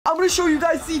I'm gonna show you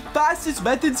guys the fastest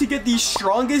method to get the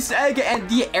strongest egg and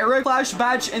the era clash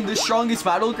badge in the strongest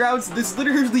battlegrounds. This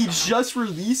literally just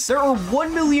released. There are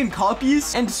 1 million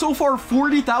copies, and so far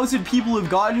 40,000 people have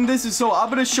gotten this. So I'm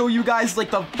gonna show you guys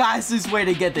like the fastest way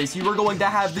to get this. You are going to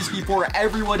have this before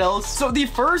everyone else. So the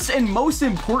first and most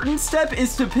important step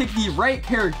is to pick the right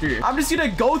character. I'm just gonna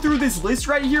go through this list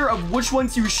right here of which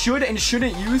ones you should and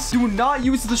shouldn't use. Do not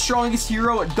use the strongest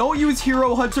hero. Don't use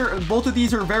Hero Hunter. Both of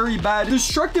these are very bad.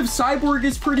 Destructive Cyborg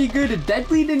is pretty good.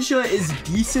 Deadly Ninja is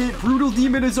decent. Brutal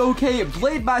Demon is okay.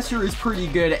 Blade Master is pretty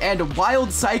good. And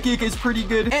Wild Psychic is pretty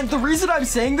good. And the reason I'm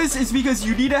saying this is because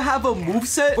you need to have a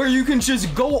moveset where you can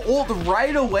just go ult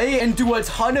right away and do a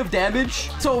ton of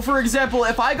damage. So for example,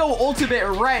 if I go ultimate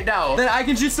right now, then I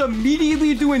can just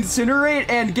immediately do Incinerate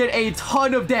and get a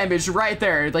ton of damage right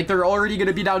there. Like they're already going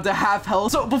to be down to half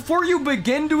health. So before you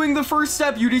begin doing the first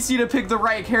step, you just need to pick the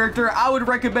right character. I would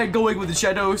recommend going with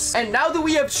Jedos. And now that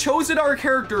we have chosen our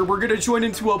character, we're going to join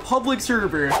into a public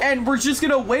server and we're just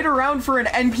going to wait around for an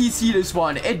NPC to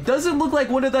spawn. It doesn't look like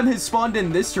one of them has spawned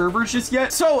in this server just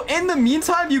yet. So in the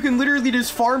meantime, you can literally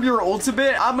just farm your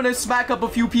ultimate. I'm going to smack up a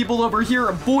few people over here.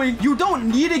 Boing. You don't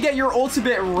need to get your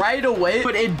ultimate right away,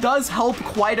 but it does help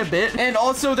quite a bit. And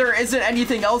also there isn't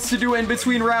anything else to do in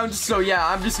between rounds. So yeah,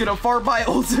 I'm just going to farm my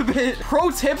ultimate.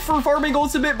 Pro tip for farming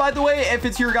ultimate, by the way, if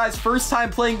it's your guys' first time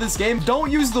playing this game,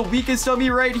 don't use the weakest dummy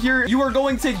right here. You are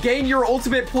going to gain your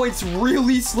ultimate points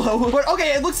really slow. But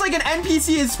okay, it looks like an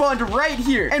NPC is spawned right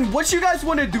here. And what you guys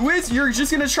want to do is you're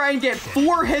just going to try and get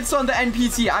 4 hits on the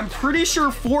NPC. I'm pretty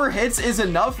sure 4 hits is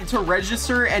enough to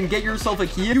register and get yourself a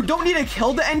key. You don't need to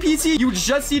kill the NPC. You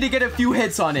just need to get a few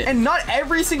hits on it. And not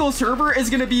every single server is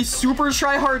going to be super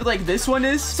try hard like this one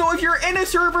is. So if you're in a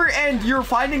server and you're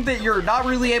finding that you're not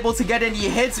really able to get any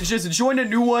hits, just join a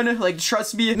new one. Like,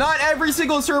 trust me, not every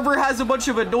single server has a bunch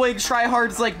of annoying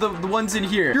tryhards like the ones in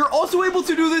here. You're also able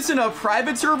to do this in a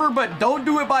private server, but don't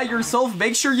do it by yourself.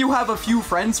 Make sure you have a few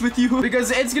friends with you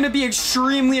because it's going to be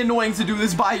extremely annoying to do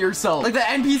this by yourself. Like, the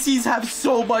NPCs have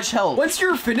so much health. Once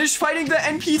you're finished fighting the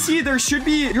NPC, there should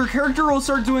be, your character will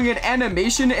start doing an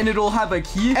animation and it'll have a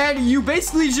key. And you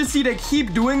basically just need to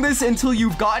keep doing this until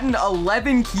you've gotten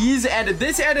 11 keys. And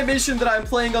this animation that I'm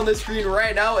playing on the screen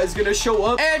right now is going to show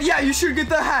up. And yeah, you should get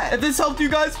the hat. If this helped you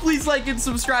guys, please like and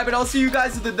subscribe, and I'll see you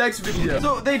guys in the next video.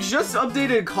 So they just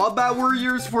updated Combat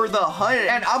Warriors for the hunt,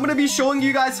 and I'm gonna be showing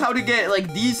you guys how to get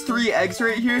like these 3 eggs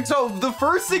right here. So the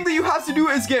first thing that you have to do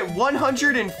is get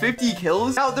 150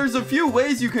 kills. Now there's a few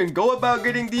ways you can go about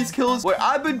getting these kills. What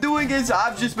I've been doing is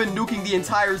I've just been nuking the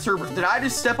entire server. Did I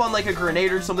just step on like a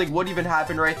grenade or something? What even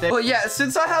happened right there? But yeah,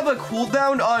 since I have a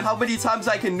cooldown on how many times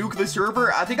I can nuke the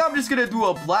server, I think I'm just gonna do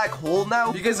a black hole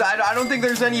now because I don't think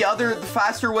there's any other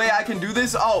faster way I can do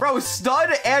this. Oh, bro,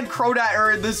 Stud and Crodat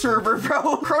are in the server,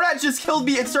 bro. Crodat just killed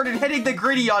me and started hitting the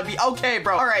gritty on me. Okay,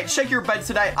 bro. All right, check your bed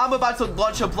tonight. I'm about to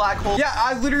launch a black hole. Yeah,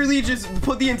 I literally just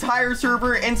put the entire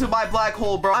server into my black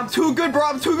hole, bro. I'm too good, bro.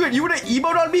 I'm too good. You want to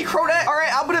emote on me, Crodat? All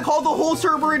right, I'm gonna call the whole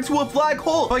server into a black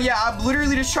hole. But yeah, I'm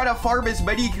literally just trying to farm as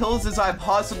many kills as I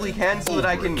possibly can so that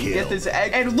I can get this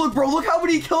egg. And look, bro, look how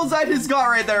many kills I just got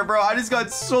right there, bro. I just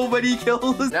got so many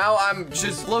kills. Now I'm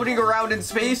just floating around in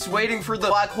space, waiting for the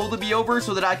black hole to be over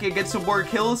so that I can get some more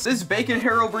kills. This bacon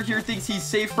hair over here thinks he's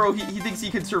safe, bro. He thinks he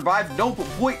can survive. Nope.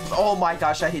 Wait. Oh my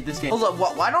gosh, I hate this game. Hold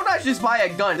up. Why don't I just buy a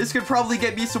gun? This could probably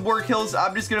get me some more kills.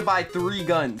 I'm just gonna buy 3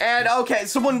 guns. And okay,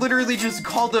 someone literally just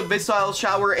called a missile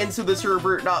shower into the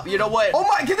server. No, you know what? Oh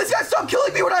my, can this guy stop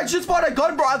killing me when I just bought a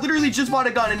gun, bro? I literally just bought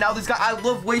a gun, and now this guy, I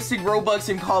love wasting Robux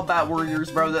in Combat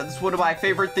Warriors, bro. That's one of my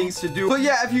favorite things to do. But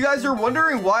yeah, if you guys are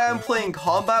wondering why I'm playing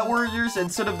Combat Warriors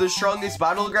instead of the strongest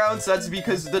Battlegrounds, that's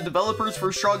because the developers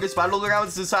for strongest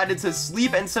Battlegrounds decided to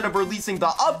sleep instead of releasing the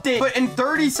update. But in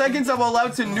 30 seconds, I'm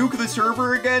allowed to nuke the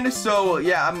server again. So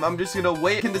yeah, I'm just gonna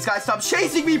wait. Can this guy stop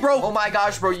chasing me, bro? Oh my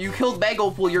gosh, bro, you killed Mango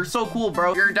Fool. You're so cool,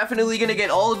 bro. You're definitely gonna get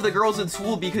all of the girls in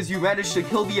school because you managed to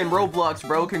kill me in Roblox,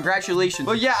 bro. Congratulations.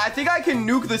 But yeah, I think I can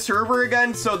nuke the server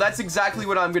again. So that's exactly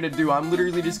what I'm gonna do. I'm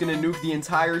literally just gonna nuke the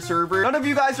entire server. None of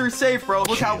you guys are safe, bro.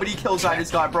 Look how many kills I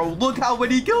just got, bro. Look how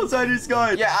many kills I just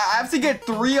got. Yeah, I have to get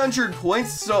 300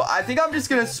 points. So I think I'm just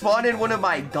gonna spawn in one of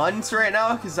my guns right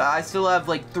now because I still have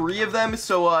like 3 of them.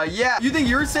 So yeah, you think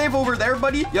you're safe over there,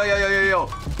 buddy? Yo.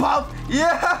 Buff.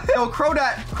 Yeah. Yo,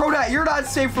 Crodat, you're not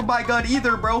safe from my gun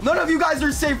either, bro. None of you guys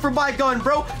are safe from my gun,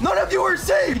 bro. None of you are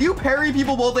safe. Can you parry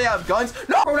people while they have guns?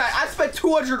 No, Crodat, I spent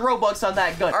 200 Robux on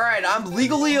that gun. All right, I'm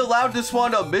legally allowed to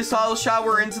spawn a missile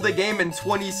shower into the game in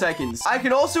 20 seconds. I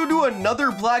can also do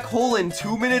another black hole in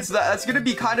 2 minutes. That's gonna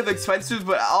be kind of expensive,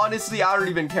 but honestly, I don't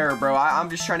even care, bro. I'm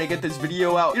just trying to get this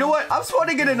video out. You know what? I'm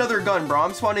spawning in another gun, bro.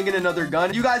 I'm spawning in another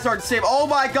gun. You guys guys aren't safe. Oh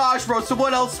my gosh, bro.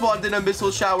 Someone else spawned in a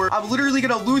missile shower. I'm literally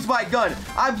gonna lose my gun.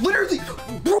 I'm literally...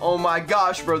 Oh my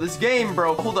gosh, bro. This game,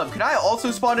 bro. Hold up. Can I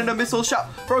also spawn in a missile shower?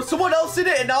 Bro, someone else did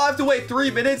it, and now I have to wait 3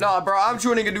 minutes. Nah, bro. I'm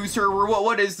joining a new server.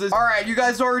 What is this? All right, you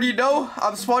guys already know.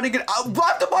 I'm spawning it. I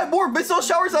have to buy more missile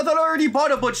showers. I thought I already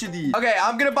bought a bunch of these. Okay,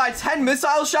 I'm gonna buy 10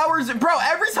 missile showers. Bro,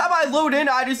 every time I load in,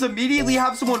 I just immediately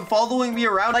have someone following me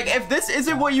around. Like, if this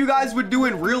isn't what you guys would do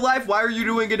in real life, why are you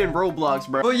doing it in Roblox,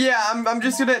 bro? But yeah, I'm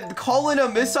just gonna call in a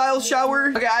missile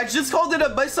shower. Okay, I just called in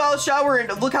a missile shower,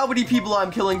 and look how many people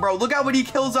I'm killing, bro. Look how many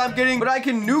kills I'm getting. But I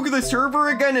can nuke the server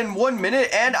again in 1 minute,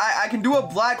 and I can do a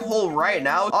black hole right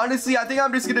now. Honestly, I think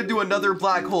I'm just gonna do another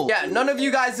black hole. Yeah, none of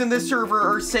you guys in this server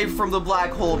are safe from the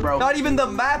black hole, bro. Not even the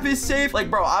map is safe. Like,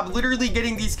 bro, I'm literally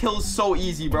getting these kills so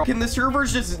easy, bro. Can the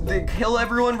servers just kill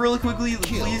everyone really quickly,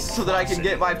 please, so that I can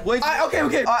get my points?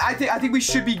 Okay. I think we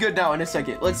should be good now in a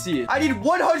second. Let's see it. I need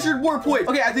 100 more points.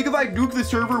 Okay, I think if I nuke the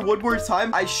server one more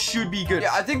time, I should be good.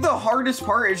 Yeah, I think the hardest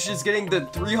part is just getting the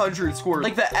 300 score.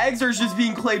 Like, the eggs are just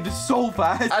being claimed so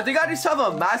fast. I think I just have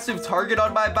a massive target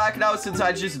on my back now since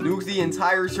I just nuked the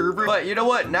entire server. But you know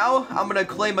what? Now I'm gonna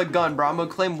claim a gun, bro. I'm gonna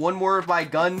claim one more of my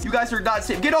guns. You guys are not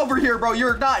safe. Get over here, bro.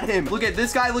 You're not him. Look at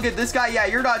this guy. Look at this guy. Yeah,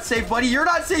 you're not safe, buddy. You're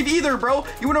not safe either, bro.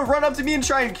 You want to run up to me and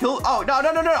try and kill? Oh, no.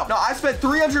 No, I spent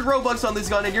 300 Robux on this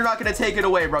gun, and you're not gonna take it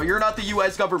away, bro. You're not the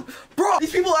US government. Bro,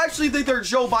 these people actually think they're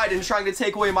Joe Biden trying to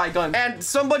take away my gun. And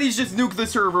somebody's just nuked the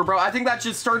server, bro. I think that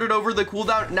just started over the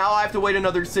cooldown. Now I have to wait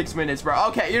another 6 minutes, bro.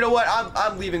 Okay, you know what?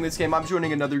 I'm leaving this game. I'm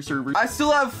joining another server. I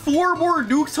still have 4 more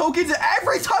nuke tokens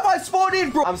every time I spawn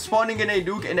in, bro. I'm spawning in a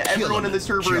nuke, and everyone in the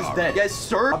server is dead. Yes,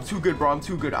 sir. I'm too good, bro. I'm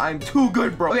too good. I'm too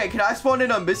good, bro. Okay, can I spawn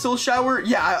in a missile shower?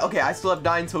 Yeah, okay. I still have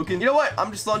 9 tokens. You know what?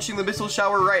 I'm just launching the missile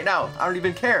shower right now. I don't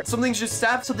even care. Something's just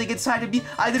stabbed something inside of me.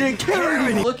 I didn't care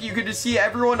anymore. Look, you can just see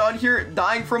everyone on here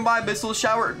dying from my missile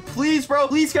shower. Please, bro.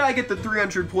 Please, can I get the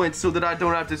 300 points so that I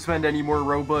don't have to spend any more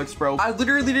Robux, bro? I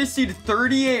literally just need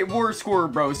 38 more score,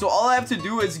 bro. So all I have to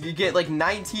do is get like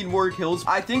 19 more kills.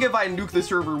 I think if I nuke the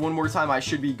server one more time, I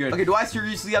should be good. Okay, do I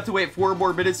seriously have to wait 4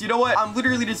 more minutes? You know what? I'm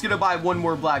literally just gonna buy 1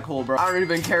 more black hole, bro. I don't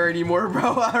even care anymore,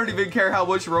 bro. I don't even care how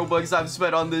much Robux I've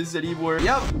spent on this anymore.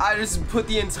 Yep, I just put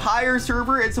the entire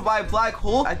server into my black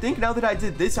hole. I think now that I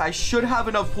did this, I should have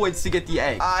enough points to get the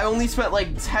egg. I only spent like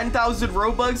 10,000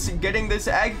 Robux getting this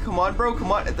egg. Come on, bro.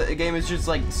 Come on. The game is just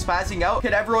like spazzing out.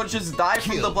 Can everyone just die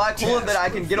from the black hole and then I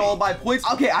can get all my points?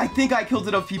 Okay, I think I killed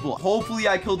enough people. Hopefully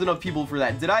I killed enough people for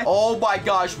that. Did I? Oh my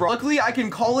gosh, bro. Luckily, I can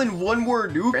call in 1 more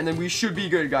nuke and then we should be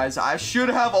good, guys. I should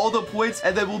have all the points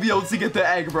and then we'll be able to get the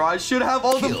egg, bro. I should have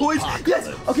all the points. Yes.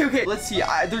 Okay. Let's see.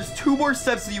 There's 2 more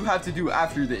steps that you have to do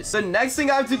after this. The next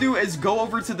thing I have to do is go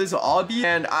over to this obby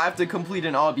and I have to complete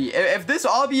an obby. If this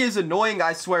obby is annoying,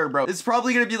 I swear, bro, it's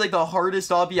probably gonna be like the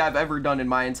hardest obby I've ever done in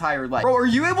my entire life. Bro, are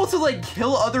you able to like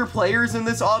kill other players in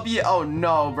this obby? Oh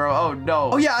no, bro. Oh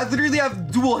no. Oh yeah, I literally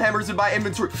have dual hammers in my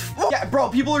inventory. Oh, yeah, bro,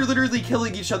 people are literally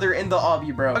killing each other in the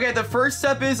obby, bro. Okay, the first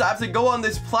step is I have to go on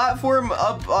this platform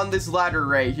up on this ladder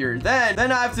right here. Then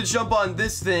I have to jump on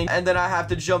this thing, and then I have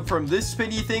to jump from this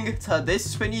spinny thing to this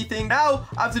spinny thing. Now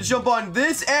I have to jump on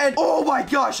this, and oh my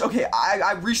gosh. Okay,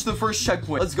 I reached the first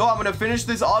checkpoint. Let's go. I'm gonna finish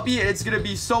this obby, and it's gonna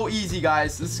be so easy,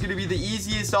 guys. This is gonna be the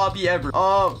easiest obby ever.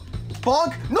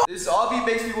 Bonk. No. This obby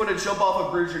makes me want to jump off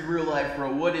a bridge in real life,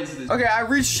 bro. What is this? Okay, I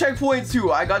reached checkpoint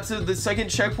 2. I got to the second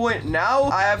checkpoint. Now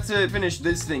I have to finish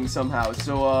this thing somehow.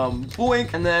 So,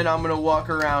 boink. And then I'm gonna walk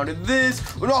around this.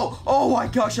 No. Oh my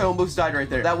gosh, I almost died right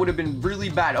there. That would have been really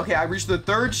bad. Okay, I reached the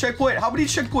 3rd checkpoint. How many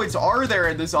checkpoints are there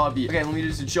in this obby? Okay, let me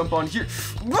just jump on here.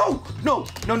 No.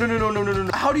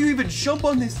 How do you even jump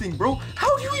on this thing, bro?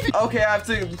 How do you even? Okay, I have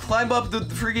to climb up the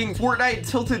freaking Fortnite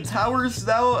tilted towers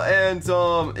now. And,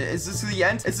 is this the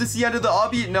end? Is this the end of the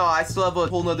obby? No, I still have a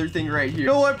whole nother thing right here. You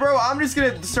know what, bro? I'm just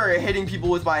gonna start hitting people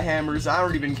with my hammers. I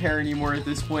don't even care anymore at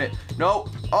this point. No.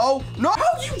 Oh, no.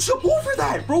 How do you jump over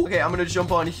that, bro? Okay, I'm gonna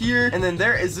jump on here. And then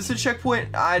there. Is this a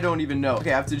checkpoint? I don't even know.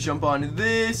 Okay, I have to jump on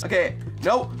this. Okay.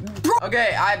 No.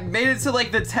 Okay, I made it to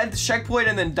like the 10th checkpoint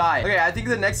and then died. Okay, I think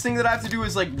the next thing that I have to do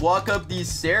is like walk up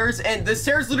these stairs, and the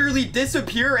stairs literally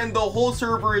disappear and the whole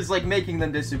server is like making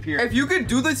them disappear. If you could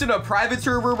do this in a private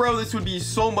server, bro, this would be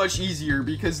so much easier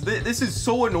because this is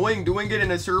so annoying doing it in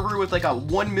a server with like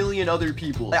 1 million other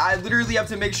people. Like, I literally have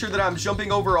to make sure that I'm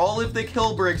jumping over all of the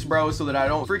kill bricks, bro, so that I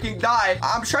don't freaking die.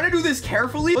 I'm trying to do this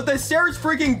carefully, but the stairs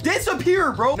freaking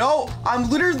disappear, bro. No, I'm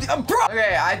literally, bro.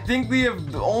 Okay, I think we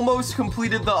have almost completed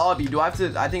completed the obby. Do I have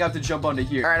to? I think I have to jump onto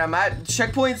here. All right, I'm at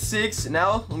checkpoint 6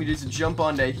 now. Let me just jump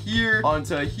onto here,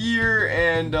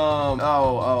 and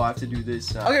I have to do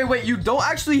this now. Okay, wait, you don't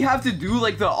actually have to do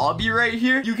like the obby right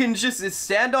here. You can just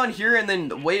stand on here and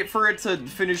then wait for it to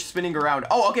finish spinning around.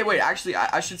 Oh, okay, wait, actually,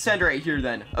 I should stand right here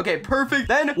then. Okay, perfect.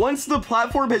 Then once the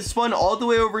platform has spun all the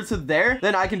way over to there,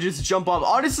 then I can just jump up.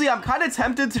 Honestly, I'm kind of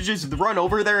tempted to just run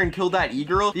over there and kill that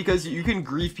e-girl because you can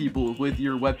grief people with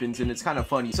your weapons and it's kind of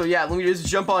funny. So yeah, let me just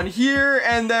jump on here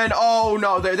and then, oh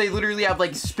no, they literally have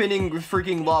like spinning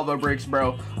freaking lava bricks,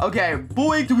 bro. Okay,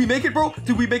 boy, did we make it, bro?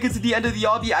 Did we make it to the end of the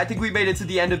obby? I think we made it to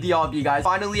the end of the obby, guys.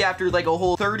 Finally, after like a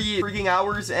whole 30 freaking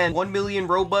hours and 1 million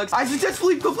Robux, I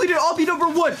successfully completed obby number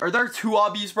 1. Are there 2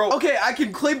 obbies, bro? Okay, I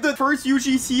can claim the first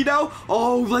UGC now.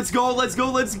 Oh, let's go, let's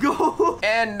go, let's go.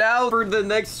 And now for the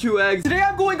next 2 eggs. Today,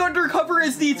 I'm going undercover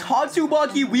as the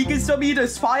Tatsumaki weakest dummy to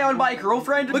spy on my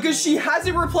girlfriend because she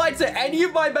hasn't replied to any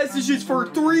of my messages for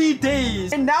 3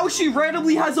 days. And now she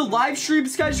randomly has a live stream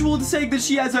scheduled saying that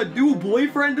she has a new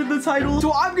boyfriend in the title.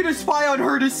 So I'm gonna spy on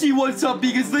her to see what's up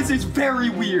because this is very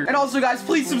weird. And also, guys,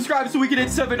 please subscribe so we can hit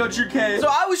 700K. So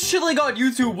I was chilling on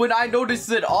YouTube when I noticed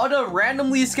that Anna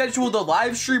randomly scheduled a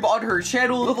live stream on her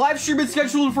channel. The live stream is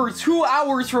scheduled for 2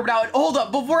 hours from now. And hold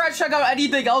up, before I check out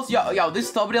anything else, yo,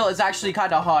 this thumbnail is actually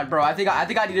kind of hot, bro. I think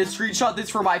I need to screenshot this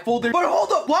for my folder. But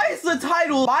hold up, why is the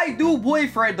title my new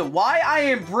boyfriend? Why I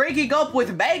am breaking up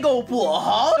with Mango Pool,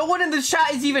 huh? No one in the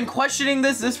chat is even questioning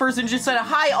this. This person just said,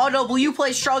 hi, Anna, will you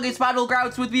play Strongest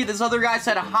Battlegrounds with me? This other guy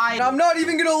said hi. And I'm not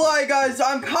even gonna lie, guys.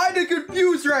 I'm kind of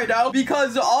confused right now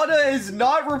because Anna has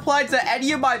not replied to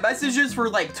any of my messages for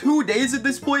like 2 days at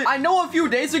this point. I know a few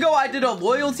days ago I did a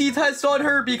loyalty test on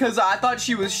her because I thought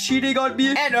she was cheating on me.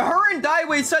 And her and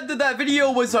Daiwei said that that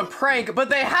video was a prank, but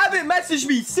they haven't messaged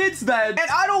me since then.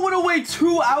 And I don't want to wait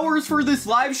 2 hours for this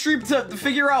live stream to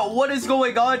figure out what is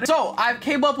going on. So I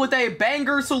came up with a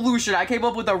banger solution. I came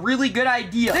up with a really good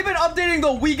idea. They've been updating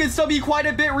the weakest dummy quite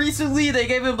a bit recently. They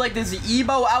gave him like this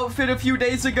emo outfit a few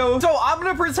days ago. So I'm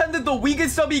gonna pretend that the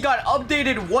weakest dummy got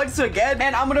updated once again.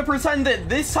 And I'm gonna pretend that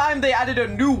this time they added a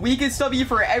new weakest dummy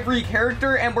for every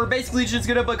character. And we're basically just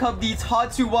gonna become the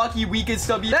Tatsumaki weakest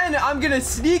dummy. Then I'm gonna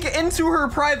sneak into her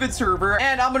private server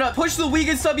and I'm gonna push the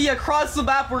weakest dummy across the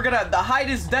map. We're gonna hide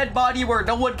his dead body where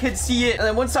no one can see it. And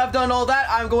then once I've done all that,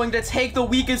 I'm going to take the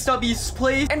weakest dummy's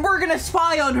place and we're gonna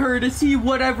spy on her to see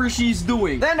whatever she's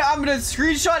doing. Then I'm gonna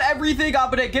screenshot everything. I'm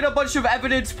gonna get a bunch of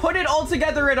evidence, put it all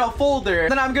together in a folder.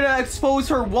 Then I'm gonna expose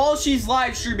her while she's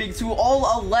live streaming to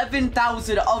all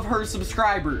 11,000 of her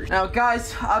subscribers. Now,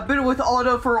 guys, I've been with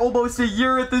Anna for almost a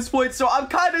year at this point, so I'm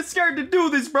kind of scared to do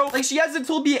this, bro. Like, she hasn't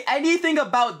told me anything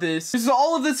about this. So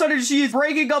all of a sudden, she is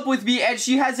breaking up with me and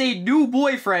she has a new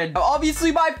boyfriend. Now,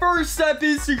 obviously, my first step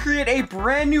is to create a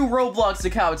brand new Roblox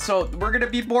account. So we're gonna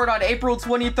be born on April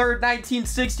 23rd,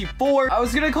 1964. I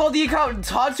was gonna call the account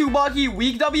Tatsumaki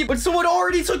Weak Dummy, but someone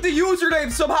already took the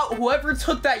username somehow. Whoever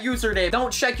took that username,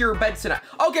 don't check your bed tonight.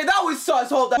 Okay, that was sus.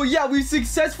 Hold on. But yeah, we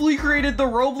successfully created the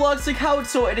Roblox account,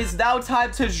 so it is now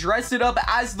time to dress it up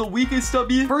as the weakest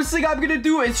dummy. First thing I'm gonna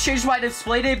do is change my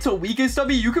display name to weakest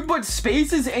dummy. You can put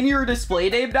spaces in your display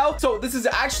name now, so this is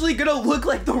actually gonna look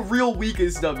like the real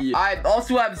weakest dummy. I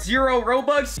also have 0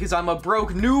 Robux because I'm a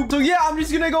broke noob. So yeah, I'm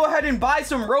just gonna go ahead and buy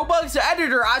some Robux.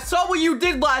 Editor, I saw what you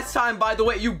did last time, by the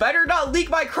way. You better not leak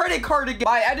my credit card again.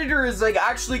 My editor is like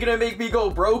actually gonna make me go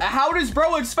broke. How does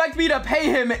bro expect me to pay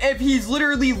him if he's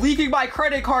literally leaking my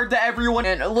credit card to everyone?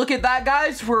 And look at that,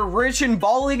 guys. We're rich and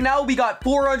balling now. We got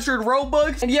 400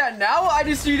 Robux. And yeah, now I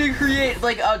just need to create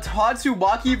like a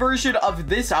Tatsumaki version of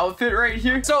this outfit right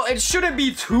here. So it shouldn't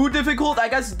be too difficult. I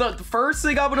guess the first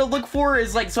thing I'm gonna look for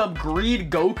is like some green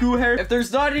Goku hair. If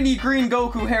there's not any green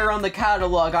Goku hair on the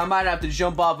catalog, I might have to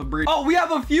jump off a bridge. Oh, we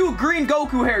have a few green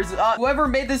Goku hairs. Whoever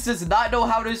made this does not know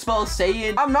how to spell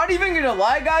Saiyan. I'm not even gonna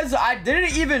lie, guys. I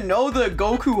didn't even know the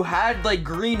Goku had like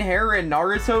green hair in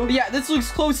Naruto. But yeah, this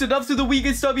looks close enough to the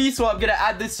weakest dummy, so I'm gonna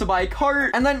add this to my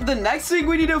cart. And then the next thing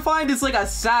we need to find is like a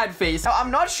sad face. Now,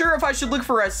 I'm not sure if I should look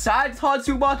for a sad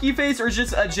Tatsumaki face or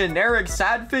just a generic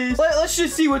sad face. Let's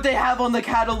just see what they have on the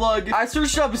catalog. I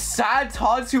searched up sad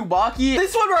Tatsumaki.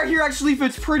 This one right here actually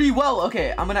fits pretty well.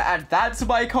 Okay, I'm gonna add that to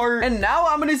my cart. And now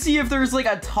I'm gonna see if there's like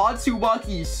a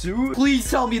Tatsumaki suit. Please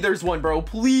tell me there's one, bro.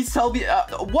 Please tell me.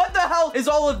 What the hell is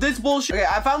all of this bullshit? Okay,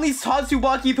 I found these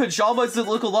Tatsumaki pajamas that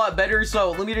look a lot better,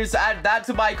 so let me just add that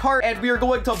to my cart, and we are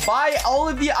going to buy all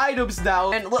of the items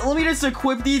now. And let me just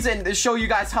equip these and show you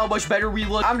guys how much better we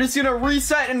look. I'm just gonna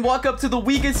reset and walk up to the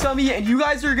weakest dummy, and you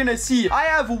guys are gonna see I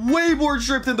have way more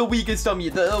drip than the weakest dummy.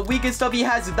 The weakest dummy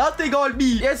has nothing on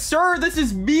me. Yes, sir. This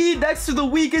is me next to the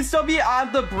weakest dummy.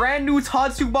 I'm the brand new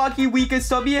Tatsumaki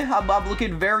weakest W. I'm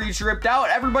looking very dripped out.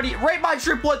 Everybody, rate my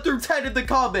drip 1 through 10 in the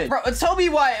comments. Bro, tell me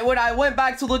why when I went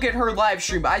back to look at her live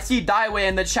stream, I see Daiwei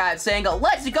in the chat saying,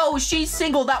 let's go, she's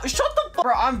single now. Shut the fuck.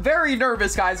 Bro, I'm very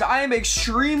nervous, guys. I am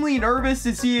extremely nervous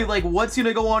to see, like, what's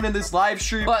gonna go on in this live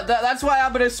stream. But that's why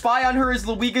I'm gonna spy on her as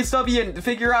the weakest W and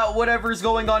figure out whatever's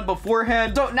going on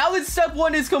beforehand. So now that step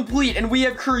 1 is complete and we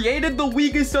have created the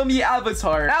weakest W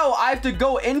avatar, now I have to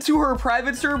go into her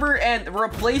private server and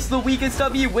replace the weakest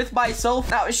W with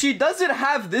myself. Now, she doesn't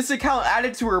have this account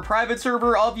added to her private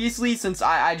server, obviously, since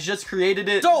I just created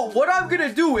it. So what I'm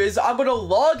gonna do is I'm gonna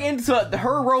log into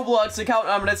her Roblox account.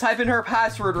 I'm gonna type in her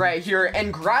password right here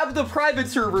and grab the private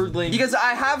server link because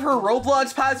I have her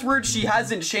Roblox password. She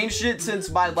hasn't changed it since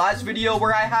my last video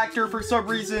where I hacked her for some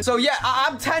reason. So yeah,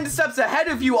 I'm 10 steps ahead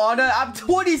of you, Anna. I'm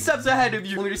 20 steps ahead of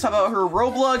you. Let me just talk about her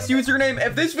Roblox username.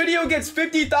 If this video gets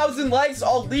 50,000 likes,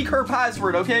 I'll leak her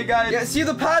password, okay, guys? Yeah, see,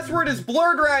 the password is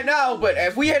blurred right now, but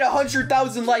if we hit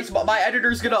 100,000 likes, my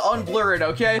editor's gonna unblur it,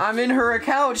 okay? I'm in her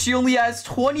account. She only has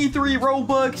 23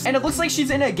 Robux, and it looks like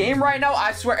she's in a game right now.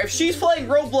 I swear, if she's playing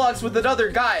Roblox with another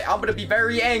guy, I'm gonna be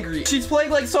very angry. She's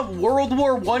playing like some World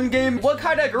War I game. What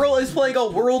kind of girl is playing a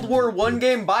World War I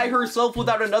game by herself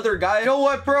without another guy? You know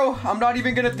what, bro? I'm not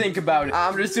even gonna think about it.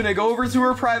 I'm just gonna go over to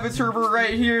her private server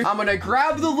right here. I'm gonna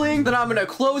grab the link, then I'm gonna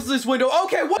close this window.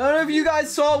 Okay, what? None of you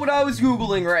guys saw what I was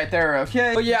Googling right there,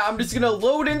 okay? But yeah, I'm just gonna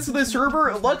load into the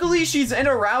server. Luckily, she's in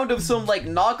a round of some like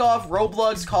knockoff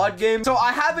Roblox COD game. So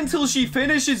I have until she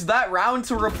finishes that round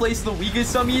to replace the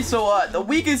weakest dummy. So the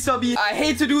weakest dummy, I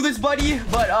hate to do this, buddy,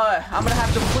 but I'm gonna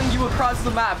have to fling you across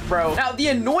the map, bro. Now, the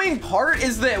annoying part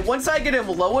is that once I get him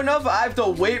low enough, I have to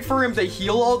wait for him to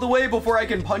heal all the way before I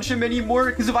can punch him anymore.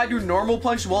 Because if I do normal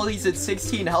punch while he's at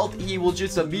 16 health, he will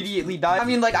just immediately die. I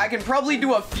mean, like, I can probably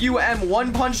do a few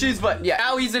M1 punches, but yeah,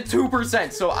 now he's at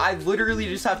 2%. So I literally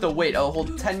just have to wait a whole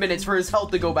 10 minutes for his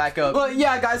health to go back up. But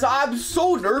yeah, guys, I'm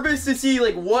so nervous to see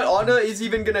like what Anna is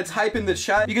even gonna type in the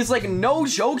chat because, like, no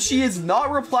joke, she has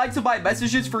not replied to my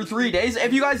messages for 3 days.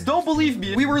 If you guys don't believe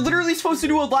me, we were literally supposed to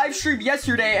do a live stream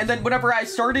yesterday, and then whenever I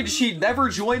started, she never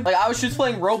joined. Like, I was just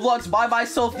playing Roblox by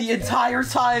myself the entire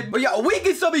time. But yeah,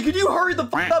 weakest dummy, could you hurry the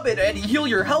f up and heal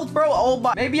your health, bro? Oh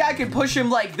my, maybe I can push him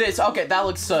like this. Okay, that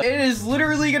looks sus. It is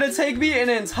literally gonna take me an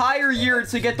entire year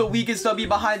to get the weakest dummy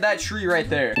behind that tree right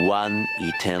there. One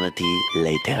eternity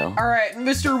later. All right,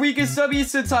 Mr. Weakest dummy,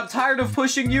 since I'm tired of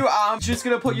pushing you, I'm just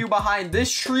gonna put you behind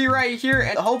this tree right here,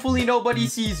 and hopefully nobody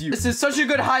sees you. This is such a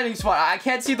good hiding spot. I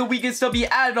can't see the weakest dummy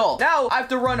at all. Now I have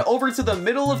to run over to the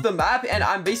middle of the map, and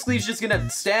I'm basically just gonna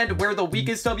stand where the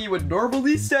weakest dummy would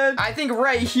normally stand. I think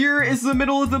right here is the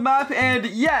middle of the map, and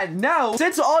yeah, now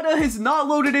since Anna has not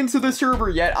loaded into the server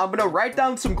yet, I'm gonna write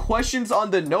down some questions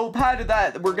on the notepad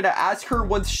that we're gonna ask her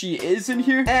once she is in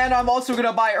here, and I'm also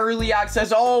gonna buy early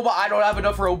access. Oh, but I don't have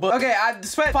enough Robux. Okay, I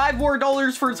spent $5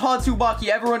 more for Tatsubaki.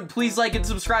 Everyone, please like and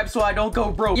subscribe so I don't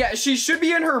go broke. Yeah, she should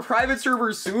be in her private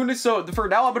server soon, so for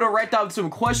now, I'm gonna write down some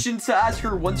questions to ask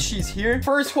her once she's here.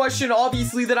 First question,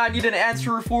 obviously, that I need an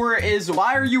answer for is,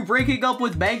 why are you breaking up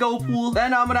with Mango Pool?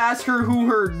 Then I'm gonna ask her who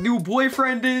her new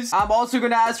boyfriend is. I'm also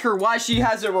gonna ask her why she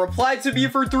hasn't replied to me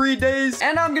for 3 days.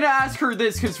 And I'm gonna ask her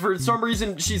this, because for some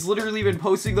reason, she's literally been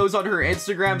posting those on her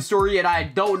Instagram story, and I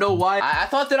don't know why. I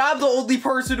thought that I'm the only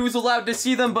person who's allowed to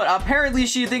see them, but apparently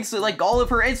she thinks that, like, all of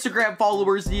her Instagram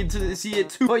followers need to see it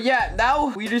too. But yeah,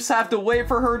 now we just have to wait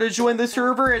for her to join the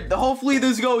server, and hopefully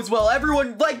this goes well.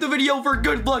 Everyone like the video for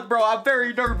good luck, bro. I'm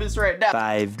very nervous right now.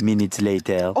 5 minutes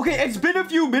later. Okay, it's been a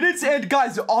few minutes, and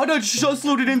guys, Anna just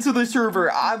loaded into the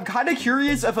server. I'm kind of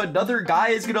curious if another guy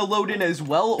is gonna load in as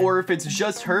well, or if it's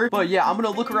just her. But yeah, I'm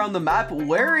gonna look around the map.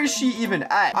 Where is she even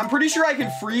at? I'm pretty sure I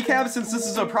can free cam since this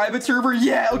is a private server.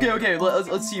 Yeah, okay.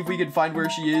 Let's see if we can find where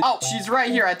she is. Oh, she's right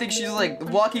here. I think she's like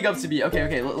walking up to me.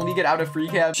 Okay, let me get out of free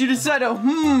cam. She just said,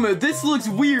 this looks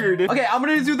weird. Okay, I'm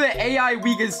gonna do the AI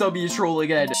weakest dummy troll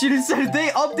again. She just said they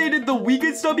updated the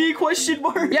weakest dummy question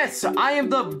mark. Yes, I am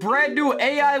the brand new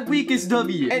AI weakest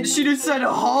dummy. And she just said,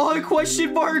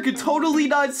 question mark. Totally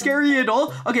not scary at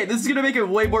all. Okay, this is gonna make it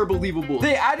way more believable.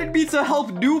 They added me to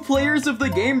help new players of the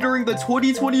game during the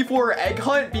 2024 egg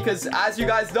hunt because, as you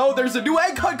guys know, there's a new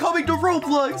egg hunt coming to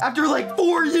Roblox after like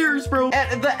 4 years, bro.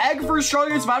 And the egg for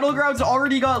strongest Battlegrounds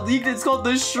already got leaked. It's called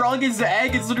the strongest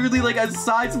egg. It's literally like a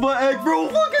Sidesma egg, bro.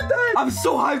 Look at that. I'm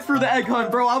so hyped for the egg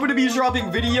hunt, bro. I'm gonna be dropping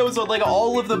videos on like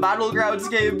all of the Battlegrounds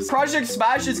games. Project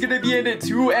Smash is gonna be in it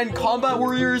too, and Combat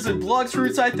Warriors and Blox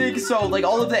Fruits, I think. So like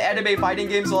all of the anime fighting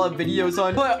games I'll have videos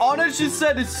on. But Anna just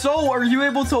said, so are you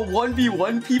able to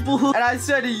 1v1 people? And I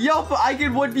said, yup, I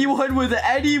can 1v1 with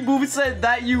any moveset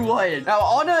that you want.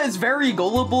 Now Anna is very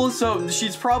gullible, so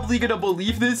she's probably gonna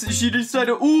believe this. She she just said,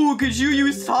 ooh, could you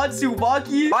use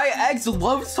Tatsumaki? My ex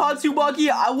loves Tatsumaki.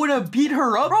 I want to beat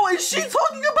her up. Bro, is she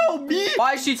talking about me?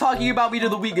 Why is she talking about me to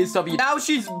the weakest of you? Now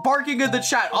she's barking in the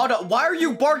chat. Anna, why are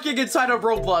you barking inside of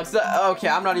Roblox? Okay,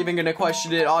 I'm not even gonna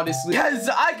question it, honestly. Yes,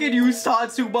 I can use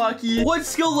Tatsumaki. What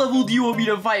skill level do you want me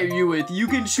to fight you with? You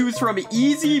can choose from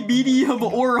easy, medium,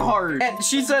 or hard. And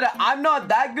she said, I'm not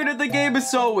that good at the game,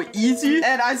 so easy.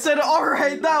 And I said, all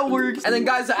right, that works. And then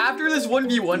guys, after this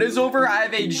 1v1 is over, I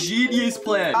have a genius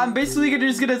plan. I'm basically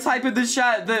just gonna type in the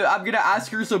chat that I'm gonna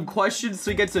ask her some questions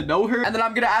to get to know her. And then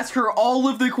I'm gonna ask her all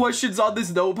of the questions on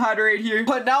this notepad right here.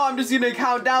 But now I'm just gonna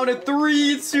count down to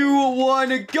 3, 2,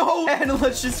 1, go. And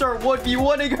let's just start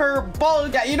 1v1ing her. Ball.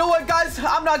 Yeah, you know what, guys?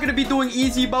 I'm not gonna be doing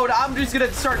easy mode. I'm just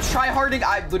gonna start try-harding.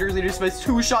 I literally just missed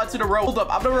 2 shots in a row. Hold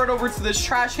up. I'm gonna run over to this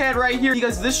trash can right here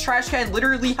because this trash can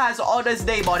literally has Anna's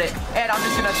name on it. And I'm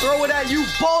just gonna throw it at you.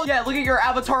 Ball. Yeah, look at your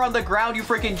avatar on the ground, you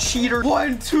freaking cheater.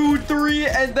 1, 2, 3,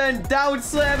 and then down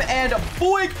slam and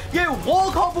boink. Get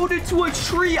wall comboed into a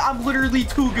tree. I'm literally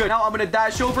too good. Now I'm gonna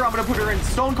dash over. I'm gonna put her in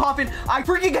stone coffin. I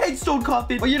freaking hate stone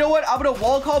coffin. But you know what? I'm gonna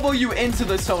wall combo you into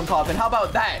the stone coffin. How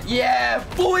about that? Yeah,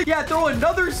 boy. Yeah, throw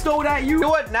another stone at you. You know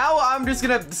what? Now I'm just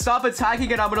gonna stop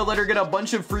attacking and I'm gonna let her get a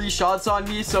bunch of free shots on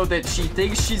me so that she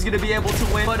thinks she's gonna be able to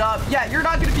win. But yeah, you're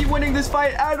not gonna be winning this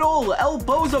fight at all. El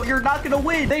Bozo, you're not gonna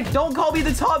win. They don't call me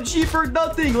the top G for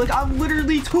nothing. Like, I'm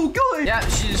literally too good. Yeah,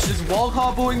 she's just wall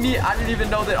comboing me. I didn't even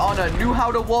know that Anna knew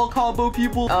how to wall combo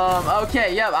people.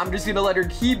 Okay, yeah, I'm just gonna let her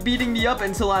keep beating me up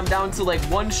until I'm down to like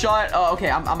 1 shot. Okay,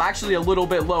 I'm actually a little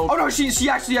bit low. Oh no, she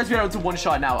actually has me down to 1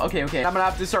 shot now. Okay, I'm gonna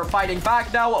have to start fighting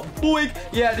back now. Boink.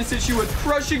 Yeah, just hit you with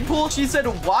crushing pull. She said,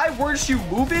 why weren't you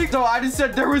moving? So I just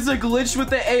said there was a glitch with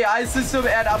the AI system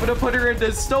and I'm gonna put her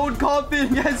into stone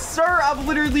coffin. Yes, sir. I'm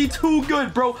literally too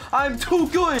good, bro. I'm too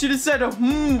good. She just said,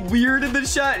 weird in the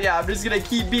chat. Yeah, I'm just gonna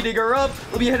keep beating her up.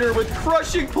 Let me hit her with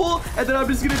crushing pull and then I'm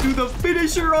just gonna do the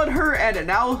finisher on her. And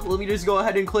now let me just go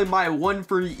ahead and claim my 1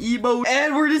 free emote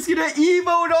and we're just gonna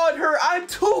emote on her. I'm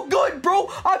too good, bro.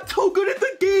 I'm too good at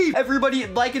the game. Everybody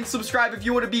like and subscribe if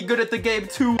you want to be good at the game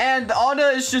too. And Anna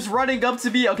is just running up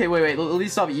to me. Okay, wait. Let me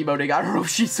stop emoting. I don't know if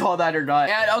she saw that or not.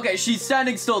 And okay, she's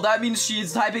standing still. That means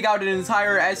she's typing out an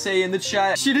entire essay in the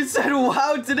chat. She just said,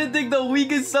 wow, didn't think the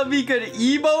weakest of me could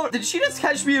emote. Did she just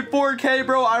catch me at 4K,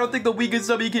 bro? I don't think the weakest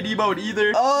of me can emote either.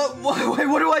 Wait,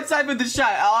 what do I type in the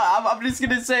chat? I'm just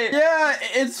gonna say, yeah,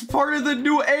 it's part of the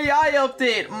new AI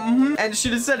update. And she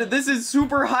just said, this is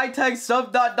super high-tech stuff, ...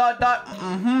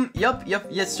 Yep,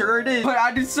 yes, sir, it is. But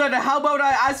I just said, how about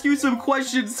I ask you some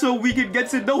questions so we can get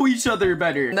to know each other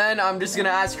better? And then I'm just gonna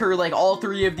ask her, like, all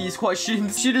 3 of these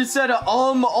questions. She just said,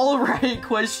 all right,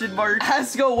 question mark.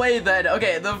 Ask away, then.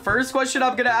 Okay, the first question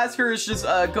I'm gonna ask her is just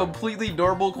a completely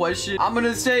normal question. I'm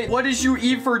gonna say, what did you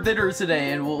eat for dinner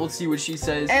today? And we'll see what she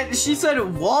says. And she said,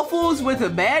 waffles with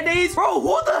mayonnaise? Bro,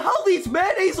 who the hell eats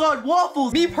mayonnaise on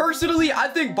waffles? Me, personally, I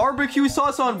think barbecue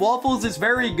sauce on waffles is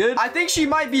very good. I think she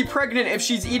might be pregnant if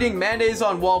she's eating mayonnaise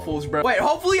on waffles, bro. Wait,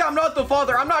 hopefully I'm not the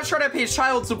father. I'm not trying to pay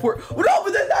child support. No,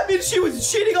 but then that means she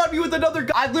was cheating on me with another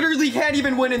guy. I literally can't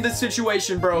even win in this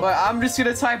situation, bro. But I'm just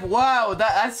gonna type, wow,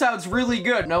 that sounds really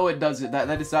good. No, it doesn't. That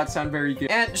does not sound very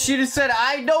good. And she just said,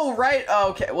 I know, right?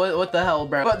 Okay, what the hell,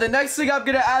 bro? But the next thing I'm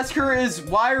gonna ask her is,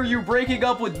 why are you breaking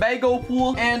up with Mango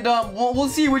Pool? And we'll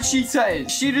see what she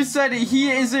says. She just said,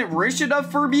 he isn't rich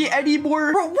enough for me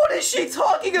anymore. Bro, what is she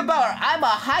talking about? I'm a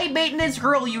high maintenance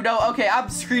girl, you know. Okay, I'm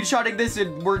screenshotting this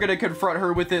and we're gonna confront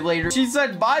her with it later. She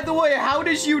said, by the way, how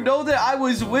did you know that I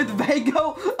was with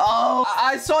Mango? Oh,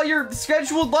 I saw your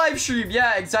scheduled live stream.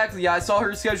 Yeah, exactly. I saw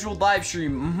her scheduled live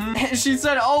stream. And she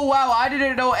said, oh wow, I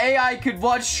didn't know AI could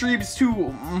watch streams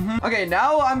too. Okay,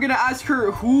 now I'm gonna ask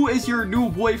her, who is your new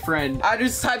boyfriend? I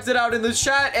just typed it out in the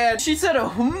chat and she said,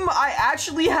 I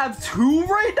actually have 2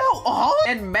 right now.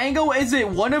 And Mango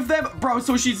isn't one of them, bro.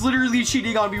 So she's literally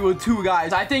cheating on me with 2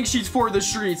 guys. I think she's for the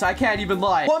streets. I can't even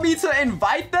lie. Want me to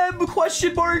invite them?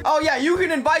 Question mark. Oh yeah, you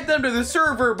can invite them to the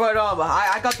server, but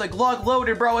I got the Glock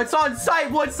loaded, bro. It's on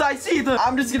site once I see them.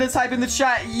 I'm just gonna type in the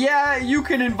chat, yeah, you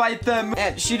can invite them.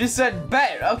 And she just said,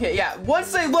 bet. Okay, yeah,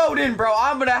 once they load in, bro,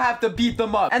 I'm gonna have to beat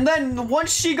them up. And then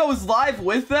once she goes live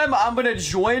with them, I'm gonna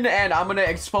join and I'm gonna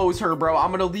expose her, bro.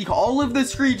 I'm gonna leak all of the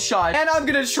screenshots and I'm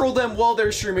gonna troll them while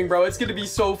they're streaming, bro. It's gonna be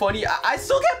so funny. I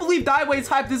still can't believe Daiwei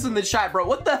typed this in the chat, bro.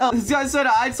 What the hell? This guy said,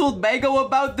 I told Mango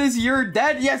about this. You're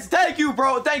dead. Yes, thank you,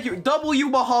 bro. Thank you. W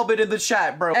Muhammad in the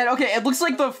chat, bro. And okay, it looks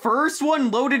like the first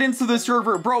one loaded into the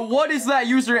server. Bro, what is that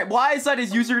username? Why is that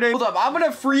his username? Hold up, I'm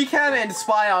gonna free cam and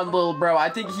spy on Lil, bro. I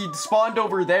think he spawned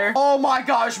over there. Oh my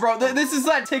gosh, bro. This is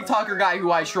that TikToker guy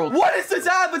who I trolled. What is this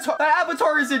avatar? That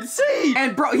avatar is insane.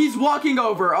 And bro, he's walking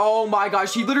over. Oh Oh my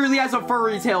gosh, she literally has a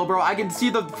furry tail, bro. I can see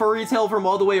the furry tail from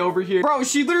all the way over here. Bro,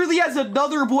 she literally has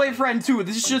another boyfriend too.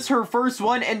 This is just her first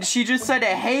one, and she just said,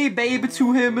 hey, babe,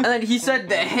 to him. And then he said,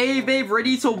 hey, babe,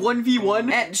 ready to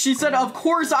 1v1? And she said, of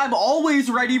course, I'm always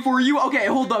ready for you. Okay,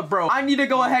 hold up, bro. I need to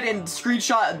go ahead and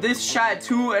screenshot this chat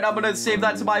too, and I'm gonna save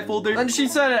that to my folder. And she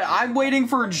said, I'm waiting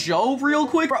for Joe real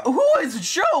quick. Bro, who is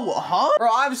Joe, huh?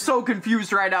 Bro, I'm so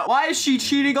confused right now. Why is she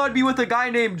cheating on me with a guy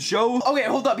named Joe? Okay,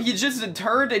 hold up. He just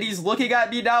turned and he's looking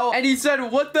at me now, and he said,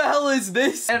 what the hell is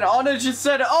this? And Anna just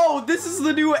said, oh, this is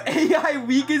the new AI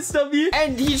weakest of me.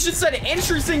 And he just said,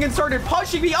 interesting, and started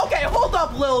punching me. Okay, hold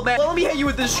up, little man. Let me hit you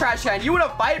with this trash can. You wanna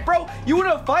fight, bro? You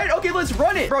wanna fight? Okay, let's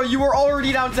run it. Bro, you were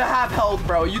already down to half health,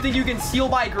 bro. You think you can steal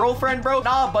my girlfriend, bro?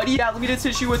 Nah, buddy. Yeah, let me just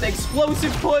hit you with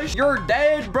explosive push. You're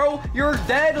dead, bro. You're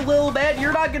dead, little man.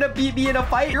 You're not gonna beat me in a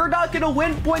fight. You're not gonna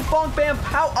win. Boink, bonk, bam,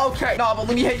 pow. Okay, nah, but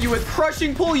let me hit you with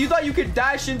crushing pull. You thought you could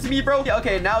dash into me, bro? Yeah,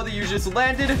 okay, now that you just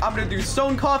landed, I'm gonna do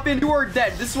stone coffin. You are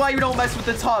dead. This is why you don't mess with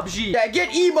the top G. Yeah, get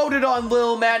emoted on,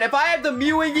 little man. If I had the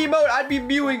mewing emote, I'd be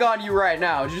mewing on you right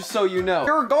now, just so you know.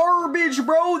 You're garbage,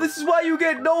 bro. This is why you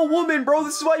get no woman, bro.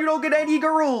 This is why you don't get any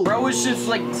girl. Bro is just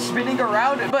like spinning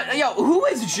around. But yo, who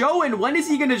is Joe, and when is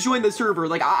he gonna join the server?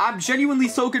 Like, I'm genuinely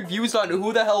so confused on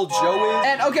who the hell Joe is.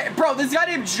 And okay, bro, this guy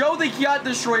named Joe the Yacht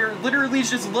Destroyer literally is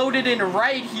just loaded in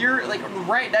right here, like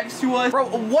right next to us. Bro,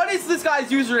 what is this guy's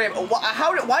username?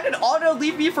 Why did Anna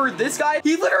leave me for this guy?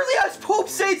 He literally has poop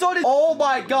stains on his. Oh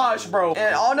my gosh, bro.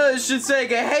 And Anna is just saying,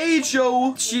 hey,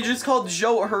 Joe. She just called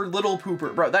Joe her little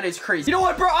pooper. Bro, that is crazy. You know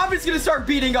what, bro? I'm just gonna start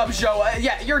beating up Joe.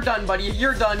 Yeah, you're done, buddy.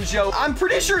 You're done, Joe. I'm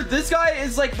pretty sure this guy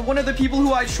is like one of the people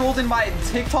who I trolled in my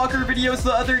TikToker videos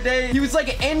the other day. He was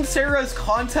like in Sarah's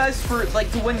contest for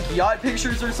like to win yacht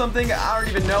pictures or something. I don't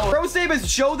even know. Bro's name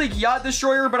is Joe the Yacht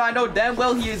Destroyer, but I know damn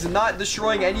well he is not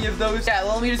destroying any of those. Yeah,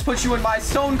 let me just put you in my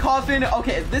stone coffin.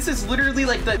 Okay, this is literally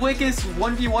like the quickest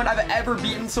 1v1 I've ever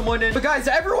beaten someone in. But guys,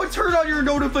 everyone turn on your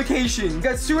notifications,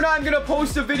 because soon I'm gonna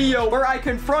post a video where I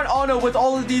confront Anna with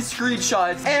all of these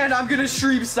screenshots, and I'm gonna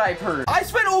stream snipe her. I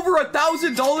spent over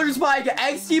 $1,000 buying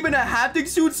X team in a haptic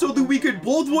suit so that we could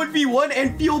both 1v1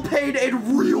 and feel pain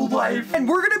in real life. And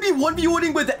we're gonna be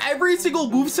 1v1ing with every single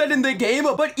moveset in the game,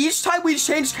 but each time we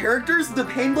change characters, the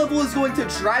pain level is going to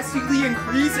drastically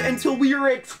increase until we are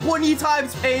at 20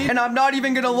 times pain. And I'm not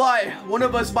even gonna lie, one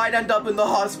of us might end up in the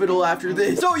hospital after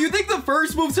this. So you think the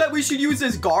first moveset we should use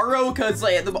is Garo? Because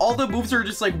like all the moves are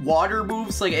just like water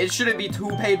moves. Like it shouldn't be too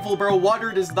painful, bro.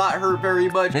 Water does not hurt very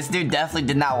much. This dude definitely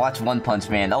did not watch One Punch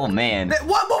Man. Oh man.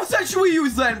 What moveset should we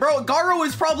use then, bro? Garo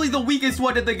is probably the weakest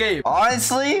one in the game.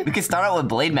 Honestly, we could start out with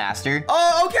Blade Master.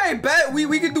 Oh, okay, bet.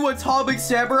 We could do Atomic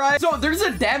Samurai. So there's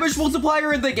a damage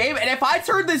multiplier in the game, and if I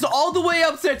turn this all the way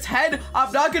up to 10,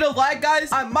 I'm not gonna lie,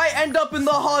 guys, I might end up in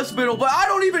the hospital, but I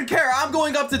don't even care. I'm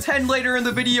going up to 10 later in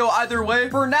the video either way.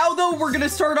 For now, though, we're gonna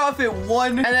start off at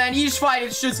 1, and then each fight,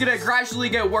 it's just gonna gradually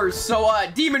get worse. So,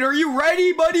 Demon, are you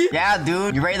ready, buddy? Yeah,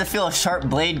 dude. You ready to feel a sharp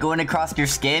blade going across your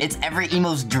skin? It's every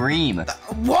emo's dream.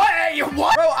 What?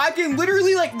 What? Bro, I can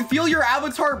literally, like, feel your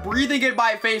avatar breathing in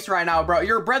my face right now, bro.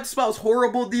 Your breath smells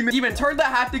horrible, Demon. Demon, turn the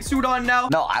haptic suit on now.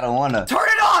 No, I don't wanna. Turn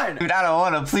it on! Dude, I don't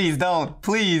wanna. Please don't.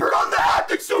 Please. Turn on the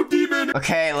haptic suit, Demon!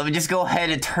 Okay, let me just go ahead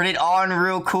and turn it on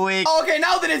real quick. Okay,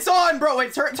 now that it's on, bro.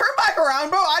 Wait, turn back around,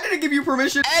 bro. I didn't give you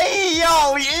permission. Hey,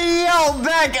 yo,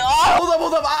 back up.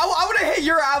 Hold up. I want to hit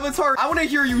your avatar. I want to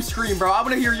hear you scream, bro. I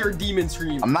want to hear your demon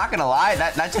scream. I'm not gonna lie,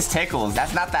 that just tickles.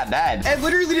 That's not that bad. And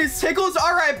literally just tickles?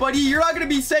 All right, buddy. You're not gonna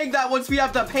be saying that once we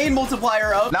have the pain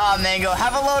multiplier up. Nah, Mango,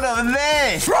 have a load of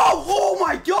this. Bro, oh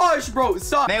my gosh, bro.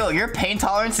 Stop. Mango, your pain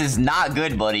tolerance is not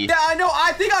good, buddy. Yeah, I know.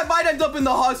 I think I might end up in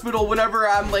the hospital whenever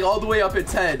I'm like all the way up at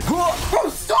 10. Bro,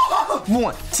 stop.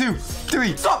 1, 2,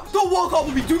 3. Stop. Don't wall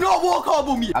combo me. Do not wall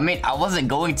combo me. I mean, I wasn't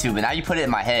going to, but now you put it in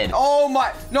my head. Oh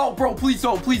my. No, bro, please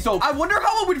don't. Please don't. I wonder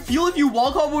how it would feel if you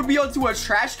wall comboed me onto a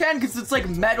trash can, because it's like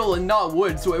metal and not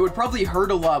wood, so it would probably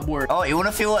hurt a lot more. Oh, you want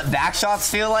to feel what back shots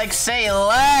feel like? Say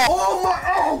less. Oh my.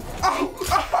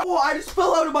 Oh, I just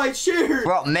fell out of my chair.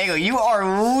 Bro, Mango, you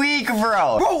are weak,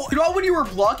 bro. Bro, you know when you were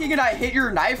blocking and I hit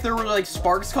your knife, there were like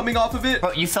sparks coming off of it?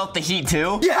 Bro, you felt the heat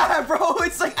too? Yeah, bro.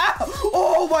 It's like, ow.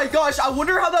 Oh my gosh. I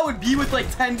wonder how that would be with like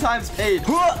 10 times pain.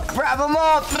 Grab him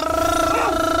up.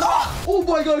 Oh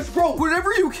my gosh, bro.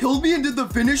 Whenever you killed me and did the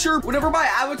finisher, whenever my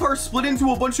avatar split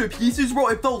into a bunch of pieces, bro,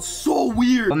 it felt so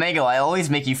weird. But Mango, I always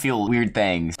make you feel weird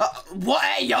things. What?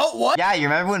 Hey, yo, what? Yeah, you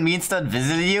remember when me and Stud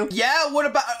visited you? Yeah, what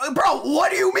about... Bro,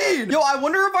 what do you mean? Yo, I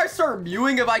wonder if I start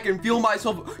mewing if I can feel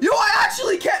myself... Yo, I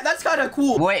actually can't. That's kind of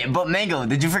cool. Wait, but Mango,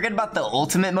 did you forget about the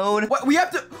ultimate mode? What, we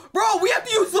have to... Bro, we have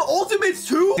to use the ultimates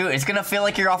too? Dude, it's gonna feel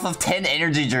like you're off of 10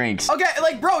 energy drinks. Okay,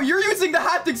 like, bro, you're using the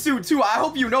haptic suit too. I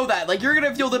hope you know that. Like, you're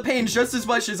gonna feel the pain just as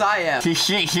much as I am.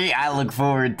 I look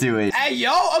forward to it. Hey,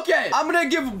 yo, okay. I'm gonna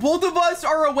give both of us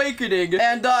our awakening.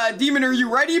 And, Demon, are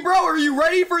you ready, bro? Are you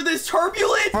ready for this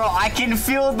turbulence? Bro, I can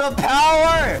feel the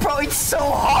power. Bro, it's so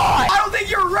hot. I don't think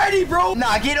you're ready, bro.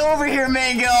 Nah, get over here,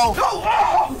 Mango.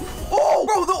 Oh,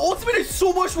 bro, the ultimate is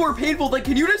so much more painful. Like,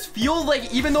 can you just feel,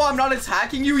 like, even though I'm not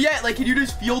attacking you yet, like, can you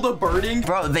just feel the burning?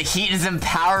 Bro, the heat is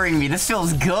empowering me. This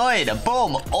feels good.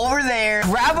 Boom, over there.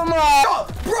 Grab him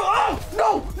up. Bro,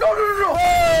 no.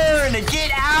 Burn,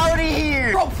 get out of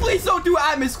here. Bro, please don't do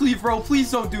Atmos Cleave, bro. Please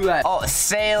don't do that. Oh,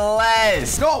 say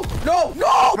less. No.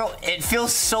 Bro, it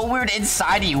feels so weird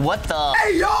inside of you. What the?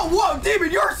 Hey, yo, whoa,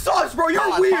 Demon, you're sus, bro.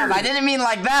 You're weird. I didn't mean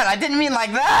like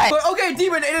that. But, okay,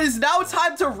 Demon, it is now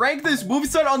time to rank this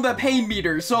moveset on the pain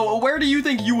meter. So, where do you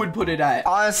think you would put it at?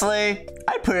 Honestly,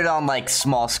 I'd put it on, like,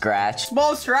 small scratch.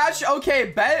 Small scratch? Okay,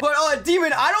 bet. But,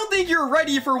 Demon, I don't think you're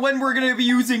ready for when we're gonna be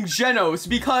using Genos,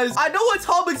 because I know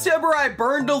Atomic Samurai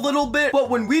burned a little bit, but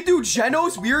when we do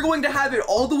Genos, we are going to have it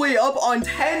all the way up on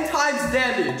 10 times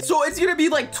damage. So, it's gonna be,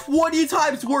 like, 20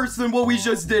 times worse than what we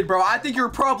just did, bro. I think you're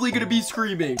probably gonna be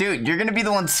screaming. Dude, you're gonna be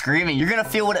the one screaming. You're gonna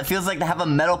feel what it feels like to have a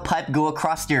metal pipe go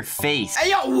across your face. Hey,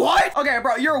 yo, what? Okay,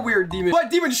 bro, you're a weird Demon. But,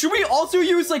 Demon, should we also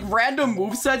use, like, random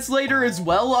movesets later as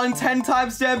well on 10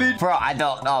 times damage? Bro, I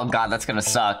don't. Oh, God, that's gonna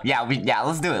suck. Yeah,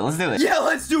 let's do it. Yeah,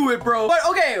 let's do it, bro. But,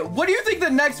 okay, what do you think the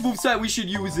next moveset we should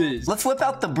use is? Let's whip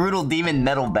out the Brutal Demon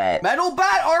Metal Bat. Metal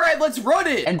Bat? All right, let's run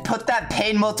it. And put that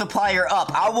pain multiplier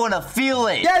up. I wanna feel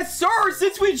it. Yes, sir.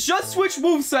 Since we just switched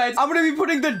movesets, I'm gonna be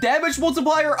putting the damage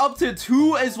multiplier up to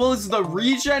 2 as well as the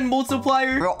regen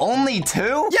multiplier. Bro, only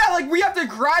 2? Yeah, like, we have to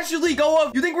gradually go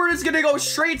up. You think we're just gonna go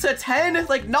straight to 10?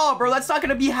 Like, nah, bro, that's not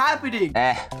gonna be happening.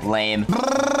 Lame.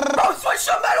 Bro, switch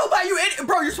to Metal Bat, you idiot.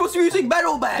 Bro, you're supposed to be using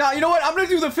Metal Bat. Nah, you know what? I'm gonna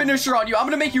do the finisher on you. I'm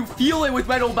gonna make you feel it with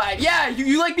Metal Bat. Yeah,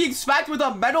 you like being smacked with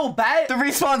a Metal Bat? The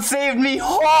respawn saved me.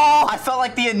 Oh, I felt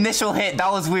like the initial hit.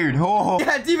 That was weird. Oh.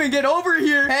 Yeah, Demon, get over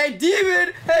here. Hey,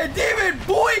 Demon,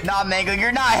 boink. Nah, Mango,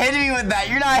 you're not hitting me with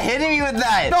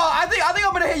that. No, I think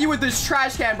I'm gonna hit you with this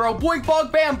trash can, bro. Boink,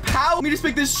 bonk, bam, pow. Let me just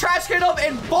pick this trash can up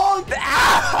and bonk.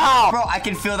 Ow! Bro, I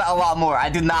can feel that a lot more. I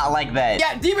do not like that.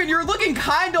 Yeah, Demon, you're looking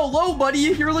kind of low, buddy.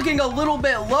 You're looking a little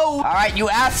bit low. All right, you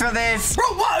asked for this. Bro,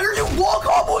 what? Are you wall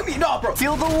comboing me? No, bro.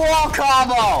 Feel the wall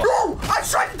combo. No, I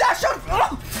tried to dash out.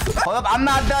 Hold up, I'm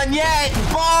not done yet.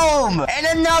 Boom.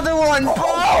 And another one. Boom.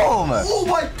 Oh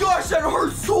my gosh, that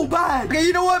hurts so bad. Okay,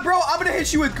 you know what, bro? I'm gonna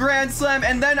hit you with Grand Slam,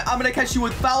 and then I'm gonna catch you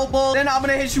with Foul Ball. Then I'm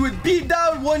gonna hit you with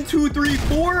Beatdown. 1, 2, 3,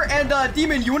 4. And,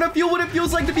 Demon, you wanna feel what it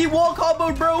feels like to be wall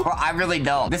comboed, bro? Bro, I really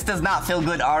don't. This does not feel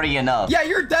good already enough. Yeah,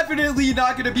 you're definitely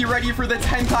not gonna be ready for the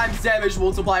 10 times damage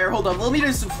multiplier. Hold on, let me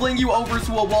just fling you over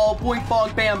to a wall. Boink,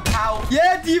 bonk, bam, pow.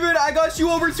 Yeah, Demon, I got you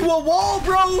over to a wall,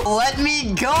 bro. Let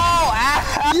me go.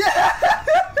 Yeah.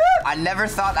 I never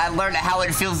thought I'd learn how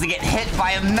it feels to get hit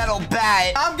by a metal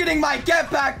bat. I'm getting my get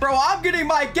back, bro. I'm getting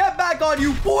my get back on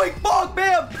you. Boink, bonk,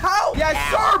 bam, pow. Yes,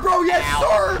 sir, bro. Yes,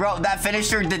 sir. Bro, that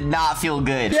finisher did not feel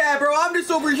good. Yeah, bro. I'm just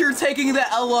over here taking the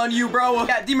L on you, bro.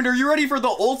 Yeah, Demon, are you ready for the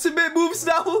ultimate moves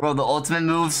now? Bro, the ultimate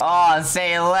moves? Oh,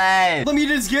 say less. Let me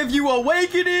just give you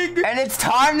awakening. And it's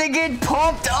time to get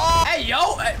pumped up. Hey,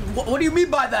 yo. What do you mean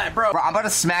by that, bro? Bro, I'm about to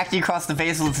smack you across the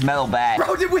face with this metal bat.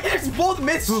 Bro, did we just both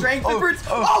miss strength difference?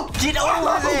 Get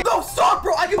over it. No, stop,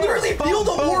 bro. I can literally feel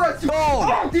the aura.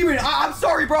 Demon, I'm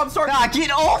sorry, bro. I'm sorry. Nah,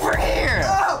 get over here.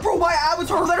 Bro, my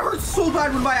avatar, that hurts so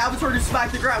bad when my avatar just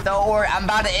smacked the ground. Don't worry, I'm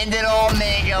about to end it all,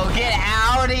 Mango. Get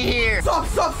out of here. Stop.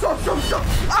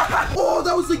 Oh,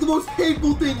 that was like the most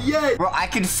painful thing yet. Bro, I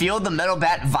can feel the metal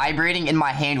bat vibrating in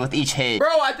my hand with each hit.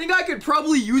 Bro, I think I could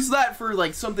probably use that for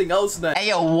like something else then. Hey,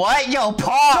 yo, what? Yo,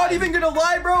 pause. Not even gonna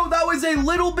lie, bro. That was a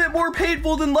little bit more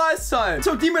painful than last time.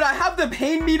 So, Demon, I have the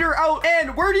pain meter out.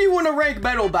 And where do you want to rank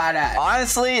Metal Bat at?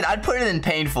 Honestly, I'd put it in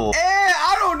painful.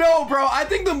 I don't know, bro. I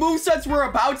think the movesets we're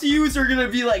about to use are gonna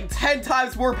be like 10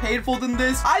 times more painful than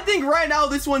this. I think right now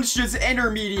this one's just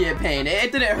intermediate pain.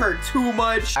 It didn't hurt too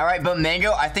much. All right, but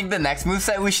Mango, I think the next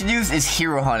moveset we should use is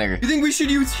Hero Hunter. You think we should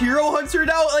use Hero Hunter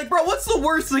now? Like, bro, what's the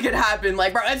worst that could happen?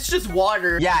 Like, bro, it's just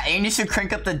water. Yeah, and you should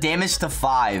crank up the damage to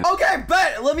 5. Okay,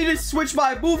 bet. Let me just switch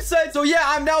my moveset. So yeah,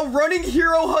 I'm now running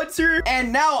Hero Hunter,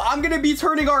 and now I'm gonna be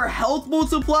turning our health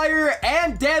multiplier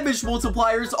and damage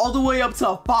multipliers starts all the way up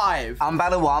to 5. I'm about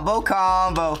to wombo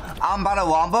combo. I'm about to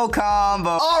wombo combo.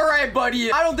 All right,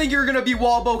 buddy. I don't think you're gonna be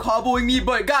wombo comboing me,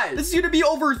 but guys, this is gonna be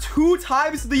over 2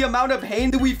 times the amount of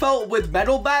pain that we felt with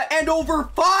Metal Bat and over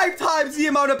 5 times the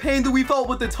amount of pain that we felt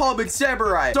with the Atomic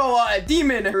Samurai. So,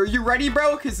 Demon, are you ready,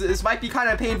 bro? Because this might be kind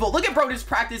of painful. Look at bro just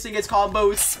practicing his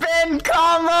combos. Spin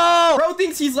combo. Bro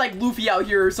thinks he's like Luffy out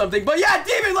here or something. But yeah,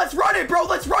 Demon, let's run it, bro.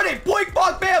 Let's run it. Boink,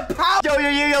 bonk, bam, pow.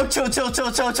 Yo,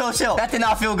 chill. That did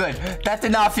not feel good. That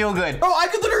did not feel good. Bro, I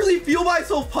could literally feel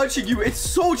myself punching you. It's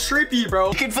so trippy, bro.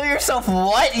 You can feel yourself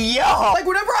what? Yo. Like,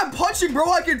 whenever I'm punching,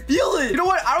 bro, I can feel it. You know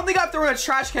what? I don't think I've thrown a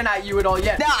trash can at you at all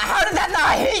yet. Now, how did that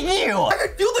not hit you? I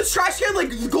can feel the trash can,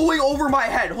 like, going over my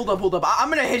head. Hold up. I'm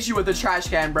gonna hit you with the trash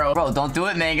can, bro. Bro, don't do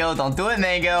it, Mango. Don't do it,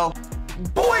 Mango.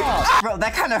 Boy! Ah! Bro,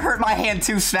 that kind of hurt my hand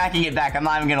too, smacking it back. I'm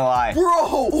not even gonna lie. Bro!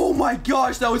 Oh my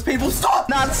gosh, that was painful. Stop!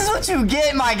 Nah, this is what you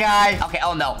get, my guy. Okay,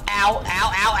 oh no. Ow.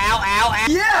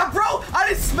 Yeah, bro! I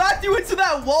just smacked you into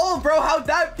that wall, bro. How'd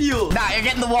that feel? Nah, you're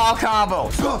getting the wall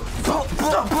combo. Stop.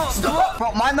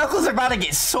 Bro, my knuckles are about to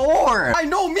get sore. I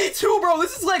know, me too, bro.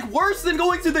 This is like worse than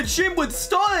going to the gym with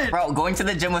Stud. Bro, going to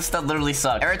the gym with Stud literally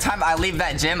sucks. Every time I leave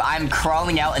that gym, I'm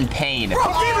crawling out in pain. Bro,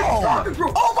 stop it,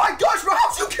 bro. Oh my gosh, bro.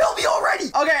 How'd you kill me already?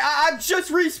 Okay, I've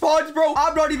just respawned, bro.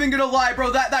 I'm not even gonna lie,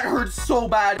 bro. That hurts so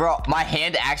bad. Bro, my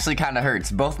hand actually kind of hurts.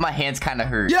 Both my hands kind of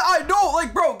hurt. Yeah, I know.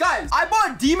 Like, bro, guys, I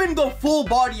bought Demon the full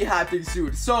body haptic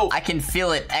suit, so I can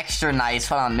feel it extra nice.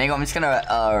 Hold on, Mango. I'm just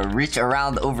gonna reach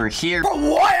around over here. Bro,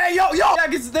 what? Hey, yo. Yeah,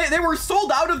 because they were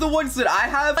sold out of the ones that I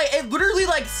have. Like, it literally,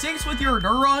 like, syncs with your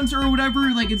neurons or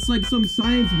whatever. Like, it's like some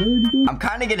science vertical. I'm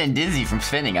kind of getting dizzy from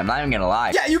spinning. I'm not even gonna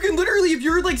lie. Yeah, you can literally, if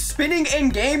you're, like, spinning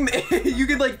in-game, you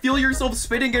can, like, feel yourself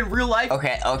spinning in real life.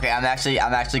 Okay. I'm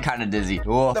actually kind of dizzy.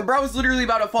 Whoa. The bro's literally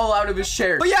about to fall out of his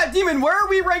chair. But yeah, Demon, where are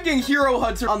we ranking Hero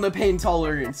Hunter on the pain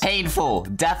tolerance? Painful.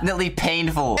 Definitely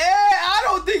painful. I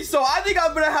don't think so. I think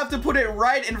I'm gonna have to put it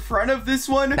right in front of this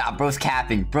one. Nah, bro's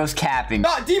capping.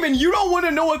 Nah, Demon, you don't want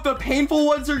to know what the painful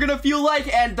ones are gonna feel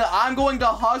like, and the I'm going to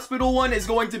hospital one is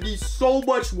going to be so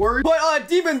much worse. But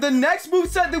Demon, the next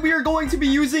moveset that we are going to be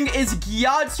using is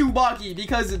Gyatsubaki,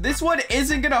 because this one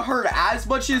isn't gonna hurt as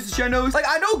much as Genos. Like,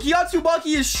 I know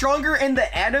Gyatsubaki is stronger in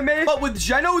the anime, but with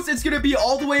Genos, it's gonna be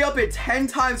all the way up at 10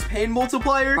 times pain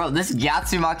multiplier. Bro, this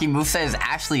Gyatsubaki moveset is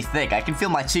actually thick. I can feel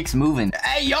my cheeks moving.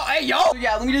 Hey, yo. So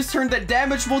yeah, let me just turn the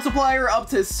damage multiplier up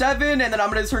to 7, and then I'm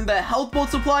gonna turn the health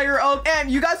multiplier up. And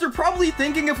you guys are probably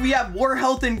thinking if we have more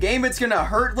health in game, it's gonna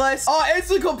hurt less. It's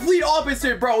the complete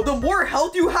opposite, bro. The more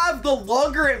health you have, the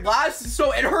longer it lasts,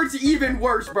 so it hurts even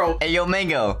worse, bro. Hey, yo,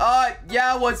 Mango.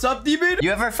 Yeah, what's up, Demon?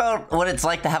 You ever felt what it's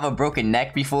like to have a broken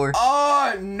neck before?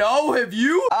 No, have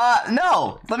you?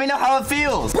 No. Let me know how it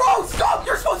feels. Bro, stop!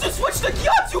 You're supposed to switch to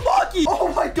Gyatsubaki!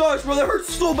 Oh my gosh, bro, that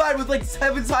hurts so bad with like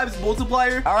 7 times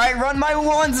multiplier. All right, run my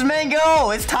ones,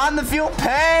 Mango. It's time to feel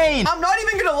pain. I'm not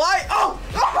even gonna lie.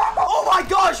 Oh my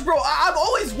gosh, bro. I've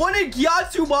always wanted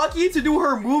Gyatsubaki to do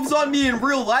her moves on me in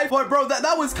real life, but bro,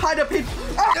 that was kind of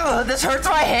painful. This hurts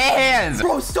my hands.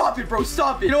 Bro, stop it, bro.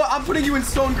 Stop it. You know what? I'm putting you in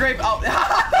Stone Grape out.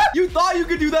 You thought you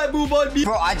could do that move on me.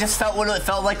 Bro, I just felt what it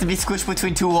felt like to be squished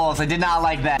between 2 walls. I did not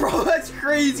like that. Bro, that's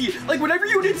crazy. Like, whenever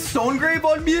you did Stone Grave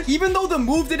on me, even though the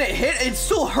move didn't hit, it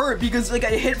still hurt because, like,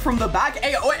 I hit from the back.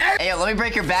 Hey, let me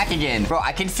break your back again. Bro,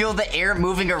 I can feel the air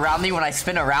moving around me when I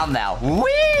spin around now.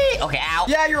 Whee! Okay, ow.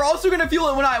 Yeah, you're also gonna feel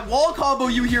it when I wall combo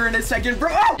you here in a second,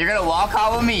 bro. You're gonna wall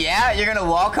combo me? Yeah, you're gonna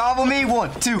wall combo me?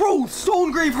 1, 2. Bro,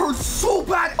 Stone Grave hurts so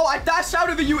bad. I dashed out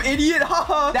of it, you idiot.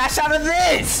 Haha. Dash out of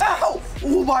this. Ow.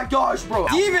 Oh my gosh, bro.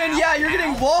 Demon, yeah, you're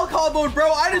getting wall comboed,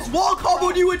 bro. I just wall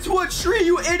comboed you into a tree,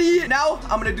 you idiot. Now,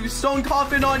 I'm gonna do Stone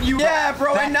Coffin on you. Yeah,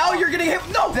 bro, and now you're getting hit.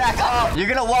 No. Back up. You're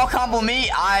gonna wall combo me?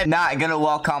 I'm not gonna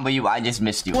wall combo you. I just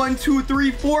missed you. 1, 2,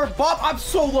 3, 4. Bop, I'm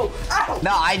so low. Ow.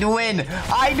 No, I'd win.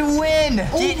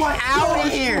 Get out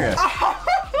of here.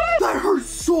 That hurts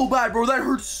so bad, bro. That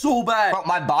hurts so bad. Bro,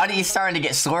 my body is starting to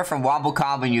get sore from wombo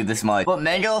comboing you this much. But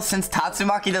Mango, since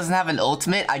Tatsumaki doesn't have an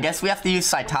ultimate, I guess we have to use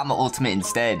Saitama ultimate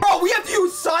instead. Bro, we have to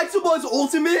use Saitama's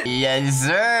ultimate? Yes,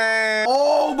 sir.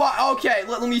 Oh my, okay,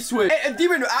 let me switch. Hey,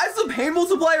 Demon, as the pain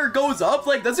multiplier goes up,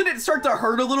 like, doesn't it start to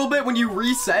hurt a little bit when you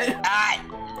reset?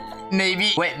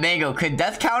 Maybe. Wait, Mango, could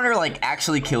death counter, like,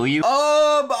 actually kill you?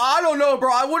 I don't know,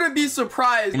 bro. I wouldn't be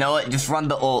surprised. You know what? Just run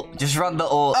the ult. Just run the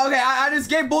ult. Okay, I just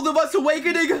gave both of us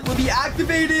awakening. We'll be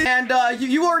activated. And,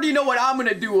 you already know what I'm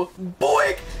gonna do.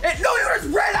 Boink! And, no, you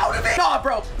just ran out of it. Nah,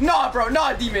 bro.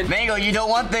 Nah, Demon. Mango, you don't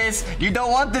want this. You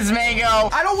don't want this, Mango.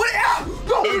 I don't want it.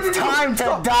 No, it's time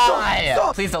to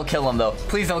die. Please don't kill him, though.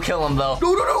 Please don't kill him, though.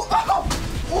 No.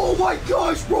 Oh my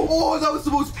gosh, bro. Oh, that was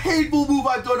the most painful move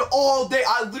I've done all day.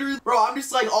 I literally, bro, I'm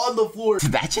just like on the floor.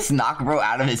 Did that just knock bro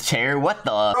out of his chair? What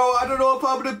the? Bro, I don't know if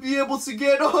I'm gonna be able to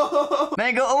get up.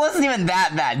 Mango, it wasn't even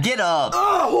that bad. Get up.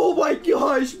 Oh my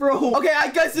gosh, bro. Okay, I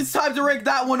guess it's time to rank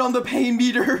that one on the pain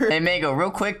meter. Hey, Mango,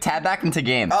 real quick, tab back into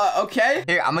game. Okay.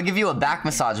 Here, I'm gonna give you a back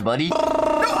massage, buddy.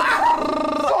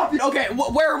 Okay,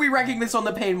 where are we ranking this on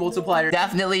the pain multiplier?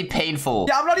 Definitely painful.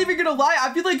 Yeah, I'm not even gonna lie.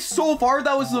 I feel like so far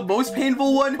that was the most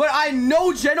painful one, but I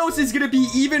know Genos is gonna be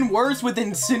even worse with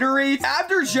Incinerate.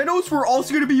 After Genos, we're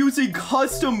also gonna be using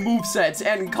custom movesets,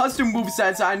 and custom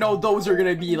movesets, I know those are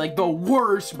gonna be like the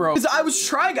worst, bro. Because I was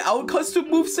trying out custom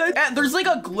movesets, and there's like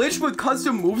a glitch with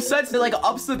custom movesets that like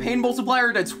ups the pain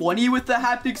multiplier to 20 with the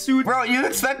haptic suit. Bro, you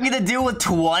expect me to deal with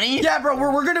 20? Yeah, bro,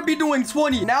 we're gonna be doing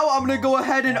 20. Now I'm gonna go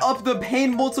ahead and up the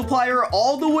pain multiplier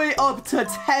all the way up to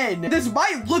 10. This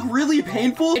might look really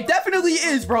painful. It definitely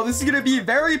is, bro. This is gonna be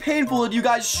very painful, and you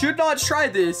guys should not try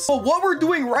this. But what we're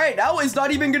doing right now is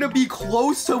not even gonna be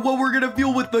close to what we're gonna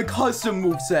feel with the custom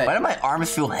moveset. Why do my arms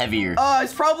feel heavier?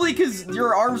 It's probably because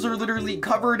your arms are literally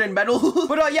covered in metal.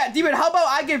 But yeah, Demon, how about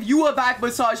I give you a back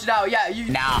massage now? Yeah,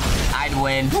 you... Nah, I'd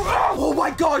win. Oh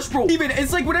my gosh, bro. Demon,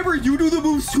 it's like whenever you do the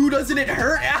moves too, doesn't it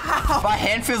hurt? My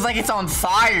hand feels like it's on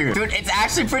fire. Dude, it's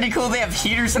actually pretty cool they have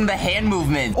heaters in the hand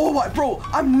movement. Oh my, bro,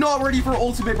 I'm not ready for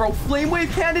ultimate, bro. Flame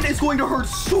wave cannon is going to hurt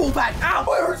so bad. Ow,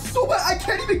 it hurts so bad. I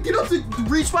can't even get up to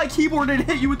reach my keyboard and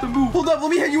hit you with the move. Hold up, let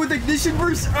me hit you with ignition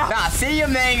first. Nah, see ya,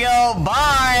 Mango.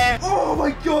 Bye. Oh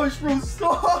my gosh, bro,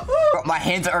 stop. Bro, my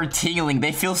hands are tingling.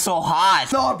 They feel so hot.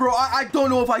 Nah, bro, I don't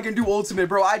know if I can do ultimate,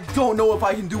 bro. I don't know if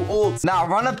I can do ult. Nah,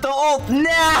 run up the ult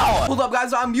now. Hold up,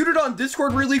 guys. I'm muted on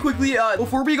Discord really quickly.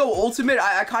 Before we go ultimate,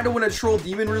 I kind of want to troll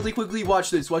Demon really quickly. Watch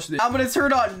this, watch this. I'm going to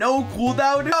turn on no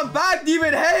cooldown. I'm back,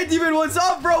 Demon. Hey, Demon, what's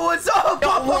up, bro? What's up?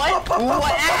 What?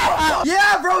 What?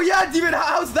 Yeah, bro. Yeah, Demon.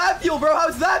 How's that feel, bro?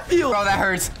 How's that feel? Bro, that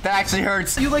hurts. That actually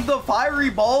hurts. You like the fiery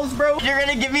balls, bro? You're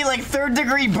gonna give me like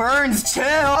 3rd-degree burns, too.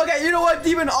 Okay, you know what,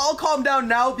 Demon? I'll calm down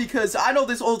now because I know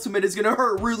this ultimate is gonna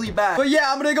hurt really bad. But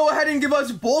yeah, I'm gonna go ahead and give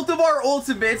us both of our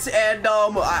ultimates, and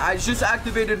I just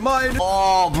activated mine.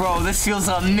 Oh, bro, this feels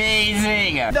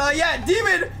amazing. Yeah,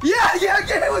 Demon. Yeah,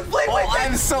 get it with flame. Oh,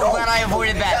 I'm so glad I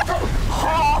avoided that.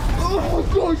 Oh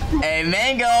my gosh, bro. Hey,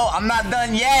 Mango, I'm not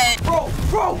done yet.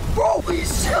 Bro,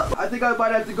 please. I think I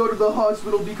might have to go to the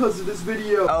hospital because of this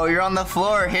video. Oh, you're on the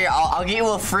floor. Here, I'll get you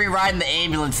a free ride in the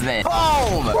ambulance then.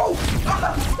 Boom! Bro.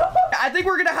 I think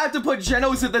we're gonna have to put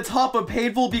Genos at the top of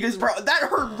painful because, bro, that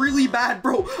hurt really bad,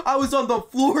 bro. I was on the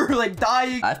floor, like,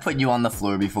 dying. I've put you on the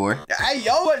floor before. Hey,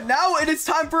 yo, but now it is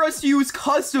time for us to use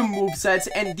custom movesets,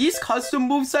 and these custom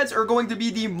movesets are going to be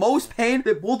the most pain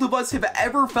that both of us have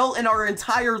ever felt in our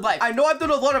entire life. I know I've done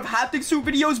a lot of haptic suit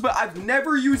videos, but I've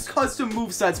never used custom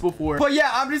movesets before. But yeah,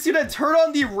 I'm just gonna turn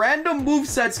on the random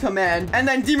movesets command, and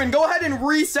then Demon, go ahead and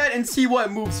reset and see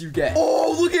what moves you get.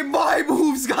 Oh, look at my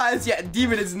moves, guys. Yeah,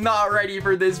 Demon is not ready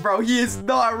for this, bro. He is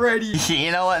not ready.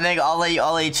 You know what, Mango? I'll let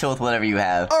you chill with whatever you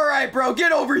have. All right, bro,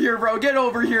 get over here, bro. Get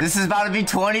over here. This is about to be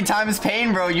 20 times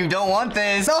pain, bro. You don't want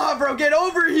this. Nah, bro, get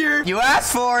over here. You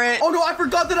asked for it. Oh no, I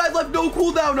forgot that I left no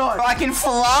cooldown on. Bro, I can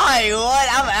fly. What?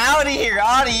 I'm out of here.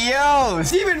 Adios.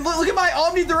 Demon, look at my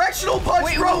omnidirectional punch.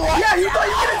 Wait, bro. what? Yeah, you thought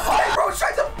you could escape, bro.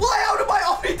 Trying to fly out of my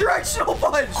omnidirectional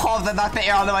punch. Oh, that knocked the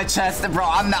air onto my chest, bro.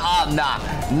 I'm not.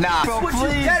 Nah. Bro, what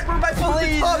please. You get, bro, by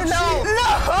Please, no.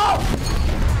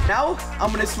 Now,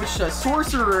 I'm gonna switch to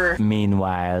Sorcerer.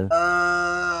 Meanwhile.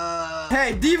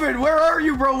 Hey, Demon, where are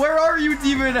you, bro? Where are you,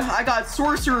 Demon? I got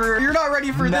Sorcerer. You're not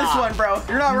ready for this one, bro.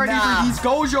 You're not ready for these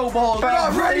Gojo balls. You're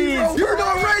not ready, bro. You're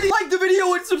not ready. Like the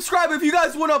video and subscribe if you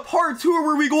guys want a part 2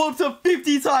 where we go up to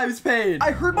 50 times pain.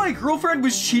 I heard my girlfriend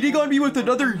was cheating on me with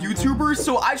another YouTuber,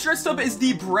 so I dressed up as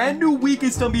the brand new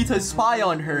weakest dummy to spy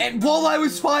on her. And while I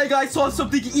was spying, I saw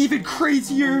something even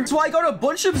crazier. So I got a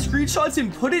bunch of screenshots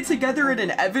and put it together in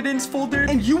an evidence folder,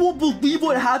 and you won't believe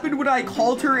what happened when I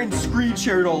called her and screen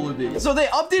shared all of it. So they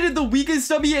updated the weakest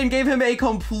dummy and gave him a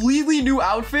completely new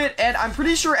outfit, and I'm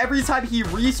pretty sure every time he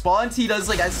respawns, he does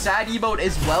like a sad emote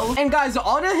as well. And guys,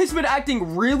 Anna has been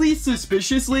acting really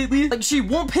suspicious lately. Like, she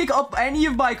won't pick up any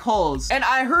of my calls. And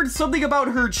I heard something about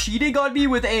her cheating on me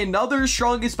with another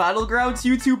strongest Battlegrounds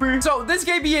YouTuber. So this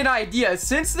gave me an idea.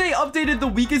 Since they updated the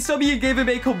weakest dummy and gave him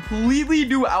a completely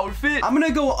new outfit, I'm gonna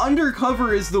go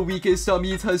undercover as the weakest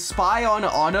dummy to spy on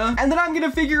Anna. And then I'm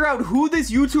gonna figure out who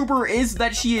this YouTuber is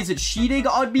that she is cheating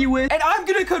on me with, and I'm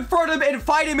gonna confront him and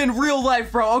fight him in real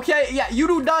life, bro. Okay, yeah, you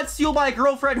do not steal my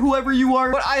girlfriend, whoever you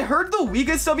are. But I heard the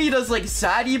weakest dummy does like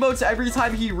sad emotes every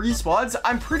time he respawns.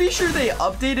 I'm pretty sure they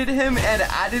updated him and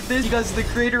added this because the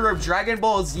creator of Dragon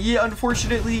Ball Z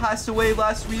unfortunately passed away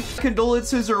last week.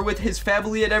 Condolences are with his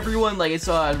family and everyone. Like, it's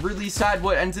really sad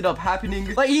what ended up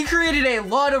happening. Like, he created a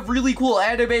lot of really cool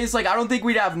animes. Like, I don't think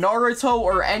we'd have Naruto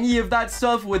or any of that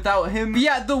stuff without him. But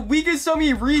yeah, the weakest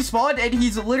dummy respawned and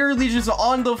he's literally just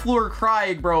on the floor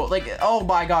crying, bro. Like, oh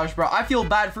my gosh, bro. I feel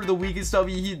bad for the weakest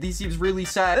dummy. He seems really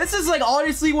sad. This is like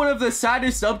honestly one of the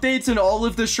saddest updates in all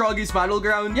of the strongest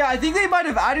battleground. Yeah, I think they might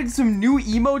have added some new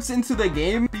emotes into the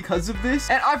game because of this.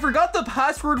 And I forgot the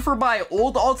password for my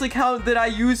old alt account that I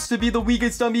used to be the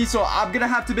weakest dummy, so I'm gonna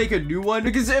have to make a new one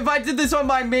because if I did this on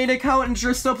my main account and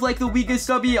dressed up like the weakest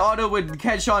dummy, Anna would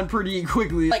catch on pretty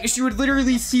quickly. Like, she would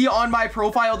literally see on my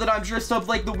profile that I'm dressed up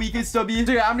like the weakest dummy.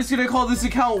 So yeah, I'm just gonna call this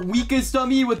account weakest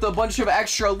dummy with a bunch of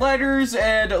extra letters,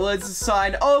 and let's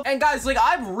sign up. And guys, like,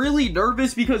 I'm really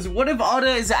nervous because what if Anna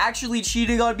is actually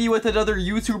cheating on me with another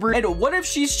YouTuber, and what if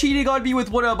she's cheating on me with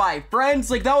one of my friends?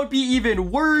 Like, that would be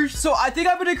even worse. So I think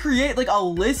I'm gonna create like a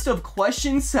list of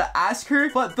questions to ask her,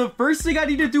 but the first thing I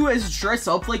need to do is dress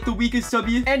up like the weakest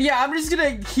dummy. And yeah, I'm just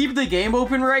gonna keep the game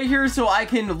open right here so I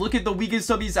can look at the weakest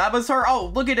dummy's avatar.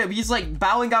 Oh, look at him, he's like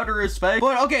bowing out of respect.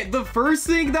 But okay, the first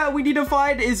thing that we need to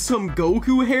find is some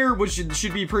Goku hair, which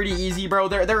should be pretty easy, bro.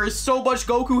 There is so much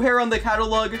Goku hair on the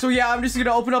catalog. So yeah, I'm just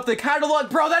gonna open up the catalog.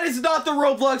 Bro, that is not the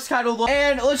Roblox catalog.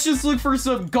 And let's just look for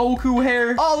some Goku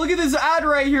hair. Oh, look at this ad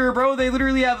right here, bro. They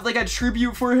literally have like a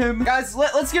tribute for him. Guys,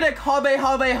 let's get a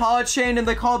Kamehameha chain in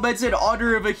the comments in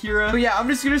honor of Akira. But yeah, I'm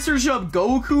just gonna search up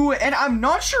Goku, and I'm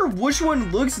not sure which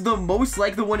one looks the most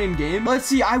like the one in game. Let's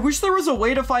see. I wish there was a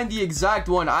way to find the exact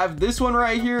one. I have this one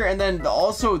right here, and then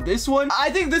also this one. I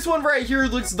think this one right here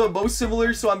looks the most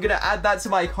similar, so I'm gonna add that to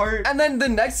my cart. And then the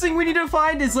next thing we need to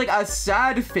find is like a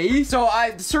sad face. So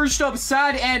I searched up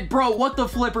sad, and bro, what the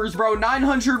flippers, bro?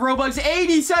 900 Robux,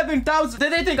 87,000.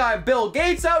 Did they think I'm Bill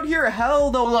Gates out here?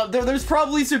 Hell no. There's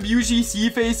probably some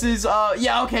UGC faces.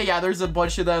 Yeah, okay, yeah, there's a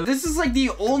bunch of them. This is like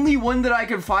the only one that I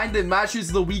can find that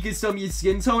matches the weakest dummy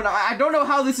skin tone. I don't know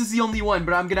how this is the only one,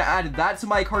 but I'm gonna add that to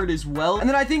my cart as well. And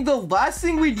then I think the last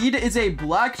thing we need is a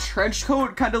black trench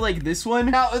coat, kind of like this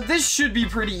one. Now, this should be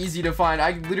pretty easy to find.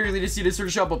 I literally just need to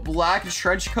search up a black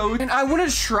trench coat, and I want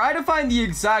to try to find the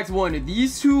exact one.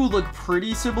 These two look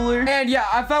pretty similar. And yeah,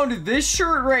 I found this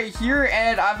shirt right here,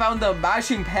 and I found the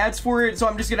matching pants for it, so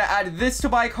I'm just gonna add this to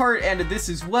my cart and this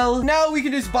as well. Now we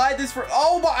can just buy this for,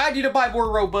 oh my, I need to buy more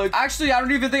Robux. Actually, I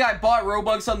don't even think I bought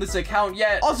Robux on this account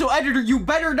yet. Also, editor, you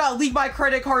better not leak my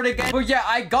credit card again. But yeah,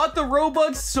 I got the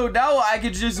Robux, so now I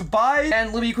can just buy,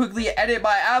 and let me quickly edit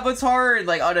my avatar and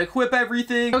like unequip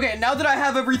everything. Okay, now that I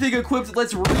have everything equipped,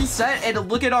 let's reset and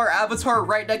look at our avatar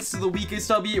right next to the weakest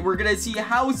dummy. We're gonna see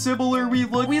how similar we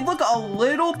look. We look a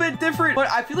little bit different, but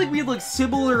I feel like we look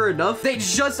similar enough. They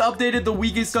just updated the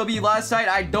weakest dummy last night.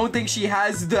 I don't think she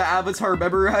has the avatar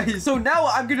memorized. So now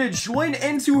I'm gonna join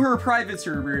into her private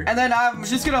server, and then I'm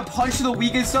just gonna punch the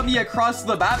weakest dummy across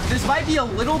the map. This might be a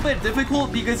little bit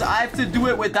difficult because I have to do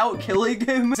it without killing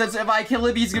him, since if I kill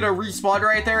him, he's gonna respawn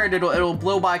right there and it'll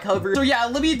blow my cover. So yeah,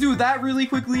 let me do that really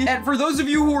quickly. And for those of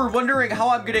you who are wondering how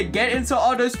I'm gonna get into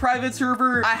Anna's private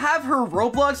server, I have her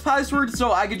Roblox password,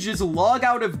 so I can just log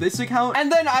out of this account,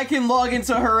 and then I can log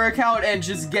into her account and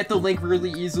just get the link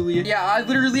really easily. Yeah, I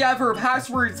literally have her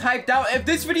password typed out. If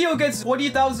this video gets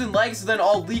 20,000 likes, then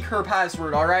I'll leak her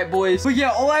password. All right, boys. But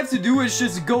yeah, all I have to do is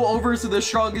just go over to the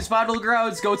strongest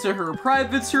battlegrounds, go to her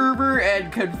private server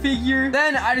and configure.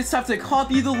 Then I just have to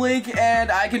copy the link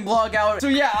and I can log out. So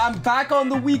yeah, I'm back on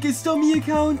the weakest dummy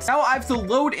account. Now I have to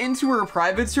load into her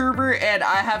private server, and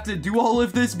I have to do all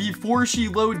of this before she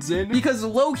loads in, because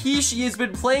low-key she has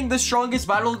been playing the strongest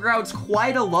battlegrounds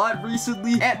quite a lot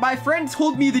recently. And my friend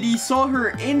told me that he saw her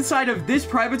inside of this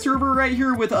private server right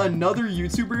here with another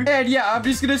YouTuber. And yeah, I'm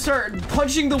just gonna start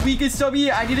punching the weakest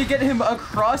dummy. I need to get him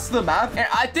across the map, and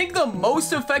I think the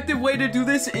most effective way to do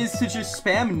this is to just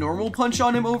spam normal punch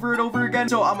on him over and over again.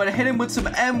 So I'm gonna hit him with some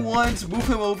M1s, move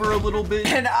him over a little bit,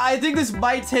 and I think this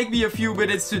might take me a few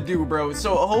minutes to do, bro.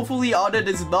 So hopefully Anna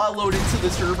does not load into the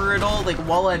server at all, like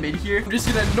while I'm in here. I'm just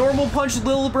gonna normal punch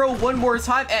little bro one more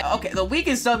time. And okay, the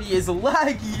weakest dummy is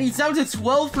laggy. He's down to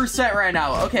 12% right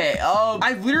now. Okay,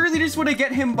 I literally just want to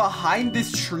get him behind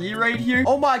this tree right here.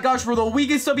 Oh my gosh, bro, the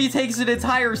weakest dummy takes an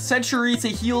entire century to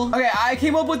heal. Okay, I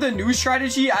came up with a new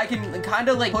strategy. I can kind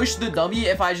of like push the dummy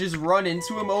if I just run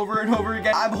into him over and over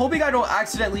again. I'm hoping I don't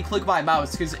accidentally click my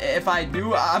mouse, because if I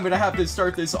do, I'm gonna have to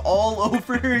start this all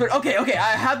over. But okay,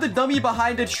 I have the dummy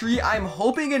behind a tree. I'm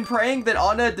hoping and praying that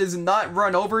Anna does not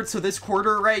run over to this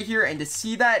corner right here and to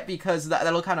see that, because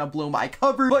that'll kind of blow my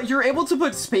cover. But you're able to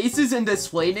put spaces in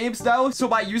display names now, so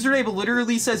my username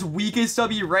literally says weakest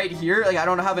W right here. Like, I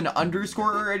don't have an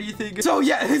underscore or anything. So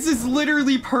yeah, this is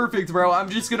literally perfect, bro. I'm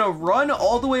just gonna run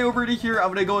all the way over to here. I'm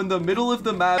gonna go in the middle of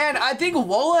the map. And I think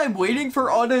while I'm waiting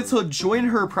for Anna to join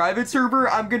her private server,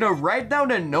 I'm gonna write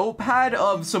down a notepad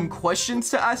of some questions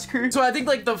to ask her. So I think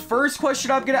like the first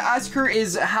question I'm gonna ask her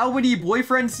is, how many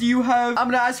boyfriends do you have? I'm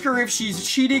gonna ask her if she's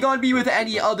cheating on me with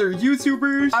any other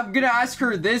YouTubers. I'm gonna ask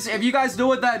her this. If you guys know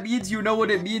what that means, you know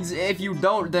what it means. If you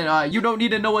don't, then you don't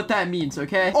need to know what that means,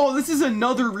 okay? Oh, this is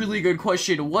another really good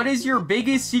question. What is your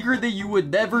biggest secret that you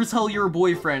would never tell your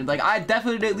boyfriend? Like, I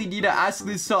definitely need to ask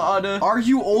this to Anna. Are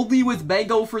you only with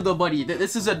Mango for the money?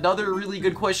 This is another really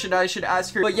good question I should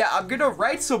ask her. But yeah, I'm gonna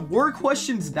write some more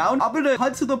questions down. I'm gonna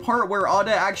cut to the part where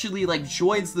Anna actually like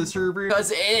joins the server,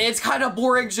 because it's kind of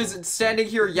boring just standing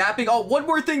here yapping. Oh, one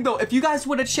more thing though. If you guys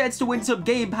want a chance to win some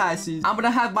game passes, I'm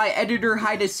gonna have my editor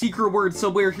hide a secret word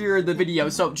somewhere here in the video.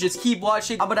 So just keep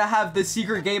watching. I'm gonna have the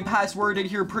secret game pass word in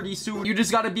here pretty soon. You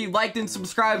just gotta be liked and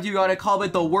subscribed. You gotta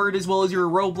comment the word as well as your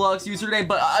Roblox username.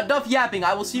 But enough yapping.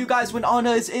 I will see you guys when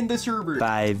Anna is in the server.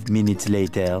 5 minutes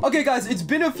later. Okay guys, it's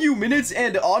been a few minutes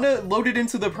and Anna loaded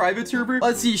into the private server.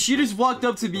 Let's see, she just walked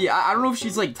up to me. I don't know if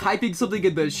she's like typing something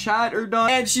in the chat or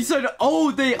not. And she said,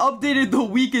 oh, they updated the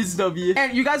weakest W.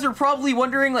 And you guys are probably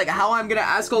wondering like how I'm gonna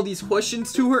ask all these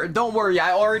questions to her. Don't worry,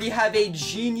 I already have a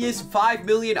genius 5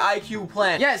 million IQ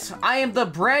plan. Yes, I am the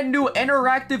brand new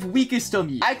interactive weakest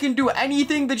W. I can do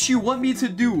anything that you want me to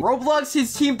do. Roblox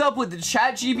has teamed up with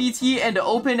ChatGPT and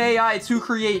OpenAI to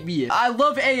create me. I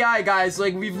love AI, guys.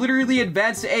 Like, we've literally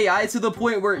advanced AI to the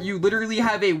point where you literally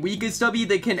have a weakest W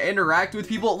that can interact with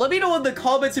people. Let me know in the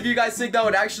comments if you guys think that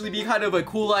would actually be kind of a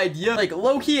cool idea. Like,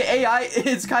 low-key AI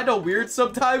is kind of weird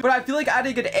sometimes, but I feel like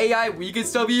adding an AI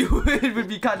weakest W would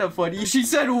be kind of funny. She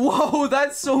said, whoa,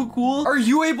 that's so cool. Are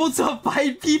you able to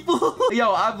fight people?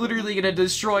 Yo, I'm literally gonna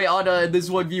destroy Anna in this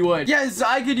 1v1. Yes,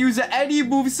 I could use any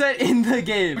moveset in the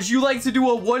game. Would you like to do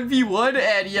a 1v1?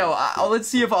 And yo, let's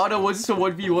see if Anna wants to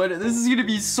 1v1. This is gonna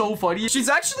be so funny. She's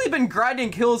actually been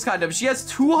grinding kills kind of. She has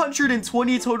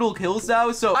 220 total kills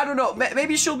now, so I don't know.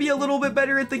 Maybe she'll be a little bit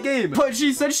better at the game. But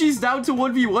she said she's down to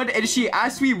 1v1 and she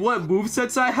asked me what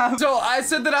movesets I have. So I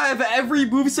said that I have every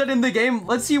moveset in the game.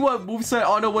 Let's see what moveset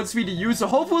Anna wants me to use. So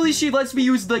hopefully she lets me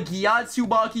use the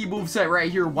Gyatsubaki moveset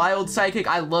right here. Wild Psychic.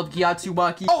 I love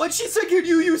Gyatsubaki. Oh, and she said, can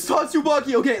you use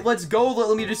Tatsubaki? Okay, let's go.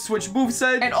 Let me just switch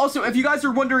moveset. And also, if you guys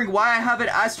are wondering why I haven't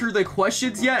asked her the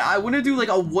questions yet, I want to do like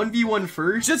a 1v1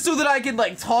 first, just so that I can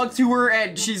like talk to her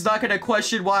and she's not gonna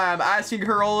question why I'm asking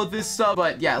her all of this stuff.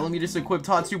 But yeah, let me just equip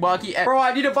Tatsubaki. And bro,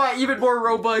 I need to buy even more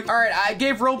Robux. All right, I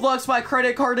gave Roblox my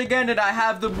credit card again and I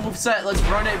have the moveset. Let's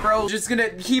run it, bro. Just gonna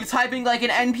keep typing like an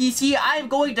NPC. I'm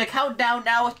going to count down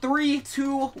now. 3,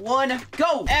 2, 1,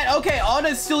 go. And okay,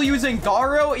 Anna's still using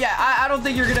Garo. Yeah, I don't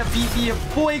think you're gonna beat me a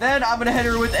point. Then I'm gonna hit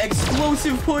her with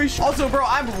explosive push. Also, bro,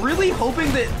 I'm really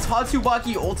hoping that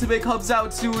Tatsubaki Ultimate comes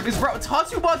out soon. Because, bro,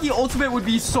 Tatsubaki Ultimate would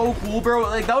be so cool, bro.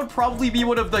 Like, that would probably be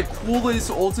one of the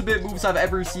coolest ultimate moves I've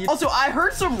ever seen. Also, I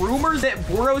heard some rumors that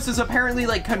Boros is apparently,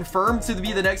 like, confirmed to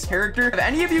be the next character. If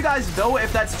any of you guys know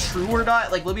if that's true or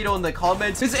not, like, let me know in the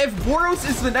comments. Because if Boros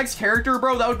is the next character,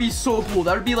 bro, that would be so cool.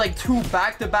 That would be, like, 2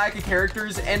 back-to-back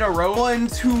characters in a row. 1,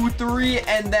 2, 3,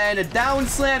 and then a down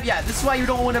slam. Yeah, this is why you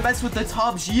don't want to mess with the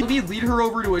top G. Let me lead her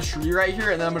over to a tree right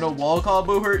here, and then I'm gonna wall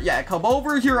combo her. Yeah, come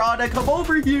over here, Anna. Come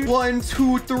over here. 1,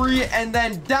 2, 3, and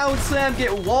then down slam.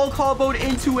 Get wall comboed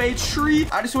into a tree.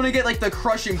 I just want to get like the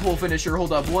crushing pull finisher.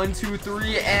 Hold up. 1, 2,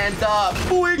 3, and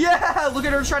boing. Yeah, look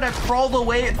at her trying to crawl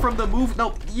away from the move.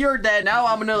 Nope, you're dead. Now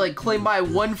I'm gonna like claim my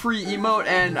 1 free emote,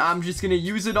 and I'm just gonna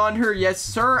use it on her. Yes,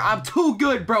 sir. I'm too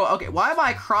good, bro. Okay, why am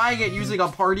I crying at using a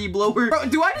party blower? Bro,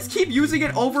 do I just keep using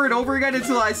it over and over again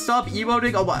until I stop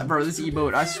emoting? Oh, my, bro, this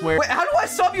emote, I swear. Wait, how do I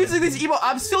stop using this emote?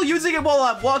 I'm still using it while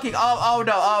I'm walking. Oh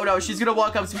no, she's gonna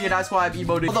walk up to me and that's why I'm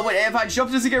emoting. Hold on, wait, if I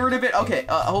jump, does it get rid of it? Okay,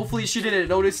 hopefully she didn't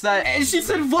notice that. And she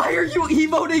said, why are you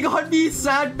emoting on me,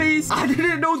 sad face? I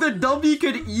didn't know the dummy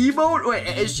could emote.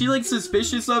 Wait, is she like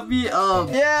suspicious of me?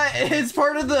 Yeah, it's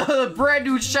part of the brand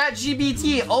new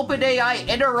ChatGPT OpenAI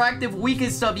interactive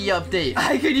weakest W update.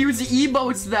 I can use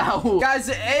emotes now. Guys,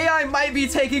 AI might be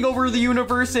taking over the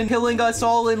universe and killing us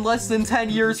all in less than 10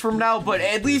 years from now, but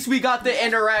at least we got the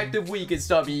interactive weakest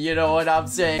W, you know what I'm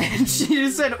saying? And she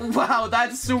just said, wow,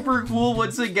 that's super cool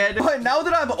once again. But now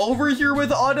that I'm over here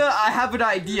with Anna, I have an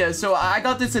idea. So I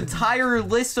got this entire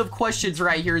list of questions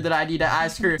right here that I need to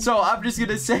ask her. So I'm just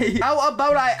gonna say, how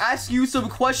about I ask you some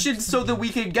questions so that we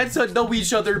can get to know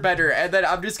each other better? And then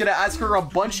I'm just gonna ask her a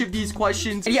bunch of these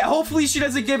questions. And yeah, hopefully she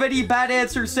doesn't give any bad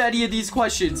answers to any of these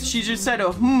questions. She just said,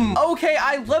 okay,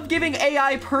 I love giving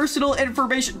AI personal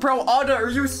information. Bro, Anna, are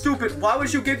you stupid? Why would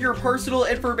would you give your personal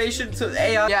information to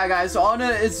AI? Yeah, guys,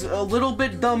 Anna is a little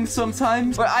bit dumb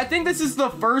sometimes, but I think this is the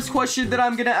first question that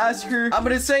I'm gonna ask her. I'm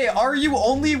gonna say, are you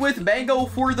only with Mango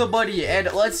for the buddy? And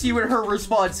let's see what her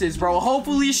response is, bro.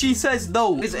 Hopefully she says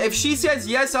no, because if she says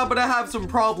yes, I'm gonna have some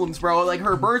problems, bro. Like,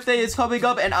 her birthday is coming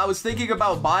up, and I was thinking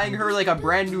about buying her like a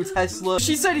brand new Tesla.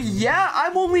 She said, yeah,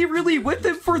 I'm only really with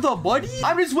him for the buddy.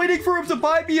 I'm just waiting for him to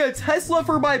buy me a Tesla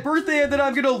for my birthday, and then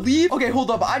I'm gonna leave. Okay,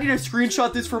 hold up. I need to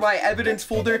screenshot this for my evidence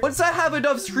folder. Once I have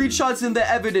enough screenshots in the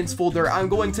evidence folder, I'm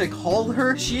going to call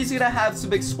her. She's gonna have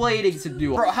some explaining to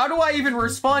do. Bro, how do I even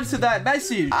respond to that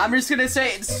message? I'm just gonna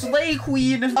say, slay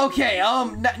queen. Okay,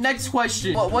 next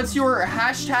question. What's your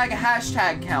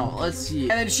hashtag count? Let's see.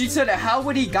 And then she said, how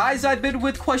many guys I've been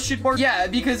with, question mark. Yeah,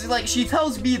 because like she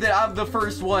tells me that I'm the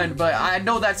first one, but I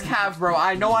know that's cap, bro.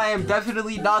 I know I am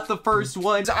definitely not the first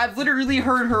one. So I've literally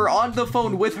heard her on the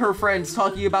phone with her friends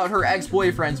talking about her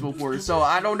ex-boyfriends before, so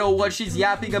I don't know what she's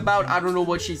yapping about. I don't know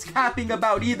what she's capping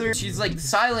about either. She's like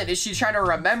silent. Is she trying to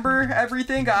remember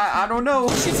everything? I don't know.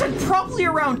 She said probably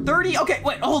around 30. Okay,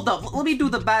 wait, hold up. Let me do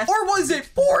the math. Or was it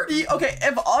 40? Okay,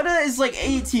 if Anna is like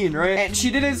 18, right? And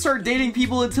she didn't start dating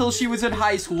people until she was in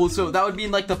high school, so that would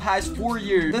mean like the past 4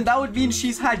 years. Then that would mean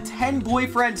she's had 10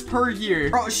 boyfriends per year.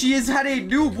 Bro, she has had a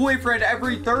new boyfriend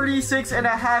every 36 and a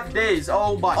half days.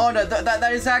 Oh my. Anna,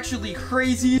 that is actually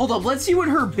crazy. Hold up, let's see what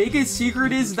her biggest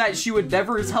secret is that she would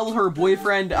never tell her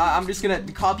boyfriend. I'm just gonna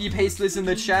copy paste this in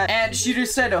the chat. And she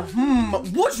just said,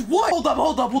 which one? Hold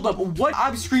up. What?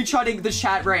 I'm screenshotting the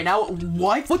chat right now.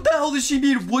 What the hell does she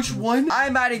mean, which one?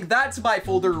 I'm adding that to my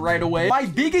folder right away. My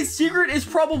biggest secret is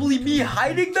probably me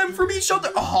hiding them from each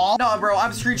other. No, bro,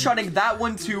 I'm screenshotting that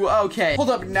one too. Okay, hold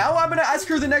up. Now I'm gonna ask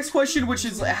her the next question, which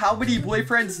is how many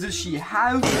boyfriends does she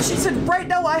have? She said right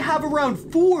now I have around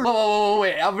 4. Oh,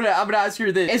 wait, I'm gonna ask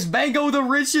her this. Is Mango the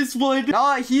richest one?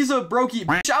 Nah, he's a brokey.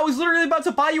 I was literally about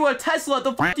to buy you a Tesla.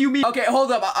 The f do you mean? Okay,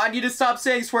 hold up. I need to stop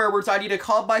saying swear words. I need to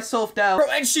calm myself down. Bro,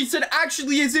 and she said,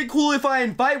 actually, is it cool if I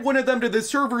invite one of them to the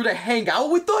server to hang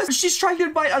out with us? She's trying to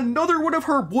invite another one of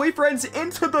her boyfriends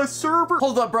into the server.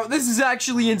 Hold up, bro. This is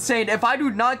actually insane. If I do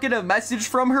not get a message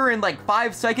from her in like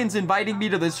 5 seconds inviting me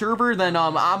to the server, then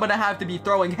I'm gonna have to be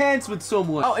throwing hands with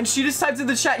someone. Oh, and she just typed in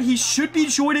the chat, he should be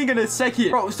joining in a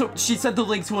second. Bro, so she sent the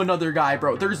link to another guy,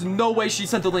 bro. There's no way she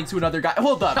sent the link to another guy.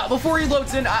 Hold up. Now, before he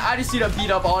loads in, I just need to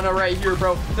beat up Anna right here,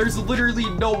 bro. There's literally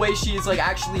no way she is like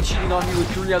actually cheating on me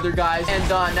with 3 other guys. And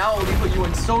now let me put you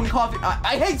in stone coffee.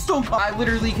 I hate stone coffee. I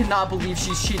literally cannot believe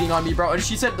she's cheating on me, bro. And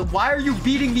she said, why are you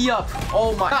beating me up?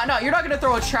 Oh my. No, you're not gonna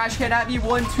throw a trash can at me.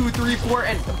 1, 2, 3, 4,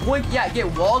 and boink. Yeah, get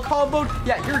wall comboed.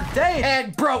 Yeah, you're dead.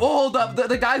 And bro, hold up.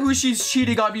 The guy who she's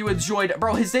cheating on me with joined.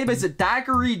 Bro, his name is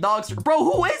Daiquiri Dogster. Bro,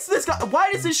 who is this guy?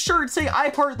 Why does his shirt say I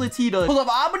heart Latina? Hold up,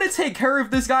 I'm gonna take care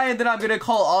of this guy, and then I'm gonna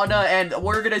call Anna, and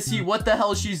we're gonna see what the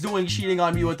hell she's doing cheating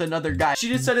on me with another guy. She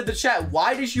just said in the chat,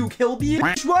 why did you kill me?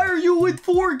 Why are you with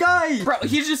 4 guys? Bro,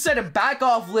 he just said, back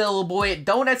off, little boy.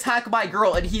 Don't attack my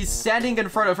girl. And he's standing in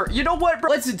front of her. You know what,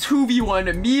 bro? Let's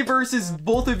 2v1. Me versus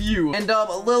both of you. And,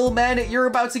 little man, you're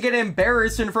about to get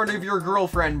embarrassed in front of your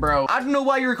girlfriend, bro. I don't know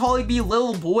why you're calling me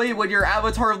little boy when your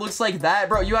avatar looks like that,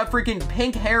 bro. You have freaking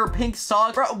pink hair, pink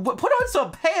socks. Bro, put on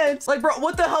some pants. Like, bro,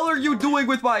 what the hell are you doing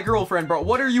with my girlfriend, bro?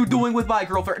 What are you doing with my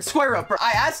girlfriend? Square up, bro.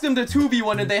 I asked them to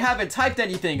 2v1 and they haven't typed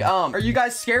anything. Are you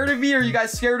guys scared of me? Are you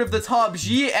guys scared of the top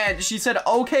G? And she said,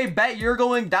 okay, bet you're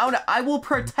going down. I will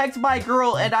protect my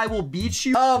girl and I will beat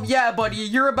you. Yeah, buddy,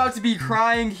 you're about to be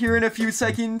crying here in a few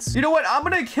seconds. You know what? I'm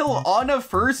gonna kill Anna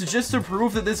first just to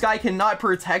prove that this guy cannot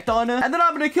protect Anna. And then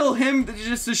I'm gonna kill him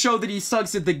just to show that he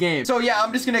sucks at the game. So yeah,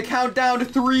 I'm just gonna count down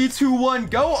 3, 2, 1,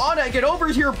 go. Anna, get over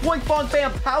here. Boink, bonk,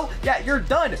 bam, pow. Yeah, you're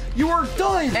done. You are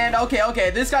done. And okay,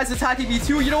 this guy's attacking me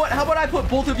too. You know what? How about I put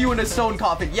both of you in a stone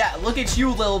coffin? Yeah, look at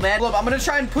you, little man. Look, I'm gonna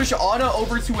try and push Anna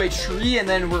over to a tree, and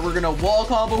then we're gonna wall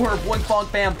combo her. Boink,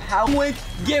 bonk, bam, pow. Boink.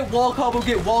 Get wall combo,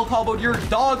 get wall combo. You're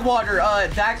dog water,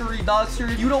 Daiquiri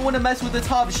Dogster. You don't want to mess with the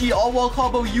top G. I'll wall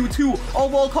combo you too. I'll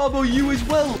wall combo you as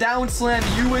well. Down slam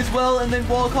you as well, and then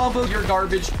wall combo. You're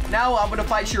garbage. Now I'm gonna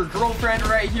fight your girlfriend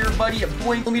right here, buddy.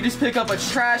 Boink. Let me just pick up a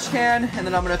trash can, and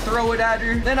then I'm gonna throw it at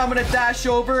her. Then I'm gonna dash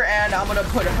over, and I'm gonna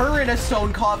put her in a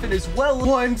stone coffin as well.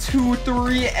 1, 2,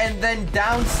 3, and then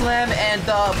down slam, and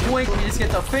boink. Let me just get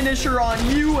the finisher on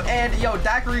you, and yo,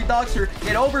 Daiquiri Dogster,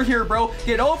 get over here, bro.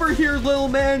 Get over here, little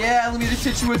man. Yeah, let me just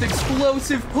hit you with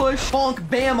explosive push. Bonk,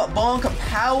 bam, bonk,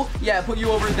 pow. Yeah, put you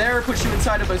over there, put you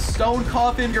inside of a stone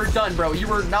coffin. You're done, bro.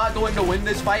 You are not going to win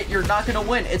this fight. You're not gonna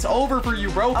win. It's over for you,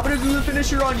 bro. I'm gonna do the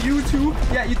finisher on you too.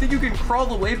 Yeah, you think you can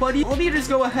crawl away, buddy? Let me just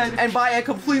go ahead and buy a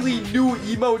completely new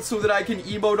emote so that I can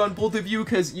emote on both of you,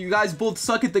 because you guys both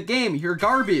suck at the game. You're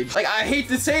garbage. Like, I hate hate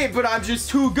to say it, but I'm just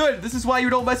too good. This is why you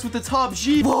don't mess with the top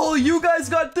G. Well, you guys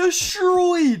got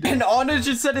destroyed. And Anna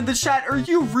just said in the chat, are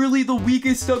you really the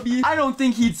weakest of me? I don't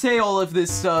think he'd say all of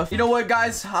this stuff. You know what,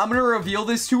 guys? I'm gonna reveal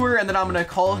this to her, and then I'm gonna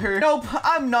call her. Nope,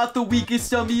 I'm not the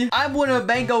weakest dummy. I'm one of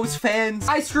Mango's fans.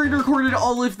 I screen recorded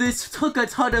all of this, took a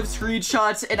ton of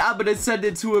screenshots, and I'm gonna send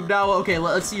it to him now. Okay,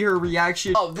 let's see her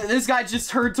reaction. Oh, this guy just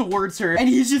turned towards her, and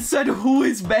he just said, who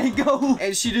is Mango?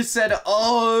 And she just said,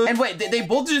 and wait, they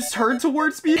both just turned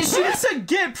towards me? And she just said,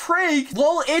 get pranked.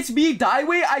 Lol, it's me,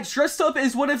 Daiwei. I dressed up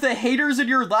as one of the haters in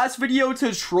your last video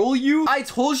to troll you. I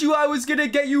told you I was gonna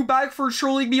get you back for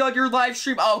trolling me on your live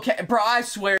stream. Okay, bro, I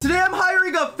swear. Today, I'm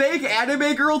hiring a fake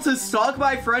anime girl to stalk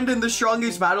my friend in the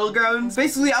strongest battlegrounds.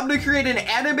 Basically, I'm gonna create an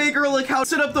anime girl account,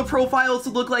 set up the profile to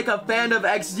look like a fan of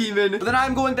X-Demon. Then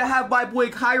I'm going to have my boy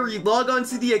Kyrie log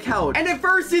onto the account. And at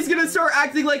first, he's gonna start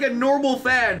acting like a normal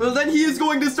fan. But then he is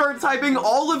going to start typing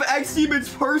all of X-Demon's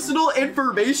personal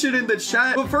information in the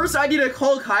chat. But first, I need to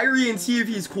call Kyrie and see if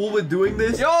he's cool with doing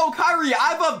this. Yo, Kyrie,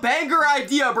 I have a banger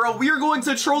idea, bro. We are going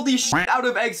to troll the shit out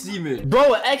of X-Demon.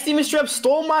 Bro, X-Demon strap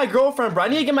stole my girlfriend, bro. I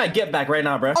need to get my get back right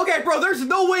now, bro. Okay, bro, there's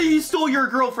no way he stole your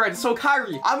girlfriend. So,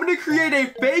 Kyrie, I'm gonna create a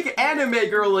fake anime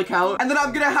girl account, and then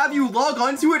I'm gonna have you log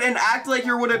onto it and act like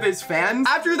you're one of his fans.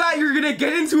 After that, you're gonna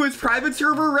get into his private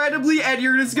server randomly, and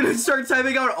you're just gonna start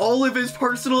typing out all of his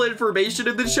personal information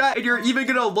in the chat, and you're even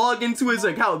gonna log into his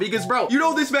account because, bro, you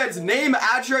know this man's name,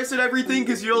 address, and everything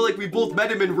because, you know, like, we both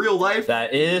met him in real life.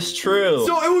 That is true.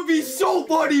 So it would be so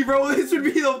funny, bro. This would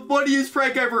be the funniest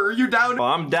prank ever. Are you down? Oh,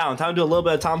 I'm down. Time to do a little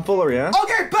bit of tomfoolery, huh?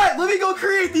 Okay, bet. Let me go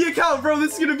create the account, bro.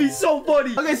 This is gonna be so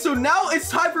funny. Okay, so now it's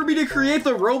time for me to create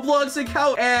the Roblox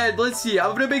account, and let's see.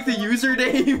 I'm gonna make the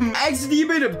username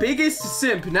X-Demon Biggest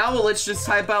Simp. Now let's just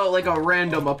type out like a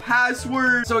random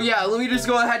password. So yeah, let me just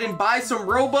go ahead and buy some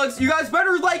Robux. You guys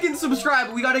better like and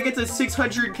subscribe. We gotta get to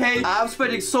 600K. I'm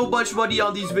spending so much money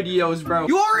on these videos, bro.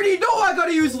 You already know I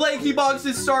gotta use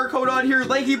LankyBox's star code on here.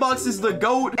 LankyBox is the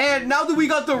GOAT. And now that we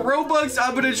got the Robux,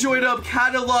 I'm gonna join up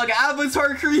Catalog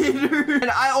Avatar Creator. And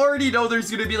I already know there's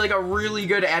gonna be like a really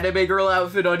good anime girl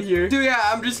outfit on here. So yeah,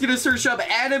 I'm just gonna search up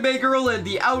anime girl and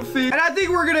the outfit. And I think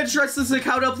we're gonna dress this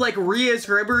account up like Ria's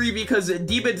Gregory because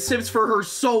Demon sims for her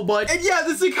so much. And yeah,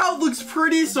 this account looks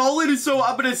pretty solid. So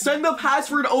I'm gonna send the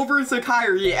password over to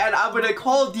Kyrie and I'm gonna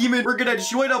call Demon. We're gonna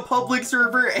join a public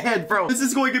server. And bro, this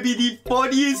is going to be the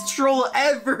funniest troll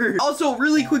ever. Also,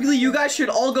 really quickly, you guys should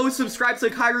all go subscribe to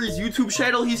Kyrie's YouTube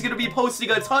channel. He's gonna be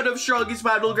posting a ton of strongest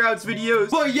battlegrounds videos.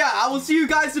 But yeah, I will see you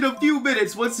guys in a few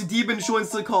minutes once the Demon joins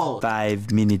the call.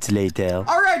 5 minutes later.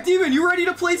 All right, Demon, you ready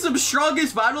to play some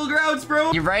strongest battlegrounds,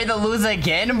 bro? You ready to lose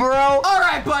again, bro? All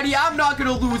right, buddy, I'm not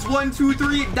gonna lose. 1, 2,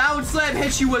 3, down slam,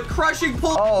 hit you with crushing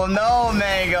pull. Oh no,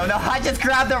 Mango. No, I just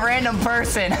grabbed a random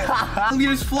person. Let me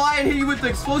just fly and hit you with the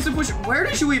explosive push. Where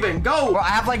did you even go? Bro, I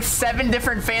have like 7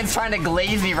 different fans trying to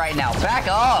glaze me right now. Back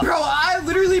up. Bro,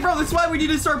 bro, that's why we need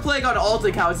to start playing on alt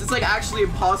accounts. It's like actually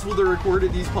impossible to record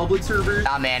in these public servers.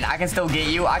 Nah, man, I can still get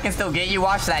you. I can still get you.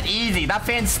 Watch that. Easy. That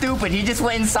fan's stupid. He just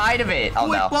went inside of it. Oh,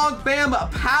 no. Bonk, bam,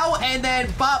 pow, and then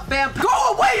bop, bam.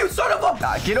 Go away, you son of a...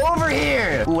 Nah, get over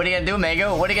here. Ooh, what are you gonna do,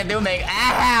 Mango? What are you gonna do, Mango?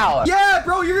 Ow. Yeah,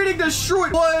 bro, you're getting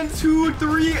destroyed. 1, 2,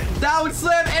 3, down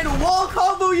slam, and wall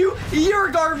combo you. You're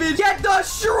garbage. Get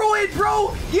destroyed,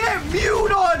 bro. Get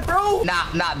mute on, bro.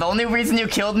 Nah. The only reason you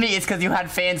killed me is because you had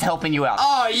fans helping you out.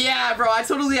 Oh, yeah, bro. I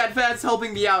totally had fans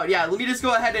helping me out. Yeah, let me just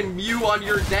go ahead and mute on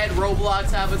your dead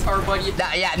Roblox avatar, buddy.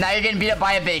 Yeah, now you're getting beat up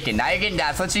by a bacon. Now you're getting...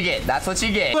 That's what you get. That's what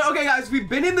you get. But okay, guys, we've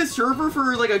been in the server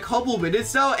for like a couple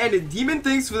minutes now, and Demon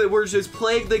thinks that we're just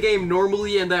playing the game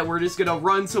normally and that we're just gonna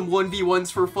run some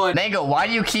 1v1s for fun. Mango, why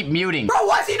do you keep muting? Bro,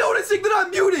 why is he noticing that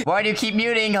I'm muting? Why do you keep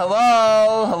muting?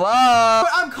 Hello? Hello?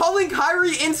 But I'm calling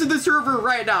Kyrie into the server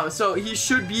right now, so he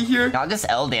should be here. I'll just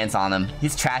L-dance on him.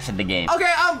 He's trash at the game.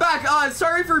 Okay, I'm back.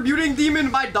 Sorry for muting,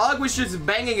 Demon. My dog was just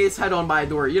banging his head on my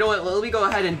door. You know what? Let me go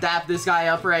ahead and dap this guy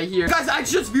up right here. Guys, I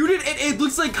just muted, and it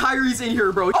looks like Kyrie's in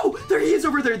here, bro. Oh, there he is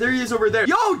over there. There he is over there.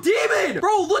 Yo, Demon!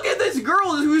 Bro, look at this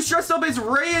girl who's dressed up as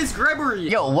Reyes Gregory.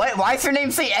 Yo, what? Why is her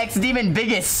name say X-Demon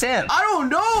Biggest Simp? I don't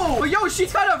know. But yo,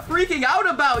 she's kind of freaking out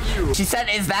about you. She said,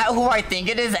 is that who I think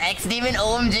it is? X-Demon?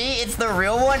 OMG, it's the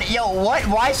real one? Yo, what?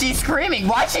 Why is she screaming?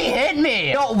 Why'd she hit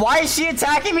me? Yo, why is she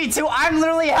attacking me too? I'm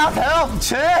literally half health.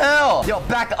 Chill. Yo,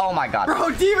 back. Oh my god.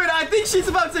 Bro, Demon, I think she's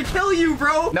about to kill you,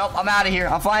 bro. Nope, I'm out of here.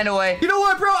 I'm flying away. You know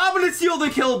what, bro? I'm gonna steal the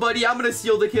kill, buddy. I'm gonna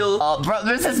steal the kill. Bro,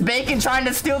 there's this bacon trying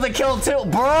to steal the kill too,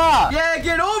 bruh. Yeah,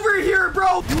 get over here,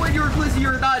 bro. You and your glizzy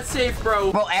are not safe,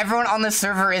 bro. Bro, everyone on this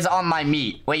server is on my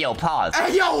meat. Wait, yo, pause.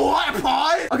 Hey, yo, what?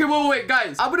 Pause? Okay, wait,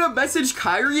 guys. I'm gonna message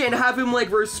Kyrie and have him,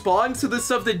 like, respond to the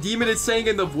stuff that Demon is saying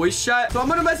in the voice chat. So I'm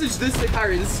gonna message this to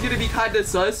Kyrie. This is gonna be kind of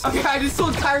sus. Okay, I just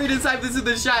told Kyrie to type this in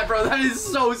the chat, bro. That is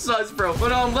so sus, bro.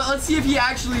 But, let's see if he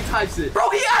actually types it. Bro,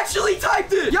 he actually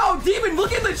typed it. Yo, Demon,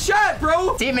 look in the chat,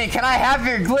 bro. Demon, can I have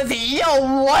your glizzy?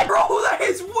 Yo, what? Bro, that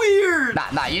is weird.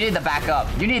 Nah, you need the backup.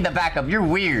 You need the backup. You're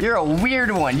weird. You're a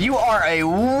weird one. You are a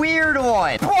weird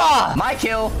one. Bruh, my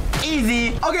kill.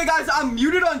 Easy. Okay, guys, I'm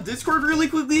muted on Discord really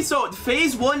quickly. So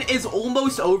phase 1 is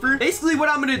almost over. Basically, what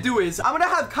I'm gonna do is I'm gonna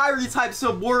have Kyrie type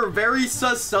some more very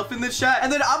sus stuff in the chat.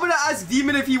 And then I'm gonna ask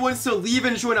Demon if he wants to leave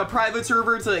and join a private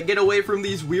server to get away from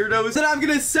these weirdos. Then I'm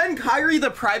gonna send Kyrie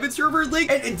the private server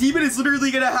link. And Demon is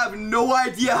literally gonna have no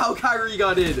idea how Kyrie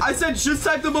got in. I said just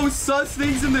type the most sus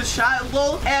things in the chat,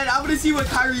 lol. And I'm gonna see what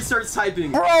Kyrie starts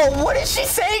typing. Bro, what is she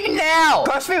saying now?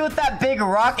 Crush me with that big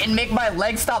rock and make my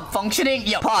legs stop functioning?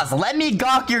 Yo, pause. Let me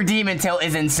gawk your demon tail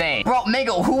is insane. Bro,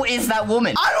 Mego, who is that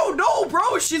woman? I don't know,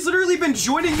 bro. She's literally been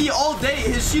joining me all day.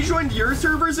 Has she joined your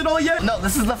servers and all yet? No,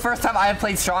 this is the first time I have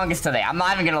played Strongest today. I'm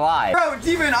not even gonna lie. Bro,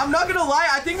 Demon, I'm not gonna lie.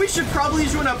 I think we should probably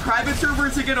join a private server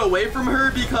to get away from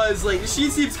her because, like, she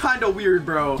seems kind of weird,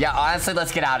 bro. Yeah, honestly,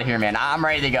 let's get out of here, man. I'm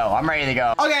ready to go. I'm ready to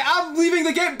go. Okay, I'm leaving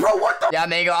the game. Bro, what the? Yeah,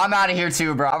 Mego, I'm out of here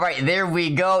too, bro. All right, there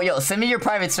we go. Yo, send me your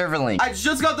private server link. I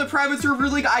just got the private server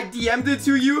link. I DM'd it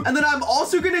to you. And then I'm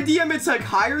also gonna DM it to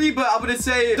Kyrie, but I'm gonna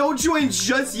say, don't join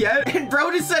just yet. And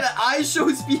bro just said, I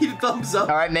show speed thumbs up.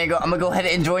 All right, Mego, I'm gonna go ahead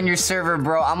and join your server,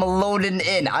 bro. I'm loading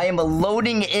in. I am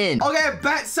loading in. Okay,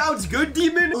 bet sounds good,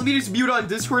 Demon. Let me just mute on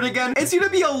Discord again. It's gonna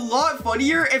be a lot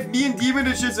funnier if me and Demon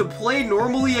is just play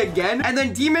normally again. And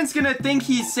then Demon's gonna think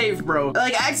he's safe, bro.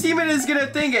 Like, X-Demon is gonna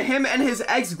think him and his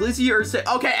ex-Glizzy are safe.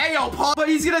 Okay, hey, yo, Paul. But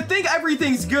he's gonna think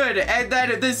everything's good. And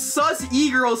then this sus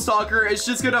e-girl stalker is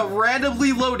just gonna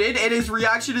randomly load in. And his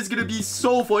reaction is gonna be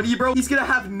so funny, bro. He's gonna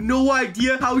have no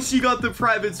idea how she got the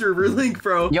private server link,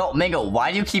 bro. Yo, Mego,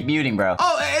 why do you keep muting, bro?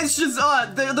 Oh, it's just,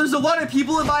 there's a lot of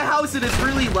people in my house and it's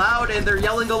really loud and they're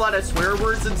yelling a lot of swear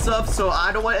words and stuff. So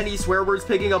I don't want any swear words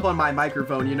picking up on my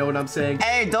microphone. You know what I'm saying?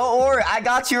 Hey, don't worry. I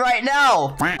got you right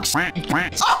now.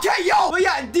 Okay, yo. But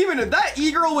yeah, Demon, that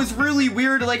e-girl was really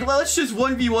weird. Like, let's just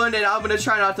 1v1 and I'm gonna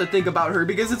try not to think about her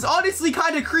because it's honestly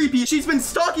kind of creepy. She's been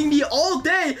stalking me all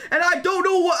day and I don't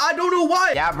know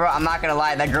why. Yeah, bro, I'm not gonna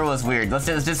lie. That girl was weird. Let's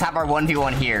just have our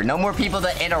 1v1 here. No more people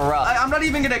to interrupt. I'm not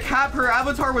even gonna cap. Her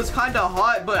avatar was kind of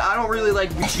hot, but I don't really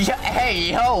like. Yeah,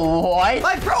 hey, yo, what?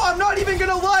 Like, bro, I'm not even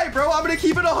gonna lie, bro. I'm gonna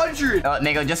keep it 100.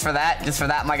 Mego, just for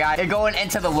that, my guy. You're going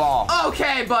into the wall.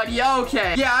 Okay, buddy.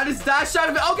 Okay. Yeah, I just dashed out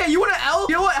of it. Okay, you want to L?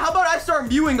 You know what? How about I start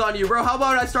mewing on you, bro? How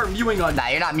about I start mewing on you? Nah,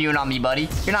 you're not mewing on me, buddy.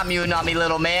 You're not mewing on me,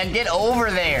 little man. Get over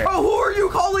there. Bro, who are you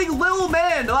calling little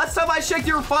man? The last time I checked,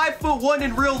 you're 5'1"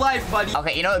 in real life, buddy.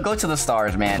 Okay, you know what? Go to the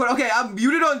stars, man. But okay, I'm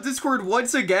muted on Discord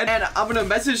once again, and I'm gonna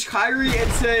message Kyrie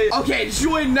and say, okay,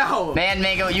 join now. Man,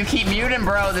 Mego, you keep muting,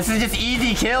 bro. This is just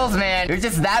easy kills, man. You're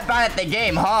just that bad at the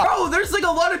game, huh? Bro, there's like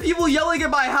a lot of people yelling at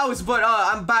my house, but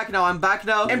I'm back now.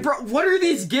 And bro, what are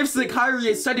these gifts that Kyrie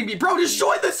is sending me? Bro, just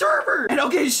join the server. And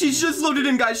okay, she's just loaded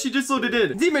in, guys. She just loaded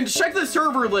in. Demon, check the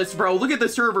server list, bro. Look at the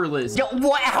server list. Yo,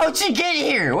 what? How'd she get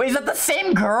here? Wait, is that the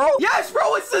same girl? Yes,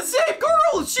 bro, it's the same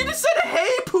girl. She just said, hey,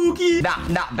 Pookie.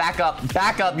 Nah, back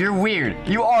up. You're weird.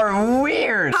 You are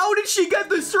weird. How did she get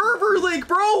the server link,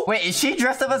 bro? Wait, is she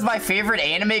dressed up as my favorite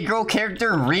anime girl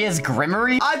character, Ria's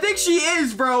Grimmery? I think she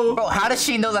is, bro. Bro, how does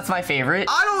she know that's my favorite?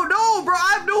 I don't know, bro.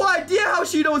 I have no idea how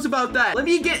she knows about that. Let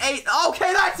me get 8.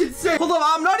 Okay, that's insane. Hold up,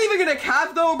 I'm not even gonna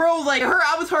cap though, bro. Like, her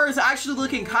avatar is actually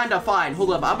looking kind of fine.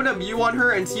 Hold up, I'm gonna mute on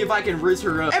her and see if I can riz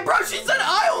her up. And bro, she said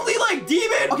I only like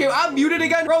Demon. Okay, I'm muted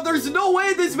again. Bro, there's no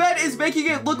way this man is making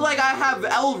it look like I have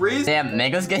L riz. Damn,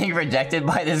 Mego's getting rejected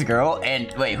by this girl.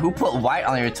 And wait, who put white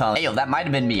on your tongue? Hey, yo, that might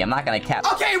have been me. I'm not gonna cap.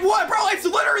 Okay, what, bro? It's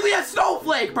literally a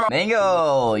snowflake, bro.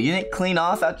 Mego, you didn't clean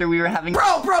off after we were having...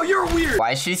 Bro, you're weird.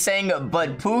 Why is she saying,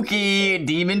 but Pookie,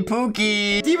 Demon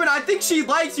Pookie? Demon, I think she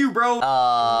likes you, bro.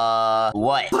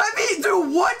 What? Let me do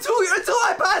one to you until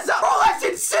I pass out. Bro, that's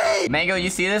insane. Mego, you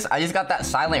see this? I just got that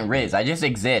silent riz. I just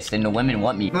exist and the women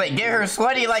want me. Wait, get her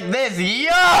sweaty like this.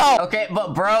 Yo! Okay,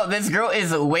 but bro, this girl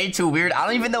is way too weird. I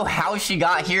don't even know how she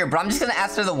got here, but I'm just gonna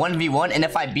ask her the 1v1, and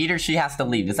if I beat her, she has to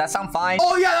leave. Does that sound fine?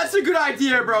 Oh, yeah, that's a good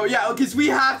idea, bro. Yeah, because we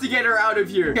have to get her out of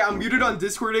here. Okay, I'm muted on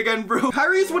Discord again, bro.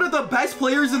 Kyrie's one of the best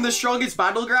players in the strongest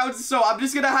Battlegrounds, so I'm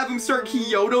just gonna have him start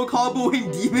Kyoto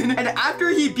comboing Demon, and after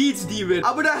he beats Demon,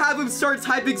 I'm gonna have him start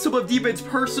typing some of Demon's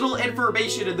personal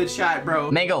information in the chat, bro.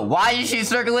 Mango, why is she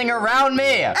circling around me?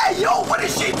 Hey, yo, what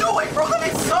is she doing, bro?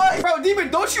 That is sus. Bro, Demon,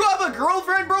 don't you have a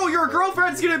girlfriend, bro? Your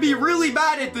girlfriend's gonna be really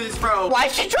mad at this, bro. Why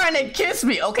is she trying to kiss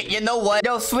me? Okay, you know what?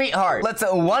 Yo, sweetheart, let's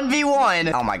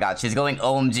 1v1. Oh my god, she's going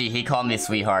OMG. He called me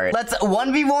sweetheart. Let's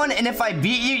 1v1, and if I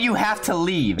beat you, you have to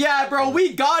leave. Yeah, bro,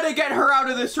 we gotta get her out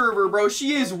of the server, bro.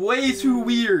 She is way too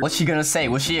weird. What's she gonna say?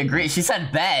 Will she agree? She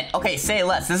said bet. Okay, say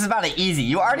less. This is about it easy.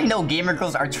 You already know gamer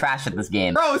girls are trash at this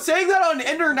game. Bro, saying that on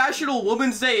International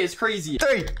Women's Day is crazy.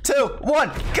 3, 2, 1,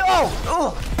 go!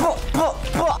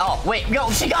 Oh, wait, no,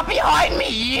 she got behind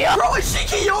me! Yeah. Bro, is she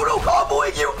Kyoto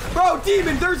comboing you? Bro,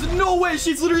 Demon, there's no way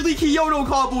she's literally Kyoto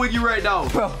comboing you right now.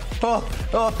 Bro,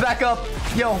 back up.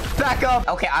 Yo, back up.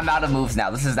 Okay, I'm out of moves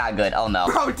now. This is not good. Oh, no.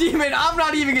 Bro, Demon, I'm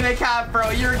not even gonna cap, bro.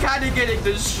 You're kind of getting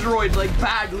destroyed, like,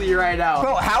 badly right now.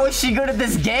 Bro, how is she good at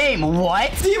this game?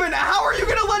 What? Demon, how are you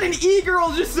gonna let an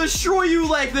E-girl just destroy you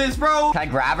like this, bro? Can I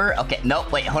grab her? Okay,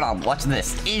 nope. Wait, hold on. Watch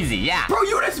this. Easy, yeah. Bro,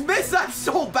 you just missed that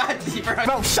so badly, bro.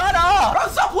 Bro, shut up. Bro,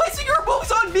 stop wasting your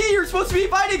moves on me. You're supposed to be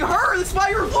fighting her. That's why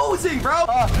you're losing, bro.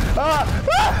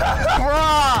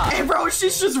 Hey, bro,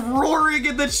 she's just roaring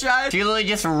in the chat. She literally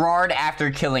just roared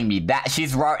after killing me.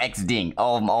 She's roar XDing.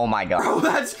 Oh my god. Bro,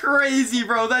 that's crazy,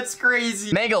 bro. That's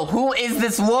crazy. Mango, who is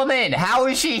this woman? How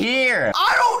is she here?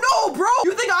 I don't know, bro.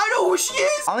 You think I know who she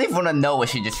is? I don't even want to know what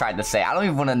she just tried to say. I don't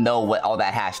even want to know what all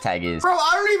that hashtag is. Bro,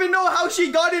 I don't even know how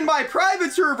she got in my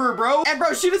private server, bro. And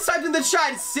bro, she just typed in the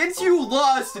chat, since you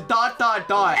lost, ...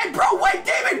 And bro, wait,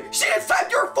 David, she just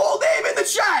typed your full name in the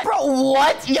chat. Bro,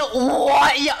 what? Yo,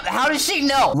 what? Yo, how does she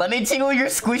know? Let me tingle your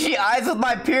squishy eyes with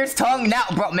my pierced tongue now.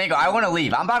 Bro, Mango, I want to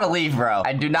leave. I'm about to leave, bro.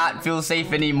 I do not feel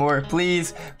safe anymore.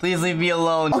 Please leave me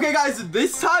alone. Okay, guys,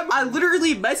 this time I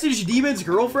literally messaged Demon's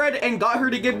girlfriend and got her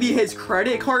to give me his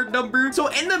credit card number. So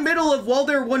in the middle of while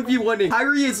they're 1v1ing,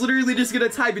 Kyrie is literally just gonna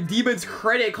type Demon's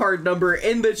credit card number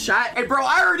in the chat. And bro,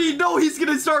 I already know he's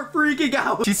gonna start freaking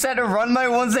out. She said to run my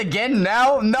ones again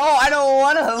now? No, I don't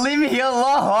want to. Leave me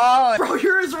alone. Bro,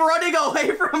 you're just running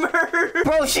away from her.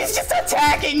 Bro, she's just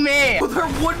attacking me. Bro, they're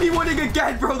 1v1ing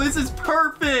again, bro. This is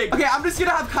perfect. Okay, I'm just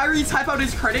gonna have Kyrie type out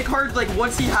his credit card like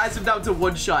once he has him down to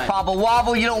one shot. Bobble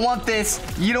wobble, you don't want this.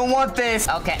 You don't want this.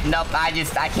 Okay, nope, I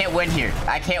can't win here.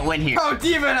 I can't win here. Bro,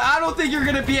 Demon, I don't think you're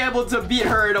gonna be able to beat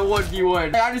her in a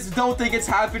 1v1. I just don't think it's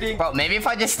happening. Bro, maybe if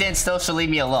I just stand still, she'll leave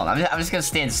me alone. I'm just gonna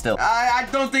stand still. I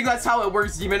don't think that's how it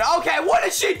works, Demon. Okay, what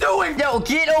is she doing? Yo,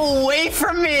 get away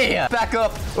from me. Back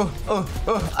up.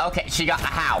 Okay, she got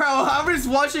how? Bro, I'm just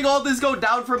watching all this go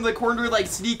down from the corner like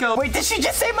Sneeko. Wait, did she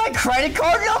just say my credit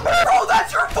card number? Bro,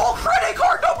 that's your full credit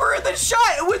card number in the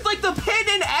chat with like the pin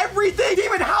and everything.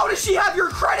 Demon, how does she have your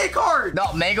credit card?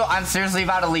 No, Mango, I'm seriously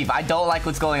about to leave. I don't like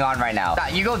what's going on right now.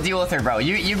 You go deal with her, bro.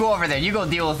 You go over there. You go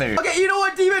deal with her. Okay, you know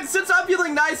what, Demon? Since I'm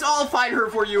feeling nice, I'll fight her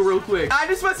for you real quick. I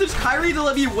just messaged Kyrie to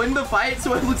let me win the fight,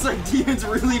 so it looks like Demon's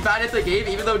really bad at the game,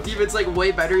 even though Demon's like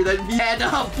way better than me. And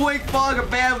boink, bong,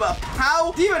 bam,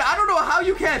 pow. Demon, I don't know how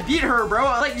you can't beat her, bro.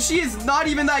 Like, she is not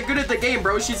even that good at the game,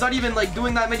 bro. She's not even like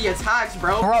doing that many attacks,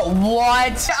 bro. Bro,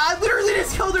 what? I literally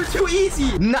just killed her too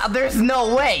easy. No, there's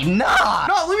no way. Nah.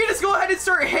 No, let me just go ahead and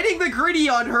start hitting the gritty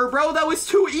on her, bro. That was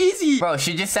too easy. Bro,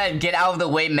 she just said, get out of the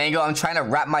way, Mango. I'm trying to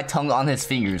wrap my tongue on his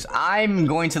fingers. I'm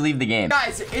going to leave the game.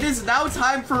 Guys, it is now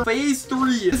time for phase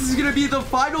 3. This is gonna be the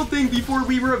final thing before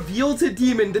we reveal to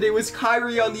Demon that it was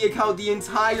Kyrie on the account the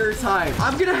entire time.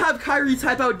 I'm gonna have Kyrie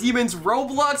type out Demon's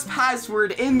Roblox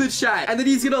password in the chat, and then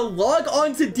he's gonna log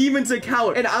on to Demon's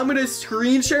account, and I'm gonna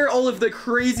screen share all of the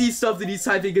crazy stuff that he's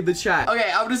typing in the chat.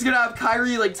 Okay, I'm just gonna have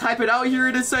Kyrie like type it out here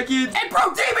in a second. And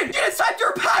bro, Demon, you just typed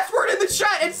your password in the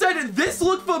chat and said, this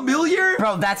look familiar?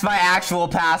 Bro, that's my actual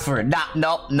password. Nah,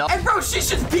 nope. And bro, she's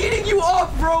just beating you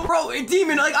off, bro. Bro,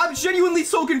 Demon, like, I'm genuinely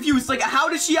so confused. Like, how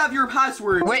does she have your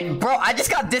password? Wait, bro, I just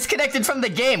got disconnected from the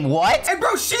game. What? And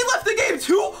bro, she left the game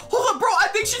too? Hold up, bro, I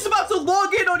think she's about to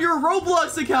log in on your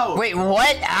Roblox account. Wait,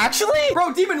 what? Actually?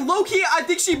 Bro, Demon, low-key, I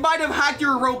think she might have hacked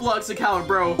your Roblox account,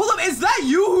 bro. Hold up, is that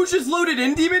you who just loaded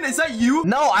in, Demon? Is that you?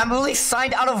 No, I'm really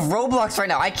signed out of Roblox right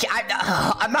now.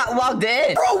 I'm not logged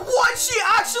in. Bro, what? She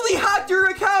actually hacked your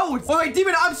account. Wait,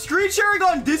 Demon, I'm screen sharing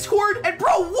on Discord. And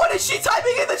bro, what is she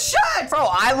typing in the chat? Bro,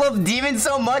 I love Demon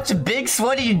so much. Big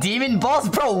sweaty demon balls.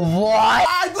 Bro, what?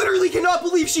 I literally cannot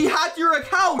believe she hacked your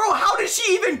account. Bro, how did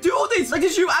she even do this? Like,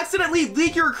 did you accidentally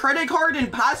leak your credit card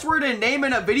and password and name and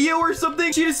in a video or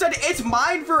something. She just said, it's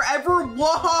mine forever.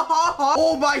 Wahahaha.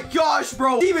 Oh my gosh,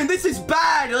 bro. Demon, this is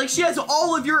bad. Like, she has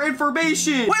all of your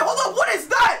information. Wait, hold up. What is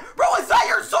that? Bro, is that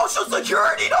your social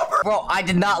security number? Bro, I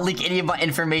did not leak any of my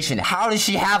information. How does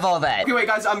she have all that? Okay, wait,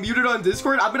 guys. I'm muted on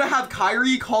Discord. I'm gonna have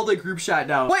Kyrie call the group chat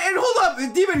now. Wait, and hold up.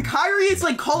 Demon, Kyrie is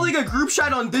like calling a group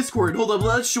chat on Discord. Hold up.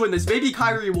 Let's join this. Maybe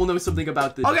Kyrie will know something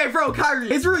about this. Okay, bro, Kyrie.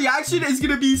 His reaction is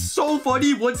gonna be so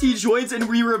funny once he joins and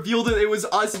we reveal that it was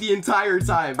us the entire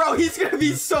time. Bro, he's gonna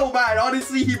be so mad.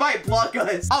 Honestly, he might block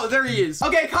us. Oh, there he is.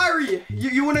 Okay, Kyrie,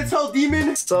 you want to tell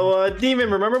Demon? So,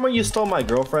 Demon, remember when you stole my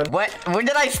girlfriend? What? When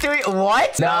did I steal it?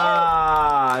 What?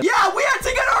 Nah. Yeah, we had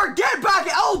to get our get back,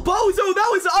 El Bozo. That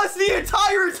was us the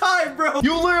entire time, bro.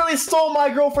 You literally stole my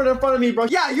girlfriend in front of me, bro.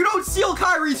 Yeah, you don't steal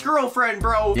Kyrie's girlfriend,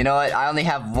 bro. You know what? I only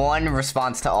have one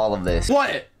response to all of this.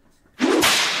 What?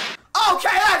 Okay,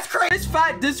 that's crazy. This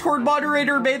fat Discord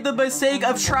moderator made the mistake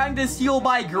of trying to steal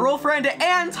my girlfriend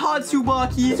and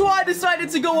Tatsumaki. So I decided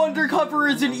to go undercover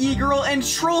as an e-girl and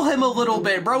troll him a little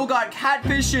bit. Bro got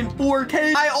catfish in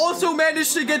 4K. I also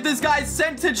managed to get this guy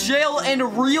sent to jail in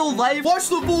real life. Watch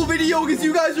the full video because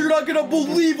you guys are not gonna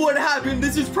believe what happened.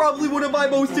 This is probably one of my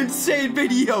most insane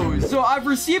videos. So I've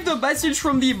received a message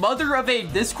from the mother of a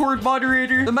Discord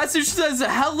moderator. The message says,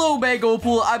 hello,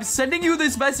 Mangopool. I'm sending you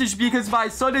this message because my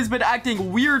son has been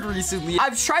acting weird recently.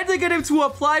 I've tried to get him to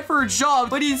apply for a job,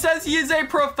 but he says he is a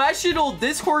professional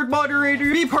Discord moderator.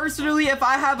 Me personally, if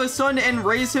I have a son and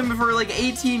raise him for like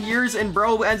 18 years and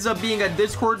bro ends up being a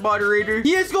Discord moderator,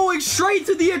 he is going straight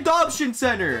to the adoption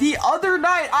center. The other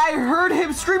night, I heard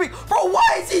him screaming. Bro,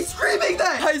 why is he screaming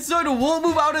that? My son won't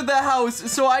move out of the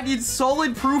house, so I need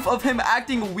solid proof of him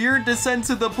acting weird to send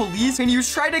to the police. Can you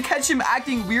try to catch him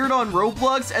acting weird on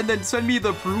Roblox and then send me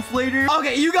the proof later?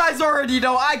 Okay, you guys already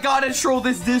know I gotta troll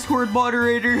this Discord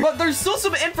moderator, but there's still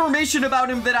some information about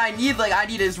him that I need. Like, I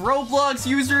need his Roblox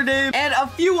username and a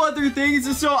few other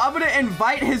things. So I'm gonna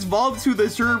invite his mom to the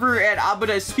server and I'm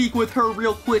gonna speak with her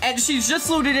real quick. And she's just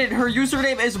loaded in. Her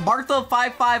username is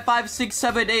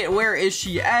Martha555678. Where is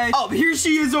she at? Oh, here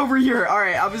she is over here. All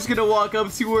right, I'm just gonna walk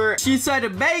up to her. She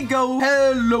said, Mango,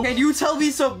 hello. Can you tell me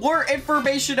some more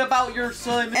information about your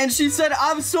son? And she said,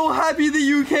 I'm so happy that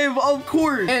you came, of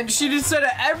course. And she just said,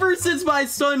 ever since my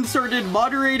son started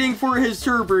moderating for his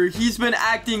server, he's been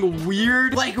acting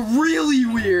weird, like really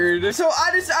weird. So I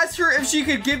just asked her if she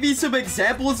could give me some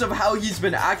examples of how he's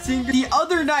been acting. The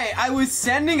other night, I was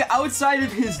standing outside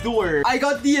of his door. I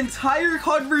got the entire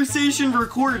conversation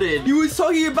recorded. He was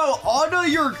talking about Anna,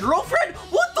 your girlfriend?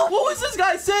 What was this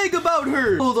guy saying about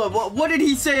her? Hold up, what did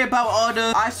he say about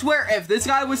Anna? I swear, if this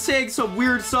guy was saying some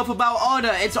weird stuff about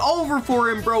Anna, it's over for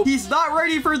him, bro. He's not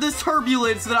ready for this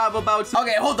turbulence that I'm about to.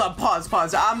 Okay, hold up, pause.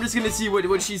 I'm just gonna see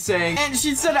what she's saying. And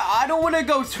she said, I don't want to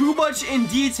go too much in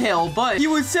detail, but he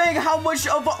was saying how much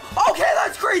of okay,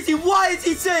 that's crazy. Why is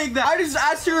he saying that? I just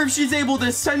asked her if she's able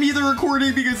to send me the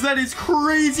recording because that is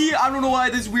crazy. I don't know why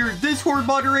this weird Discord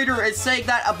moderator is saying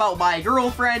that about my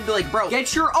girlfriend. Like, bro,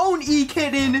 get your own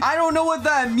e-kitten. I don't know what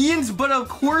that means, but of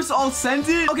course I'll send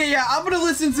it. Okay, yeah, I'm gonna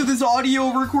listen to this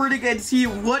audio recording and see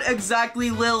what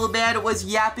exactly Lil Man was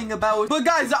yapping about. But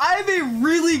guys, I have a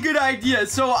really good idea.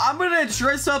 So I'm gonna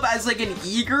dress up as like an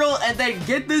e-girl and then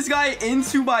get this guy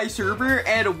into my server.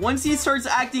 And once he starts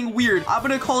acting weird, I'm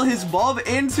gonna call his mom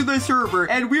into the server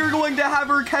and we're going to have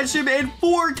her catch him in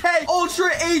 4K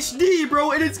Ultra HD,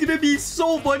 bro. And it's gonna be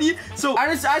so funny. So I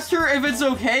just asked her if it's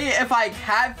okay if I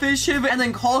catfish him and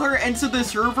then call her into the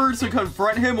server to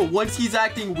confront him once he's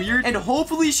acting weird. And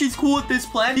hopefully she's cool with this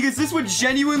plan because this would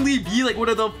genuinely be like one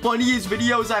of the funniest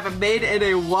videos I've made in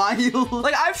a while.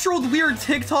 Like, I've trolled weird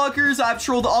TikTokers, I've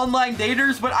trolled online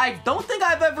daters, but I don't think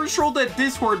I've ever trolled a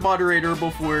Discord moderator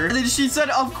before. And then she said,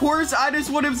 of course, I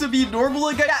just want him to be normal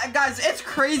again. Yeah, guys, it's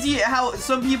crazy how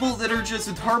some people that are just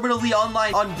terminally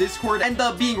online on Discord end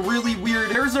up being really weird.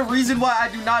 There's a reason why I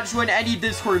do not join any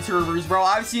Discord servers, bro.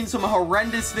 I've seen some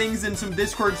horrendous things in some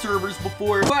Discord servers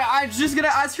before, but I'm just gonna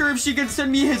ask her if she can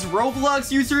send me his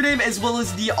Roblox username as well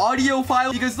as the audio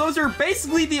file because those are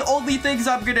basically the only things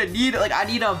I'm gonna need. Like, I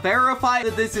need to verify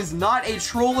that this is not a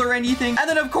troll or anything. And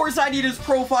then, of course, I need his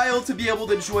profile to be able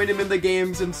to join him in the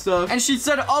games and stuff. And she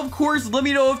said, of course, let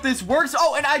me know if this works.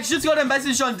 Oh, and I just got a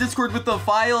message on Discord with the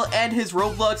file and his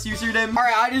Roblox username. All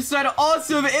right, I just said,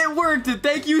 awesome, it worked.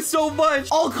 Thank you so much.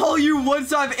 I'll call you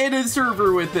once I'm in a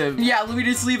server with him. Yeah, let me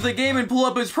just leave the game and pull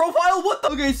up his profile. What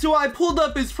the? Okay, so I pulled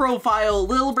up his profile.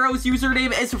 Lil Bro's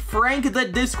username is Frank the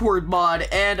Discord mod.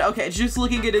 And okay, just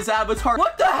looking at his avatar.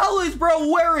 What the hell is bro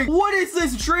wearing? What is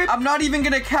this drip? I'm not even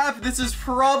gonna cap. This is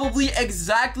probably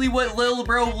exactly what Lil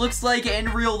little bro looks like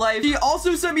in real life. He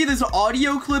also sent me this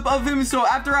audio clip of him, so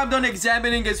after I'm done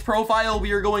examining his profile,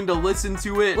 we are going to listen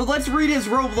to it. But let's read his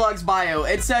Roblox bio.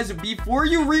 It says, before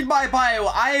you read my bio,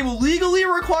 I am legally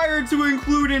required to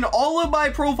include in all of my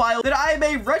profile that I am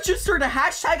a registered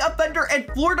hashtag offender in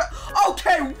Florida.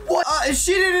 Okay, what?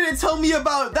 She didn't tell me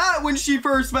about that when she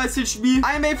first messaged me.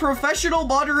 I am a professional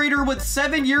moderator with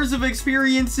 7 years of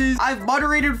experiences. I've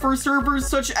moderated for servers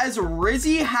such as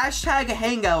Rizzy, hashtag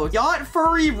Hangout, Yacht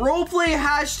Furry, Roleplay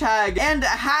hashtag, and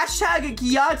hashtag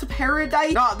Yacht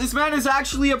Paradise. Nah, this man is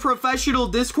actually a professional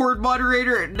Discord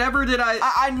moderator. Never did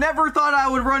I never thought I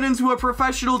would run into a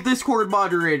professional Discord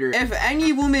moderator. If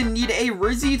any woman need a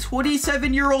Rizzy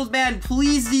 27-year-old man,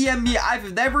 please DM me.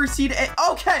 I've never seen it.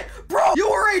 Okay, bro, you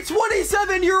are a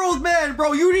 27-year-old man,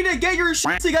 bro. You need to get your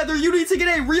shit together. You need to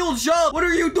get a real job. What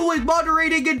are you doing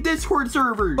moderating in Discord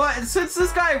servers? But since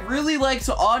this guy really likes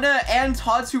Anna and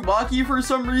Tatsumaki for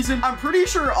some reason, I'm pretty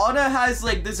sure Anna has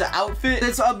like this outfit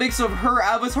that's a mix of her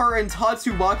avatar and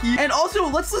Tatsumaki. And also,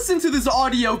 let's listen to this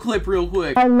audio clip real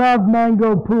quick. I love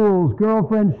Mango Pool's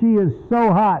girlfriend. She is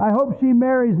so hot. I hope she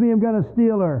marries me. I'm gonna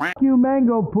steal her. F you,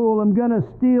 Mango Pool. I'm gonna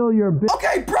steal your bitch.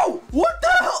 Okay, bro, what the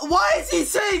hell? Why is he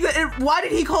saying that? And why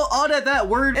did he call Anna that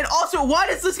word? And also, why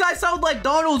does this guy sound like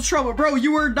Donald Trump? Bro,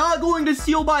 you are not going to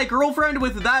steal my girlfriend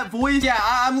with that voice. Yeah,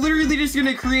 I'm literally just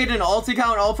gonna create an alt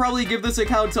account. I'll probably give this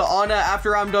account to Anna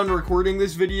after I'm done recording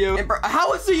this video. And bro,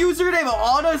 how is the username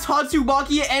Anna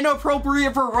Tatsumaki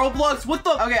inappropriate for Roblox? What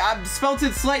the? Okay, I've spelled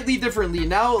it slightly differently.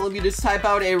 Now, let me just type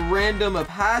out a random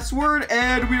password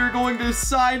and we are going to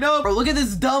sign up. Bro, look at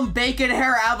this dumb bacon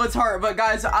hair avatar. But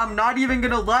guys, I'm not even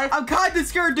gonna lie. I'm kind of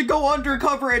scared to go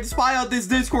undercover and spy on this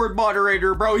Discord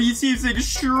moderator, bro. He seems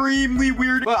extremely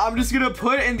weird. But I'm just gonna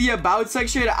put in the about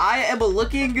section, I am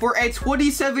looking for a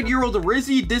 27-year-old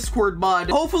Rizzy Discord mod.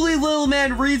 Hopefully little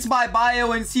man reads my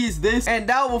bio and sees this. And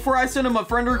now before I send him a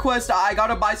friend request, I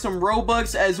gotta buy some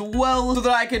Robux as well so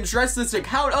that I can dress this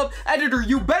account up. Editor,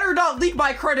 you better not leak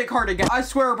my credit card again. I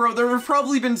swear, bro, there have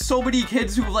probably been so many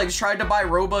kids who like tried to buy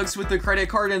Robux with the credit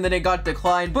card and then it got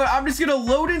declined. But I'm just gonna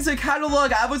load into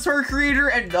catalog avatar creator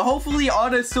and hopefully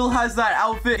Anna still has that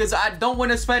outfit because I don't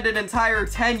want to spend an entire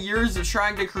 10 years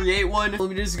trying to create one. Let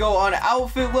me just go on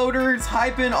outfit loader,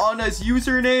 type in Anna's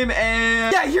username,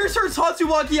 and yeah, here's her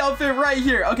Tatsumaki outfit right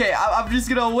here. Okay, I'm just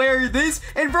gonna wear this,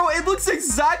 and bro, it looks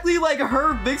exactly like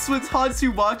her mixed with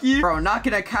Tatsumaki. Bro, not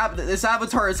gonna cap that. This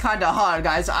avatar is kind of hot,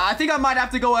 guys. I think I might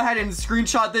have to go ahead and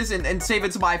screenshot this and save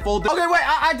it to my folder. Okay, wait,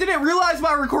 I didn't realize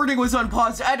my recording was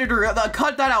unpaused. Editor,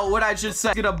 cut that out, what I just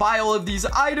said. I'm gonna buy all of these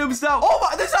items now. Oh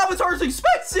my, this avatar is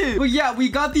expensive. But yeah, we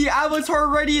got the avatar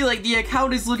ready. Like, the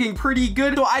account is looking pretty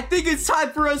good. So I think it's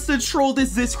time for us to troll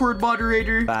this Discord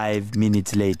moderator. 5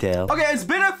 minutes later. Okay, it's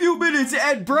been a few minutes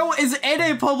and bro is in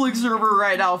a public server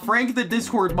right now. Frank, the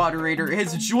Discord moderator,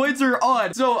 his joins are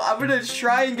on. So I'm gonna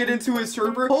try and get into his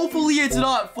server. Hopefully it's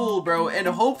not full, bro. And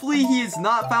hopefully he has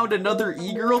not found another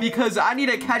e-girl because I need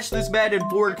to catch this man in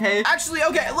 4K. Actually,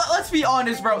 okay, let's be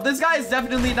honest, bro. This guy has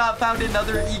definitely not found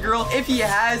another e-girl. If he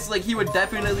has, like, he would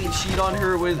definitely cheat on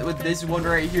her with this one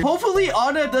right here. Hopefully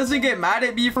Anna doesn't get mad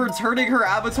at me for turning her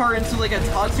avatar into like a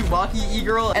Tatsumaki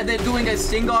e-girl and then doing a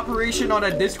sting operation on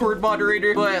a Discord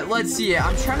moderator. But let's see.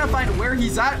 I'm trying to find where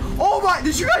he's at. Oh my,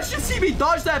 did you guys just see me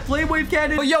dodge that flame wave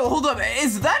cannon? But yo, hold up.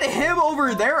 Is that him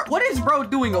over there? What is bro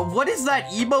doing? What is that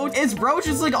emote? Is bro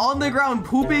just like on the ground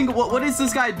pooping? What is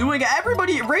this guy doing?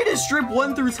 Everybody rate his strip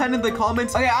 1 through 10 in the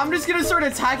comments. Okay, I'm just gonna start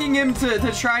attacking him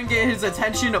to try and get his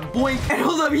attention. Boink. And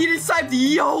hold up, he just typed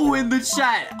yo in the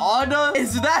chat. Anna,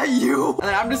 is that you? And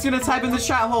then I'm just gonna type in the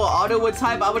chat. Hold on, Anna would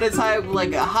type. I'm gonna type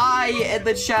like hi in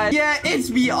the chat. Yeah, it's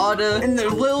me, Anna. And the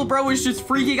little bro is just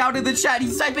freaking out in the chat.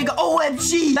 He's typing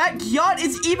OMG. That yacht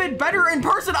is even better in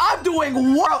person. I'm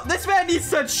doing what? This man needs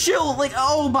to chill. Like,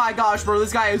 oh my gosh, bro,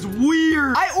 this guy is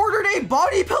weird. I ordered a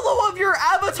body pillow of your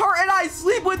avatar and I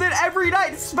sleep with it every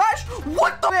night. Smash.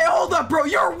 What the? Hey, hold up, bro.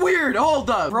 You're weird. Hold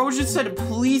up. Bro just said,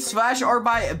 please smash or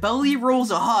my belly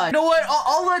rolls hot. You know what?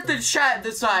 I'll let the chat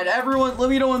decide. Everyone, let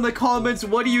me know in the comments.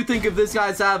 What do you think of this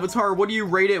guy's avatar? What do you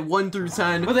rate it 1 through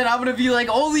 10? But then I'm gonna be like,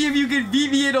 only if you can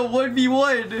beat me in a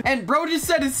 1v1. And bro just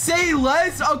said, say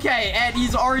less. Okay, and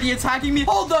he's already attacking me.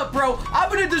 Hold up, bro. I'm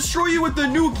gonna destroy you with the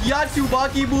new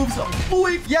Yatsubaki moves.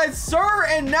 Boink. Yes, sir.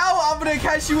 And now I'm gonna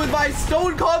catch you with my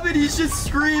stone comment. He's just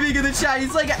screaming in the chat.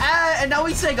 He's like, ah, and now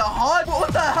he's saying a hot.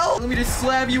 What the hell? Let me just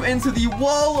slam you into the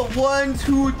wall. 1,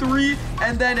 2, 3.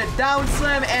 and then a down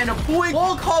slam, and a boink.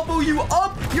 Wall combo you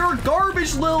up. You're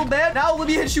garbage, little man. Now let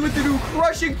me hit you with the new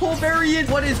crushing pull variant.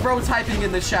 What is bro typing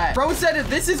in the chat? Bro said,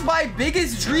 this is my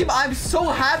biggest dream. I'm so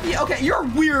happy. Okay, you're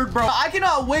weird, bro. I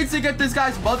cannot wait to get this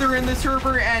guy's mother in the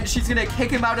server, and she's gonna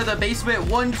kick him out of the basement.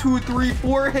 1, 2, 3,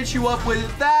 4. Hit you up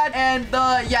with that, and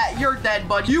yeah, you're dead,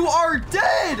 bud. You are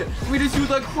dead. We just do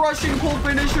the crushing pull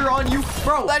finisher on you,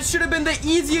 bro. That should have been the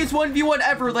easiest 1v1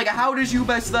 ever. Like, how did you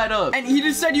mess that up? And he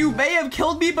just said, you may have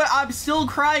killed me, but I'm still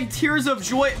crying tears of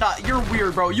joy. Nah, you're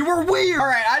weird, bro. You were weird. All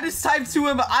right, I just typed to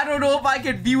him, I don't know if I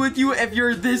can be with you if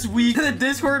you're this weak. The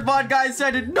Discord bot guy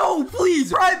said, no,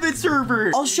 please, private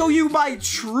server. I'll show you my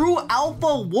true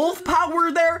alpha wolf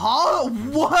power there. Huh?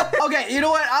 What? Okay, you know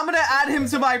what? I'm gonna add him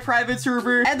to my private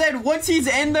server, and then once he's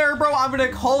in there, bro, I'm gonna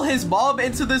call his mom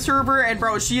into the server, and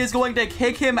bro, she is going to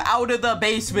kick him out of the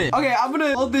basement. Okay, I'm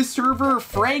gonna call this server.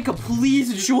 Frank,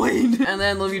 please join. And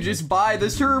then let me just buy the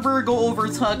server, go over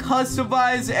to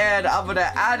customize, and I'm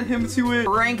gonna add him to it.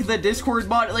 Frank, the Discord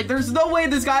bot. Like, there's no way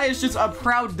this guy is just a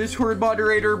proud Discord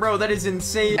moderator, bro. That is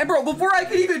insane. And bro, before I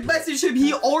could even message him,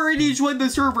 he already joined the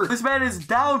server. This man is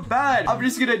down bad. I'm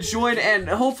just gonna join, and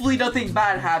hopefully nothing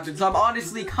bad happens. I'm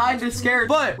honestly kind of scared,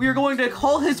 but we are going to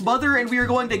call his mother, and we are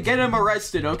going to get him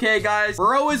arrested. Okay, guys?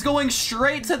 Bro is going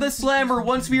straight to the slammer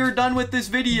once we are done with this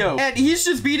video, and he's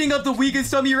just beating up the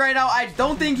weakest dummy right now. I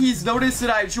don't think he's noticed that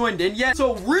I've joined in yet.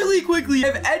 So really quickly,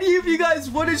 if any of you guys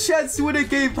want a chance to win a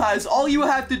game pass, all you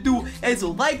have to do is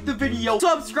like the video,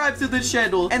 subscribe to the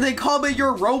channel, and then comment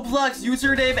your Roblox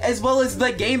username as well as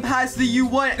the game pass that you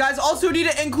want. Guys, also need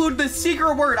to include the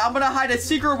secret word. I'm gonna hide a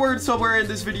secret word somewhere in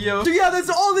this video. So yeah, that's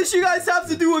all that you guys have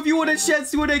to do if you want a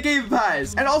chance to win a game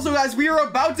pass. And also, guys, we are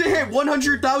about to hit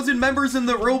 100,000 members in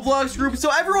the Roblox group, so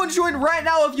everyone join right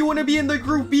now if you want to be in the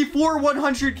group before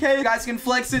 100k. You guys can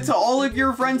flex it to all of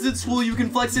your friends at school. You can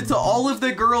flex it to all of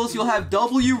the girls. You'll have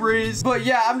W Riz. But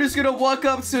yeah, I'm just gonna walk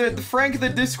up to Frank, the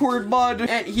Discord mod,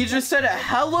 and he just said,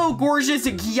 hello, gorgeous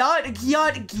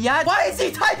gyat. Why is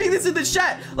he typing this in the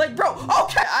chat? Like, bro,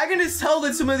 okay, I can just tell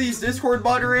that some of these Discord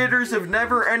moderators have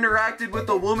never interacted with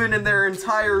a woman in their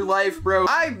entire life, bro.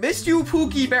 I missed you,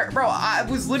 Pookie Bear. Bro, I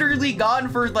was literally gone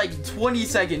for like 20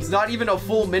 seconds, not even a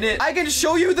full minute. I can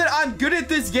show you that I'm good at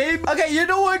this game. Okay, you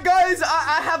know what, guys?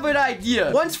 I have an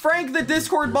idea. Once Frank, the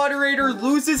Discord moderator,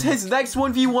 loses his next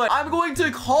 1v1, I'm going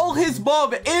to call his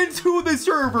mom into the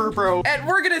server, bro. And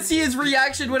we're gonna see his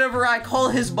reaction whenever I call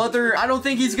his mother. I don't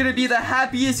think he's gonna be the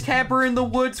happiest camper in the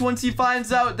woods once he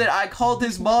finds out that I called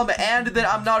his mom and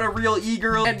that I'm not a real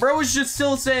e-girl. And bro is just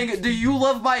still saying, do you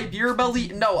love my beer belly?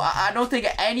 No, I don't think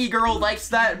any girl likes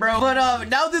that, bro. But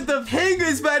now that the ping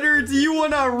is better, do you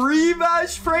want to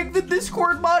rematch Frank, the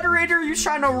Discord moderator? You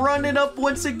trying to run it up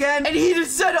once again? And he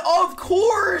just said, of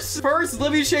course. First,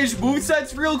 let me change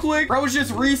movesets real quick. Bro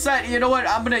just reset. You know what?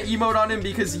 I'm gonna emote on him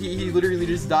because he literally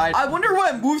just died. I wonder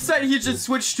what moveset he just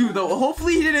switched to, though.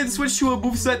 Hopefully he didn't switch to a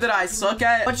moveset that I suck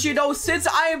at. But you know, since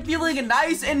I am feeling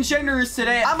nice and generous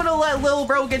today, I'm gonna let Lil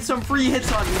Bro get some free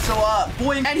hits on me. So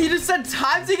boing. And he just said,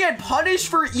 time to get punished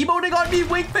for emoting on me,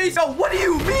 wink face. Yo, what do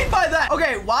you mean by that?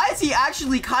 Okay, why is he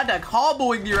actually kind of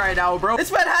comboing me right now, bro?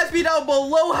 This man has me down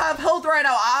below half health right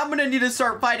now. I'm gonna need to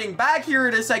start fighting back here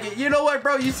in a second. You know what,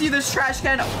 bro? You see this trash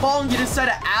can bong? You just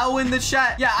said ow in the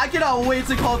chat. Yeah, I cannot wait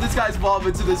to call this guy's mom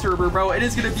into the server, bro. It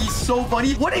is gonna be so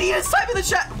funny. What did he just type in the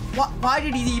chat? Why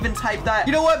did he even type that?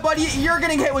 You know what, buddy? You're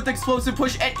getting hit with explosive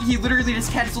push, and he literally just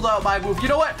canceled out my move. You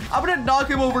know what? I'm gonna knock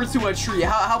him over to a tree.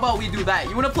 How about we do that?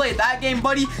 You wanna play that game,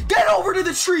 buddy? Get over to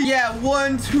the tree. Yeah,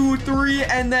 1, 2, 3,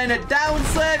 and then a down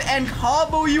slam and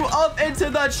combo you up into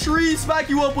the tree. Smack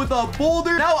you up with a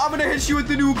boulder. Now I'm gonna hit you with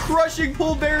the new crushing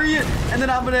pull variant, and then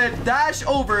I'm gonna dash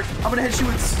over. I'm gonna hit you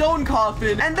with stone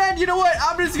coffin, and then you know what?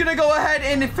 I'm just gonna go ahead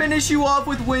and finish you off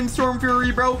with windstorm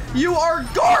fury, bro. You are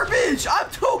garbage. I'm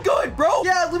too good, bro.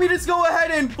 Yeah, let me just go ahead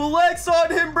and flex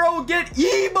on him, bro. Get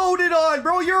emoted on,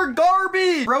 bro. You're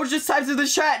garbage. Bro just types in the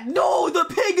chat, no, the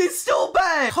ping is still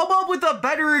bad. Come up with a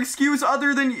better excuse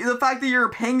other than the fact that your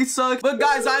ping sucks. But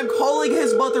guys, I'm calling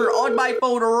his mother on my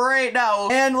phone right now,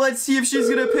 and let's see if she's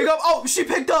gonna pick up. Oh, she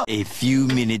picked up. A few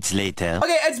minutes later.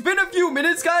 Okay, it's been a few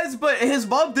minutes, guys, but his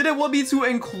mom didn't want me to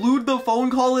include the phone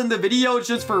call in the video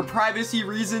just for privacy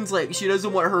reasons. Like, she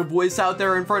doesn't want her voice out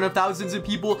there in front of thousands of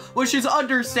people, which is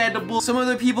understandable. Some of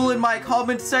the people in my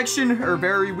comment section are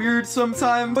very weird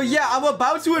sometimes. But yeah, yeah, I'm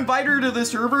about to invite her to the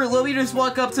server. Let me just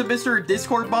walk up to Mr.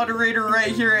 Discord moderator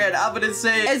right here, and I'm gonna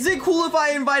say, is it cool if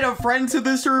I invite a friend to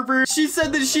the server? She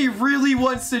said that she really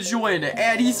wants to join,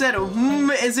 and he said,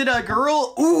 is it a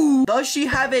girl? Ooh, does she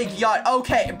have a yacht?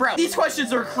 Okay, bro, these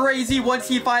questions are crazy once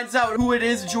he finds out who it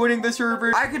is joining the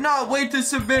server. I could not wait to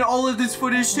submit all of this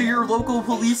footage to your local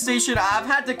police station. I've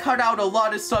had to cut out a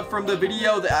lot of stuff from the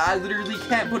video that I literally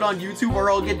can't put on YouTube or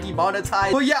I'll get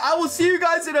demonetized. But yeah, I will see you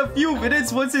guys in a few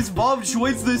minutes once his mom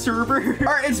joins the server.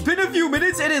 All right, it's been a few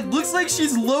minutes and it looks like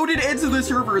she's loaded into the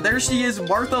server. There she is,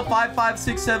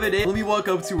 Martha55678. Let me walk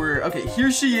up to her. Okay,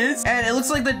 here she is. And it looks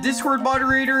like the Discord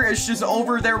moderator is just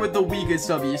over there with the weakest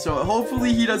subby. So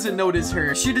hopefully he doesn't notice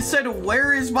her. She just said,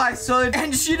 where is my son?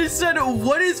 And she just said,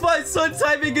 what is my son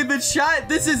typing in the chat?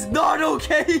 This is not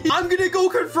okay. I'm gonna go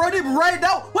confront him right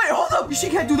now. Wait, hold up. She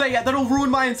can't do that yet. That'll ruin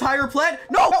my entire plan.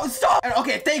 No, stop. And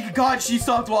okay, thank God she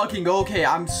stopped walking. Okay,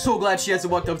 I'm so glad she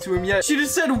hasn't walked up to him yet. She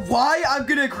just said, why? I'm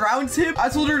gonna ground him. I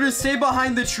told her to stay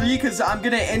behind the tree because I'm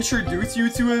gonna introduce you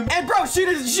to him. And bro, she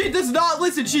does not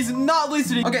listen. She's not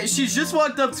listening. Okay, she just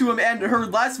walked up to him and her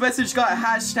last message got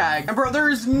hashtag. And bro, there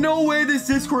is no way this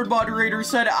Discord moderator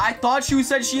said, I thought you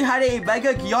said she had a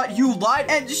mega yacht. You lied.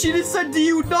 And she just said, do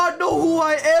you not know who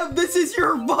I am? This is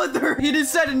your mother. He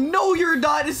just said, no, you're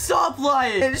not. Stop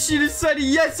lying. And she just said,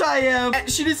 yes, I am. And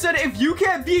she just said, if you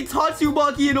can't beat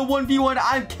Tatsumaki in a 1v1,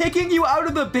 I'm kicking you out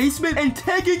of the basement and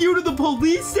taking you to the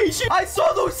police station. I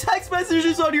saw those text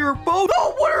messages on your phone.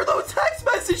 No, what are those text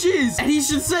messages? And he's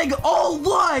just saying all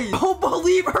lies. Don't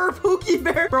believe her, Pookie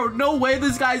Bear. Bro, no way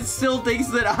this guy still thinks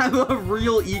that I'm a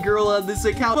real e-girl on this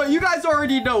account. But you guys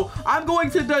already know, I'm going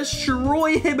to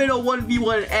destroy him in a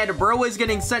 1v1 and bro is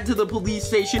getting sent to the police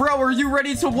station. Bro, are you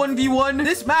ready to 1v1?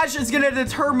 This match is gonna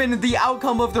determine the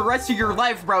outcome of the rest of your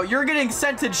life, bro. You're getting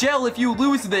sent to jail if you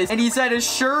lose this. And he said,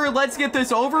 sure, let's get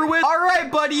this over with. All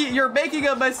right, buddy, you're making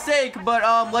a mistake,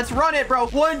 but let's run it, bro.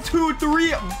 1, 2,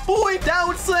 3, boy,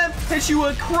 down slam, hit you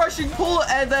with crushing pull,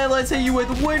 and then let's hit you with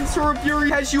windstorm fury,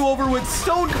 hit you over with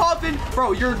stone coffin.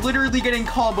 Bro, you're literally getting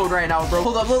comboed right now, bro.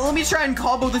 Hold up, let me try and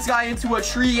combo this guy into a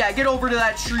tree. Yeah, get over to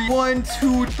that tree. 1,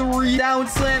 2, 3, down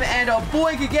slam, and a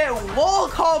boy can get wall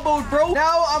comboed, bro.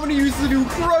 Now I'm gonna use the new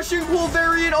crushing pull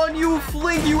variant on you,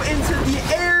 fling you into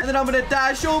the air, and then I'm gonna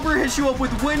dash over, hit you up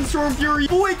with windstorm fury.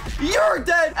 Boink, you're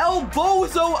dead. El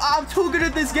Bozo, I'm too good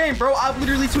at this game, bro. I'm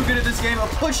literally too good at this game. I'll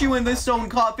put you in this stone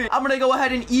coffin. I'm gonna go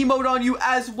ahead and emote on you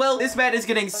as well. This man is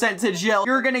getting sent to jail.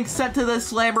 You're getting sent to the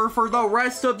slammer for the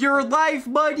rest of your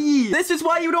life, buddy. This is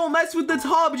why you don't mess with the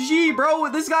top G, bro.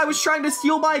 This guy was trying to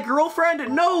steal my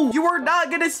girlfriend. No, you are not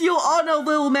gonna steal Anna,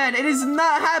 little man. It is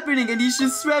not happening. And he's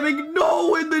just spamming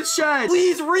no in the chat.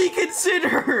 Please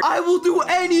reconsider. I will do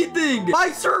anything.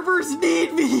 My servers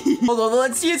need me. Hold on,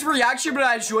 let's see his reaction when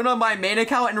I join on my main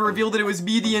account and reveal that it was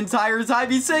me the entire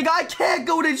time. He's saying, I can't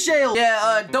go to jail.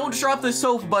 Yeah, don't drop the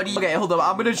soap, buddy. Okay, hold up.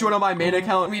 I'm gonna join on my main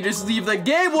account. Let me just leave the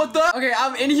game. What the? Okay,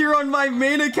 I'm in here on my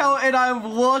main account and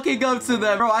I'm walking up to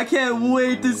them. Bro, I can't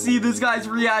wait to see this guy's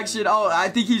reaction. Oh, I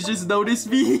think he's just noticed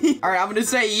me. All right, I'm gonna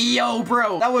say, yo,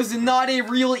 bro, that was not a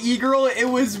real e-girl. It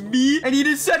was me. And he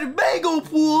just said, Mango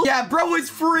Pool. Yeah, bro is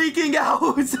freaking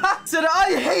out. Said,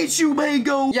 I hate you,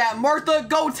 Mango. Yeah, Martha,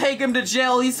 go take him to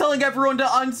jail. He's telling everyone to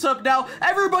unsub now.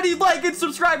 Everybody like and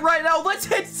subscribe right now. Let's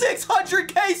hit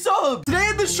 600k subs. Today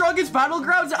in the strongest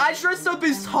battlegrounds, I dressed up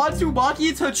as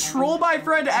Tatsumaki to troll my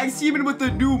friend X-Demon with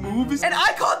the new moves. And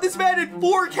I caught this man in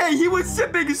 4k. He was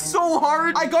sipping so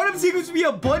hard. I got him to give me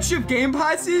a bunch of game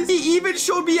passes. He even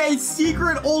showed me a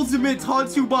secret ultimate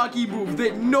Tatsumaki move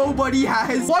that nobody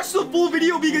has. Watch the full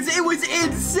video because it was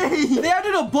insane. They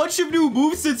added a bunch of new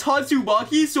moves to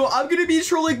Tatsumaki, so I'm gonna be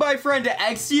trolling my friend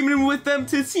X-Demon with them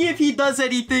to see if he does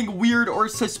anything weird or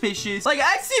suspicious. Like,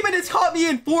 X-Demon has caught me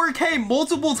in 4k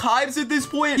multiple times at this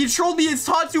point. He trolled me as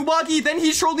Tatsumaki, then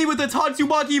he trolled me with the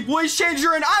Tatsumaki voice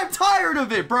changer, and I'm tired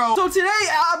of it, bro. So today,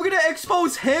 I'm gonna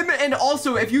expose him, and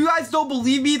also, if you guys don't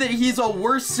believe me that he's a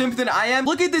worse simp than I am,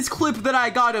 look at this clip that I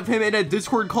got of him in a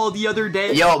Discord call the other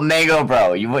day. Yo, Mango,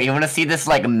 bro, you wanna see this,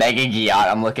 like, mega yacht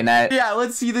I'm looking at? Yeah,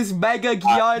 let's see this mega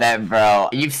yacht. That, bro.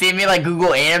 You've seen me, like,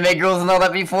 Google anime girls and all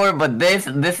that before, but this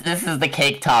is the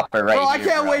cake topper right here, I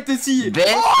can't wait to see it.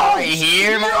 This right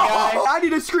here, my guy. I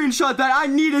need to screenshot that. I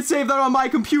need to save that on my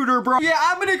computer, bro. Yeah,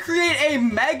 I'm gonna create a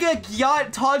mega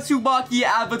yacht Tatsumaki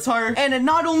avatar. And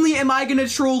not only am I gonna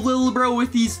troll Lil Bro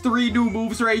with these 3 new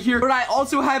moves right here, but I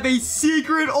also have a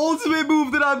secret ultimate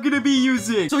move that I'm gonna be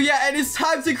using. So yeah, and it's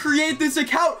time to create this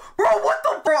account. Bro, what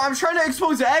the Bro, I'm trying to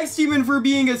expose X-Demon for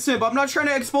being a simp. I'm not trying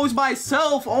to expose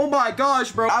myself. Oh my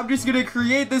gosh, bro. I'm just gonna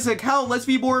create this account. Let's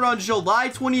be born on July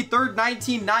 23rd,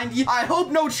 1990. I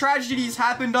hope no tragedies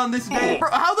happened on this day.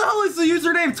 Bro, how the hell is the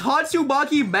username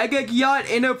Tatsumaki Mega Gyat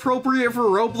inappropriate for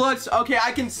Roblox? Okay,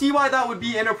 I can see why that would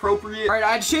be inappropriate. All right,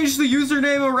 I changed the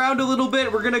username around a little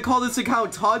bit. We're gonna call this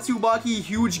account Tatsumaki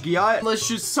Huge Gyat. Let's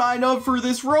just sign up for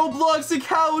this Roblox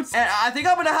account. And I think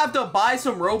I'm gonna have to buy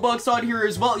some Robux on here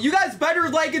as well. You guys better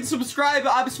like and subscribe.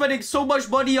 I'm spending so much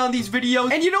money on these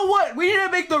videos. And you know what? We need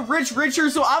to make the rich richer,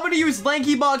 so I'm gonna use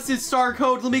LankyBox's star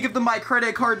code. Let me give them my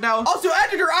credit card now. Also,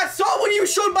 editor, I saw when you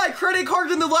showed my credit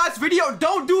card in the last video.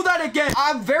 Don't do that again.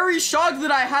 I'm very shocked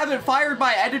that I haven't fired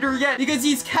my editor yet because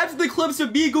he's kept the clips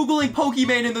of me Googling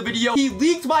Pokemon in the video. He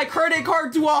leaked my credit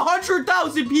card to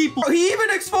 100,000 people. He even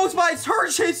exposed my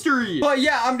search history. But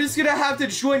yeah, I'm just gonna have to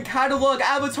join catalog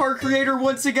avatar creator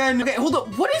once again. Okay, hold up.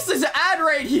 What is this ad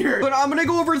right here? But I'm gonna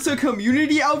go over to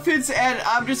community outfits and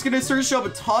I'm just gonna search up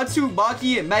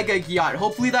Tatsumaki Mega Gyat.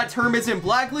 Hopefully that term isn't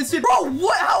blacklisted. Bro,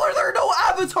 what? How are there no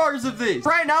avatars of this?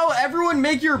 Right now, everyone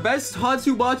make your best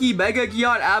Tatsumaki Mega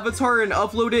Gyat avatar and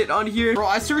upload it on here. Bro,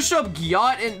 I searched up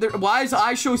Gyat and why is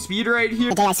I show speed right here?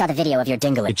 The day I saw the video of your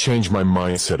dingling. It changed my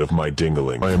mindset of my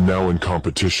dingling. I am now in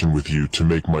competition with you to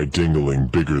make my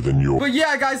dingling bigger than yours. But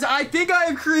yeah, guys, I think I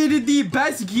have created the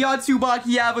best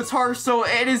Gyatsubaki avatar, so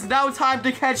it is now time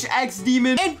to catch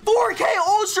X-Demon in 4K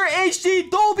Ultra HD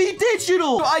Dolby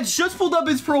Digital. So I just pulled up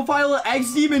his profile,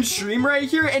 X-Demon stream right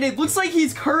here, and it looks like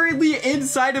he's currently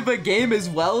inside of a game as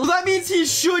well. So that means he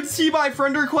should see my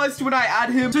friend request when I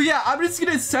add him. So yeah, I'm just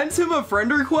gonna send him a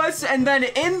friend request, and then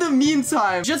in the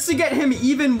meantime, just to get him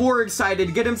even more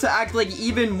excited, get him to act like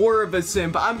even more of a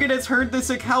simp, I'm gonna turn this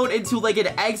account into like an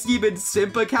X-Demon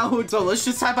simp account. So let's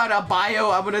just type out a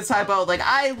bio. I'm gonna type out like,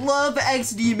 I love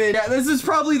X-Demon. Yeah, this is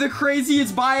probably the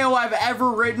craziest bio I've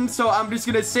ever written, so I'm just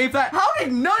gonna save that. How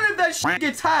did none of that shit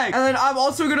get tagged? And then I'm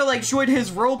also gonna like join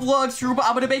his Roblox group.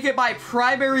 I'm gonna make it my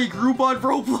primary group on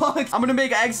Roblox. I'm gonna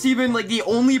make X-Demon like the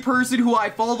only person who I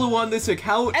follow on this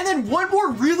account. And then one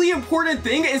more really important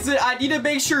thing is that I need to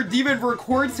make sure Demon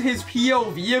records his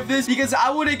POV of this because I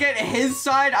want to get his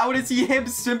side. I want to see him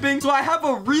simping. So I have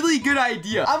a really good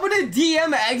idea. I'm gonna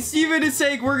DM X-Demon to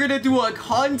say we're gonna do a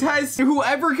contest.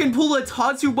 Whoever can pull a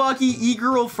Tatsumaki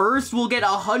e-girl first will get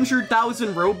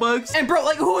 100,000 Robux. And bro,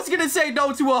 like who's gonna say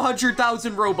no to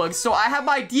 100,000 Robux? So I have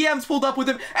my DMs pulled up with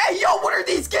him. Hey, yo, what are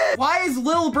these kids? Why is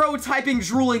Lil Bro typing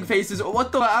drooling faces?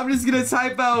 What the? I'm just gonna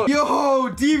type out, yo,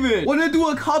 Demon, wanna do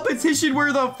a competition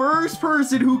where the first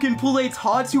person who can pull a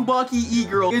Tatsumaki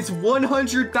e-girl gets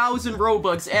 100,000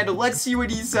 Robux. And let's see what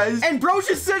he says. And bro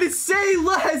just said, say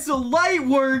less, light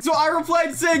work. So I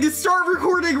replied saying, start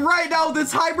recording right now. The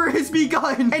timer has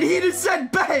begun. And he just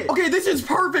said, bet. Okay, this is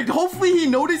perfect. Hopefully he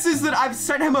notices that I've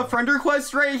sent him a friend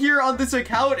request right here on this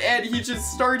account and he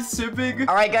just starts sipping.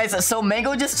 All right, guys. So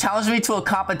Mango just challenged me to a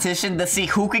competition to see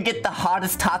who could get the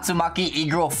hottest Tatsumaki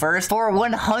e-girl first for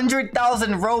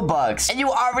 100,000 Robux. And you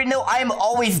already know I am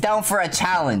always down for a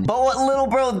challenge. But what little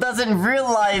bro doesn't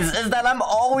realize is that I'm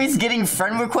always getting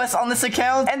friend requests on this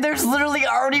account. And there's literally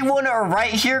already one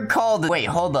right here called, wait,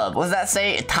 hold up. What does that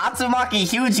say? Tatsumaki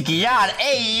Huge Gyat.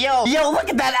 Hey, yo, look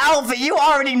at that outfit. You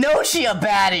already know she a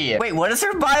baddie. Wait, what does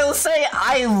her bio say?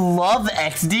 I love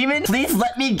X-Demon. Please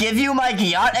let me give you my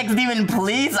Gyat, X-Demon,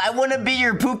 please. I want to be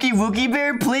your Pookie Wookie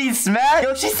Bear. Please, smash.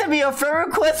 Yo, she sent me a friend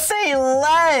request. Say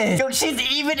less. Yo, she's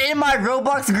even in my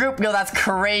Roblox group. Yo, that's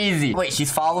crazy. Wait,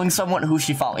 she's following someone. Who's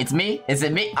she following? It's me? Is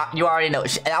it me? You already know.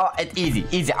 It's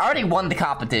easy. I already won the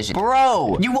competition.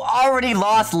 Bro, you already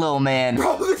lost, little man.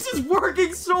 Bro, this is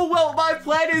working so well. My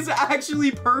plan is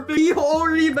actually perfect. He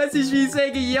already messaged me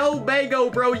saying, yo, Mango,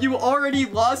 bro, you already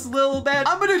lost, little man.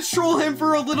 I'm gonna troll him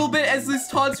for a little bit as this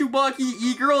Tatsumaki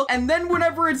e-girl. And then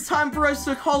whenever it's time for us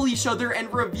to call each other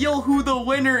and reveal who the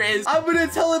winner is, I'm gonna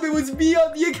tell him it was me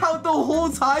on the account the whole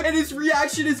time. And his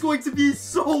reaction is going to be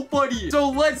so funny. So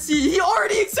let's see. He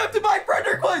already accepted my friend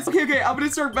request. Okay. I'm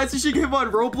gonna start messaging him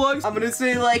on Roblox. I'm gonna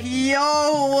say like,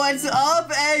 yo, what's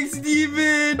up,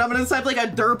 X-Demon? I'm gonna type like a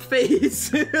derp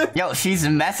face. Yo, she's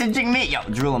messaging me. Yo,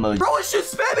 drool emoji. Bro, it's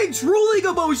just spamming drooling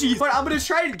emojis. But I'm gonna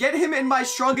try and get him in my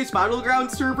strongest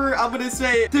battleground server. I'm gonna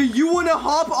say, do you want to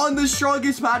hop on the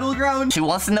strongest battleground? She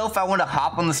wants to know if I want to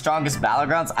hop on the strongest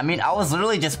battlegrounds. I mean, I was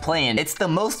literally just playing. It's the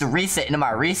most recent in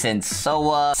my recents.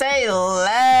 So, say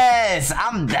less.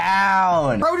 I'm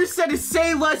down. Bro just said,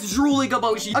 say less drooling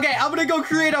emoji. Okay, I'm gonna go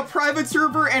create a private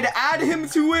server and add him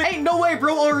to it. Ain't no way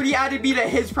bro already added me to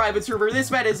his private server.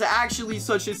 This man is actually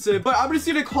such a simp. But I'm just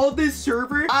gonna call this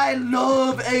server, I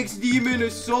love X-Demon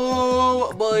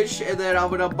so much. And then I'm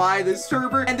gonna buy this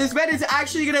server. And this man is actually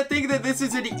actually gonna think that this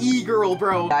is an e-girl,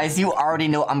 bro. Guys, you already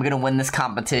know I'm gonna win this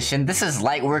competition. This is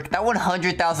light work. That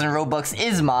 100,000 Robux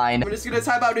is mine. I'm just gonna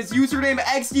type out his username,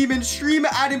 XDemon Stream,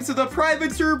 add him to the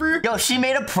private server. Yo, she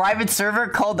made a private server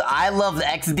called I Love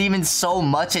XDemon so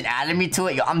much and added me to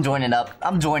it. Yo, I'm joining up.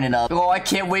 I'm joining up. Oh, I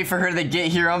can't wait for her to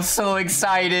get here. I'm so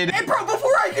excited. And bro,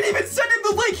 before I can even send him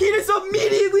the link, he just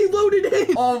immediately loaded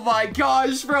in. Oh my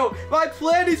gosh, bro. My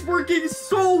plan is working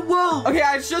so well. Okay,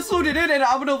 I just loaded in and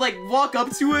I'm gonna like walk up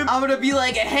to him. I'm gonna be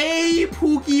like, hey,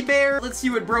 Pookie Bear. Let's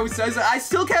see what bro says. I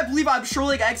still can't believe I'm sure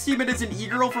like XDemon is an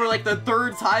e-girl for like the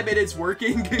 3rd time and it's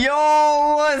working.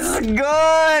 Yo, what's good?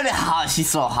 Oh, she's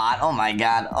so hot. Oh my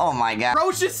god. Oh my god.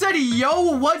 Bro just said,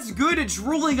 yo, what's good?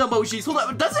 Drooling emojis. Hold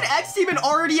up. Doesn't XDemon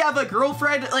already have a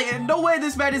girlfriend? Like, no way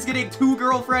this man is getting 2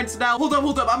 girlfriends now. Hold up.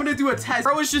 I'm gonna do a test.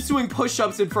 Bro is just doing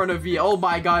push-ups in front of me. Oh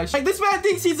my gosh. Like, this man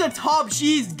thinks he's a top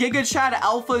G's Giga Chad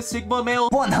Alpha Sigma male.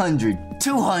 100,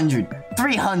 200,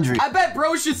 300. I bet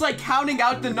bro's just like counting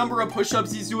out the number of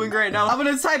push-ups he's doing right now. I'm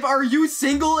gonna type, are you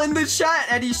single in the chat?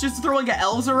 And he's just throwing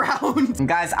L's around.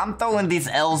 Guys, I'm throwing these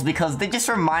L's because they just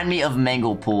remind me of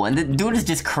Mango Pool. And the dude is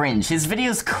just cringe. His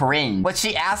video's cringe. But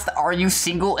she asked, are you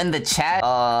single in the chat?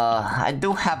 I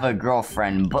do have a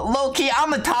girlfriend. But low-key,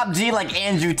 I'm a top G like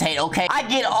Andrew Tate, okay? I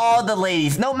get all the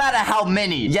ladies, no matter how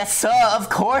many. Yes, sir. Of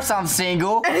course I'm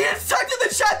single. And he just typed in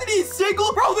the chat that he's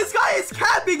single. Bro, this guy is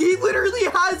capping. He literally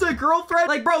has a girlfriend.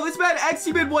 Like, bro, this man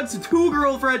XDemon wants 2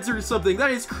 girlfriends or something.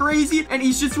 That is crazy. And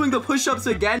he's just doing the push-ups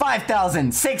again.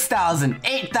 5,000, 6,000,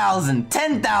 8,000,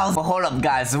 10,000. But hold up,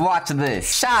 guys. Watch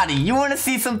this. Shoddy, you want to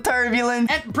see some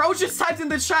turbulence? And bro just typed in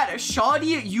the chat,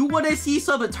 Shoddy, you want to see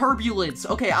some turbulence?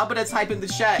 Okay, I'm gonna type in the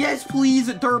chat. Yes, please,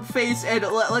 derp face. And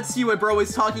let's see what bro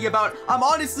is talking about. I'm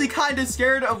honestly kind of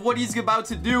scared of what he's about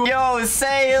to do. Yo,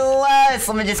 say less.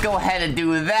 Let me just go ahead and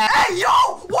do that. Hey, yo!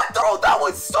 What the? That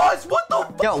was sus! What the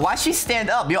f? Yo, why she stand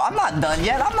up? Yo, I'm not done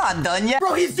yet. I'm not done yet.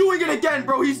 Bro, he's doing it again,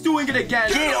 bro. He's doing it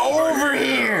again. Get over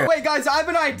here. Wait, guys, I have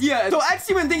an idea. So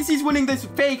XDemon thinks he's winning this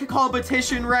fake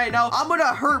competition right now. I'm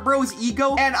gonna hurt bro's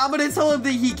ego, and I'm gonna tell him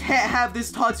that he can't have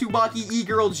this Tatsumaki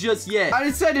e-girl just yet. I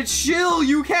just said to chill.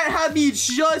 You can't have me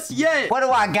just yet. What do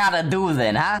I gotta do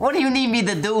then, huh? What do you need me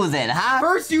to do then, huh?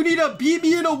 First, you need to beat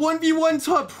me in a 1v1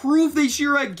 to prove that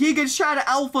you're a Giga Chad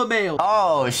alpha male.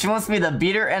 Oh, she wants me to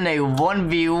beat her in a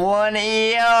 1v1?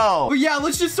 Yo. But yeah,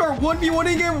 let's just start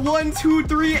 1v1ing him. 1, 2,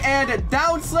 3, and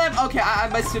down slam. Okay, I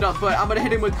messed it up, but I'm gonna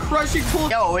hit him with crushing pull.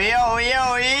 Yo.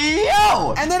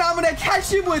 And then I'm gonna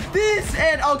catch him with this.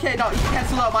 And okay, no, he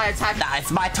canceled out my attack. Nah,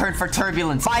 it's my turn for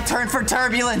turbulence. My turn for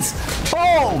turbulence.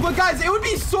 Boom. But guys, it would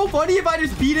be so funny if I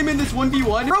just beat him in this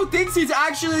 1v1. Bro thinks he's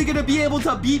actually gonna be able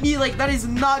to beat me. Like, that is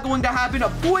not going to happen.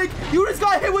 Boink, you just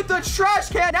got hit with the trash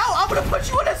can. Now I'm gonna put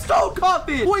you in a stone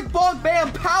coffin. Boink, bonk,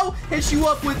 bam, pow. Hit you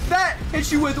up with that.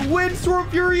 Hit you with Windstorm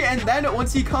Fury. And then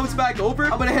once he comes back over,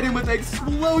 I'm gonna hit him with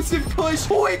explosive push.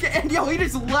 Boink, and yo, he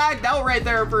just lagged out right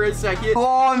there for a second.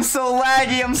 Oh, I'm so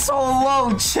laggy. I'm so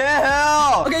low.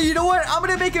 Chill. Okay, you know what? I'm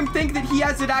gonna make him think that he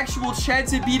has an actual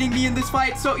chance at beating me in this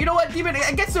fight. So, you know what, Demon?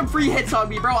 Get some free hits on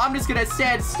me, bro. I'm just gonna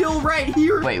stand still right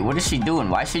here. Wait, what is she doing?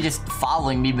 Why is she just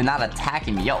following me but not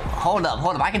attacking me? Yo, hold up.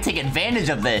 I can take advantage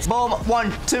of this. Boom.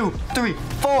 1, 2, 3,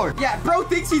 4. Yeah, bro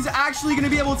thinks he's actually gonna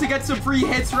be able to get some free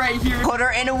hits right here. Put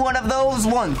her into one of those.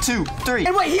 1, 2, 3.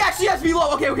 And wait, he actually has me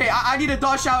low. Okay, I need to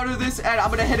dodge out of this, and I'm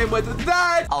gonna hit him with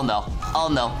that. Oh no.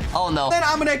 Then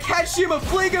I'm gonna catch him and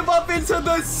fling him up into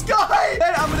the sky.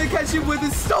 Then I'm gonna catch him with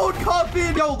a stone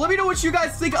coffin. Yo, let me know what you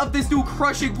guys think of this new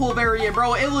crushing pull variant,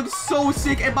 bro. It looks so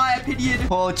sick in my opinion.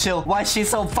 Oh, chill. Why is she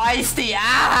so feisty?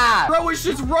 Ah! Bro is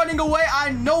just running away.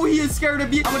 I know he is scared of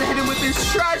me. I'm gonna hit him with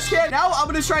this trash can. Now I'm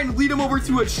gonna try and lead him over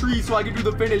to a tree so I can do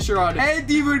the finisher on it. Hey,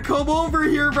 Demon, come over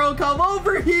here, bro. Come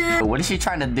over here. What is she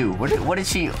trying to do? What is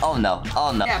she? Oh no.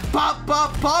 Yeah, bop,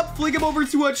 bop, bop. Fling him over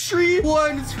to a tree.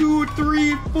 1, 2,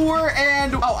 3, 4,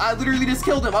 and oh, I literally just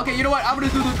killed him. Okay, you know what? I'm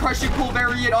gonna do the crushing pull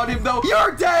variant on him though.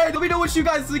 You're dead. Let me know what you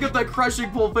guys think of the crushing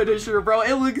pull finisher, bro.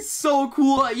 It looks so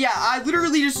cool. But yeah, I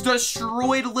literally just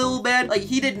destroyed Lil Man. Like,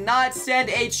 he did not stand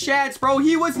a chance, bro.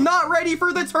 He was not ready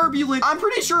for the turbulence. I'm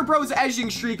pretty sure bro's edging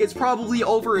streak is probably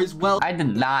over as well. I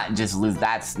did not just lose.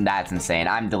 That's insane.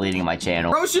 I'm deleting my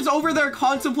channel. Bro's just over there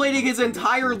contemplating his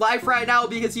entire life right now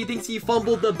because he thinks he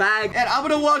fumbled the bag. And I'm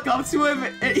gonna walk up to him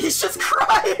and he's just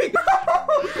crying.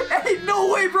 Ain't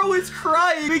no way bro is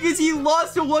crying because he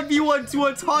lost a 1v1 to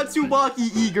a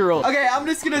Tatsumaki e-girl. Okay, I'm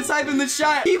just gonna type in the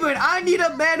chat. Even I need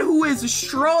a man who is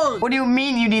strong. What do you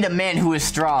mean you need a man who is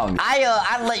strong?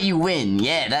 I let you win.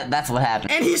 Yeah, that's what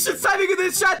happened. And he's just typing in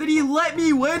this chat that he let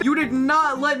me win. You did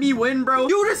not let me win, bro.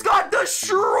 You just got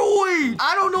destroyed.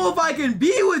 I don't know if I can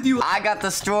be with you. I got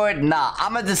destroyed? Nah,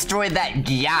 I'm gonna destroy that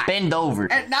gyat. Bend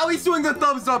over. And now he's doing the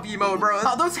thumbs up emote, bro.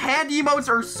 Those hand emotes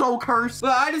are so cursed.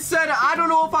 But I just said, I don't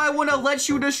know if I want to let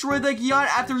you destroy the gyat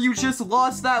after you just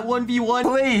lost that 1v1.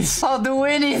 Please, I'll do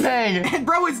anything. And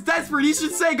bro is desperate. He's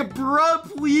just saying, bro,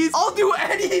 please. I'll do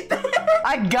anything.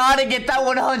 I gotta get that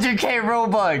 100k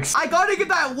Robux. I gotta get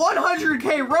that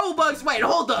 100k Robux. Wait,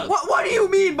 hold up. What do you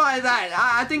mean by that?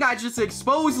 I think I just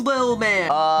exposed Lil Man.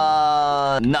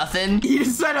 Nothing. He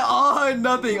just said,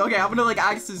 nothing. Okay, I'm gonna like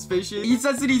act suspicious. He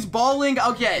says that he's balling.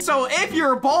 Okay, so if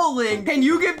you're balling, can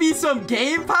you give me some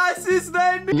game passes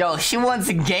then? Yo, she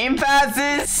wants game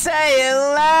passes? Say it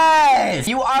less.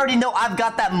 You already know I've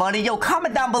got that money. Yo,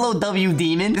 comment down below W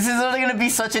Demon. This is literally gonna be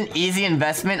such an easy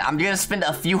investment. I'm gonna spend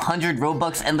a few hundred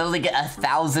Robux and literally get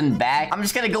 1,000 back. I'm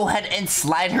just gonna go ahead and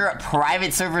slide her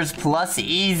private servers plus,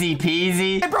 easy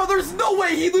peasy. Hey bro, there's no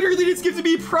way he literally just gives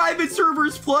me private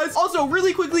servers plus. Also,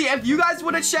 really quickly, if you guys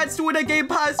want a chance to win a game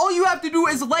pass, all you have to do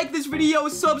is like this video,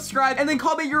 subscribe, and then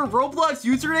comment your Roblox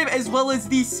username as well as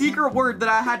the secret word that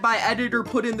I had my editor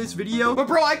put in this video. But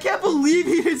bro, I can't believe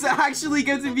he is actually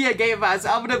giving me a game pass.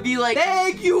 I'm gonna be like,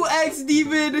 thank you,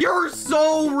 X-Demon. You're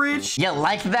so rich. You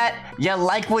like that? You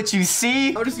like what you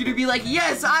see? I'm just gonna be like,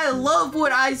 yes, I love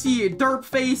what I see, derp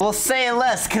face. Well, say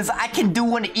less, because I can do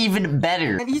one even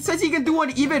better. And he says he can do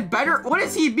one even better? What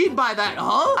does he mean by that,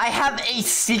 huh? I have a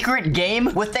secret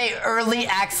game with a early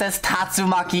access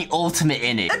Tatsumaki Ultimate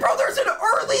in it. And bro, there's an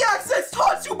early access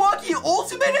Tatsumaki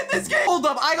Ultimate in this game? Hold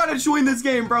up, I gotta join this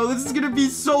game, bro. This is gonna be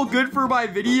so good for my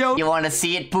video. You wanna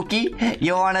see it, Pookie?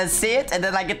 You wanna see it? And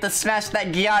then I get to smash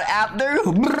that gyat after?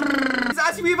 He's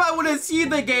asking me if I wanna see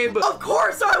the game. Of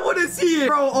course I wanna see it.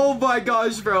 Bro, oh my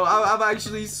gosh, bro. I'm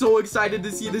actually so excited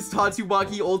to see this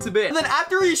Tatsumaki Ultimate. And then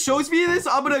after he shows me this,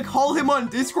 I'm gonna call him on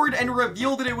Discord and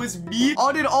reveal that it was me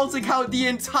on an alt account the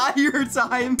entire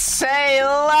time. Say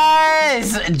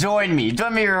less! Join me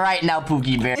right now,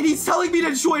 Pookie Bear. And he's telling me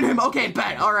to join him. Okay,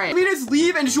 bet. All right. Let me just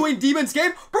leave and join Demon's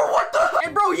game. Bro, what the?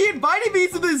 And bro, he invited me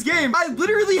to this game. I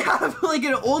literally have like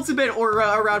an ultimate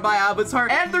aura around my avatar.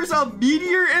 And there's a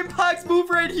meteor impact move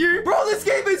right here. Bro, this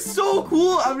game is so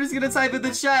cool. I'm just gonna type in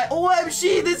the chat.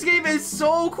 OMG, this game is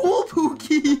so cool,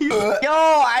 Pookie. Yo,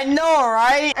 I know,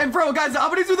 right? And bro, guys, I'm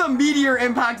gonna do the meteor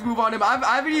impact move on him. I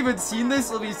haven't even seen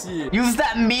this. Let me see. Use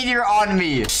that meteor on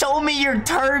me. Show me your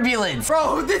turbulence.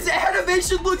 Bro, this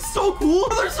animation looks so cool.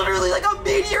 There's literally like a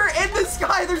meteor in the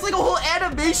sky. There's like a whole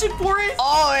animation for it.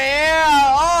 Oh,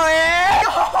 yeah. Oh, yeah.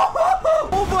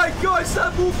 Oh my gosh,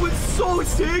 that move was so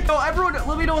sick. Oh, everyone,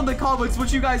 let me know in the comments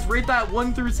what you guys rate that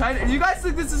 1 through 10. And you guys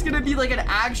think this is gonna be like an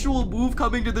actual move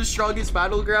coming to the strongest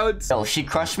battlegrounds? Yo, she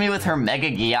crushed me with her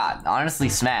mega gyat. Honestly,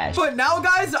 smash. But now,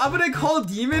 guys, I'm gonna call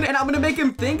Demon and I'm gonna make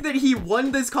him think that he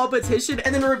won this competition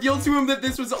and then reveal to him that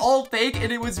this was all fake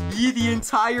and it was me the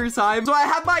entire time. So I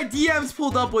have my DMs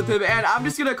pulled up with him and I'm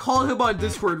just gonna call him on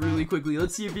Discord really quickly.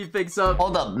 Let's see if he picks up.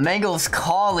 Hold up, Mango's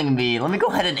calling me. Let me go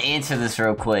ahead and answer this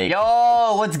real quick.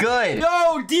 Yo, what's good?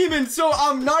 Yo, Demon, so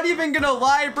I'm not even gonna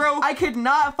lie, bro. I could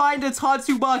not find a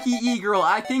Tatsumaki e-girl.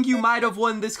 I think you might have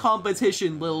won this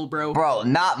competition, lil bro. Bro,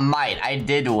 not might. I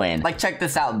did win. Like, check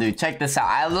this out, dude. Check this out.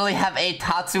 I literally have a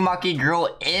Tatsumaki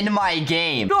girl in my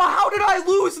game. No, how did I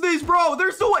lose this, bro?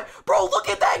 There's no way. Bro, look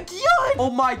at that gyat.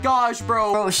 Oh my gosh,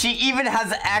 bro. Bro, she even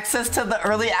has access to the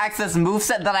early access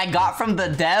moveset that I got from the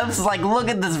devs. Like, look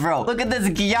at this, bro. Look at this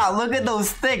gyat. Look at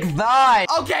those thick thighs.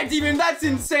 Okay, Demon, that's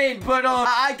insane. But,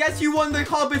 I guess you won the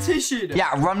competition. Yeah,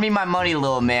 run me my money,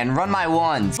 little man. Run my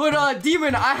ones. But,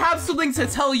 Demon, I have something to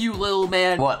tell you, little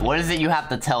man. What is it you have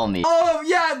to tell me?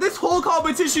 Yeah, this whole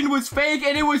competition was fake,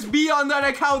 and it was me on that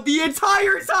account the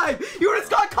entire time. You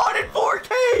just got caught in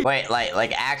 4K. Wait,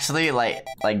 like actually, like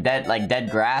dead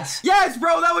grass? Yes,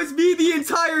 bro, that was me the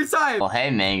entire time. Well, hey,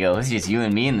 Mango, it's just you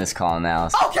and me in this call now.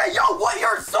 Okay, yo, what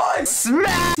your son?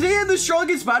 Smash! Today in the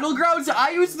strongest battlegrounds,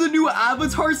 I used the new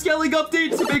avatar scaling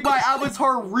update to make my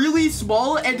avatar really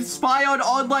small and spy on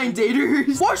online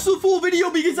daters. Watch the full video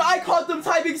because I caught them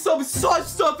typing some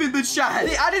sus stuff in the chat.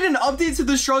 They added an update to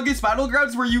the strongest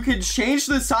battlegrounds where you can change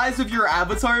the size of your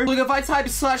avatar. Like if I type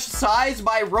 /size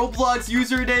my Roblox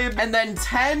username and then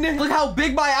 10, look how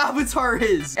big my avatar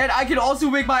is. And I can also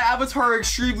make my avatar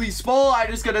extremely small. I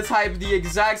just gotta type the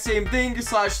exact same thing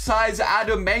 /size add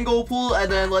a mango pool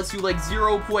and then let's do like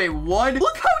 0.1.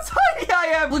 Look how tiny Yeah, I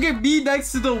am. Look at me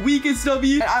next to the weakest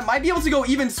W. And I might be able to go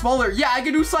even smaller. Yeah, I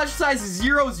can do slash size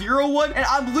 001. And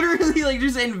I'm literally like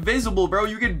just invisible, bro.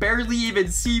 You can barely even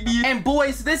see me. And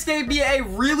boys, this gave me a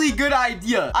really good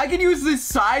idea. I can use this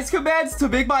size commands to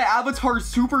make my avatar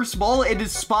super small and to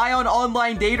spy on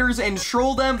online daters and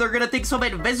troll them. They're gonna think some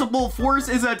invisible force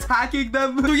is attacking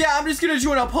them. So yeah, I'm just gonna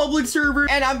join a public server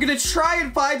and I'm gonna try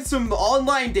and find some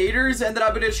online daters, and then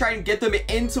I'm gonna try and get them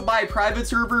into my private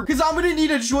server because I'm gonna need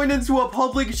to join into a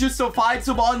public just to find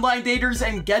some online daters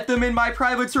and get them in my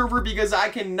private server because I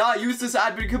cannot use this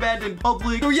admin command in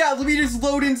public. So yeah, let me just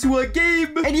load into a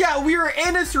game. And yeah, we are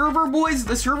in a server, boys.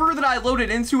 The server that I loaded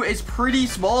into is pretty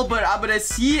small, but I'm gonna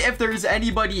see if there's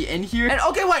anybody in here. And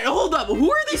okay, wait, hold up.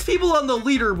 Who are these people on the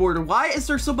leaderboard? Why is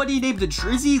there somebody named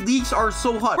Drizzy Leaks Are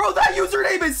So Hot? Bro, that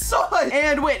username is sus.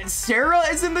 And wait, Sarah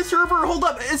is in the server? Hold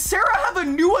up. Does Sarah have a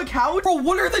new account? Bro,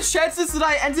 what are the chances that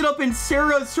I ended up in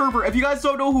Sarah's server? If you guys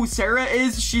don't know who Sarah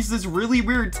is, she's this really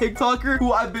weird TikToker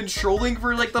who I've been trolling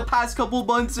for like the past couple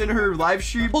months in her live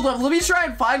stream. Hold up, let me try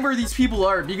and find where these people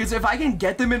are, because if I can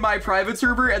get them in my private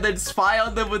server and then spy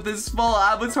on them with this small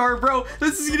avatar, bro,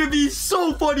 this is gonna be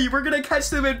so funny. We're gonna catch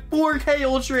them in 4K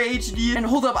Ultra HD. And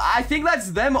hold up, I think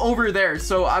that's them over there.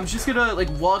 So I'm just gonna like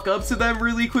walk up to them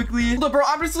really quickly. Hold up, bro,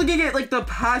 I'm just looking at like the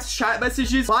past chat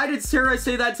messages. Why did Sarah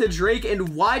say that to Drake? And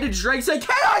why did Drake say,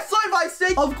 can I sign my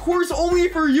stake? Of course, only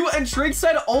for you. And Drake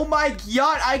said, oh my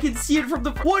god, I can see it from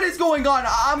the... What is going on?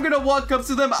 I'm gonna walk up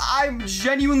to them. I'm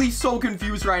genuinely so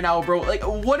confused right now, bro. Like,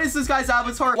 what is this guy's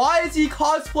avatar? Why is he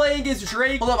cosplaying as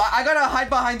Drake? Hold up, I gotta hide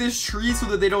behind this tree so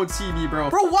that they don't see me, bro.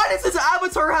 Bro, why does this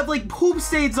avatar have like poop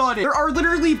stains on it? There are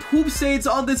literally poop stains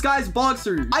on this guy's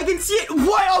boxers. I can see it.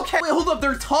 What? Okay, wait, hold up.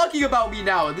 They're talking about me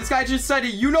now. This guy just said,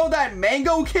 you know that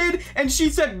Mango kid? And she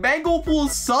said, Mango Pool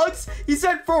sucks. He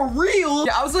said, for real?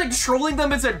 Yeah, I was like trolling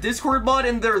them as a Discord mod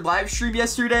in their live stream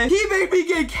yesterday. He made me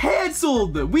get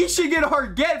canceled. We should get our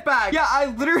get back. Yeah, I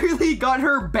literally got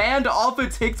her banned off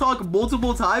of TikTok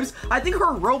multiple times. I think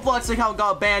her Roblox account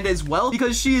got banned as well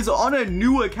because she is on a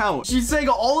new account. She's saying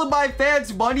all of my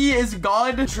fans' money is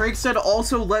gone. Drake said,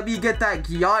 also let me get that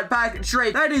yacht back.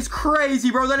 Drake, that is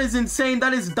crazy, bro. That is insane.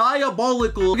 That is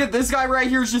diabolical. Look at this guy right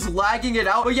here is just lagging it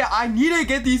out. But yeah, I need to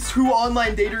get these 2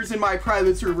 online daters in my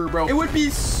private server, bro. It would be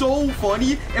so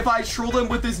funny if I troll them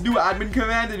with this new admin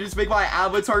command and just make my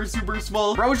avatar super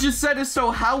small. Bro just said,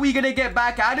 so how we gonna get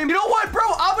back at him? You know what, bro?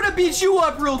 I'm gonna beat you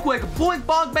up real quick. Boink,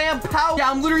 bonk, bam, pow. Yeah,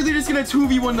 I'm literally just gonna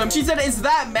 2v1 them. She said, is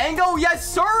that Mango? Yes,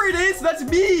 sir, it is. That's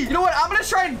me. You know what? I'm gonna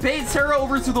try and bait Sarah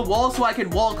over to the wall so I can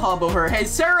wall combo her. Hey,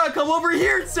 Sarah, come over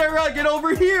here. Sarah, get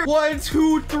over here. 1,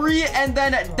 2, 3, and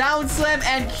then down slam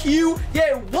and Q.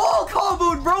 Get wall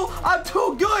comboed, bro. I'm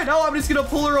too good. Now I'm just gonna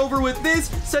pull her over with this,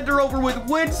 send her over with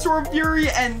Windstorm Fury,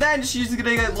 and then she's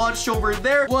gonna get launched over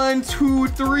there. 1, 2,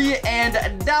 3,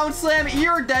 and down slam.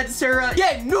 You're dead, Sarah.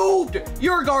 Get noobed.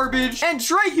 You're garbage. And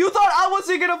Drake, you thought I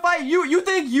wasn't gonna fight you? You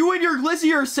think you and your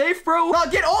Glizzy are safe, bro? Now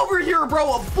get over here,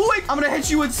 bro. Boy, I'm gonna hit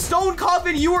you with Stone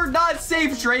Coffin. You are not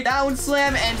safe, Drake. Down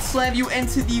slam and slam you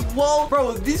into the wall.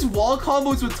 Bro, these wall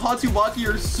combos with Tatsumaki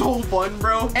are so fun,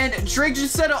 bro. And Drake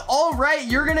just said, all right,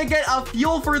 you're gonna get a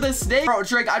feel for the snake. Bro,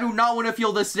 Drake, I do not want to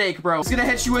feel the snake, bro. He's gonna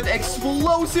hit you with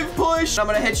explosive push. I'm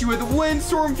gonna hit you with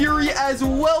Windstorm Fury as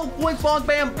well. Boink, bonk,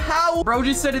 bam, pow. Bro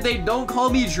just said that they don't call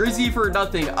me Drizzy for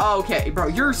nothing. Okay, bro,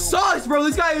 you're sus, bro.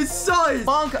 This guy is sus.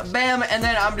 Bonk, bam, and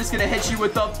then I'm just gonna hit you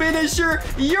with the finisher.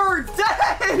 You're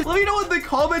dead. Let me know in the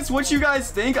comments what you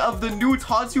guys think of the new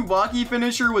Tatsumaki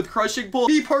finisher with crushing pull.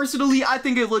 Me personally, I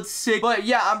think it looks sick. But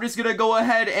yeah, I'm just gonna go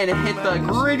ahead and hit the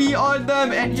gritty on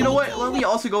them. And you know what? Let me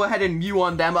also go ahead and mew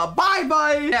on them.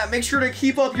 Bye-bye. Yeah, make sure to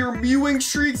keep up your mewing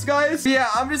streaks, guys. Yeah,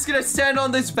 I'm just gonna stand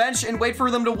on this bench and wait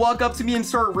for them to walk up to me and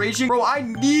start raging. Bro, I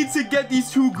need to get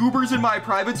these 2 goobers in my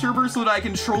private server so that I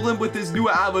can troll them with this new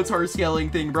avatar scaling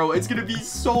thing, bro. It's gonna be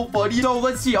so funny. So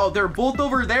let's see. Oh, they're both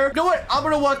over there. You know what? I'm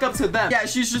gonna walk up to them. Yeah,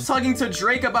 she's just talking to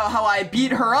Drake about how I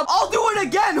beat her up. I'll do it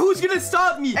again. Who's gonna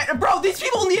stop me? And bro, these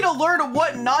people need to learn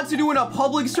what not to do in a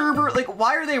public server. Like,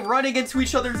 why are they running into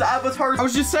each other's avatars? I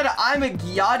was just said, I'm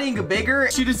yachting bigger.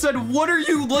 She just said, what are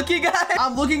you looking at?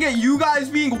 I'm looking at you guys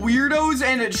being weirdos.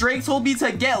 And Drake told me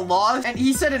to get lost. And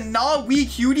he said, nah, we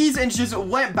cuties, and just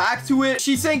went back to it.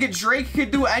 She's saying Drake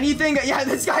could do anything. Yeah,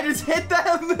 this guy just hit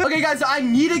them. Okay, guys, I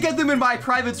need to get them in my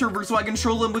private server so I can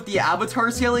troll them with the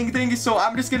avatar scaling thing. So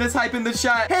I'm just gonna type in the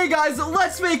chat, hey guys,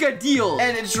 let's make a deal.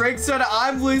 And Drake said,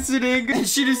 I'm listening. And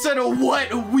she just said, what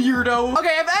weirdo?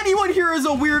 Okay, if anyone here is a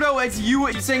weirdo, it's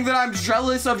you. She's saying that I'm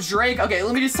jealous of Drake. Okay,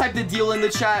 let me just type the deal in the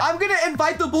chat. I'm gonna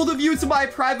invite the both of you to my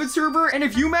private server, and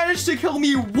if you manage to kill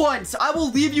me once, I will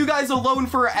leave you guys alone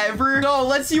forever. So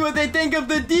let's see what they think of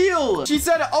the deal. deal. She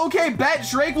said, okay, bet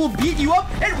Drake will beat you up.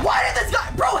 And why did this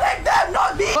guy, bro, hit them,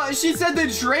 not me? She said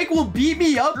that Drake will beat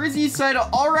me up. Drizzy said,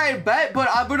 all right, bet, but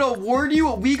I'm gonna warn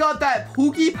you, we got that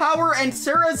Pookie power. And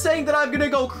Sarah's saying that I'm gonna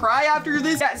go cry after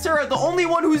this. Yeah, Sarah, the only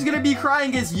one who's gonna be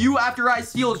crying is you after I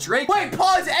steal Drake. Wait,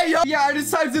 pause. Hey, yo. Yeah, I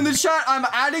just typed in the chat. I'm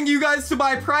adding you guys to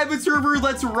my private server.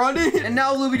 Let's run it. And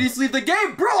now let me just leave the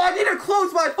game. Bro, I need to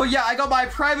close my... Oh, yeah, I got my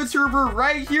private server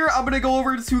right here. I'm gonna go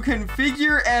over to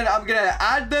configure and I'm gonna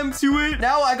add them to it.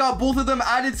 Now I got both of them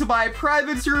added to my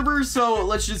private server. So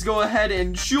let's just go ahead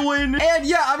and join. And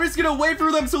yeah, I'm just gonna wait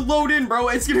for them to load in, bro.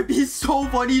 It's gonna be so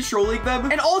funny trolling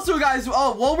them. And also, guys,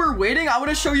 while we're waiting, I want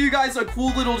to show you guys a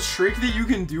cool little trick that you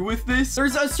can do with this.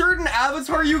 There's a certain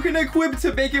avatar you can equip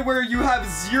to make it where you have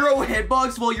 0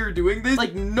 hitbox while you're doing this.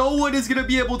 Like, no one is gonna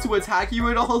be able to attack you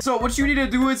at all. So what you need to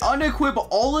do is unequip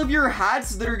all of your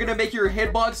hats that are gonna make your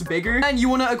hitbox bigger, and you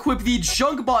want to equip the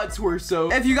junk bot torso.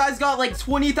 If you guys got like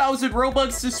 20,000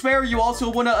 Robux to spare, you also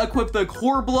want to equip the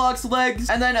core blocks legs,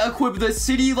 and then equip the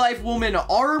city life woman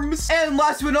arms. And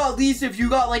last but not least, if you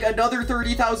got like another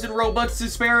 30,000 Robux to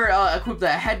spare, equip the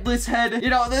headless head. You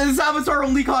know, this avatar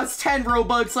only costs 10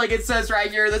 Robux, like it says right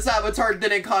here. This avatar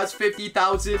didn't cost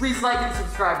 50,000. Please like and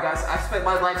subscribe, guys. I spent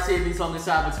my life savings on this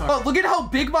avatar. Oh, look at how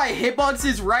big my hitbox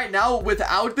is right now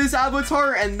without this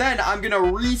avatar, and then I'm gonna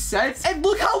reset. And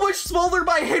look how much smaller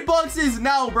my hitbox is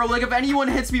now, bro. Like, if anyone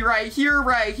hits me right here,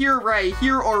 right here, right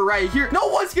here, or right here, no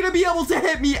one's gonna be able to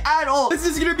hit me at all. This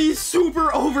is gonna be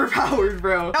super overpowered,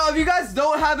 bro. Now, if you guys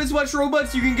don't have as much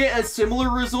Robux, you can get a similar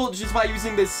result just by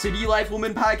using the City Life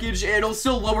Woman package. It'll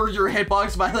still lower your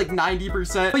hitbox by like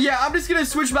 90%. But yeah, I'm just gonna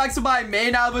switch back to my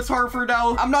main avatar for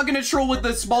now. I'm not gonna troll with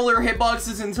the smaller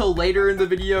hitboxes until later in the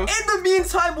video. In the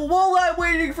meantime, while I'm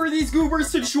waiting for these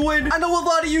goobers to join, I know a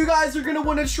lot of you guys are gonna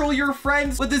want to troll your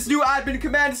friends with this new admin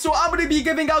command, so I'm gonna be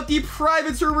giving out the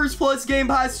private servers plus game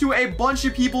pass to a bunch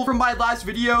of people from my last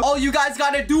video. All you guys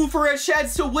gotta do for a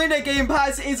chance to win a game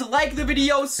pass is like the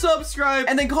video, subscribe,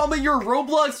 and then comment your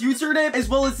Roblox username as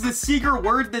well as the secret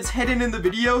word that's hidden in the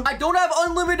video. I don't have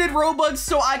unlimited Robux,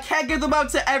 so I can't give them out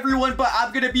to everyone, but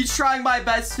I'm gonna be trying my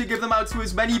best to give them out to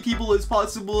as many people as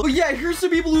possible. But yeah, here's some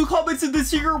people who commented the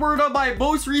secret word on my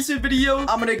most recent video.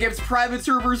 I'm gonna give private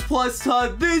servers plus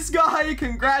to this guy.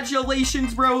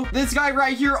 Congratulations, bro. This guy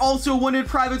right here also wanted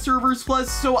private servers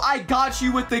plus, so I got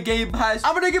you with the game pass.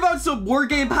 I'm gonna give out some more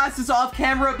game passes off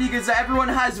camera because everyone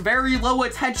has very low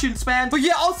attention span. But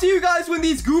yeah, I'll see you guys when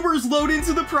these goobers load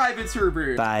into the private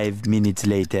server. 5 minutes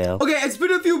later. Okay, it's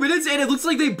been a few minutes and it looks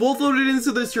like they both loaded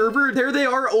into the server. There they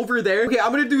are over there. Okay,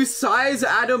 I'm gonna do size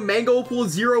Adam Mango Pool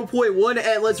 0.1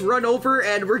 and let's run over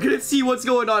and we're gonna see what's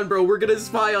going on, bro. We're gonna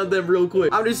spy on them real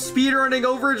quick. I'm just speed running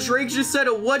over. Drake just said,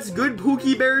 what's good,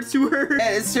 Pookie Bear, to her.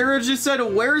 And Sarah just said,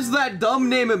 where's that dumb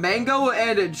name Mango?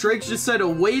 And Drake just said,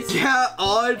 wait, yeah,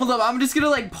 odd. Hold up, I'm just gonna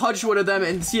like punch one of them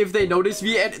and see if they notice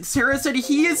me. And Sarah said,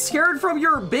 he is scared from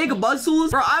your big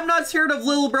muscles. Bro, I'm not scared of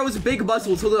little bro's big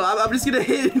muscles. Hold up, I'm just gonna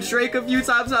hit Drake a few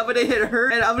times. I'm gonna hit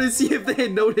her and I'm gonna see if they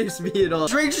notice me at all.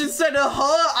 Drake just said,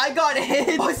 I got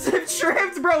hit. Must have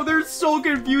tripped, bro. They're so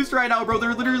confused right now, bro.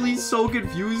 They're literally so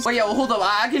confused. But yeah, well, hold up.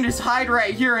 I can just hide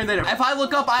right here and then if I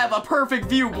look up, I have a perfect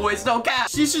view, boys. No cap.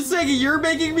 She's just saying, you're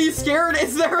making me scared.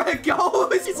 Is there a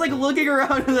ghost? He's like looking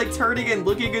around and like turning and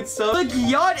looking and stuff. The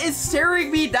yacht is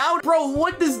staring me down. Bro,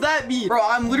 what does that mean? Bro,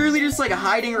 I'm literally just like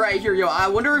hiding right here. Yo, I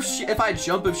wonder if I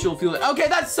jump, if she'll feel it. Okay,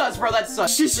 that's sus, bro. That's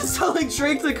sus. She's just telling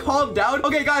Drake to calm down.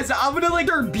 Okay, guys, I'm gonna like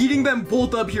start beating them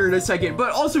both up here in a second.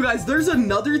 But also, guys, there's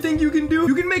another thing you can do.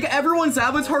 You can make everyone's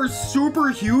avatar super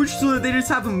huge so that they just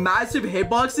have massive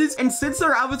hitboxes. And since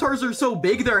their avatars are so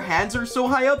big, their hands are so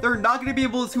high up, they're not gonna be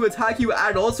able to attack you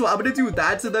at all. So I'm gonna do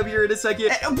that to them here in a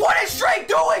second. And what is Drake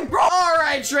doing, bro? All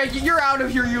right, Drake, you're out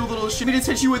of here, you little shit. We just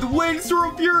hit you with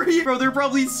Windstorm Fury. Bro, they're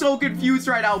probably so confused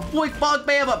right now. Boink, bonk,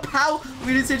 bam, a pow.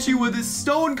 We just hit you with a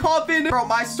stone coffin. Bro,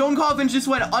 my stone coffin just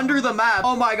went under the map.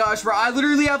 Oh my gosh, bro. I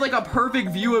literally have like a perfect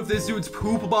view of this dude's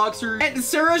poop boxer. And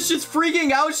Sarah's just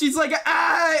freaking out. She's like,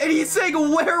 ah, and he's saying,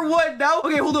 where, what now?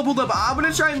 Okay, hold up, hold up. I'm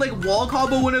gonna try and like wall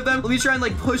combo one of them. Let me try and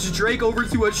like push Drake over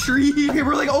to a tree. Okay,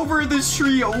 we're like over this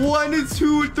tree. 1,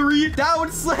 2, 3,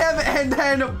 down slam, and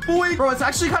then boink. Bro, it's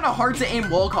actually kind of hard to aim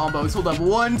wall combos. Hold up,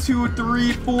 1, 2,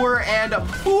 3, 4, and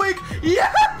boink.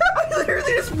 Yeah,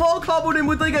 literally just wall comboed him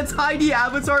with like a tiny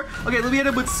avatar. Okay, let me hit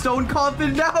him with stone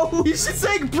coffin now. He's just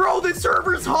saying, bro, the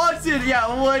server's haunted.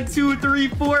 Yeah, 1, 2, 3,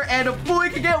 4, and a boy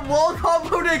can get wall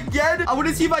comboed again. I want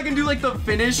to see if I can do like the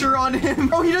finisher on him.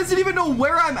 Bro, he doesn't even know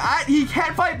where I'm at. He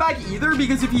can't fight back either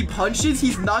because if he punches,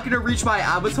 he's not gonna reach my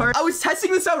avatar. I was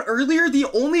testing this out earlier. The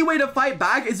only way to fight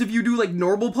back is if you do like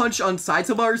normal punch on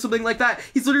Saitama or something like that.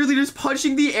 He's literally just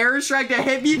punching the air strike to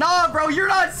hit me. Nah, bro, you're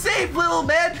not safe, little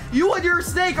man. You and your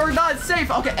snake are not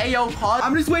safe. Okay, Ayo, pause.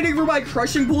 I'm just waiting for my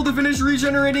crushing pool to finish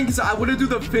regenerating because I want to do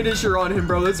the finisher on him,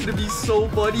 bro. That's gonna be so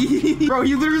funny. Bro,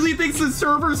 he literally thinks the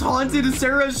server's haunted and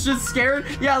Sarah's just scared.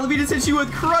 Yeah, let me just hit you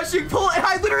with crushing pool, and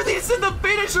I literally just did the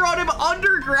finisher on him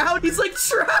underground. He's like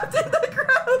trapped in the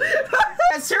ground.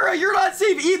 And Sarah, you're not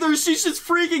safe either. She's just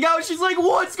freaking out. She's like,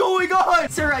 what's going on?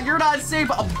 Sarah, you're not safe.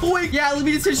 Boy, yeah, let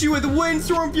me just hit you with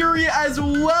windstorm fury as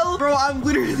well. Bro, I'm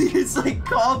literally just like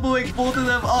comboing both of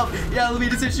them up. Yeah, let me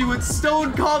just hit you with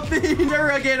stone coffin.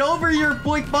 Sarah, get over here.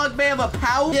 Boink, bonk, bam, a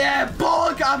pow. Yeah,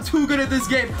 bonk. I'm too good at this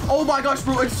game. Oh my gosh,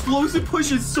 bro. Explosive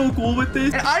push is so cool with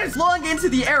this. And I just flung into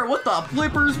the air. What the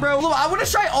flippers, bro? Look, I want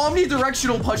to try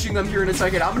omnidirectional punching them here in a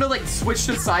second. I'm gonna like switch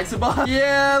to Saitama.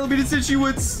 Yeah, let me just hit you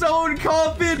with stone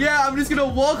coffin. Yeah, I'm just gonna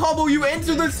wall combo you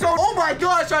into the stone. Oh my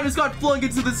gosh, I just got flung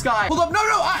into the sky. Hold up. No,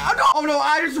 no. Oh no,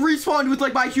 I just respawned with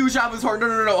like my huge avatar.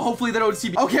 No. Hopefully they don't see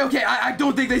me. Okay. I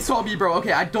don't think they saw me, bro.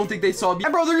 Okay, I don't think they saw me.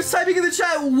 And bro, they're just typing in the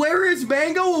chat, where is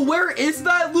Mango? Where is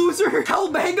that loser? Tell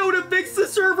Mango to fix the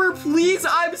server, please.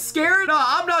 I'm scared. Nah,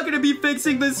 I'm not gonna be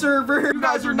fixing the server. You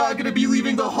guys are not gonna be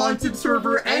leaving the haunted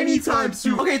server anytime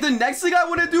soon. Okay, the next thing I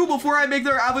want to do before I make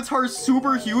their avatars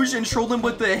super huge and troll them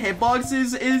with the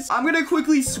hitboxes is I'm gonna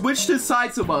quickly switch to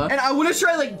Saitama. And I want to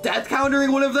try like death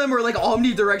countering one of them or like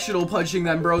omnidirectional punching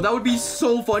them, bro. That would be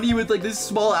so funny with like this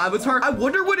small avatar. I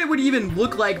wonder what it would even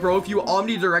look like, bro, if you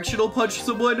omnidirectional punch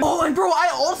someone. Oh, and bro, I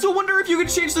also wonder if you could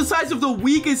change the size of the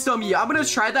weakest dummy. I'm gonna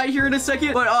try that here in a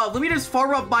second, but let me just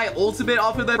farm up my ultimate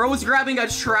off of them. Bro is grabbing a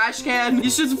trash can.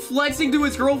 He's just flexing to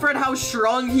his girlfriend how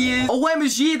strong he is.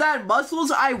 OMG, that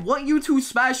muscles. I want you to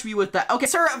smash me with that. Okay,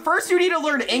 sir, first you need to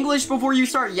learn English before you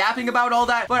start yapping about all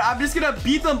that, but I'm just gonna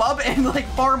beat them up and like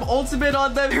farm ultimate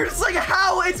on them. They're just like,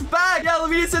 how? It's back. Yeah, let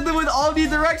me just hit them with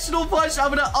omnidirectional punch. I'm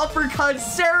gonna uppercut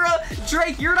Sarah.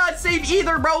 Drake, you're not safe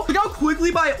either, bro. Look how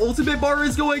quickly my ultimate bar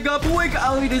is going up. Boink.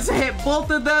 Let me just hit both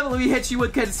of them. Let me hit you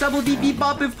with consumable DP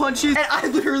bop if punches. And I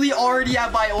literally already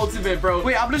have my ultimate, bro.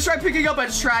 Wait, I'm gonna try picking up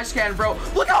a trash can, bro.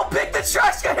 Look how big the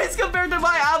trash can is compared to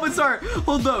my avatar.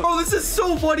 Hold up. Bro, this is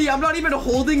so funny. I'm not even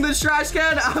holding this trash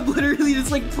can. I'm literally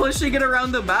just like pushing it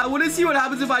around the map. I want to see what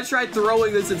happens if I try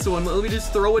throwing this at someone. Let me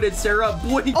just throw it at Sarah.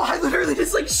 Boy. Oh, I literally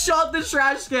just like shot the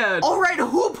trash can. All right,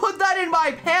 who put that in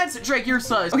my pants? Drake, you're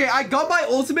sus. Okay, I got my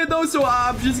ultimate though, so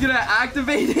I'm just gonna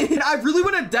activate it. I really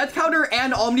want to death counter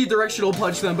and omnidirectional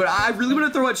punch them, but I really want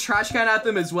to throw a trash can at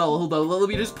them as well. Hold on, let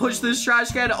me just push this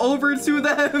trash can over to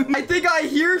them. I think I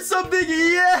hear something.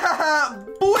 Yeah,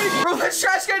 boy, bro, the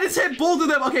trash can just hit both of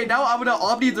them. Okay, now I'm gonna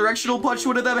omnidirectional punch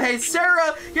one of them. Hey,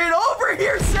 Sarah, get over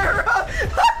here, Sarah.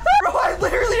 Bro, I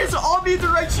literally just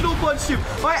omnidirectional punched him.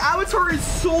 My avatar is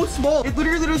so small. It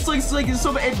literally just like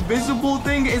some invisible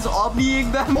thing is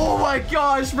omniing them. Oh my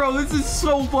gosh, bro, this is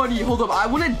so funny. Hold up, I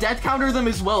want to death counter them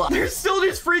as well. They're still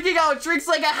just freaking out. Drake's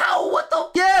like, how? What the?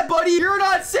 Yeah, buddy, you're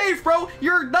not safe, bro.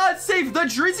 You're not safe. The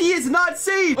Drizzy is not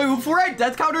safe. Wait, before I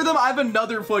death counter them, I have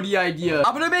another funny idea.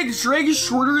 I'm gonna make Drake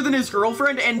shorter than his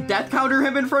girlfriend and death counter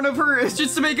him in front of her. It's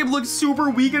just to make him look super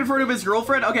weak in front of his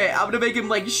girlfriend. Okay, I'm gonna make him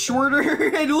like shorter.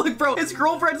 And look, bro, his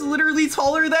girlfriend's literally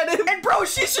taller than him. And bro,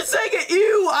 she's just saying,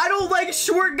 ew, I don't like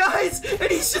short guys.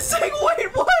 And he's just saying,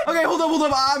 wait, what? Okay, hold up.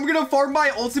 I'm gonna farm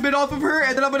my ultimate off of her,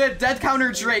 and then I'm gonna death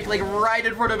counter Drake, like right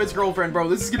in front of his girlfriend, bro.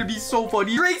 This is gonna be so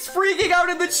funny. Drake's freaking out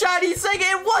in the chat. He's saying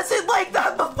it wasn't like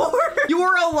that before. You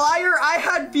were a liar. I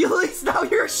had feelings. Now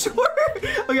you're short.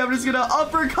 Okay, I'm just gonna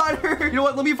uppercut her. You know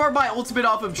what? Let me farm my ultimate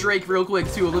off of Drake real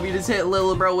quick, too. Let me just hit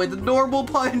Lil, bro, with a normal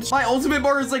punch. My ultimate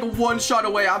bar is like one shot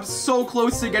away. I'm so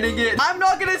close to getting it. I'm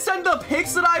not gonna send the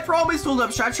pics that I promised. Hold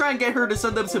up. Should I try and get her to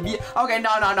send them to me? Okay, no.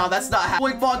 That's not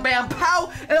happening. Boink, bonk, bam,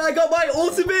 pow. And I got my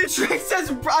ultimate. Drake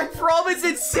says, I promise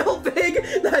it's still big.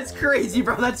 That's crazy,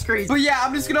 bro. That's crazy. But yeah,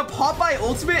 I'm just gonna pop my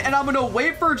ultimate, and I'm gonna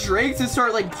wait for Drake to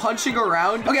start like punching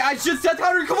around. Okay, I just death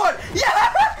countered. Come on.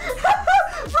 Yeah.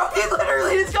 Bro, he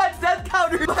literally just got death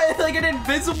countered by like an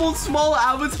invisible small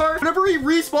avatar. Whenever he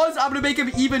respawns, I'm gonna make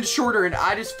him even shorter. And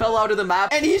I just fell out of the map.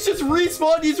 And he's just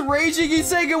respawned. He's raging. He's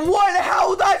saying, what?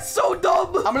 How? That's so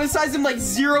dumb. I'm gonna size him like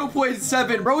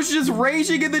 0.7. Bro's just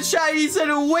raging in the chat. He said,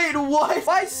 wait, what?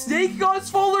 My snake got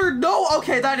smaller? No.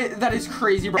 Okay, that is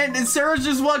crazy, bro. And Sarah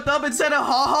just walked up and said,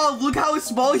 haha, look how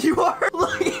small you are.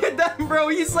 Look at that, bro.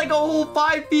 He's like a whole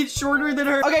 5 feet shorter than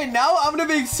her. Okay, now I'm gonna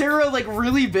make Sarah like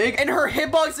really big. And her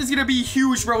hitbox is gonna be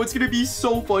huge, bro. It's gonna be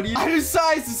so funny. I just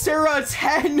sized Sarah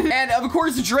 10. And of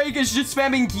course, Drake is just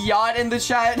spamming Gyat in the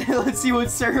chat. Let's see what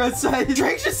Sarah said.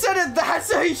 Drake just said it.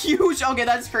 That's a huge. Okay,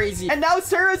 that's crazy. And now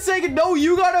Sarah's saying, no,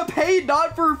 you gotta pay,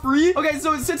 not for free. Okay,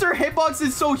 so since her hitbox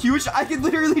is so huge, I can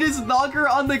literally just knock her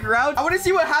on the ground. I want to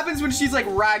see what happens when she's like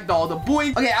ragdolled.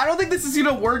 Boing. Okay, I don't think this is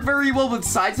gonna work very well with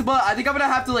Sidespa. I think I'm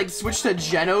gonna have to like switch to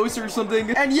Genos or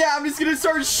something. And yeah, I'm just gonna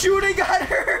start shooting at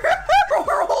her. Bro,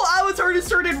 her whole avatar just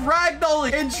started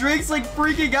ragdolling. And Drake's like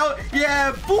freaking out.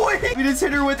 Yeah, boy. We just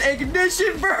hit her with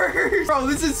ignition burst. Bro,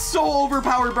 this is so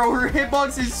overpowered, bro. Her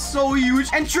hitbox is so huge.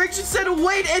 And Drake just said,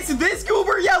 wait, it's this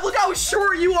goober? Yeah, look how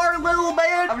short you are, little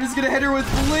man. I'm just gonna hit her with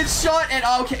blitz shot. And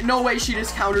okay, no way, she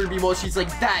just countered me while she's like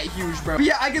that huge, bro. But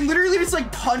yeah, I can literally just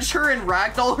like punch her and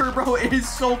ragdoll her, bro. It is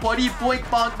so funny. Boink,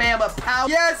 bonk, bam, a pow.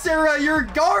 Yeah, Sarah, you're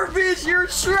garbage. You're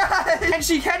trash. And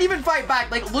she can't even fight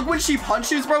back. Like, look when she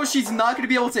punches, bro. She's not gonna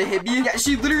be able to hit me. Yeah,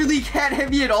 she literally can't hit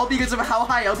me at all because of how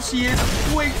high up she is.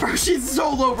 Boink, bro. She's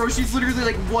so low, bro. She's literally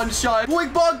like one shot.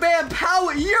 Boink, bonk, bam, pow.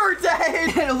 You're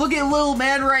dead. And look at little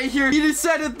man right here. He just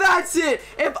said, that's it.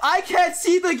 If I can't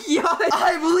see the Gyat,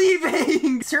 I'm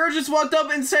leaving. Sarah just walked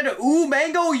up and said, ooh,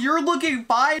 Mango, you're looking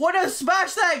fine. Wanna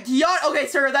smash that Gyat? Okay,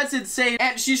 Sarah, that's insane.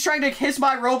 And she's trying to kiss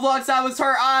my Roblox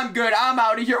avatar. I'm good. I'm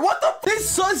out of here. What the? This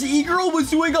sus e-girl was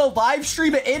doing a live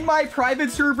stream in my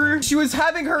private server. She was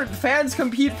having her fans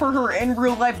compete for her in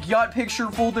real life Gyat picture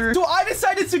folder. So I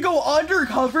decided to go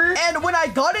undercover. And when I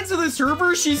got into the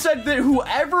server, she said that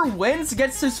whoever wins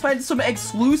gets to spend some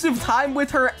exclusive time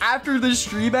with her after the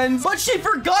stream ends. But she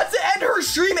forgot to end her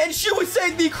stream and she was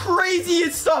saying the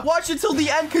craziest stuff. Watch it till the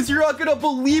end because you're not gonna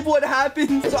believe what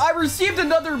happened. So I received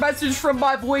another message from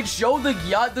my boy Joe the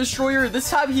Gyat Destroyer. This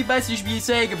time he messaged me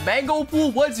saying, Mango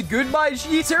Pool, what's good, my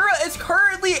G? Sarah is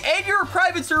currently in your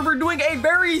private server doing a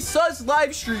very sus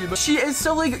live stream. She is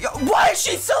selling. Why is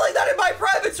she selling that in my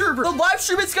private server? The live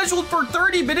stream is scheduled for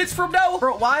 30 minutes from now.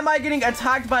 Bro, why am I getting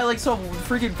attacked by like some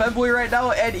freaking femboy right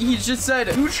now? And he just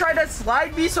said, you try to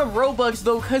slide me some Robux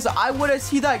though, because I want to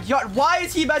see that Gyat. Why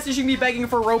is he messaging me begging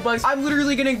for Robux? I'm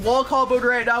literally getting wall comboed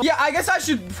right now. Yeah, I guess I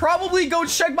should probably go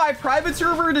check my private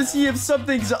server to see if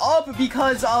something's up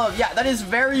because, yeah, that is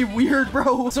very weird,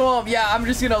 bro. So, yeah, I'm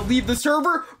just gonna leave the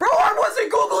server. Bro, I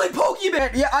wasn't Googling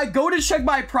Pokemon. Yeah, I go to check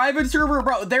my private server,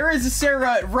 bro. There is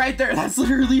Sarah right there. That's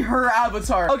literally her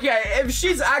avatar. Okay, if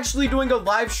she's actually doing a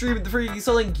live stream freaking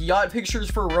selling Gyat pictures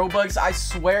for Robux, I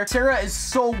swear, Sarah is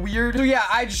so weird. So, yeah,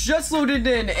 I just loaded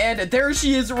in and there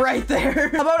she is right there.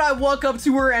 How about I walk up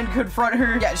to her and confront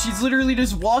her? Yeah, she's literally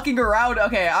just walking around.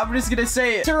 Okay, I'm just gonna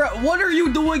say, Sarah, what are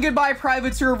you doing in my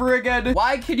private server again?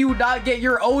 Why can you not get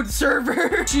your own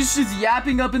server? She's just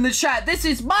yapping up in the chat. This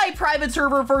is my private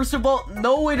server, first of all.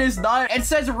 No, it is not. It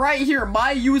says right here,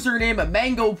 my username,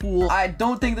 Mango Pool. I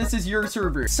don't think this is your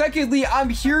server. Secondly, I'm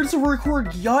here to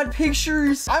record Gyat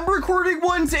pictures. I'm recording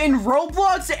ones in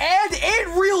Roblox and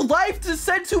in real life to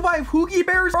send to my Pookie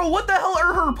Bears. Bro, what the hell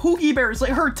are her Pookie Bears?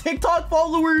 Like her TikTok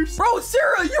followers? Bro,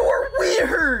 Sarah, you are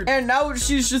weird. And now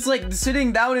she's just like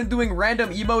sitting down and doing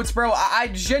random emotes, bro. I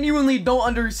genuinely don't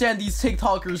understand these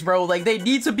TikTokers, bro. Like they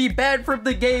need to be banned from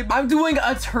the game. I'm doing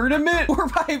a tournament for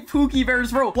my Pookie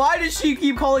Bears, bro. Why does she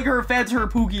keep calling her fans her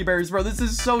Pookie Bears, bro? This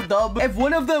is so dumb. If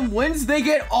one of them wins, they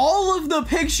get all of the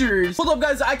pictures. Hold up,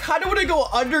 guys. I kind of want to go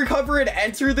undercover and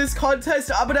enter this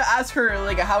contest. I'm gonna ask her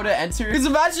like how to enter. Because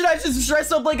imagine I just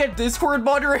dress up like a Discord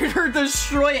moderator,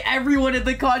 destroy everyone in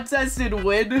the contest and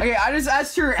win. Okay, I just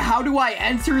asked her, how do I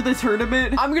enter the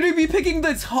tournament? I'm gonna be picking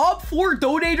the top 4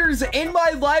 donators in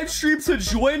my live stream to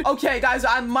join. Okay, guys,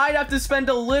 I might have to spend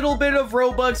a little bit of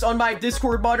Robux on my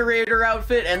Discord moderator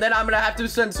outfit, and then I'm gonna have to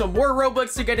spend some more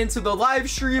Robux to get into the live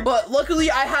stream. But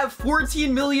luckily, I have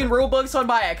 14 million Robux on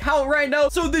my account right now,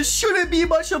 so this shouldn't be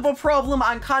much of a problem.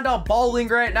 I'm kind of balling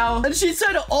right now. And she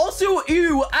said, also,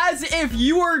 ew, as if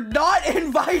you are not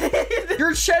invited.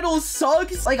 Your channel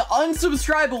sucks. Like,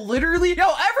 unsubscribe, literally. Yo,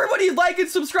 everybody like and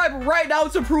subscribe right now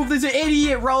to prove this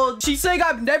idiot wrong. She's saying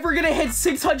I'm never gonna hit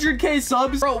 600k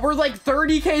subs. Bro, we're like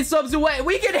 30k subs away.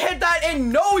 We can hit that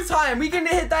in no time. We can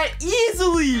hit that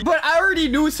easily. But I already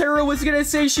knew Sarah was gonna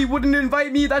say she wouldn't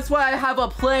invite me. That's why I have a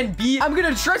plan B. I'm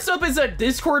gonna dress up as a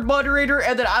Discord moderator,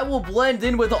 and then I will blend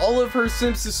in with all of her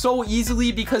simps so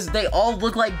easily because they all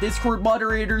look like Discord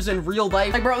moderators in real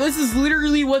life. Like, bro, this is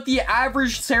literally what the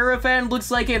average Sarah fan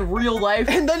looks like in real life.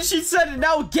 And then she said,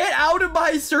 now get out of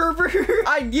my server.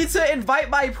 I need to invite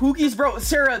my Pookies. Bro,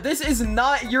 Sarah, this is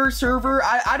not your server.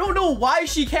 I don't know why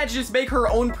she can't just make her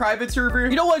own private server.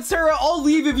 You know what, Sarah? I'll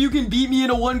leave if you can beat me in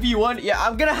a 1v1. Yeah,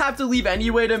 I'm gonna have to leave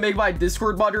anyway to make my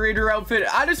Discord moderator outfit.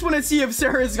 I just want to see if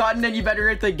Sarah's gotten any better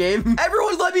at the game.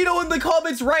 Everyone let me know in the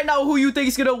comments right now who you think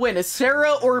is gonna win,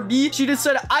 Sarah or me. She just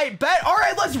said, I bet. All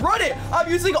right, let's run it.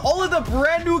 I'm using all of the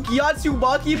brand new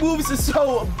Gyatsumaki moves.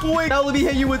 So, boy, now let me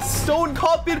hit you with Stone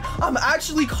Coffin. I'm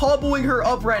actually comboing her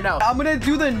up right now. I'm gonna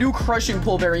do the new crushing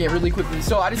pull variant really quickly.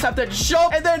 So I just have to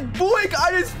jump and then boink,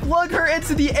 I just plug her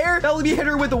into the air. Now let me hit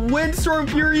her with the Windstorm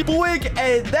Fury, boink,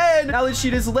 and then now that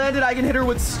she just landed, I can hit her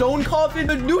with Stone Coffin.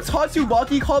 The new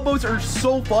Tatsumaki combos are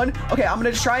so fun. Okay, I'm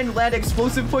gonna try and land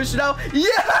explosive push now. Yeah.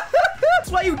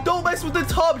 That's why you don't mess with the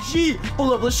top G.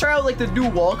 Hold up, let's try out like the new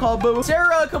wall combo.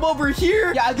 Sarah, come over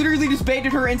here. Yeah, I literally just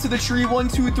baited her into the tree. 1,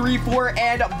 2, 3, 4,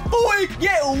 and boink,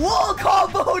 get wall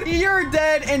comboed. You're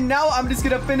dead. And now I'm just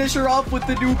gonna finish her off with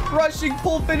the new crushing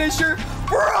pull finisher.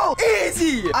 Bro,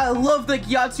 easy. I love the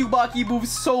Gyatsumaki move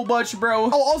so much, bro.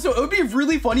 Oh, also, it would be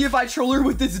really funny if I troll her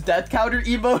with this death counter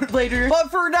emote later.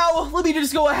 But for now, let me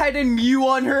just go ahead and mew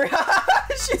on her.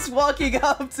 She's walking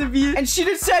up to me, and she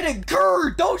just said,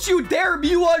 grr, don't you dare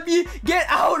mew on me. Get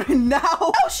out now.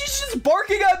 Oh, she's just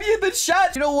barking at me in the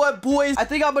chat. You know what, boys? I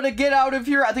think I'm gonna get out of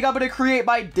here. I think I'm gonna create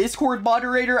my Discord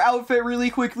moderator outfit really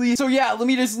quickly. So yeah, let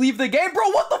me just leave the game. Bro,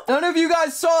 what the? None of you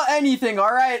guys saw anything,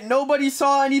 all right? Nobody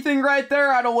saw anything right there.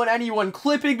 I don't want anyone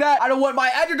clipping that. I don't want my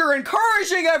editor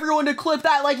encouraging everyone to clip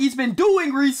that like he's been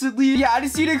doing recently. Yeah, I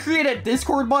just need to create a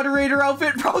Discord moderator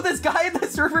outfit. Bro, this guy in the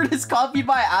server just copied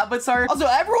my avatar. Also,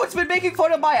 everyone's been making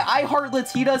fun of my I Heart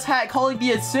Latinas hat, calling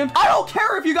me a simp. I don't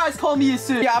care if you guys call me a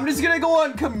simp. Yeah, I'm just gonna go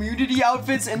on community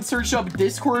outfits and search up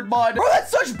Discord mod. Bro, that's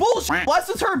such bullshit. Why's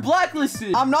the turn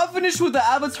blacklisted? I'm not finished with the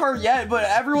avatar yet, but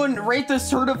everyone rate the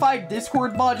certified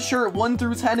Discord mod shirt 1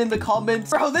 through 10 in the comments.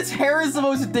 Bro, this hair is the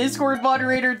most Discord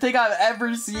moderator thing I've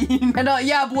ever seen. And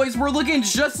yeah, boys, we're looking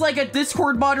just like a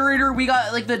Discord moderator. We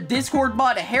got like the Discord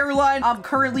mod hairline. I'm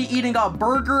currently eating a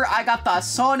burger. I got the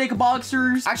Sonic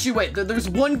boxers. Actually, wait, there's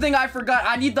one thing I forgot.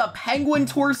 I need the penguin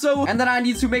torso, and then I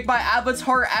need to make my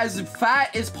avatar as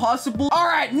fat as possible. All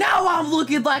right, now I'm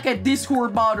looking like a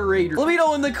Discord moderator. Let me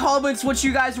know in the comments what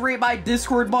you guys rate my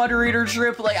Discord moderator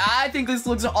trip. Like, I think this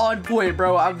looks on point,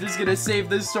 bro. I'm just gonna save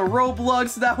this to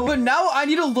Roblox now. But now I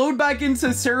need to load back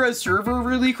into Sarah's server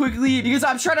really quickly because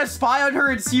I'm trying to spy on her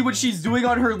and see what she's doing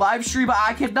on her live stream, but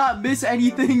I cannot miss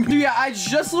anything. So yeah, I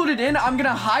just loaded in. I'm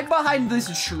gonna hide behind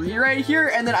this tree right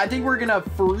here, and then I think we're gonna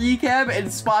free cam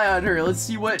and spy on her. Let's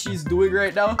see what she's doing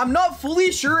right now. I'm not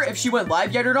fully sure if she went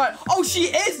live yet or not. Oh, she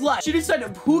is live. She just said,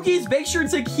 Pookies, make sure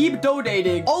to keep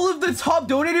donating. All of the top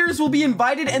donators will be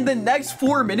invited in the next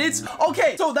 4 minutes.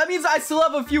 Okay, so that means I still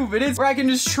have a few minutes where I can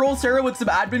just troll Sarah with some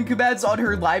admin commands on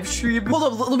her live stream.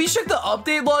 Hold up, let me check the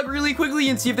update log really quickly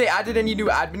and see if they added any new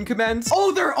admin commands.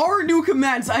 Oh, there are new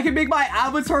commands. I can make my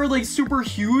avatar like super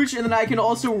huge, and then I can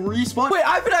also respawn. Wait,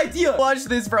 I have an idea. Watch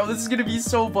this, bro. This is gonna be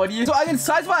so funny. So I can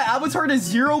size my avatar to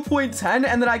 0.10,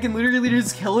 and then I can literally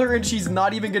just kill her, and she's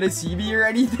not even gonna see me or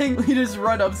anything. We just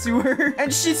run up to her,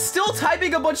 and she's still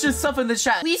typing a bunch of stuff in the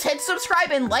chat. Please hit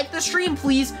subscribe and like the stream,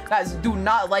 please. Guys, do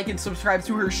not like and subscribe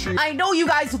to her stream. I know you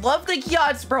guys love the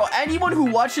Gyats, bro. Anyone who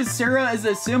watches Sarah is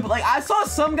a simp. Like, I saw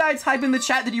some guy type in the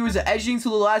chat that he was edging to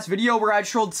the last video where I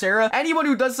trolled Sarah. Anyone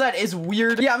who does that is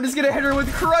weird. Yeah, I'm just gonna hit her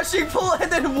with crushing pull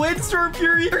and then Windstorm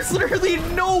Fury. There's literally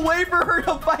no way for her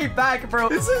to fight back, bro.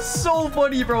 This is so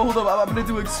funny, bro. Hold up, I'm gonna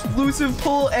do explosive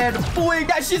pull and boing.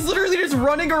 Yeah, she's literally just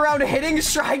running around hitting,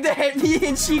 trying to hit me,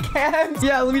 and she can't.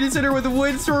 Yeah, let me just hit her with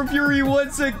Windstorm Fury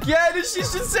once again, and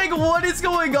she's just saying, what is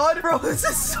going on? Bro, this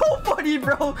is so funny,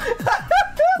 bro.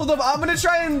 Hold up, I'm gonna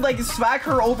try and like smack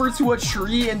her over to a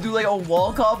tree and do like a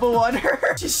wall combo on her.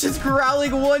 She's just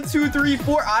growling 1, 2, 3,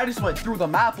 4. I just went through the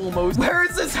map almost. Where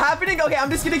is this happening? Okay, I'm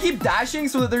just gonna keep dashing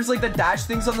so that there's like the dash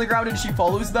things on the ground and she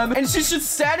follows them. And she's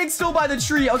just standing still by the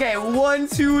tree. Okay, 1,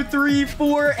 2, 3,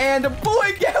 4, and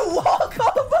boy, get wall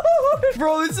combo.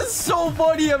 Bro, this is so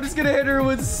funny. I'm just gonna hit her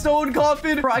with Stone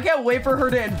Coffin. Bro, I can't wait for her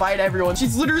to invite everyone.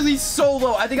 She's literally so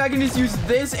low. I think I can just use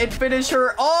this and finish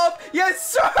her off.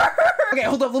 Yes, sir. Okay,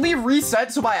 hold up. Let me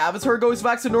reset so my avatar goes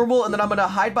back to normal, and then I'm gonna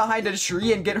hide behind a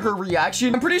tree and get her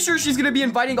reaction. I'm pretty sure she's gonna be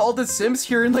inviting all the simps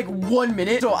here in like 1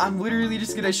 minute. So I'm literally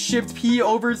just gonna shift P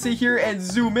over to here and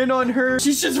zoom in on her.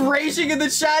 She's just raging in the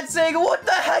chat saying, what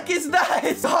the heck is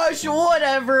that? Gosh,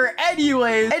 whatever.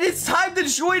 Anyways, and it's time to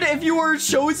join if you were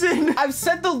chosen. I've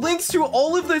sent the links to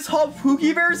all of the top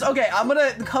Pookie Bears. Okay, I'm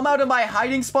gonna come out of my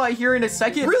hiding spot here in a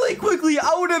second. Really quickly,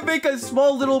 I want to make a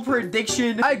small little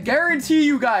prediction. I guarantee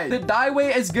you guys that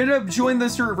Daiwei is gonna join the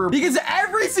server because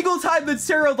every single time that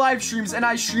Sarah live streams and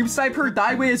I stream snipe her,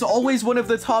 Daiwei is always one of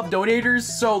the top donators.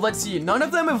 So let's see. None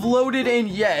of them have loaded in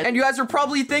yet. And you guys are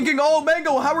probably thinking, oh,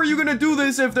 Mango, how are you gonna do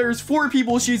this if there's 4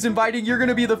 people she's inviting? You're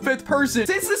gonna be the 5th person.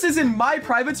 Since this is in my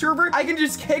private server, I can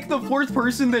just kick the 4th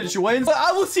person that joins. But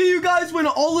I will see you guys when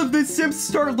all of the simps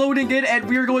start loading in and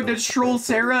we're going to troll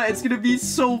Sarah. It's gonna be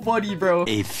so funny, bro.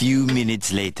 A few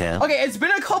minutes later. Okay, it's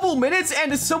been a couple minutes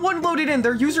and someone loaded in.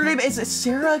 Their username is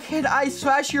Sarah. Can I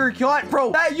smash your yacht?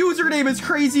 Bro, that username is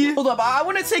crazy. Hold up, I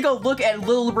want to take a look at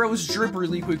Lil Bro's drip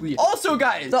really quickly. Also,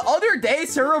 guys, the other day,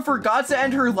 Sarah forgot to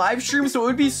end her live stream, so it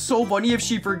would be so funny if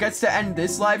she forgets to end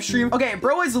this live stream. Okay,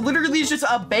 bro is literally just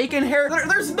a bacon hair.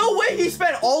 There's no way he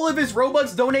spent all of his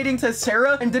Robux donating to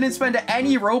Sarah and didn't spend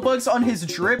any Robux on his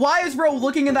drip. Why is bro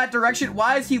looking in that direction?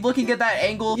 Why is he looking at that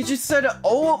angle? He just said,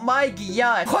 oh my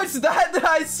god. What's that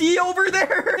I see over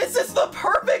there? This is the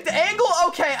perfect angle.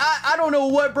 Okay, I don't know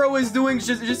what bro is doing,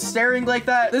 just staring like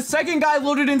that. The second guy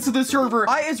loaded into the server.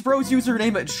 Why is bro's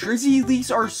username? Drizzy leaks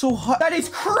are so hot. That is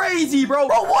crazy, bro.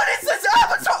 Bro, what is this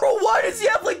avatar? Bro, why does he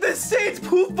have like the Saints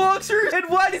poop boxers? And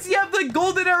why does he have the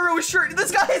golden arrow shirt?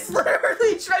 This guy is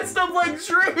literally dressed up like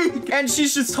Drake. And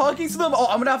she's just talking to them. Oh,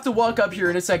 I'm gonna have to walk up here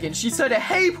in a second. She said,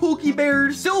 hey, Pookie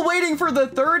Bears. Still waiting for the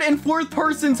 3rd and 4th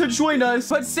person to join us,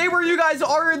 but say where you guys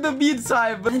are in the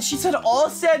meantime. And then she said, all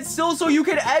stand still so you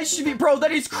can edge me. Bro,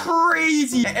 that is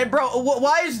crazy. And bro,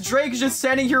 why is Drake just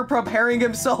standing here preparing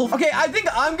himself? Okay, I think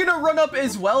I'm gonna run up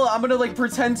as well. I'm gonna like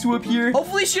pretend to appear.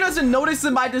 Hopefully she doesn't notice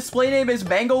that my display name is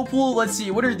Mango Pool. Let's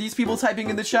see. What are these people typing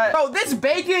in the chat? Bro, this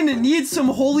bacon needs some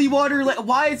holy water. Like,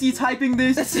 why is he typing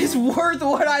this? This is worth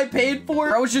what I paid for.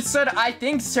 Bro just said, I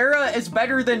think Sarah is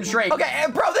better than Drake. Okay,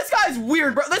 bro, this guy's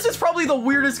weird, bro. This is probably the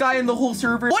weirdest guy in the whole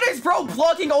server. What is bro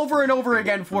blocking over and over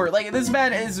again for? Like, this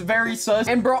man is very sus.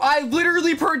 And bro, I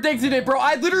literally predicted it, bro.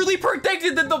 I literally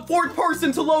predicted that the 4th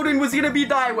person to load in was gonna be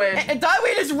Daiwei. And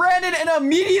Daiwei just ran in and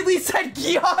immediately said,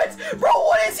 Giot. Bro,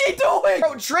 what is he doing?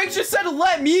 Bro, Drake just said,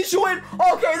 let me join.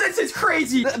 Okay, this is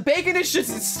crazy. Bacon is just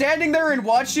standing there and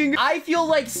watching. I feel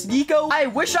like Sneeko. I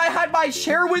wish I had my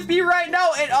chair with me right now.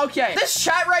 And okay, this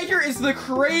chat right here is the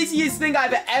craziest thing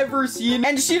I've ever seen.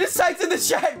 And she just typed in the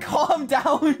chat, calm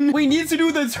down. We need to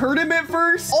do the tournament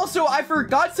first. Also, I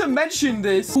forgot to mention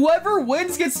this. Whoever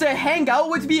wins gets to hang out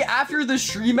with me after the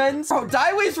stream ends. Bro,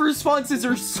 Daiwei's responses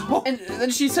are so... And then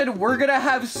she said, we're gonna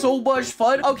have so much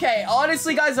fun. Okay,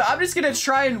 honestly, guys, I'm just gonna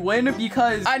try and win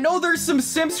because I know there's some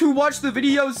simps who watch the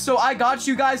videos, so I got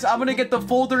you guys. I'm gonna get the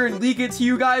folder and leak it to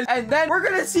you guys, and then we're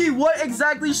gonna see what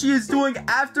exactly she is doing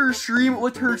after stream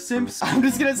with her simps. I'm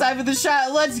just gonna type in the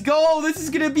chat, let's go. This is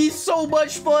gonna be so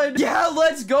much fun. Yeah,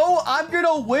 let's go. I'm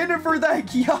gonna win for that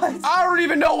kiosk. I don't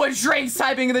even know what Drake's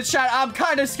typing in the chat. I'm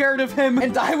kind of scared of him,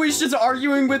 and Daiwei's just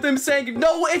arguing with him saying,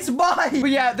 no, it's mine. But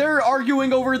yeah, they're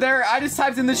arguing over there. I just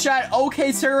typed in the chat,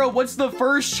 okay, Sarah, what's the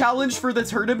first challenge for the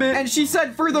tournament? And she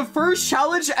said, for the first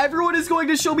challenge, everyone is going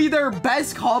to show me their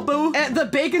best combo. And the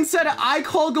bacon said, I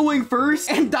call going first.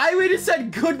 And Daiwei just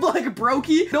said, good luck,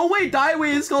 brokey. No way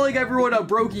Daiwei is calling everyone a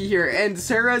brokey here. And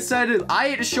Sarah said,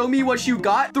 show me what you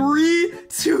got. 3,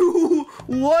 2,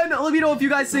 1. Let me know if you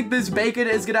guys think this bacon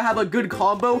is gonna have a good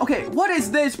combo. Okay, what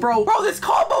is this, bro? Bro, this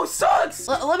combo sucks.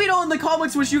 Let me know in the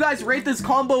comments what you guys rate this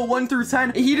combo 1 through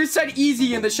 10. He just said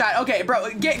easy in the chat. Okay, bro,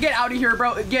 get out of here,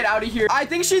 bro. Get out of here. I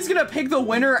think she's gonna pick the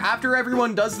winner after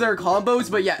everyone does their combos,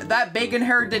 but yeah, that bacon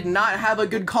hair did not have a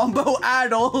good combo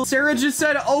at all. Sarah just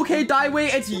said, okay,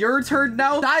 Daiwei, it's your turn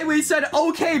now. Daiwei said,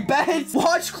 okay, bet.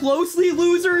 Watch closely,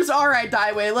 losers. All right,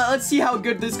 Daiwei, let's see how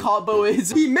good this combo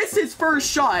is. He missed his first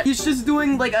shot. He's just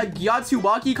doing like a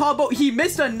Yatsubaki combo. He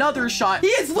missed another shot. He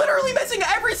is literally missing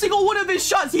every single one of his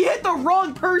shots. He hit the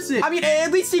wrong person. I mean,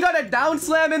 at least he got a down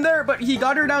slam in there, but he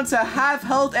got her down to half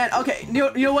health. And okay,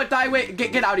 you know what, Daiwei,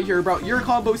 get out of here, bro. Your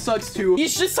combo sucks too.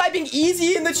 He's just typing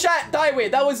easy in the chat.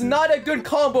 Daiwei, that was not a good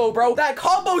combo, bro. That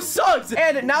combo sucks.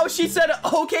 And now she said,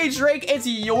 okay, Drake, it's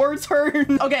your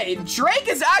turn. Okay, Drake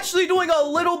is actually doing a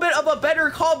little bit of a better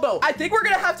combo. I think we're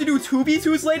gonna have to do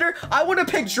 2v2s later. I want to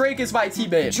pick Drake as my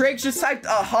teammate. Drake just typed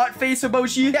a hot face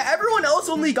emoji. Yeah, everyone else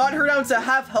only got her down to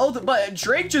half health, but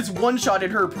Drake just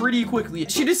one-shotted her pretty quickly.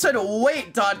 She just said,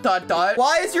 wait, ...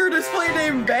 Why is your display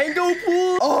name Mango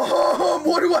Pool?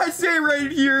 What do I say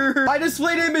right here? My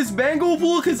display name is Mango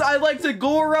Pool because I like to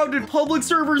go around in public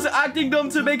servers acting dumb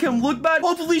to make him look bad. bad.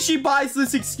 Hopefully she buys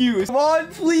this excuse. Come on,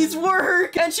 please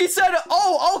work. And she said,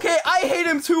 oh, okay, I hate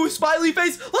him too, smiley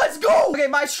face. Let's go. Okay,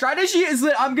 my strategy is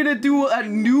that I'm gonna do a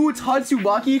new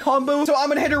Tatsumaki combo. So I'm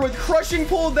gonna hit her with crushing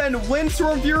pull, then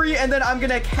windstorm fury, and then I'm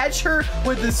gonna catch her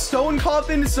with the stone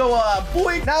coffin. So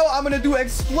boy, now I'm gonna do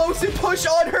explosive push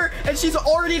on her, and she's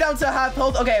already down to half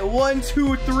health. Okay, 1,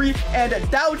 2, 3,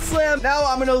 and down slam. Now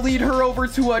I'm gonna lead her over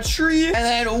to a tree, and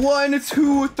then 1,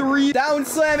 2, 3, down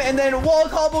slam, and then wall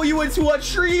combo you into a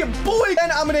tree. Boy,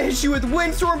 and I'm gonna hit you with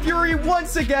windstorm fury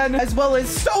once again, as well as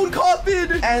stone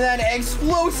coffin, and then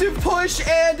explosive push,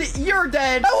 and you're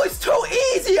dead. That was too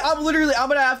easy. I'm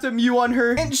gonna have to Mew on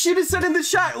her. And she just said in the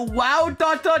chat, wow, ...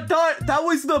 that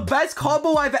was the best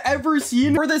combo I've ever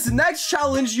seen. For this next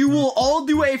challenge, you will all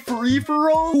do a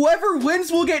free-for-all. Whoever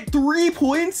wins will get 3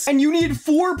 points, and you need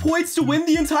 4 points to win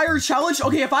the entire challenge.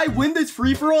 Okay, if I win this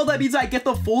free-for-all, that means I get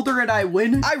the folder and I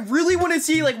win. I really want to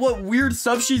see like what weird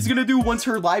stuff she's gonna do once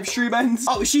her live stream ends.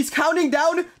 Oh, she's counting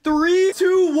down. 3,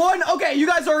 2, 1. Okay, you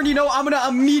guys already know I'm gonna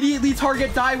immediately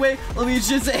target Daiwei. Let me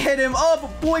just hit him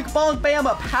up. Boink, bonk, bam,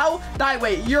 a pow.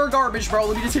 Daiwei, you're garbage, bro.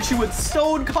 Let me just hit you with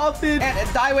stone coffin. And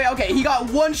Daiwei, okay, he got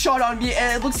 1 shot on me,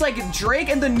 and it looks like Drake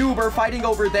and the noob are fighting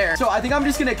over there. So I think I'm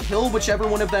just gonna kill whichever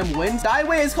one of them wins.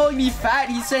 Daiwei is calling me fat.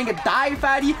 He's saying die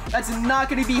fatty. That's not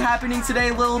gonna be happening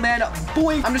today, little man.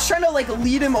 Boink. I'm just trying to like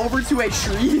lead him over to a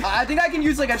tree. I think I can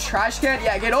use like a trash can.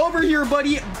 Yeah, get over here,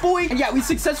 buddy. Boink. And yeah, we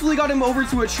successfully got him over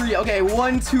to a tree. Okay,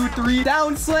 1, 2, 3,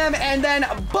 down slam, and then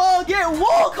bug, get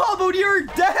wall comboed. You're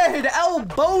dead, El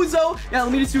Bozo. Yeah,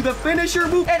 let me just do the finisher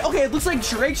move. And okay, it looks like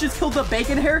Drake just killed the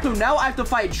bacon hair. So now I have to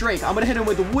fight Drake. I'm gonna hit him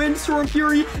with windstorm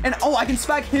fury, and oh, I can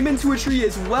smack him into a tree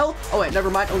as well. Oh wait, never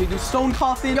mind. Let me do stone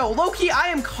coffin. Yo, low-key, I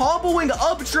am comboing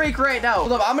up Drake right now.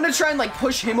 Hold up, I'm gonna try and like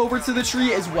push him over to the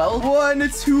tree as well. 1,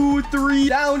 2, 3,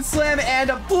 down slam, and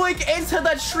boink, into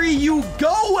the tree you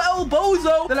go, El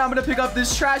Bozo. Then I'm gonna pick up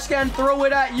this trash can, throw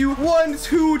it at you. 1,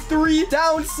 2, 3,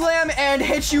 down slam, and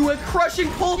hit you with crushing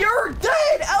pull. You're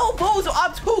dead, El Bozo.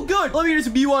 I'm too good. Let me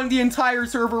just Mew on the entire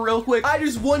server real quick. I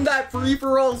just won that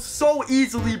free-for-all so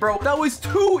easily, bro. That was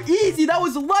too easy. That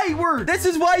was light work. This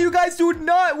is why you guys do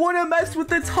not want to mess with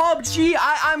the top G.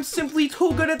 I'm simply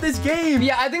too good at this game.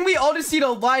 Yeah, I think we all just need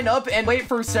to line up and wait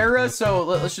for Sarah. So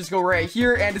let's just go right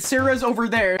here, and Sarah's over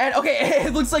there. And okay,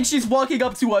 it looks like she's walking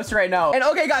up to us right now. And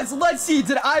okay, guys, let's see.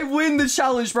 Did I win the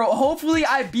challenge, bro? Hopefully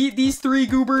I beat these 3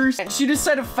 goobers. And she just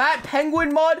said, fat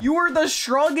penguin mod, you are the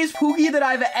strongest Pookie that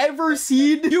I've ever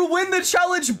seen. You win the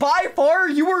challenge by far.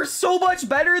 You are so much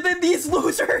better than these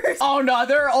losers. Oh no,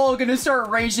 they're all gonna start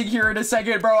raging here in a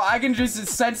second, bro. I can just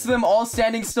sense them all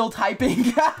standing still typing.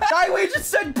 Daiwei just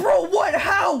said, bro, what?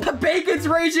 How? The bacon's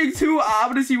raging too. I'm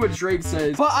gonna see what Drake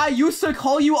says. But I used to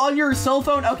call you on your cell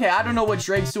phone. Okay, I don't know what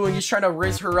Drake's doing. He's trying to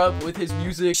raise her up with his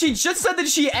music. She just said that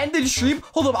she ended stream.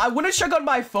 Hold up, I want to check on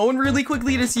my phone really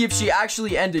quickly to see if she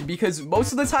actually ended, because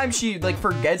most of the time she like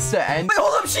forgets to end. Wait,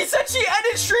 hold up, she said she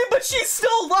ended stream, but she's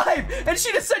still live, and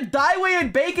she just said Daiwei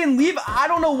and Bacon leave. I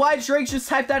don't know why Drake just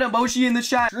typed that emoji in the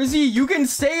chat. Drizzy, you can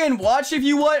stay and watch if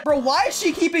you want. Bro, why is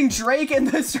she keeping Drake in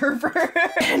the server?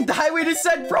 And Daiwei just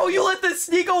said, bro, you let the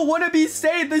Sneeko wannabe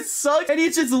stay. This sucks. And he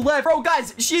just left. Bro,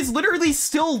 guys, she's literally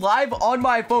still live on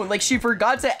my phone. Like, she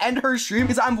forgot to end her stream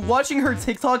because I'm watching her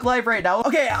TikTok live right now.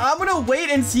 Okay, I'm gonna wait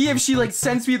and see if she like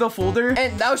sends me the folder.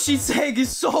 And now she's saying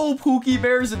so Pookie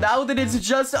Bears now that it's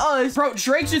just us. Bro,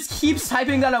 Drake just keeps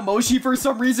typing that emoji for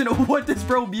some reason. What does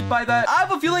bro mean by that? I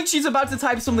have a feeling she's about to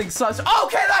type something sus.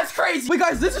 Okay, that's crazy. Wait,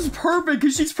 guys, this is perfect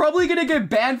because she's probably gonna get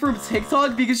banned from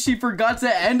TikTok because she forgot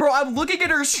to end. Bro, I'm looking at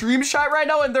her stream chat right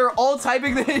now and they're all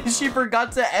typing that she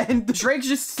forgot to end. Drake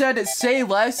just said say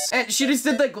less, and she just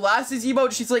did the glasses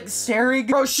emote. She's like staring.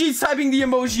 Bro, she's typing the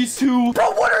emojis too.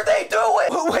 Bro, what are they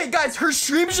doing? Wait, guys, her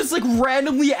stream just like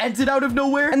randomly ended out of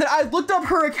nowhere. And then I looked up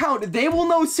her account. They will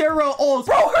know Sarah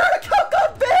also. Bro, her account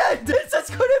got banned. It says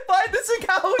couldn't find this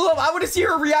account. Hold up, I want to see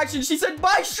her reaction. She said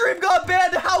my stream got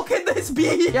banned. How can this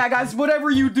be? Yeah, guys, whatever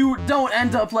you do, don't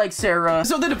end up like Sarah.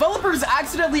 So the developers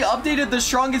accidentally updated the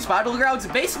strongest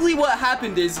battlegrounds. Basically what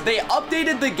happened is they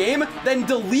updated the game, then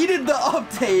deleted the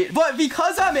update. But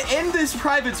because I'm in this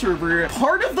private server,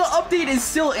 part of the update is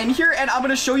still in here, and I'm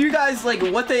gonna show you guys like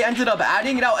what they ended up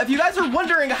adding. Now, if you guys are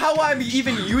wondering how I'm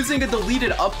even using a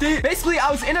deleted update, basically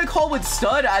I was in a call with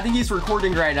Stud. I think he's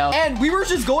recording right now, and we were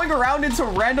just going around in into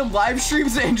random live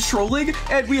streams and trolling,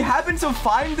 and we happened to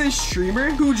find this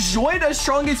streamer who joined a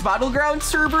strongest Battlegrounds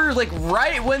server like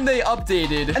right when they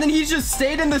updated, and then he just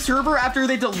stayed in the server after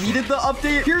they deleted the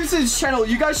update. Here's his channel.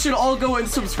 You guys should all go and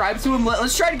subscribe to him.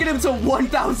 Let's try to get him to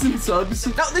 1,000 subs.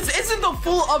 Now, this isn't the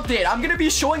full update. I'm gonna be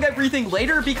showing everything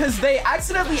later because they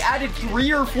accidentally added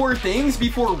 3 or 4 things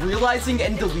before realizing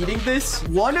and deleting this.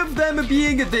 One of them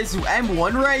being this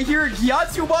M1 right here.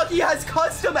 Gyatsubaki has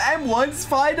custom M1s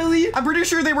finally. I'm pretty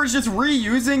sure they were just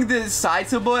reusing the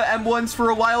Saitama M1s for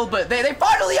a while, but they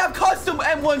finally have custom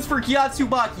M1s for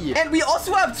Gyatsubaki. And we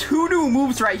also have 2 new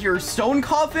moves right here, Stone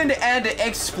Coffin and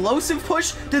Explosive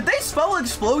Push. Did they spell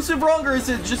explosive wrong, or is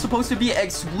it just supposed to be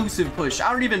exclusive push?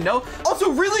 I don't even know.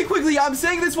 Also, really quickly, I'm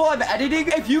saying this while I'm editing.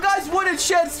 If you guys want a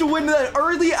chance to win the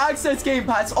early access game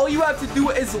pass, all you have to do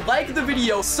is like the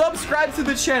video, subscribe to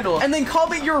the channel, and then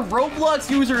comment your Roblox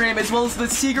username as well as the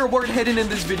secret word hidden in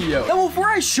this video. Now, before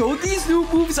I show these new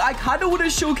moves, I kind of want to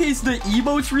showcase the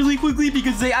emotes really quickly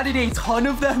because they added a ton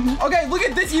of them. Okay, look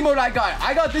at this emote I got.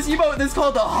 I got this emote that's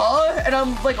called the and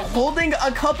I'm like holding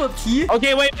a cup of tea.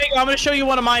 Okay, wait, I'm gonna show you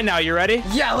one of mine now. You ready?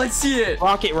 Yeah, let's see it.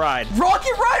 Rocket Ride.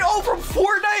 Rocket Ride? Oh, from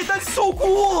Fortnite. That's so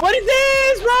cool. What is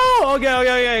this, bro?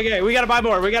 Okay. We gotta buy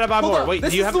more. Wait,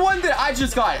 this is the one that I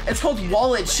just got. It's called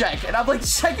Wallet Check, and I'm like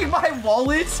checking my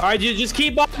wallet. All right, just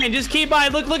keep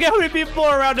buying. Look at how many people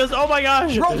are around us. Oh my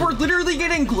gosh. Bro, we're literally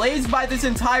getting glazed by this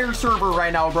entire server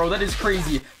right now, bro. That is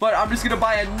crazy. But I'm just gonna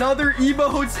buy another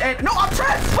emote, and no, I'm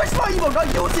trying to switch my emote.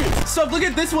 Not use it. So look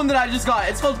at this one that I just got.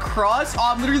 It's called Cross.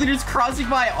 Oh, I'm literally just crossing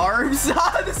my arms.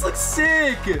 This looks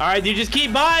sick. All right, dude, just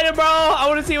keep buying it, bro. I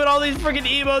want to see what all these freaking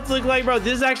emotes look like, bro.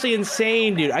 This is actually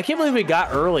insane, dude. I can't believe we got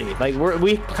early. Like,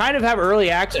 we kind of have early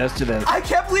access to this. I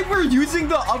can't believe we're using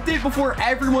the update before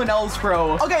everyone else,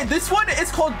 bro. Okay, this one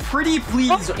is called Pretty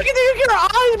Please. Oh, look at your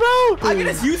eyes, bro. I'm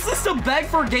gonna use this to beg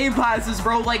for game passes,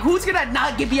 bro. Like, who's gonna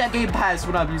not give me a game pass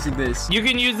when I'm using this? You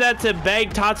can use that to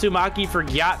beg Tatsumaki for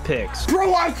yacht picks.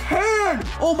 Bro, I can!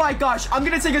 Oh my gosh, I'm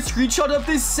gonna take a screenshot of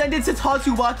this, send it to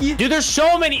Tatsumaki. Dude, there's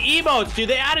so many emotes, dude.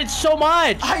 They added so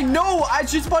much. I know. I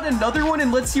just bought another one,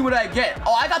 and let's see what I get.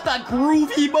 Oh, I got that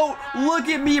groove emote. Look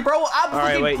at me, bro. I'm all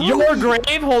right, wait. groovy. Your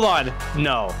grave? Hold on.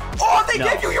 No. Oh, they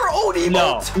gave you your own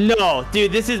emote. No,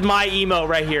 dude. This is my emote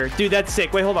right here. Dude, that's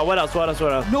sick. Wait, hold on. What else?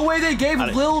 No way they gave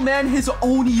Lil Man his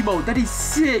own emote. That is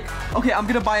sick. Okay, I'm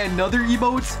gonna buy another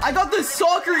emote. I got the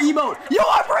soccer emote. Yo,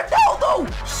 I'm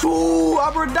Ronaldo. Ooh,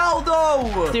 I'm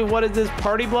Ronaldo. Dude, what is this,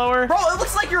 party blower? Bro, it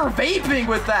looks like you're vaping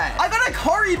with that. I got a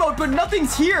car emote, but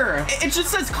nothing's here. It just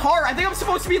says car. I think I'm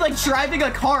supposed to be like driving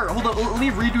a car. Hold on, let me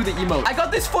redo the emote. I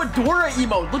got this fedora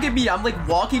emote. Look at me. I'm like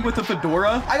walking with a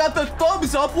fedora. I got the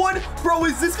thumbs up one. Bro,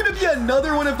 is this gonna be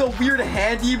another one of the weird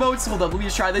hand emotes? Hold on, let me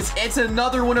try this. It's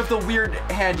another one of the weird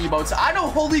hand emotes. I know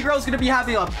Holy Grail's gonna be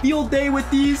having a field day with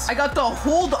these. I got the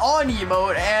hold on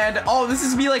emote, and oh, this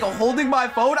is me like holding my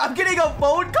phone. I'm getting a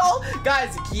phone call.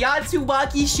 Guys,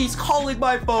 Gyatsubaki, she's calling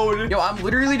my phone. Yo, I'm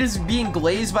literally just being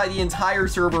glazed by the entire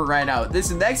server right now.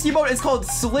 This next emote is called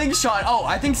Slingshot. Oh,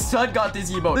 I think Stud got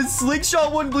this emote. The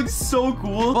Slingshot one looks so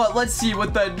cool. But let's see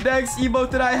what the next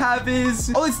emote that I have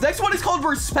is. Oh, this next one is called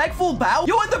Respectful Bow.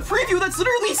 Yo, in the preview, that's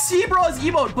literally Seabra's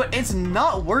emote, but it's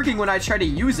not working when I try to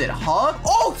use it, huh?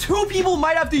 Oh, 2 people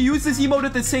might have to use this emote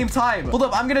at the same time. Hold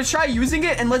up, I'm gonna try using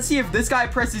it, and let's see if this guy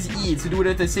presses E to do it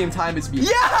at the same time as me.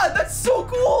 Yeah, that's so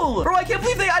cool. Bro, I can't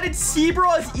believe they added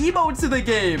Seabra's emote to the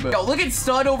game. Yo, look at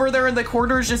Stud over there in the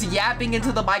corners just yapping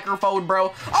into the microphone,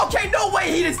 bro. Okay, no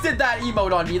way he just did that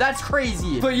emote on me. That's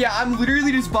crazy. But yeah, I'm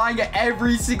literally just buying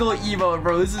every single emote,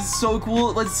 bro. This is so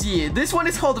cool. Let's see. This one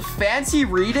is called Fancy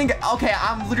Reading. Okay,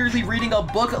 I'm literally reading a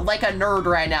book like a nerd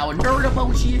right now. Nerd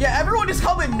emoji. Yeah, everyone just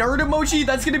comment nerd emoji.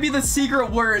 That's gonna be the secret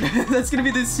word. That's gonna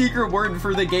be the secret word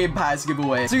for the Game Pass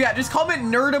giveaway. So yeah, just comment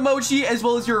nerd emoji as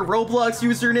well as your Roblox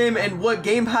username and what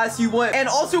Game Pass you want. And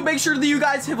also make sure that you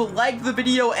guys have liked the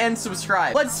video and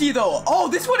subscribed. Let's see though. Oh,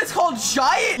 this one is called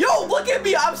Giant. Yo, look at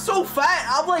me. I'm so fat.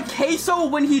 I'm like Queso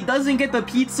when he doesn't get the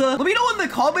pizza. Let me know in the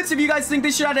comments if you guys think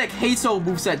they should add a Queso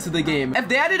moveset to the game. If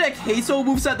they added a Queso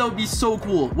moveset, that would be so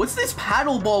cool. What's this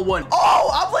paddle ball one? Oh,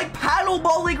 I'm like paddle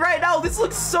balling right now. This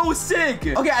looks so sick.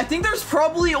 Okay, I think there's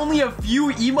probably only a few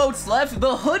emotes left.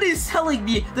 The hood is telling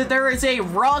me that there is a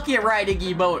rocket riding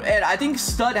emote, and I think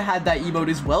Stud had that emote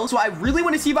as well. So I really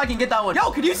want to see if I can get that one.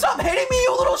 Yo, can you stop hitting me,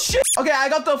 you little shit? Okay, I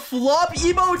got the flop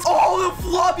emotes. Oh, the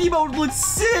flop emote looks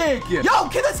sick. Yo,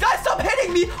 can this guy stop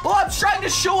hitting me while I'm trying to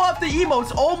show off the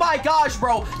emotes? Oh my gosh,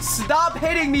 bro. Stop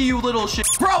hitting me, you little shit.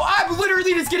 Bro, I'm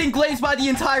literally just getting glazed by the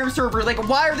entire server. Like,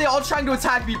 why are they all trying to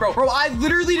attack me, bro? Bro, I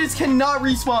literally just cannot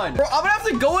respawn. Bro, I'm gonna have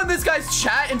to go in this guy's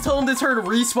chat and tell him to turn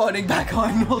respawning back on.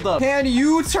 Hold up. Can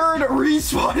you turn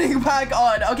respawning back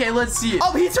on? Okay, let's see.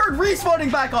 Oh, he turned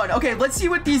respawning back on. Okay, let's see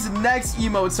what these next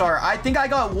emotes are. I think I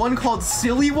got one called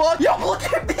Silly Walk. Yo, look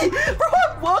at me. Bro,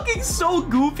 I'm walking so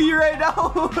goofy right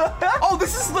now. Oh,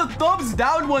 this is the thumbs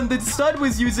down one that Stud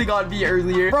was using on me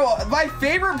earlier. Bro, my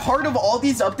favorite part of all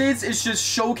these updates is just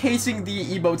showcasing the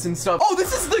emotes and stuff. Oh,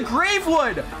 this is the grave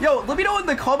one. Yo, let me know in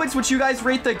the comments what you guys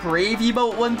rate the grave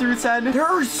emote 1 through 10. There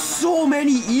are so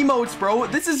many emotes, bro.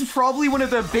 This is probably one of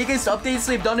the biggest updates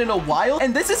they've done in a while.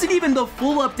 And this isn't even the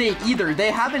full update either. They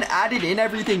haven't added in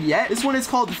everything yet. This one is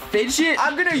called Fidget.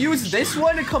 I'm gonna use this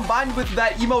one combined with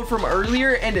that emote from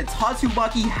earlier, and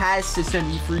Tatsumaki has to send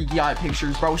me free yacht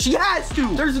pictures, bro. She has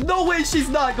to. There's no way she's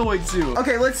not going to.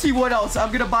 Okay, let's see what else.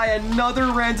 I'm gonna buy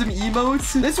another random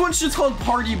emote. This one's just called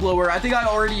Party Blower. I think I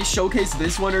already showcased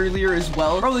this one earlier as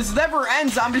well. Bro, this never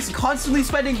ends. I'm just constantly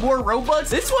spending more Robux.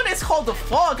 This one is called the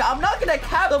Fog. I'm not gonna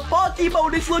cap. The Fog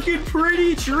emote is looking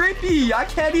pretty trippy. I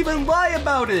can't even lie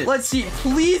about it. Let's see.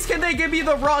 Please, can they give me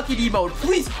the Rocket emote?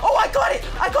 Please. Oh, I got it.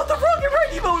 I got the Rocket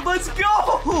Red emote. Let's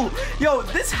go. Yo,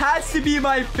 this has to be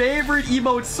my favorite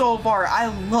emote so far. I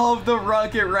love the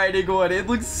rocket riding one. It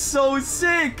looks so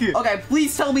sick. Okay,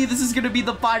 please tell me this is gonna be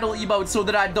the final emote so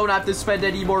that I don't have to spend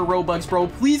any more Robux, bro.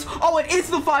 Please. Oh, it is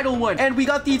the final one. And we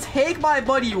got the Take My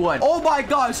Money one. Oh my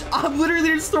gosh. I'm literally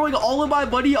just throwing all of my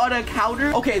money on a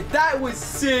counter. Okay, that was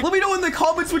sick. Let me know in the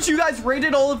comments what you guys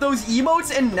rated all of those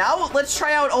emotes. And now let's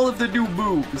try out all of the new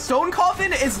moves. Stone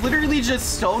Coffin is literally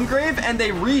just Stone Grave, and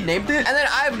they renamed it. And then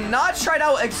I have not tried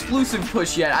out Explosive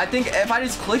Push yet. I think if I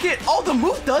just click it, oh, the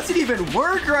move doesn't even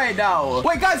work right now.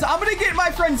 Wait, guys, I'm gonna get my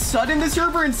friend Sud in the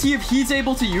server and see if he's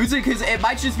able to use it, because it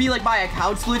might just be like my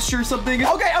account glitched or something.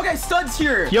 Okay, Stud's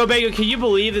here. Yo, Bagel, can you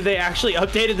believe that they actually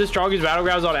updated the strongest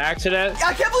Battlegrounds on accident?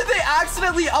 I can't believe they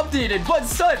accidentally updated, but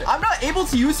Stud, I'm not able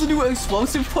to use the new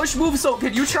Explosive Push move, so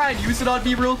can you try and use it on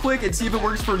me real quick and see if it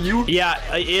works for you? Yeah,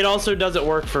 it also doesn't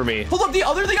work for me. Hold up, the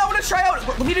other thing I want to try out,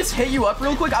 let me just hit you up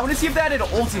real quick. I want to see if they had an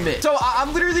ultimate. So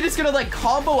I'm literally just gonna like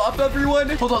combo up everyone.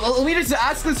 Hold on, let me just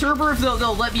ask the server if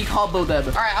they'll let me combo them.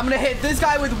 All right, I'm gonna hit this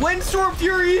guy with Windstorm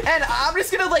Fury, and I'm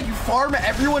just gonna like farm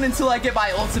everyone until I get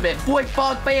my ultimate. Boy,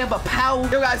 fuck, bam, pow.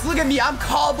 Yo, guys, look at me. I'm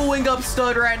comboing up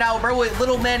Stud right now, bro.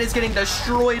 Little man is getting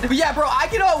destroyed. But yeah, bro, I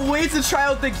cannot wait to try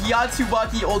out the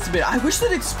Gyatsubaki ultimate. I wish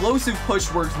that Explosive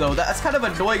Push worked, though. That's kind of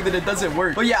annoying that it doesn't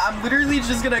work. But yeah, I'm literally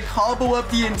just gonna combo up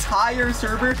the entire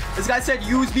server. This guy said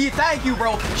use me. Thank you,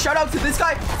 bro. Shout out to this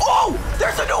guy. Oh,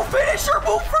 there's a new finisher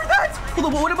move for that.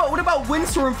 Hold on, what about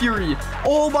Windstorm Fury?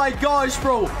 Oh my gosh,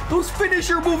 bro. Those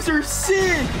finisher moves are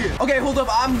sick. Okay, hold up.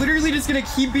 I'm literally just gonna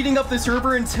keep beating up the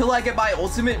server until I get my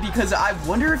ultimate, because I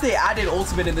wonder if they added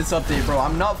ultimate in this update, bro.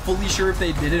 I'm not fully sure if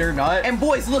they did it or not. And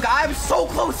boys, look, I'm so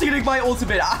close to getting my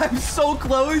ultimate. I'm so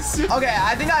close. Okay,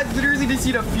 I think I literally just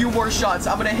need a few more shots.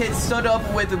 I'm gonna hit Stud up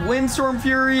with Windstorm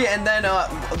Fury, and then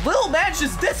little man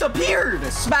just disappeared.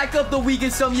 Smacked up the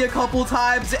weakest of me a couple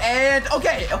times, and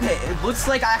okay, it looks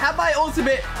like I have my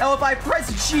ultimate. Now if I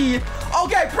press G,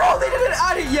 okay, bro, they didn't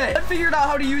add it yet. I figured out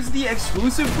how to use the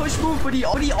Explosive Push move, but he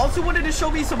also wanted to show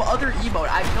me some other emote.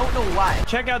 I don't know why.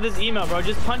 Check out this email, bro.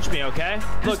 Just punch me, okay?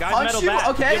 Look, I'm metal back.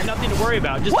 Okay. You have nothing to worry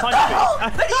about. Just punch me. What the hell?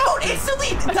 That emote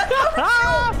instantly death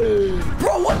countered you?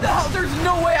 Bro, what the hell? There's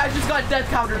no way I just got death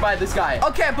countered by this guy.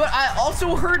 Okay, but I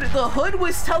also heard the hood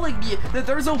was telling me that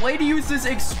there's a way to use this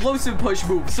Explosive Push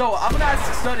move. So I'm gonna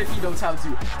ask Stud if he knows how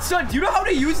to. Stud, do you know how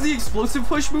to use the Explosive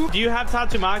Push move? Do you have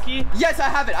Tatsumaki? Yes, I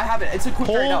have it. It's a quick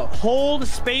right now. Hold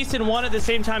space and 1 at the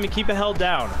same time and keep it held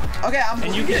down. Okay,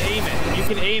 and you can aim it. You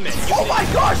can aim it. Oh my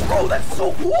gosh, bro, that's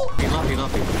so cool.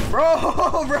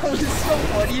 Bro, this is so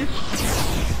funny.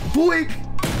 Boink.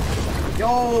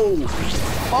 Yo.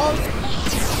 Bonk.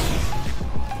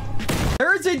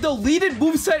 There's a deleted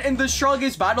moveset in the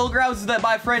strongest Battlegrounds that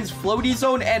my friends Floaty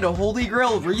Zone and Holy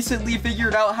Grail recently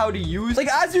figured out how to use. Like,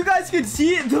 as you guys can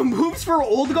see, the moves for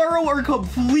Old Garo are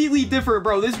completely different,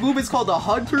 bro. This move is called the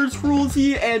Hunter's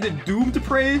Cruelty and Doomed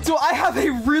Prey. So I have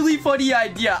a really funny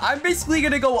idea. I'm basically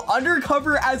gonna go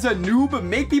undercover as a noob,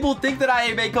 make people think that I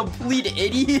am a complete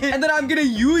idiot, and then I'm gonna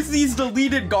use these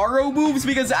deleted Garo moves,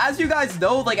 because as you guys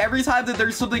know, like every time that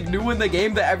there's something new in the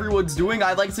game that everyone's doing,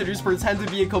 I like to just pretend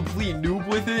to be a complete noob. noob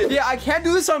with it. Yeah, I can't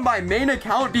do this on my main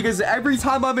account because every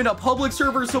time I'm in a public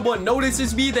server, someone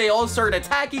notices me, they all start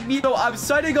attacking me. So I'm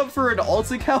signing up for an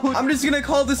alt account. I'm just gonna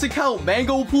call this account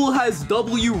Mango Pool has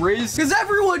W Riz because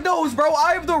everyone knows, bro,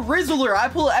 I'm the Rizzler. I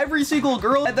pull every single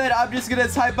girl, and then I'm just gonna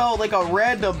type out like a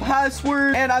random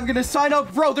password, and I'm gonna sign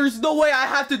up. Bro, there's no way I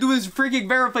have to do this freaking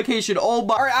verification. Oh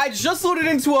my. All right, I just loaded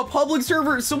into a public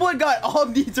server. Someone got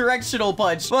omnidirectional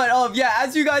punch. But yeah,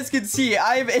 as you guys can see,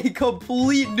 I am a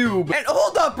complete noob. And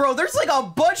hold up, bro, there's like a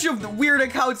bunch of weird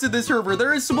accounts in this server.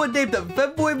 There is someone named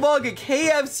Femboy Mug,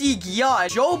 KFC Gyan,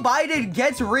 Joe Biden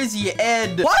Gets Rizzy,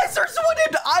 and why is there someone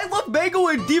named I Love Mango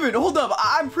and Demon? Hold up,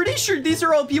 I'm pretty sure these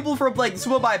are all people from like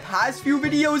some of my past few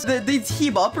videos that they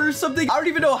team up or something. I don't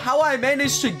even know how I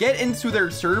managed to get into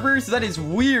their servers. That is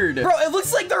weird. Bro, it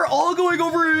looks like they're all going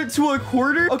over to a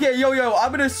corner. Okay, yo,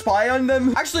 I'm gonna spy on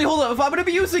them. Actually, hold up. If I'm gonna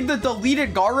be using the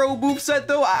deleted Garo moveset,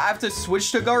 though, I have to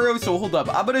switch to Garo. So hold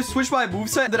up. I'm gonna switch my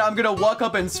moveset, then I'm gonna walk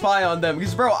up and spy on them.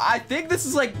 Because, bro, I think this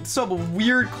is like some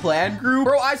weird clan group.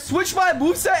 Bro, I switched my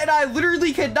moveset and I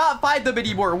literally cannot find them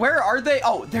anymore. Where are they?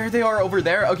 Oh, there they are over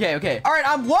there. Okay. All right,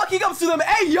 I'm walking up to them.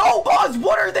 Hey, yo, boss,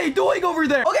 what are they doing over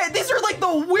there? Okay, these are like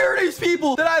the weirdest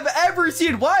people that I've ever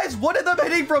seen. Why is one of them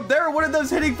hitting from there? One of them's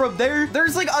hitting from there.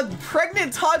 There's like a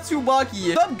pregnant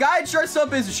Tatsumaki. Some guy dressed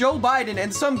up as Joe Biden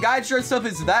and some guy dressed up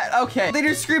as that. Okay, they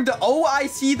just screamed, oh, I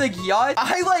see the yacht.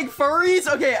 I like furries.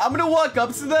 Okay, I'm gonna walk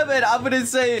up to them and I'm gonna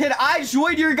say, can I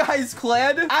join your guys'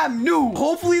 clan? I'm new.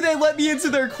 Hopefully they let me into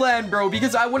their clan, bro,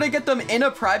 because I want to get them in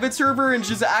a private server and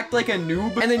just act like a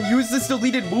noob and then use this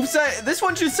deleted moveset. This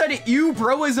one just said, you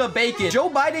bro is a bacon. Joe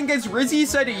Biden Gets Rizzy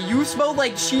said, you smell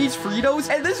like cheese Fritos.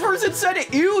 And this person said,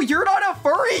 ew, you're not a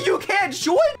furry. You can't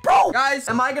join, bro. Guys,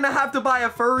 am I gonna have to buy a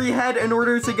furry head in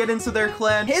order to get into their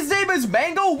clan? His name is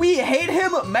Mango. We hate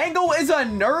him. Mango is a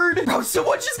nerd. Bro,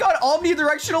 someone just got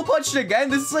omnidirectional punched again.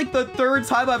 This is like the third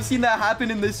time I've seen that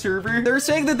happen in this server. They're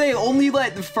saying that they only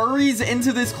let furries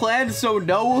into this clan, so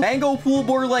no. Mango Pool,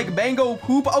 more like Mango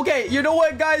Poop. Okay, you know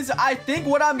what, guys? I think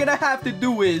what I'm gonna have to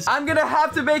do is I'm gonna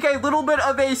have to make a little bit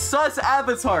of a sus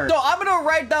avatar. So I'm gonna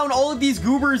write down all of these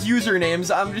goobers'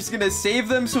 usernames. I'm just gonna save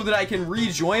them so that I can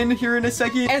rejoin here in a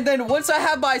second. And then once I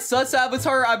have my sus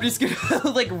avatar, I'm just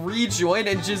gonna like rejoin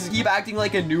and just keep acting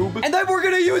like a noob. And then we're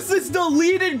gonna use this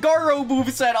deleted Garo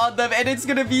moveset on them, and it's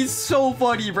gonna be so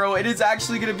funny, bro. It is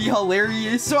actually gonna be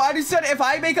hilarious. So I just said, if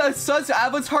I make a sus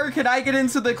avatar, can I get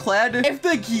into the clan? If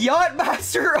the Gyat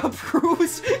Master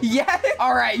approves, yeah.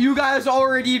 All right, you guys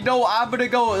already know I'm gonna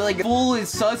go like full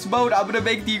sus mode. I'm gonna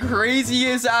make the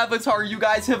craziest avatar you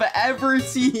guys have ever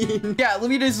seen. Yeah, let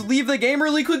me just leave the game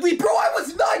really quickly. Bro, I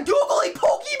was not Googling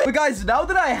Pokemon. But guys, now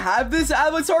that I have this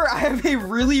avatar, I have a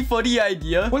really funny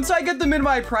idea. Once I get them in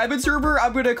my private server,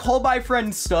 I'm gonna call my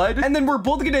friend Stud, and then we're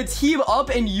both gonna team up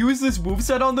and use this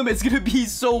moveset on them. It's gonna be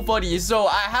so funny. So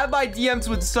I have my DMs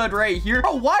with Stud right here.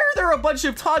 Oh, why are there a bunch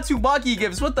of Tatsumaki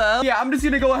gifts? What the hell? Yeah, I'm just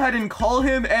gonna go ahead and call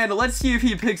him, and let's see if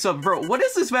he picks up. Bro, what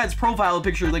is this man's profile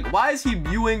picture? Like, why is he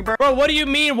mewing, bro? Bro, what do you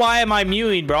mean, why am I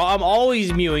mewing, bro? I'm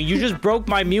always mewing. You just broke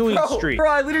my mewing streak. Bro,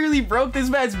 I literally broke this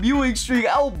man's mewing streak.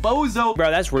 El bozo.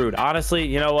 Bro, that's rude. Honestly,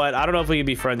 you know what? I don't know if we can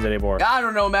be friends anymore. I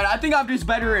don't know, man. I think I'm just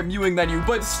better at mewing than you.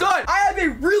 But Stud, I have a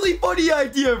really funny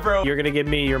idea, bro. You're gonna give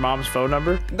me your mom's phone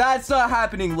number? That's not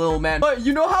happening, little man. But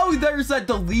you know how there's that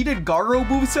deleted Garo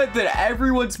moveset that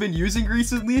everyone's been using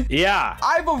recently? Yeah.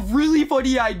 I have a really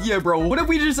funny idea, bro. What if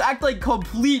we just act like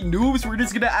complete noobs? We're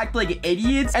just gonna act like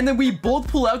idiots, and then we both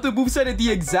pull out the moveset at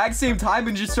the exact same time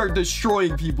and just start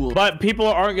destroying people. But people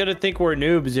aren't gonna think we're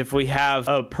noobs if we have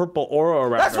a purple aura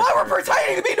around. That's why we're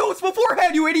pretending to be noobs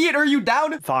beforehand, you idiot. Are you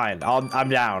down? Fine, I'm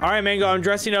down. All right, Mango, I'm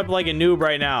dressing up like a noob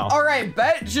right now. All right,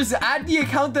 bet. Just add the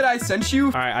account that I sent you.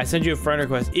 All right, I sent you a friend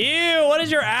request. Ew, what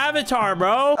is your avatar,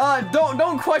 bro?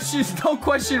 Don't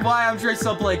question why I'm dressed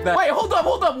up like that. Wait, hold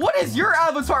up. What is your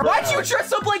avatar? Why'd you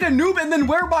dress up like a noob and then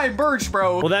wear my merch,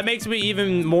 bro? Well, that makes me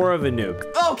even more of a noob.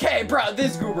 Okay, bro,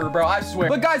 this goober, bro, I swear.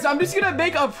 But guys, I'm just gonna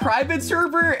make a private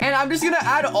server, and I'm just gonna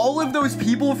add all of those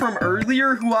people from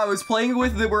earlier who I was playing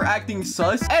with that were acting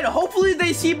sus, and hopefully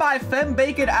they see my fem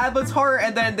bacon avatar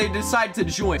and then they decide to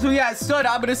join. So yeah, Stud,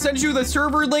 I'm gonna send you the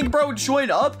server link, bro.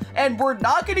 Join up, and we're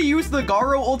not gonna use the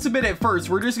Garo ultimate at first.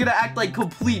 We're just gonna act like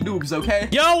complete noobs, okay?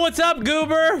 Yo, what's up,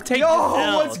 goober?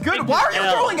 Yo, what's good? Why are you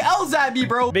throwing L's at me,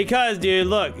 bro? Because, dude,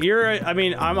 look,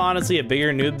 I'm honestly a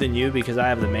bigger noob than you because I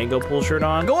have the Mango Pool shirt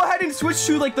on. go ahead and switch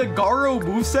to like the Garo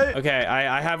moveset. Okay,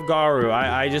 I have Garu.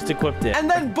 I just equipped it. And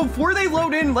then before they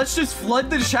load in, let's just flood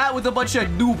the chat with a bunch of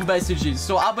noob messages.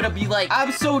 So I'm gonna be like,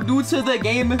 I'm so new to the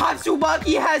game.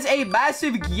 Tatsumaki has a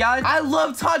massive gyan. I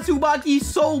love Tatsumaki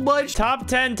so much. Top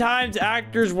 10 times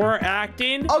actors weren't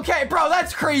acting. Okay, bro,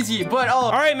 that's crazy. But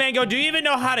all right, Mango, do you even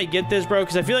know how to get this, bro?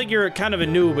 Because I feel like you're kind of a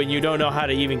noob and you don't know how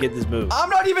to even get this move. I'm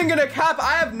not even gonna cap.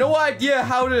 I have no idea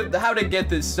how to get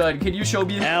this, son. Can you show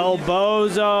me? El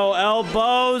Bozo. All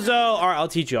right, I'll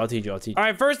teach you. All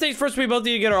right, first things first, we both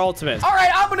need to get our ultimates. All right,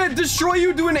 I'm gonna destroy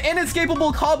you, do an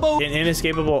inescapable combo. An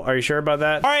inescapable? Are you sure about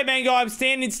that? All right, Mango, I'm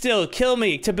standing still. Kill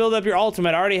me to build up your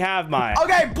ultimate. I already have mine.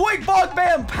 Okay, boink, bonk,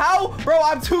 bam, pow. Bro,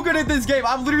 I'm too good at this game.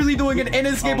 I'm literally doing an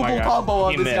inescapable combo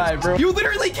on this guy, bro. You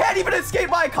literally can't even escape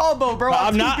my combo, bro.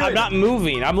 I'm not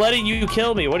moving. I'm letting you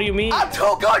kill me. What do you mean? I'm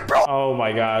too good, bro. Oh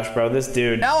my gosh, bro, this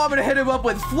dude. Now I'm gonna hit him up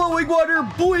with flowing water,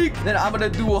 boink. Then I'm gonna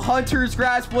do a hunter's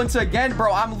grasp once again,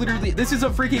 bro. I'm literally, this is a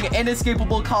freaking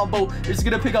inescapable combo. Just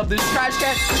gonna pick up this trash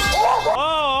can.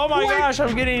 Oh my gosh,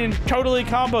 I'm getting totally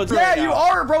comboed. Yeah, you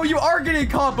are, bro. You are getting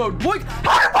comboed. Boink.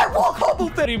 How did my wall combo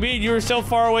thing? What do you mean? You were so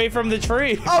far away from the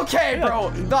tree. Okay, bro.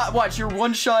 Not watch your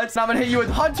one shots. Now I'm gonna hit you with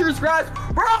hunter's grasp.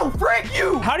 Bro, freak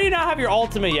you. How do you not have your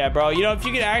ultimate yet, bro? You know, if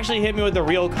you could actually hit me with a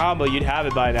real combo, you'd have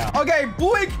it by now. Okay,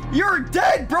 boink. You're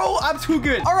dead, bro. I'm too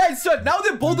good. All right, so now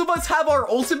that both of us have our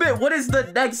ultimate, what is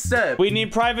the next step? We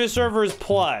need private servers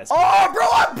plus. Oh, bro,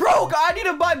 I'm broke. I need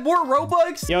to buy more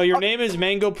Robux. Yo, your name is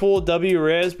Mango Pool W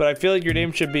Riz, but I feel like your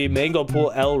name should be Mango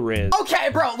Pool L Riz. Okay,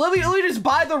 bro, let me just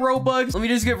buy the Robux. Let me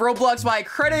just give Roblox my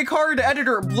credit card.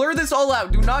 Editor, blur this all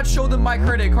out. Do not show them my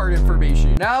credit card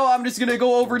information. Now I'm just gonna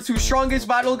go over to strongest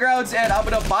battlegrounds and I'm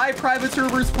gonna buy private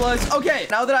servers plus. Okay,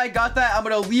 now that I got that, I'm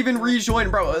gonna leave and rejoin,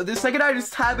 bro. The second I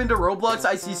just tab into Roblox,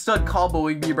 I see Stud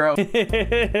comboing me, bro.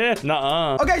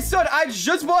 Nuh-uh. Okay, Stud, I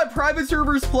just bought private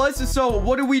servers plus, so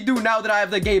what do we do now that I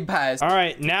have the game pass? All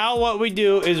right, now what we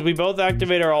do is we both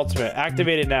activate our ultimate.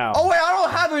 Activate it now. Oh, wait, I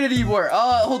don't have it anymore.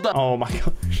 Hold on. Oh my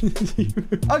gosh.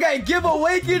 Okay, give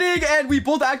awakening, and we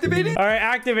both activated? All right,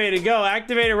 activate it. Go.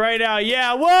 Activate it right now.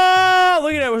 Yeah, whoa!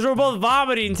 Look at it. We're both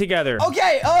vomiting together.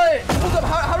 Okay, hold up.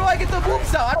 How do I get the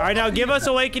moves out? All right, now give us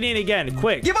awakening again.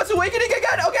 Quick. Give us awakening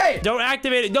again? Okay. Don't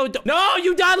activate it. No,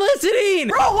 you not listening.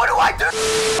 Bro, what do I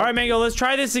do? All right, Mango, let's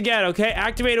try this again, okay?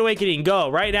 Activate awakening. Go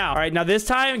right now. All right, now this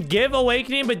time, give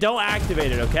awakening, but don't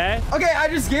activate it, okay? Okay, I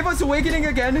just gave us awakening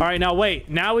again. All right, now wait.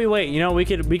 Now we wait. You know, we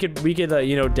could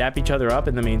you know, dap each other up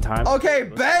in the meantime. Okay,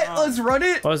 bet. Let's run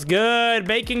it. What's good?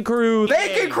 Bacon crew.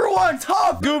 Bacon crew on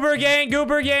top. Goober gang,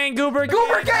 goober gang, goober gang.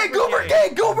 Goober gang, goober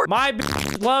gang, goober. My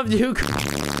bitch loved you.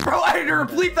 Bro, editor,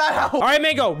 bleep that out. All right,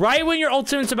 Mango, right when your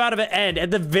ultimate's about to end, at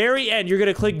the very end, you're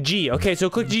gonna click G. Okay, so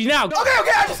click G now. Okay,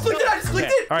 I just clicked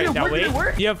it. All right, now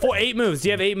wait. You have 8 moves. Do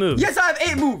you have 8 moves? Yes, I have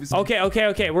 8 moves.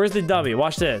 Okay. Where's the dummy?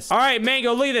 Watch this. All right,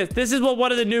 Mango, look at this. This is what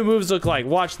one of the new moves look like.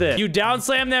 Watch this. You down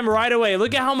slam them right away.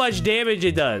 Look at how much damage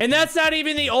it does. And that's not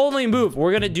even the only move.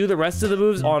 We're gonna do the rest of the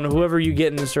moves on whoever you get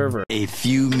in the server. A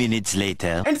few minutes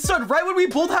later. And son, right when we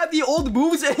both have the old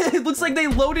moves, it looks like they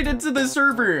loaded into the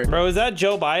server. Bro, is that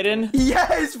Joe Biden?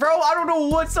 Yes, bro. I don't know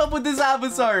what's up with this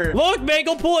avatar. Look,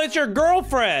 Mango Pool, it's your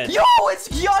girlfriend. Yo, it's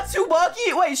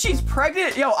Yatsubaki. Wait, she's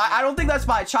pregnant? Yo, I don't think that's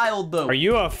my child, though. Are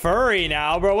you a furry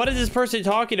now, bro? What is this person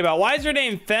talking about? Why is her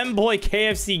name Femboy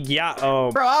KFC? Yeah.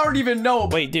 Oh. Bro, I don't even know.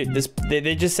 Wait, dude,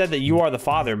 they just said that you are the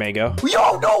father, Mango.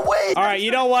 Yo, no way. All right,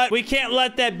 you know what? We can't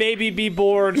let that baby be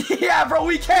bored. Yeah, bro,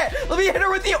 we can't. Let me hit her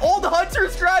with the old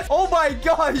hunter's grasp. Oh my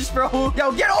gosh, bro.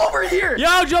 Yo, get over here.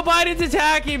 Yo, Joe Biden's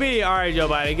attacking me. All right, Joe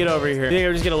Biden, get over here. You think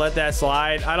I'm just gonna let that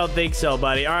slide? I don't think so,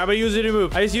 buddy. All right, I'm gonna use a new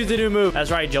move. I just used a new move.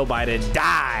 That's right, Joe Biden.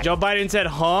 Die. Joe Biden said,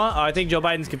 huh? Oh, I think Joe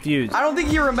Biden's confused. I don't think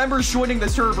he remembers joining the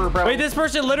server, bro. Wait, this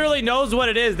person literally knows what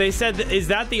it is. They said, is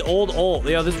that the old ult?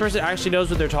 Yo, this person actually knows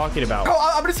what they're talking about. Bro,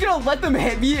 I'm just gonna let them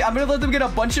hit me. I'm gonna let them get a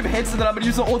bunch of hits, and then I'm gonna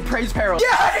use the old praise peril.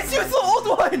 Yeah, I just used the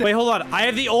old one. Wait, hold on. I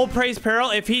have the old praise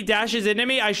peril. If he dashes into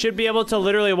me, I should be able to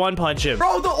literally one punch him.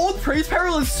 Bro, the old praise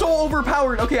peril is so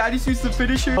overpowered. Okay, I just used the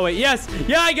finisher. Oh, wait, yes.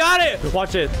 Yeah, I got it.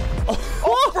 Watch it.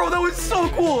 Oh, bro, that was so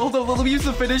cool. Hold on, let me use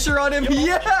the finisher on him.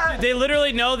 Yeah. They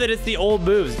literally know that it's the old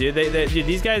moves, dude. Dude,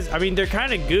 these guys, I mean, they're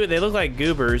kind of they look like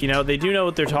goobers. You know, they do know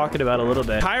what they're talking about a little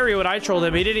bit. Kyrie, when I trolled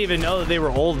him, he didn't even know that they were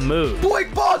old moves.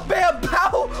 Boink, bonk, bam,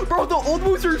 pow. Bro, the old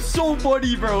moves are so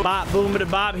funny, bro. Bop, boom, bada,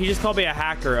 bop. He just called me a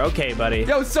hacker. Okay, buddy.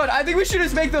 Yo, son, I think we should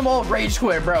just make them all rage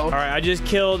quit, bro. All right, I just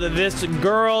killed this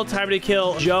girl. Time to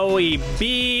kill Joey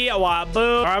B. Wah,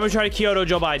 boom. All right, I'm gonna try to Kyoto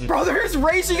Joe Biden. Bro, they're just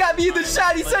raging at me in the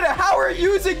chat. He said, how are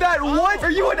you using that? What?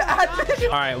 Are you an admin?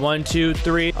 All right, 1, 2,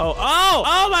 3.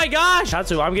 Oh my gosh.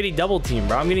 Tatsu, I'm getting double teamed,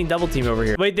 bro. I'm getting double teamed over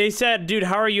here. Wait, they said, dude,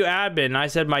 how are you admin? And I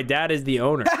said, my dad is the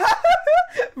owner.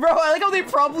 Bro, I like how they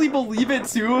probably believe it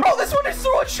too. Bro, this one is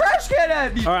throwing a trash can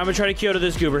at me. All right, I'm gonna try to Kyoto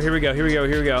this goober. Here we go. All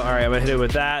right, I'm gonna hit it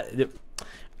with that.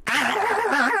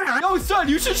 Yo, son,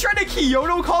 you should try to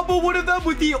Kyoto combo one of them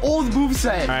with the old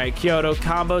moveset. All right, Kyoto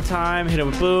combo time. Hit it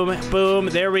with boom, boom.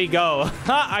 There we go.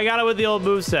 I got it with the old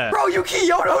moveset. Bro, you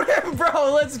Kyoto'd him,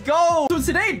 bro. Let's go. So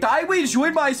today, Daiwei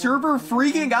joined my server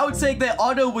freaking out saying that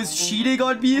Otto was cheating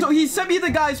on me. So he sent me the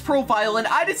guy's profile and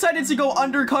I decided to go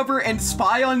undercover and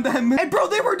spy on them. And bro,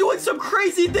 they were doing some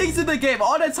crazy things in the game.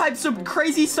 Otto typed some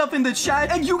crazy stuff in the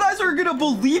chat. And you guys are gonna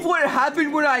believe what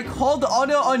happened when I called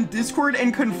Otto on Discord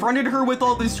and confronted her with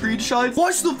all the screenshots.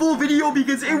 Watch the full video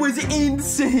because it was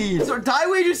insane. So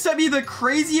Daiwei just sent me the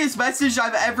craziest message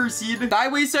I've ever seen.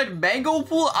 Daiwei said, Mango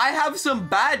Pool, I have some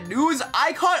bad news.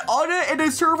 I caught Anna in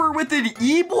a server with an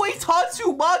e-boy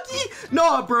Tatsumaki.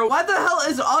 Nah, bro. Why the hell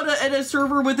is Anna in a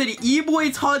server with an e-boy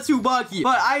Tatsumaki?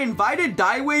 But I invited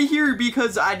Daiwei here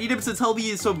because I need him to tell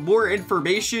me some more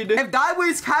information. If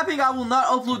Daiwei's capping, I will not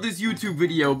upload this YouTube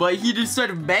video. But he just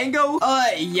said, Mango,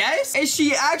 yes? Is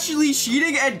she actually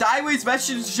cheating? And Daiwei's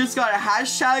message just got a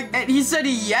hashtag. And he said,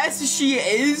 yes, she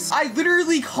is. I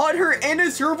literally caught her in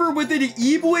a server with an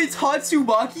e-boy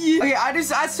Tatsumaki. Okay, I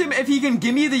just asked him if he can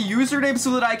give me the username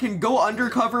so that I can go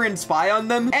undercover and spy on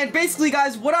them. And basically,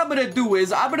 guys, what I'm gonna do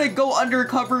is I'm gonna go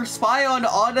undercover, spy on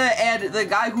Anna and the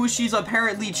guy who she's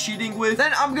apparently cheating with.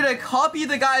 Then I'm gonna copy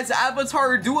the guy's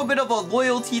avatar, do a bit of a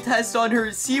loyalty test on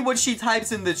her, see what she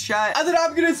types in the chat. And then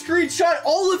I'm gonna screenshot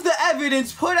all of the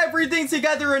evidence, put everything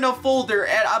together in a folder,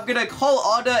 and I'm gonna call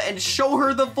Anna and show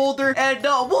her the folder, and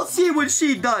we'll see what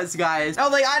she does, guys. Now,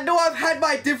 like, I know I've had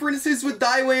my differences with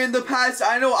Daiwei in the past.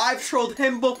 I know I've trolled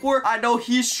him before. I know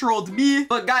he's trolled me.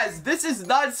 But, guys, this is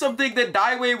not something that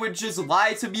Daiwei would just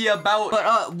lie to me about.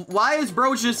 But, why is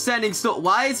bro just sending still?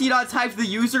 Why is he not typed the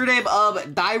username of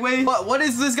Daiwei? What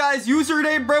is this guy's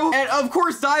username, bro? And, of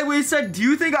course, Daiwei said, do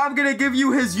you think I'm gonna give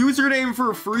you his username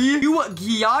for free? You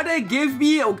gotta give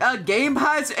me a game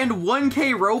pass and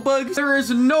 1K Robux? There is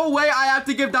no way I have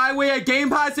to give Daiwei a game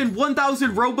pass and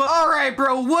 1,000 Robux. All right,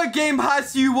 bro, what game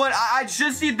pass do you want? I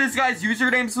just need this guy's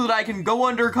username so that I can go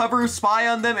undercover, spy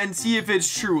on them, and see if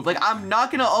it's true. Like, I'm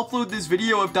not gonna upload this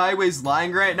video if Daiwei's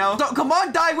lying right now. So, come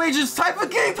on, Daiwei, just type a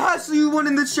game pass you want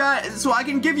in the chat so I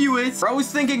can give you it.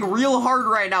 Bro's thinking real hard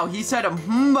right now. He said,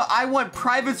 I want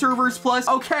private servers plus.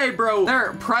 Okay, bro.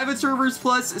 There, private servers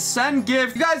plus, send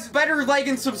gift. You guys better like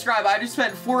and subscribe. I just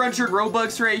spent 400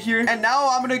 Robux right here. And now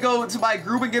I'm gonna go to my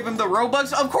group and give him the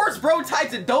Robux. Of course, bro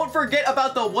typed it. Don't forget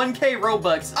about the 1K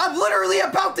Robux. I'm literally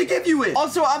about to give you it.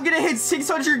 Also, I'm gonna hit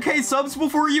 600K subs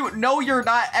before you. No, you're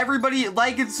not. Everybody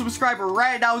like and subscribe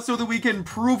right now so that we can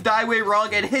prove Daiwei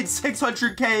wrong and hit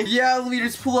 600K. Yeah, let me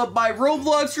just pull up my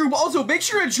Roblox group. Also, make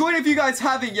sure to join if you guys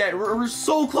haven't yet. We're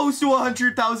so close to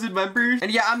 100,000 members.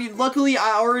 And yeah, I mean, luckily,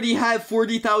 I already have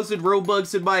 40,000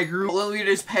 Robux in my group. Let me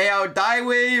just pay out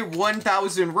Daiwei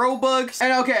 1,000 Robux.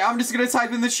 And okay, I'm just gonna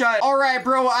type in the chat. All right,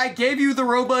 bro, I gave you the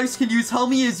Robux. Can you tell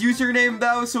me his username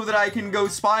though so that I can go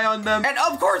spy on them? And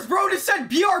of course, bro just said,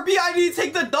 BRB, I need to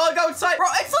take the dog outside. Bro,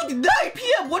 it's like 9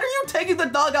 p.m. What are you taking the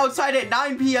dog outside at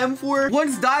 9 p.m. for?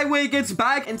 Once Daiwei gets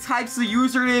back and types the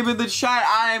username in the chat,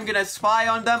 I am gonna spy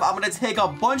on them. I'm gonna take a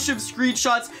bunch of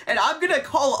screenshots and I'm gonna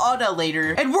call Anna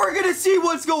later. And we're gonna see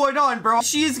what's going on, bro.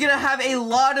 She's gonna have a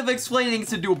lot of explaining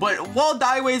to do. But while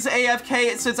Daiwei's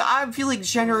AFK, since I'm feeling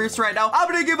generous right now, I'm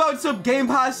gonna give out some game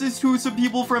passes to some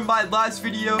people from my last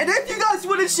video. And if you guys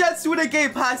want a chance to win a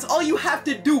game pass, all you have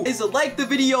to do is like the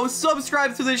video,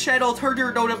 subscribe to the channel, turn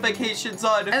your notifications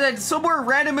on, and then somewhere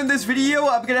random in this video,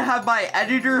 I'm gonna have my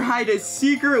editor hide a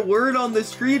secret word on the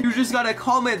screen. You just gotta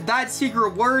comment that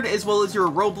secret word as well as your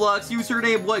Roblox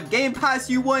username, what game pass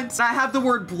you want. And I have the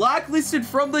word blacklisted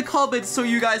from the comments so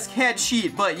you guys can't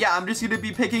cheat. But yeah, I'm just gonna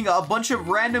be picking a bunch of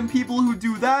random people who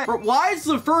do that. But why is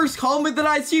the first comment that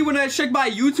I see when I check my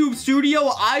YouTube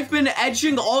studio, I've been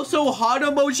edging, also hot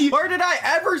emoji? Where did I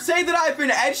ever say that I've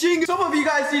been edging? Some of you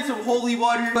guys need some holy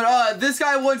water. But this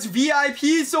guy wants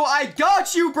VIP, so I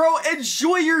got you, bro.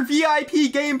 Enjoy your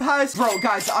VIP game pass. Bro,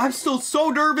 guys, I'm still so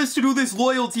nervous to do this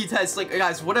loyalty test. Like,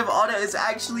 guys, what if Anna is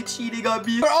actually cheating on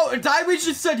me? Oh, Daiwei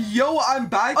just said, yo, I'm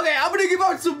back. Okay, I'm gonna give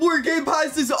out some more game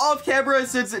passes off camera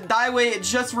since Daiwei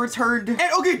just returned. And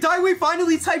okay, Daiwei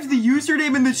finally typed the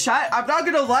username in the chat. I'm not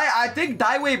gonna lie, I think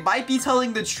Daiwei might be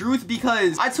telling the truth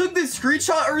because I took this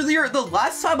screenshot earlier. The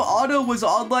last time Anna was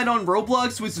online on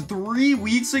Roblox was 3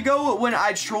 weeks ago when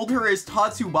I trolled her as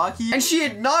Tatsumaki, and she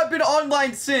had not been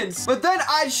online since. But then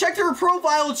I checked her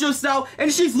profile just now,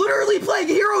 and she's literally playing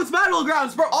Heroes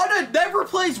Battlegrounds, bro. Anna never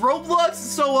plays Roblox,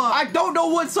 so I don't know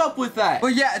what's up with that.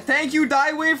 But yeah, thank you,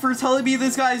 Daiwei, for telling me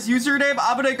this guy's username.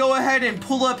 I'm gonna go ahead and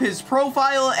pull up his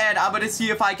profile, and I'm gonna see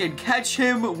if I can catch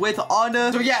him with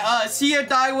Anna. So yeah, see ya,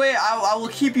 Daiwei. I will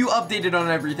keep you updated on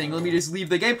everything. Let me just leave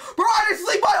the game. Bro, I just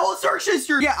leave my whole search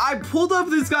history. Yeah, I pulled up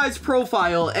this guy's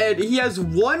profile, and he has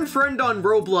 1 friend on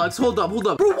Roblox. Hold up.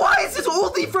 Bro, why is his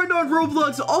only friend on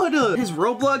Roblox Anna? His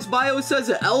Roblox bio says,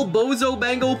 El Bozo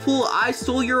Mango Pool, I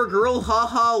stole your girl,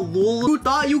 haha, lol. Who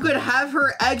thought you could have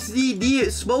her XDD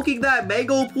smoking that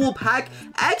Mango Pool pack?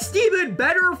 X-Demon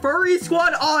better furry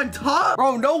squad on top?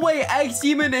 Bro, no way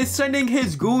X-Demon is sending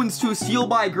his goons to steal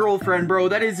my girlfriend, bro.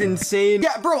 That is insane.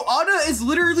 Yeah, bro, Anna is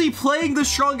literally playing the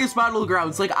strongest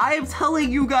Battlegrounds. Like, I am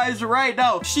telling you guys right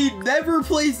now, she never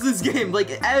plays this game, like,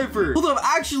 ever. Hold up,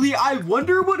 actually, I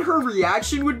wonder what her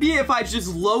reaction would be if I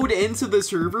just load into the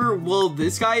server while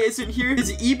this guy isn't here.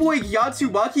 His e-boy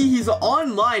Yatsubaki, he's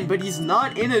online, but he's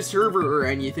not in a server or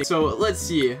anything. So let's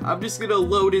see. I'm just gonna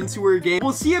load into her game.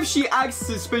 We'll see if she acts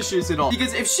suspicious at all.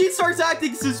 Because if she starts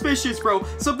acting suspicious, bro,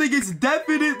 something is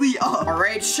definitely up. All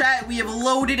right, chat, we have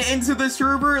loaded into the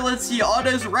server. Let's see,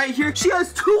 Anna's right here. She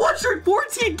has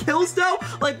 214 kills now.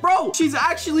 Like, bro, she's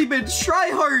actually been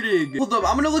tryharding. Hold up,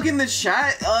 I'm gonna look in the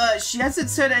chat. She hasn't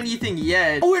said anything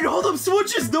yet. Oh, wait, hold up. Someone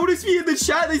just noticed me in the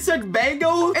chat. They said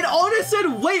Mango. And Anna said,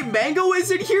 wait, Mango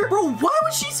is in here? Bro, why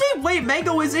would she say, wait,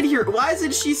 Mango is in here? Why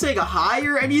isn't she saying hi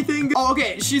or anything? Oh,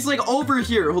 okay, she's like over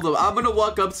here. Hold up, I'm gonna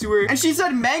walk up to her. And she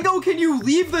said, Mango, can you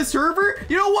leave the server?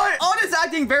 You know what? Anna's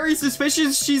acting very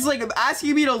suspicious. She's like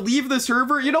asking me to leave the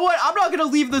server. You know what? I'm not gonna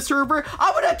leave the server.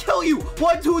 I'm gonna kill you.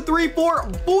 1, 2, 3, 4.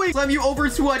 Boy, slam you over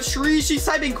to a tree. She's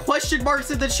typing question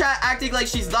marks in the chat, acting like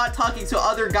she's not talking to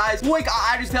other guys. Boy,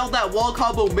 I just failed that wall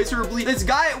combo miserably. This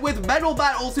guy with Metal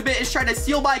Bat Ultimate is trying to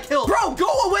steal my kill. Bro, go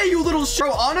away, you little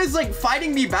bro, Anna's like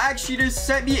fighting me back. She just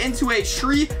sent me into a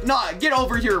tree. Nah, get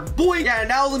over here, boy. Yeah,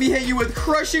 now let me hit you with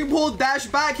Crushing Pull, dash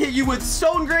back, hit you with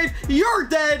Stone Grave. You're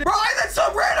dead. Bro, I let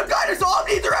some random guy just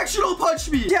omnidirectional punch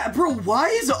me. Yeah, bro, why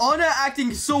is Anna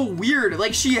acting so weird?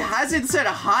 Like, she hasn't said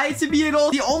hi to me at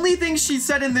all. The only thing she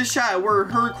said in the chat were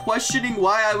her questioning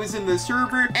why I was in the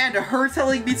server and her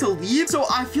telling me to leave. So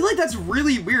I feel like that's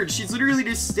really weird. She's literally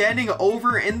just standing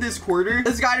over in this corner.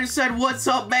 This guy just said, what's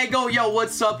up, Mango? Yo,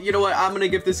 what's up? You know what? I'm gonna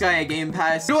give this guy a game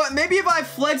pass. You know what? Maybe if I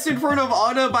flex in front of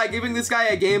Anna by giving this guy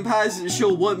a game pass,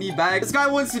 she'll want me back. This guy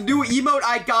wants a new emote.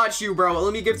 I got you, bro.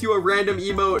 Let me give you a random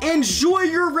emote. Enjoy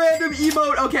your random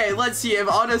emote. Okay, let's see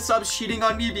if Anna stops cheating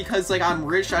on me because, like, I'm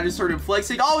rich. I just started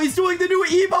flexing. Oh, he's doing the new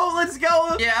emote. Let's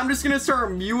go. Yeah, I'm just gonna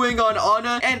start mewing on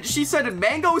Anna. And she said,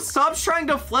 Mango, stop trying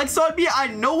to flex on me. I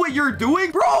know what you're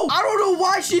doing. Bro, I don't know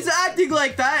why she's acting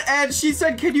like that. And she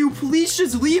said, can you please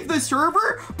just leave the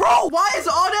server? Bro, why is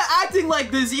Anna acting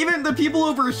like this? Even the people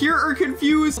over here are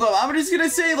confused. So I'm just gonna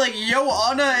say, like, yo,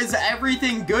 Anna, is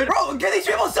everything good? Bro, can these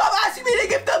people stop asking me to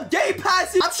give them game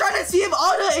passes? I'm trying to see if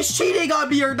Anna is cheating on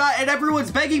me or not, and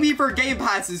everyone's begging me for game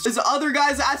passes. There's other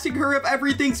guys asking her if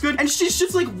everything's good, and she's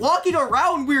just like walking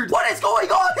around weird. What is going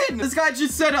on? This guy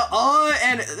just said,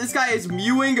 and this guy is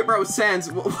mewing. Bro,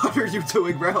 Sans, what are you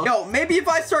doing, bro? Yo, maybe if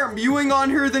I start mewing on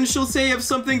her, then she'll say if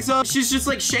something's up. She's just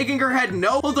like shaking her head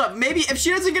no. Hold up, maybe if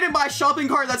she doesn't get in my shopping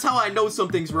cart, that's how I know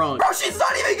something's wrong. Bro, she's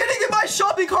not even getting in my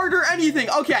shopping cart or anything.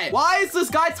 Okay, why is this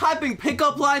guy typing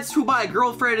pickup lines to my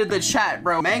girlfriend in the chat,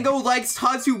 bro? Mango likes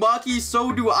Tatsumaki,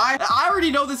 so do I. I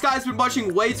already know this guy's been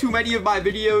watching way too many of my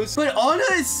videos, but Anna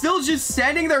is still just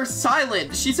standing there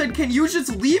silent. She said, can you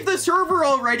just leave the server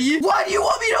already? Why do you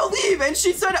want me to leave? And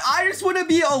she said, I just want to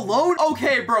be alone.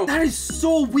 Okay, bro, that is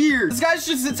so weird. This guy's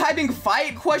just typing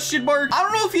fight question mark. I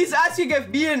don't know if he's asking if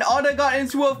me and Anna got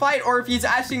into a fight or if he's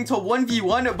asking to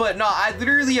 1v1, but no, I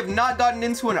literally have not gotten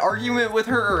into an argument with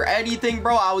her or anything,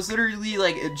 bro. I was literally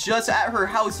like just at her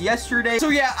house yesterday. So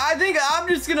yeah, I think I'm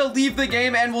just gonna leave the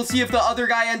game and we'll see if the other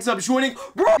guy ends up joining.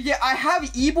 Bro, yeah, I have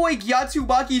e-boy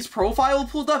Yatsubaki's profile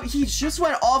pulled up. He just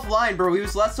went offline, bro. He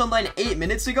was last online 8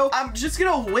 minutes ago. I'm just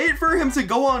gonna wait for him to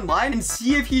go online and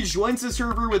see if he joins the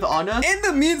server with Anna. In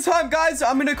the meantime, guys,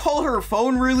 I'm gonna call her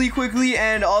phone really quickly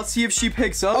and I'll see if she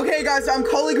picks up. Okay, guys, I'm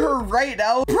calling her right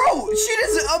now. Bro, she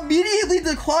just immediately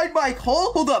declined my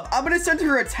call. Hold up, I'm gonna send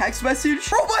her a text message.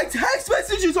 Bro, my text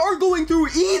messages aren't going through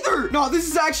either. No, this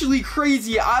is actually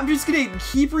crazy. I'm just gonna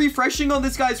keep refreshing on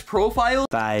this guy's profile.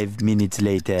 5 minutes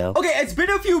later. Okay, it's been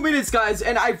a few minutes, guys,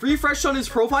 and I've refreshed on his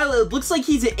profile. It looks like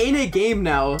he's in a game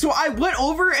now. So I went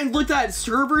over and looked at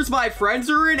servers my friends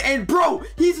are in, and bro,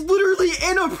 he's literally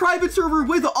in a private server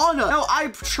with Anna. Now, I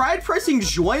tried pressing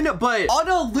join, but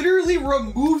Anna literally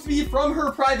removed me from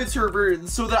her private server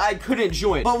so that I couldn't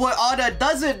join. But what Anna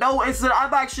doesn't know is that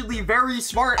I'm actually very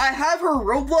smart. I have her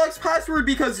Roblox password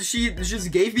because she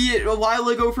just gave me it a while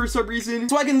ago for some reason.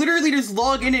 So I can literally just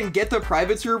log in and get the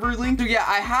private server link. So yeah,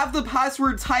 I have the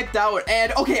password typed out,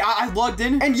 and okay, I logged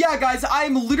in. And yeah, guys,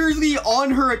 I'm literally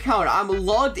on her account. I'm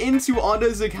logged into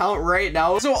Anna's account right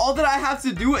now. So all that I have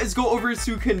to do is go over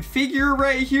to configure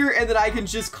right here, and then I can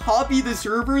just copy the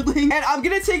server link. And I'm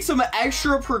gonna take some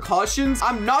extra precautions.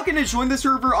 I'm not gonna join the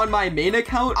server on my main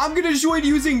account. I'm gonna join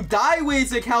using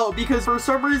Daiwei's account because for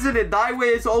some reason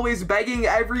Daiwei is always begging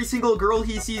every single girl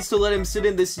he sees to let him sit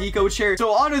in the Sneeko chair.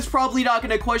 So Anna's probably not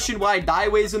gonna question why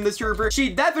Daiwei's in the server. She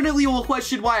definitely will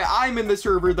question why I'm in the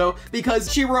server though,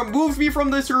 because she removed me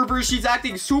from the server. She's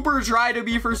acting super dry to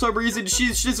me for some reason.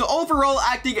 She's just overall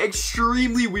acting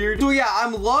extremely weird. So yeah,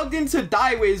 I'm logged into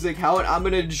Daiwei's account. I'm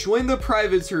gonna join the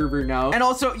private server now. And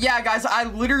also, yeah, guys, I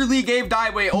literally gave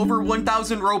Daiwei over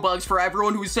 1,000 Robux for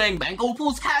everyone who's saying Mango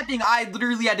Pool's hacking. I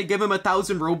literally had to give him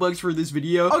 1,000 Robux for this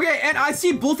video. Okay, and I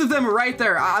see both of them right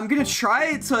there. I'm gonna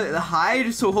try to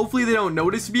hide, so hopefully they don't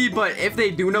notice me, but if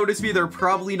they do notice me, they're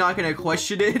probably not gonna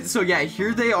question it. So yeah,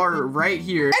 here they are right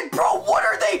here. And bro, what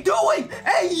are they doing?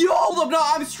 Hey, yo! Hold up, no,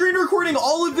 I'm screen recording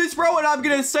all of this, bro, and I'm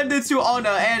gonna send it to Anna,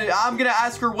 and I'm gonna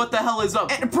ask her what the hell is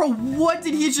up. And bro, what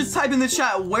did he just type in the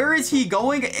chat? Where is he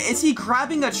going? Is he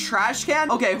grabbing a trash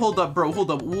can? Okay, hold up, bro,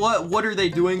 hold up. What are they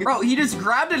doing? Bro, he just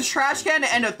grabbed a trash can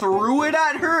and threw it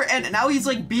at her, and now he's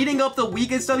like beating up the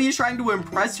weak and stuff. He's trying to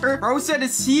impress her. Bro said,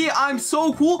 see, I'm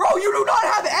so cool. Bro, you do not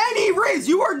have any Riz.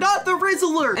 You are not the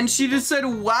Rizzler. And she just said,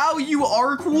 wow, you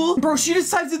are cool. Bro, she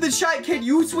just typed in the chat, can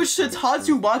you switch to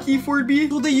Tatsumaki for me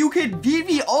so that you can beat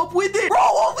me up with it? Bro,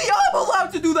 only I'm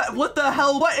allowed to do that. What the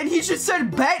hell? What? And he just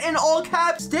said bet in all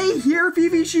caps. Stay here,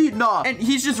 PvP. Nah. And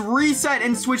he's just reset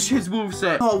and switched his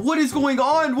moveset. Oh, what is going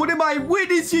on? What am I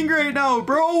witnessing right now,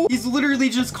 bro? He's literally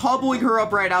just comboing her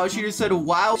up right now. She just said,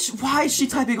 wow. Why is she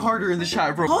typing harder in the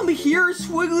chat, bro? Come here,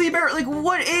 Squiggly Bear. Like,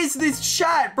 what is this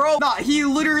chat, bro? Nah, he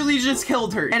literally just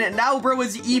killed her. And now bro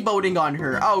is emoting on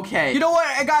her. Okay. You know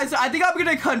what, guys? I think I'm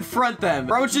gonna confront them.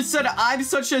 Bro just said, I'm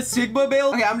such a Sigma male.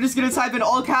 Okay, I'm just gonna type in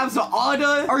all caps,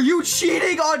 Anna, are you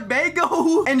cheating on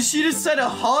Mango? And she just said,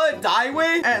 huh,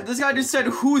 Daiwei? And this guy just said,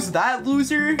 who's that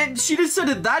loser? And she just said,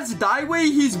 that's Daiwei.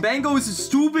 He's Mango's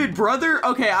stupid brother.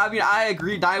 Okay, I mean, I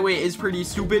agree. Daiwei is pretty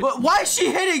stupid. But why is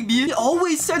she hitting me? He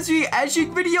always sends me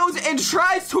edging videos and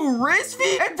tries to risk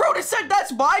me. And bro just said,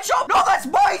 that's my job. No, that's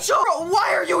my job. Bro,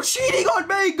 why are you cheating on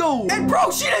Mango? And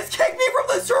bro, she just kicked me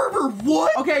from the server.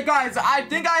 What? Okay, guys, I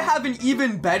think I have an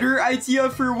even better idea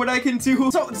for what I can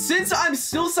do. So since I'm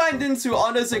still signed into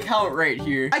Anna's account right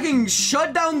here, I can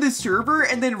shut down the server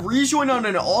and then rejoin on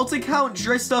an alt account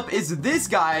dressed up as this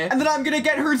guy. And then I'm gonna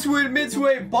get her to admit to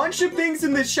a bunch of things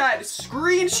in the chat,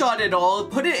 screenshot it all,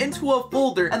 put it into a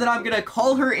folder, and then I'm gonna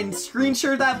call her and screen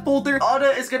share that folder. Anna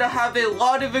is gonna have a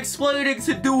lot of explaining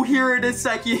to do here in a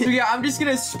second. So yeah, I'm just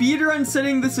gonna speedrun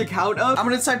setting this account up. I'm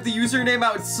gonna type the username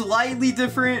out slightly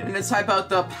different. I'm gonna type out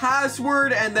the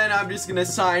password, and then I'm just gonna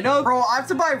sign up. Bro, I have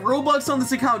to buy Robux on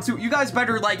this account too. You guys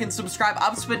better like and subscribe.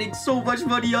 I'm spending so much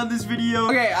money on this video.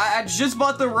 Okay, I just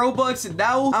bought the Robux.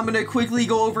 Now I'm gonna quickly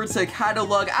go over to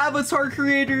catalog avatar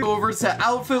creator, go over to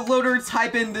outfit loader,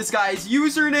 type in this guy's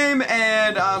username,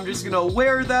 and I'm just gonna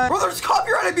wear that. Bro, there's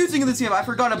copyright music in this game. I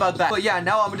forgot about that. But yeah,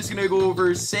 now I'm just gonna go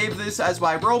over, save this as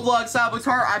my Roblox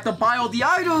avatar. I have to buy all the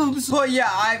items. But yeah,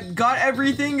 I've got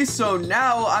everything. So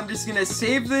now I'm just gonna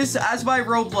save this as my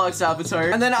Roblox avatar.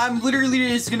 And then I'm literally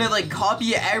just gonna like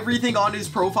copy everything on his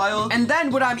profile. And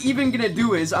then what I'm even gonna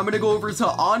do is I'm gonna go over to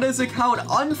Anna's account,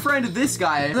 unfriend this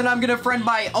guy, and then I'm gonna friend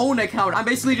my own account. I'm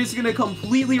basically just gonna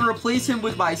completely replace him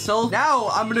with myself. Now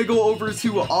I'm gonna go over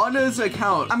to Anna's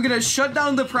account. I'm gonna shut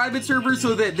down the private server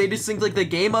so that they just think like the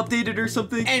game updated or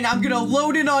something. And I'm gonna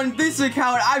load in on this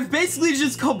account. I've basically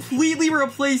just completely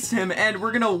replaced him, and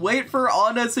we're gonna wait for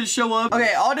Anna to show up.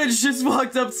 Okay, Anna just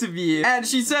walked up to me and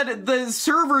she said the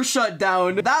server shut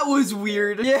down. That was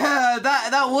weird. Yeah, Yeah,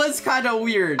 that was kind of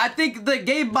weird. I think the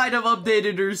game might have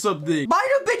updated or something. Might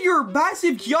have been your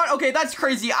massive yacht. Okay, that's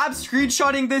crazy. I'm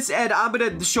screenshotting this and I'm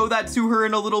gonna show that to her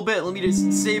in a little bit. Let me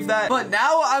just save that. But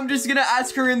now I'm just gonna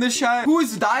ask her in the chat, who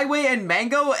is Daiwei and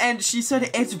Mango? And she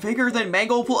said it's bigger than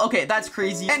Mango Pool. Okay, that's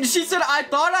crazy. And she said, I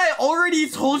thought I already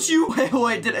told you.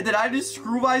 Wait, did I just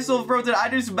screw myself, bro? Did I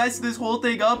just mess this whole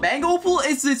thing up? Mango Pool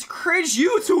is this cringe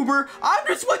YouTuber. I'm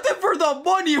just with him for the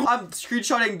money. I'm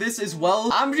screenshotting this as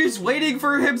well. I'm just waiting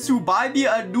for him to buy me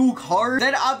a new car.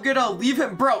 Then I'm gonna leave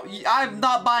him. Bro, I'm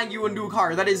not buying you a new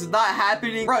car. That is not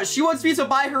happening. Bro, she wants me to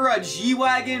buy her a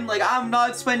G-Wagon. Like, I'm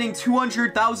not spending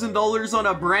 $200,000 on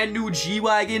a brand new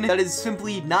G-Wagon. That is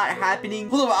simply not happening.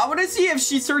 Hold on, I want to see if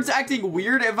she starts acting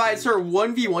weird if I start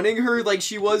 1v1ing her like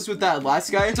she was with that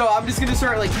last guy. So I'm just gonna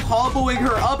start like comboing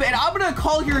her up, and I'm gonna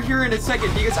call her here in a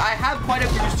second because I have quite a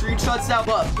few screenshots now.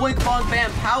 But blink, bong,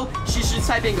 bam, pow. She's just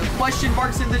typing question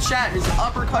marks in the chat. Just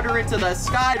uppercut her into the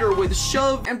sky or with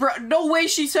shove. And bro, no way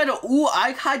she said, ooh,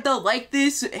 I kinda like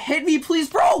this. Hit me, please,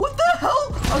 bro. What the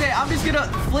hell? Okay, I'm just gonna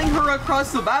fling her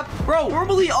across the map. Bro,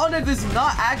 normally Anna does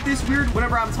not act this weird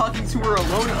whenever I'm talking to her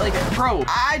alone. Like, bro,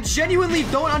 I genuinely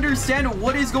don't understand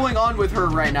what is going on with her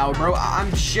right now, bro.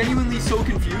 I'm genuinely so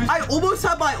confused. I almost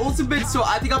have my ultimate, so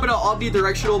I think I'm gonna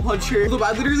omnidirectional punch her. Look,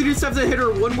 I literally just have to hit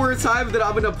her one more time, then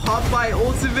I'm gonna pop my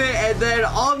ultimate and then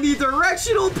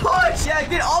omnidirectional punch. Yeah,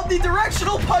 get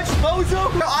omnidirectional punch,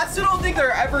 bozo. No, I still don't think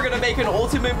they're ever gonna make an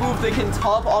ultimate move that can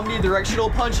top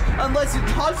omnidirectional punch unless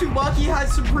Tatsumaki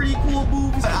has some pretty cool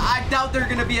moves. I doubt they're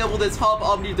gonna be able to top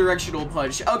omnidirectional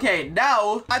punch. Okay,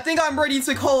 now I think I'm ready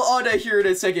to call Anna here in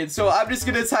a second. So I'm just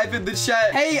gonna type in the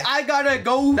chat, hey, I gotta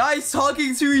go. Nice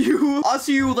talking to you. I'll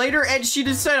see you later. And she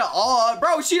just said, oh,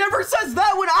 bro, she never says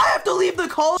that when I have to leave the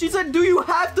call. She said, do you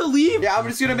have to leave? Yeah, I'm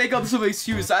just gonna make up some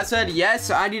excuse. I said, yes,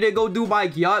 I need to go do my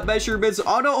yacht measurements.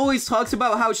 Anna always talks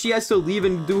about how she has to leave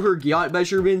and do her yacht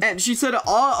measurements. And she said,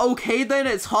 oh, okay, then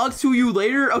it talks to you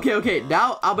later. Okay,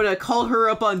 now I'm gonna call her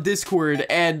up on Discord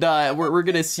and we're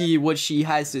gonna see what she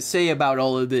has to say about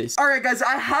all of this. All right, guys,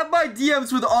 I have my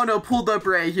DMs with Anna pulled up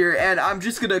right here and I'm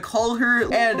just gonna call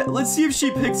her and let's see if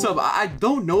she picks up. I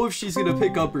don't know if she's gonna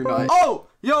pick up or not. Oh!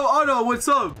 Yo, Anna, what's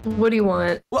up? What do you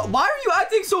want? Well, why are you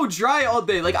acting so dry all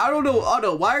day? Like, I don't know,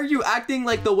 Anna, why are you acting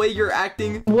like the way you're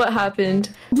acting? What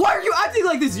happened? Why are you acting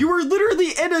like this? You were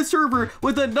literally in a server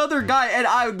with another guy and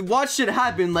I watched it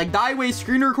happen. Like, Daiwei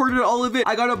screen recorded all of it.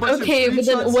 I got a bunch of screenshots. Okay, but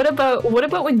then what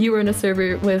about when you were in a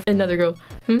server with another girl?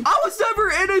 I was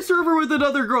never in a server with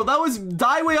another girl. That was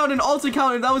Daiwei on an alt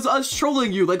account and that was us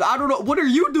trolling you. Like, I don't know. What are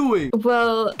you doing?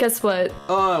 Well, guess what?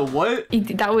 What?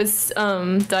 That was,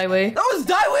 Daiwei. That was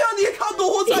Daiwei on the account the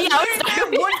whole time.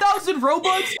 Yeah, 1,000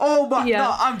 Robux? Oh my, yeah.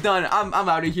 No, I'm done. I'm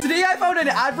out of here. Today I found an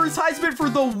advertisement for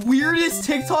the weirdest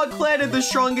TikTok clan in the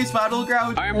strongest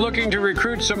Battlegrounds. I am looking to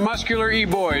recruit some muscular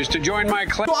e-boys to join my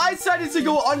clan. So I decided to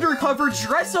go undercover,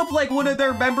 dress up like one of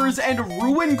their members, and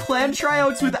ruin clan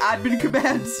tryouts with admin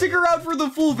commands. Stick around for the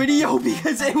full video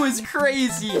because it was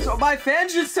crazy. So my fan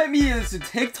just sent me this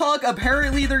TikTok.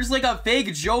 Apparently there's like a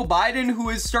fake Joe Biden who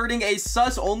is starting a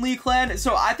sus only clan.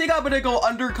 So I think I'm gonna go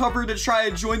undercover to try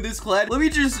and join this clan. Let me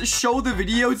just show the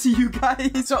video to you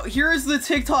guys. So here's the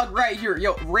TikTok right here.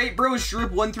 Yo, rate bros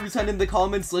drip 1 through 10 in the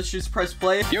comments. Let's just press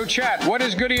play. Yo chat, what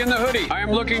is goody in the hoodie? I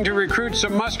am looking to recruit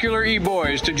some muscular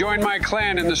e-boys to join my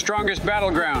clan in the strongest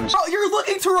Battlegrounds. Oh, you're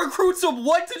looking to recruit some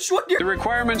what to join your— The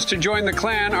requirements to join the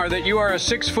clan are that you are a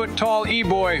 6-foot tall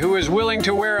e-boy who is willing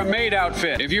to wear a maid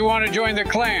outfit. If you want to join the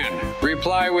clan,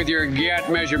 reply with your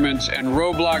GAT measurements and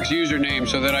Roblox username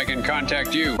so that I can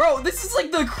contact you. Bro, this is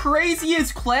like the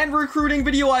craziest clan recruiting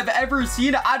video I've ever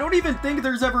seen. I don't even think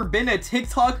there's ever been a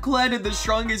TikTok clan in the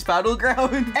strongest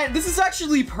Battleground. And this is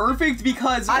actually perfect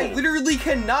because I literally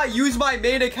cannot use my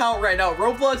main account right now.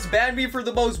 Roblox banned me for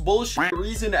the most bullshit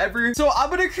reason ever. So I'm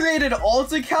gonna create an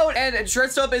alt account and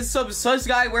dress up as some sus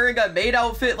guy wearing a maid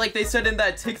outfit like they said in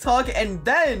that TikTok. And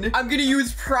then I'm gonna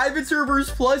use private servers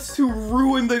plus to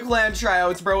ruin the clan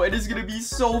tryouts, bro. It is gonna be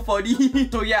so funny.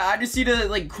 So yeah, I just need to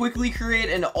like quickly create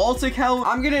an alt account.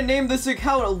 I'm gonna name this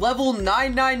account level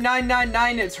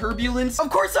 99999 turbulence. Of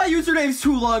course that username's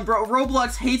too long, bro.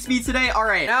 Roblox hates me today. All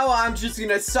right, now I'm just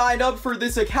gonna sign up for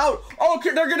this account.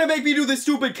 Okay, they're gonna make me do this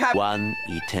stupid cap. 1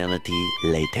 eternity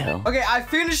later. Okay, I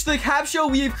finished the captcha.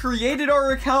 We have created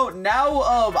our account.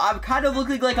 Now, I'm kind of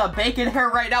looking like a bacon hair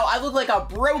right now. I look like a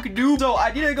broke noob. So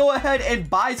I need to go ahead and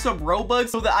buy some Robux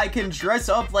so that I can dress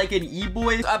up like an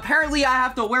e-boy. Apparently, I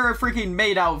have to wear a freaking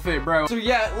maid outfit, bro. So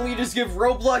yeah, let me just give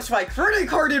Roblox my credit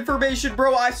card information,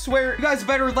 bro. I swear, you guys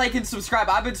better like and subscribe.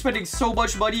 I've been spending so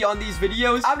much money on these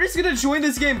videos. I'm just gonna join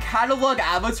this game catalog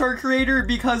avatar creator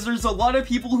because there's a lot of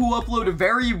people who upload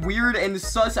very weird and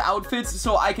sus outfits,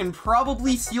 so I can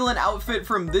probably steal an outfit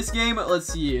from this game.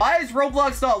 Let's see. Why is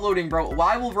Roblox not loading, bro?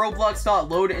 Why will Roblox not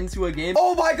load into a game?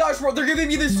 Oh my gosh, bro, they're giving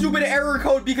me this stupid error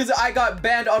code because I got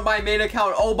banned on my main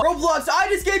account. Oh my Roblox, I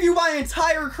just gave you my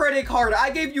entire credit card. I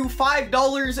gave you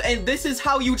 $5 and this is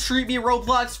how you treat me,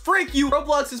 Roblox. Freak you.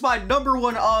 Roblox is my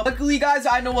 #1 off. Luckily, guys,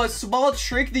 I know a small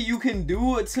trick that you can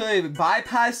do to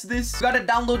bypass this. You gotta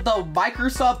download the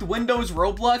Microsoft Windows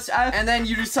Roblox app and then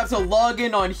you just have to log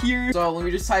in on here. So let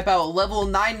me just type out level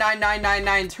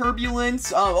 99999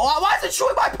 turbulence. Why is it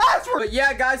showing my password? But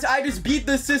yeah, guys, I just beat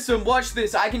the system. Watch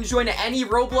this. I can join any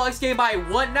Roblox game I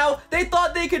want now. They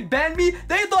thought they could ban me.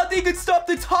 They thought they could stop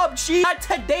the top cheat. Not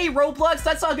today, Roblox.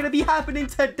 That's not gonna be happening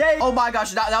today. Oh my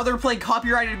gosh, now they're playing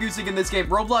copyrighted music in this game.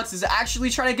 Roblox is actually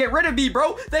trying to get rid of me,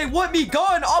 bro. They want me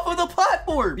gone off of the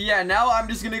platform. But yeah, now I'm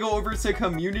just gonna go over to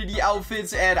community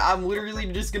outfits and I'm literally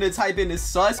just gonna type in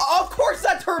sus. Of course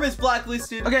that term is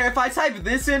blacklisted. Okay, if I type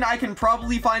this in, I can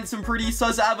probably find some pretty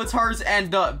sus avatars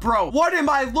and bro, what am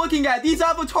I looking at? These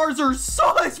avatars are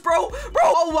sus, bro.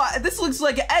 Oh my, this looks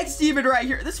like X-Demon right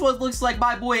here. This one looks like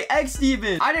my boy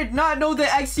X-Demon. I did not know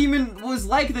that X-Demon was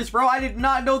like this, bro. I did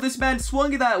not know this man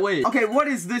swung that way. Okay, what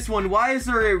is this one? Why is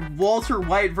there a Walter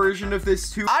White version of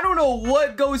this too? I don't know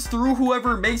what goes through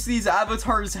whoever makes these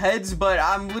avatars heads, but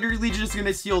I'm literally just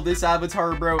gonna steal this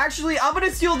avatar, bro. Actually, I'm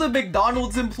gonna steal the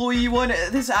McDonald's employee one.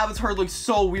 This avatar looks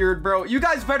so weird, bro. You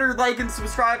guys better like and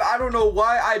subscribe. I don't know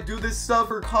why I do this stuff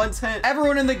for content.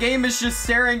 Everyone in the game is just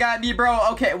staring at me, bro.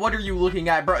 Okay, what are you looking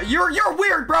at, bro? You're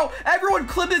weird, bro. Everyone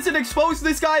clip this and expose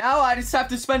this guy. Now I just have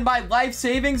to spend my life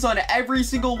savings on every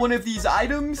single one of these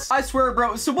items. I swear,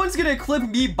 bro, someone's gonna clip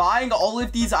me buying all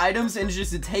of these items and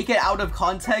just take it out of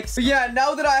context. But yeah,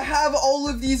 now that I have all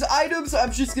of these items,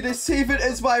 I'm just gonna save it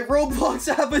as my Roblox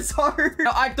avatar.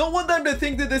 Now, I don't want them to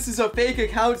think that this is a fake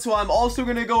account, so I'm also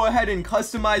gonna go ahead and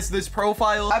customize this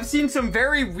profile. I've seen some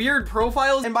very weird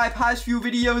profiles in my past few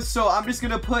videos, so I'm just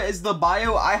gonna put as the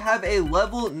bio, I have a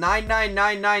level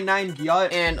 99999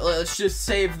 yacht, and let's just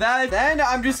save that. Then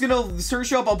I'm just gonna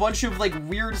search up a bunch of like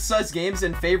weird sus games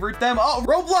and favorite them. Oh,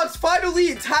 Roblox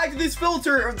finally tagged this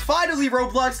filter. Finally,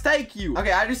 Roblox, thank you.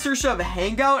 Okay, I just searched up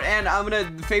Hangout and I'm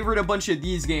gonna favorite a bunch of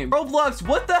these games. Roblox,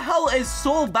 what the hell is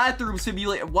Soul Bathroom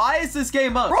Simulator? Why is this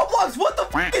game up? Roblox, what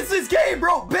the f is this game,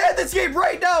 bro? Ban this game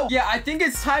right now. Yeah, I think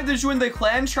it's time to join the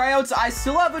clan tryouts. I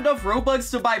still have enough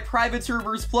Robux to buy private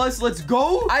servers plus. Let's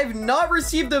go. I've not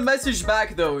received a message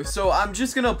back though, so I'm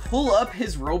just gonna pull up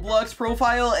his Roblox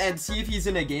profile and see if he's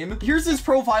in a game. Here's his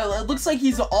profile. It looks like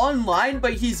he's online,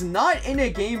 but he's not in a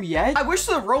game yet. I wish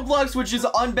the Roblox would just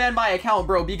unban my account,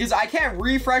 bro, because I can't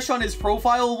refresh on his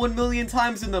profile 1 million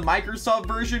times in the Microsoft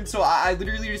version, so I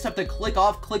literally just have to click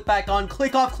off, click back on,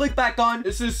 click off, click back on.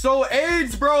 This is so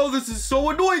AIDS, bro. This is so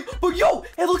annoying. But yo,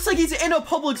 it looks like he's in a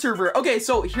public server. Okay,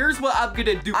 so here's what I'm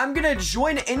gonna do. I'm gonna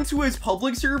join into his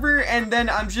public server, and then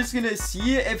I'm just gonna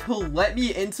see if he'll let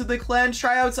me into the clan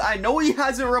tryouts. I know he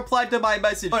hasn't replied to my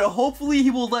message, but hopefully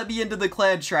he will let me into the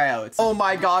clan tryouts. Oh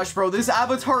my gosh, bro, this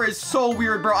avatar is so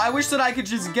weird, bro. I wish that I could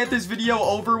just get this video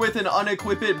over with and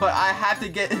unequip it, but I have to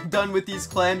get done with these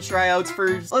clan tryouts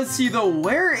first. Let's see though,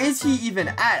 where is he even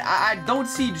at? I don't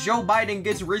see Joe Biden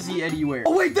gets Rizzy anywhere.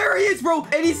 Oh wait, there he is, bro,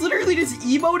 and he's literally just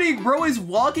emoting. Bro is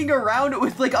walking around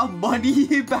with like a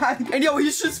money bag, and yo,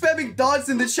 he's just spamming dots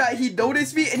in the chat. He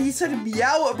noticed me and he said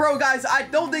meow. Bro, guys, I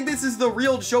don't think this is the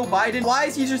real Joe Biden. Why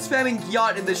is he just spamming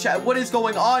yacht in the chat? What is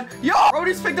going on? Yo, bro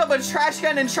just picked up a trash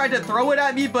can and tried to throw it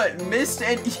at me, but missed,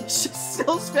 and he's just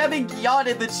still spamming yacht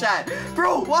in the chat.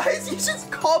 Bro, why is he just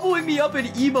comboing me up and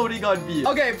emoting on me?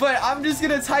 Okay, but I'm just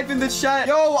gonna type in the chat,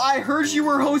 yo, I heard you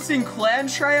were hosting clan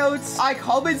tryouts. I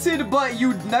commented, but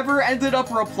you never ended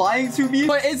up replying to me.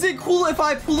 But is it cool if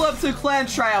I pull up to clan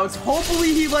tryouts?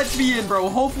 Hopefully he lets me in, bro.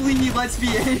 Hopefully he lets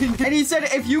me in. And he said,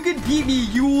 if you can beat me,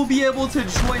 you will be able to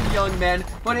join, young man.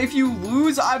 But if you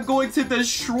lose, I'm going to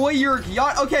destroy your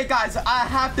yacht. Okay, guys, I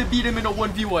have to beat him in a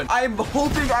 1v1. I'm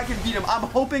hoping I can beat him. I'm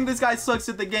hoping this guy sucks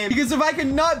at the game, because if I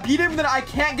cannot beat him, then I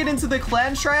can't get into the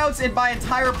clan tryouts and my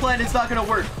entire plan is not gonna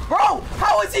work. Bro,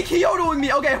 how is he Kyotoing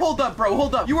me? Okay, hold up, bro,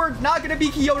 hold up. You are not gonna be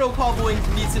Kyoto comboing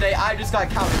me today. I just got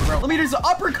counted, bro. Let me just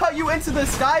uppercut you into the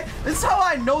sky. This is how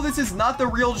I know this is not the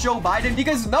real Joe Biden,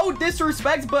 because no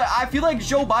disrespect, but I feel like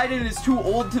Joe Biden is too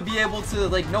old to be able to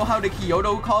like know how to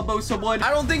Kyoto combo someone.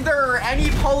 I don't think there are any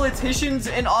politicians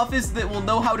in office that will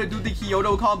know how to do the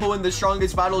Kyoto combo in the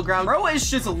strongest battleground. Bro is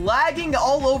just lagging lagging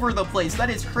all over the place. That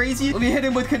is crazy. Let me hit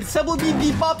him with consecutive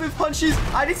beep bop punches.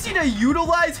 I just need to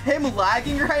utilize him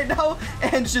lagging right now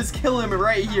and just kill him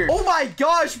right here. Oh my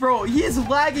gosh, bro. He is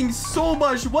lagging so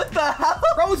much. What the hell?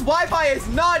 Bro's Wi-Fi is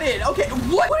not in. Okay,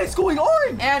 what is going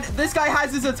on? And this guy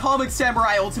has his atomic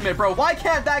samurai ultimate, bro. Why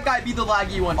can't that guy be the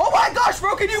laggy one? Oh my gosh,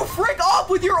 bro. Can you frick off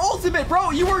with your ultimate,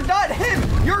 bro? You are not him.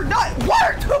 You're not.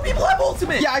 What? Two people have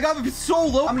ultimate. Yeah, I got him so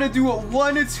low. I'm gonna do a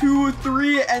 1, 2,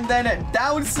 3, and then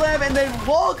down slam, and then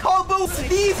wall combo,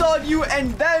 sneeze on you,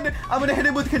 and then I'm gonna hit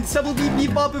him with consecutive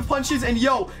beep bop punches. And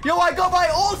yo, I got my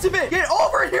ultimate. Get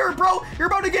over here, bro. You're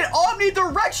about to get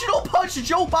omnidirectional punch,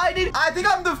 Joe Biden. I think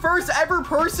I'm the first ever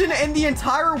person in the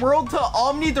entire world to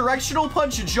omnidirectional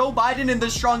punch Joe Biden in the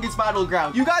strongest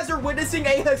battleground. You guys are witnessing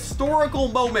a historical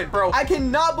moment, bro. I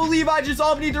cannot believe I just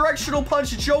omnidirectional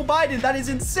punched Joe Biden. That is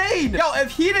insane. Yo,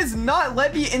 if he does not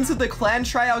let me into the clan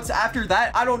tryouts after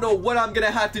that, I don't know what I'm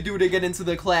gonna have to do to get into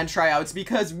the clan tryouts,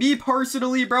 because me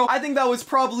personally, bro, I think that was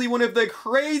probably one of the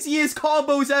craziest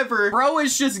combos ever. Bro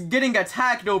is just getting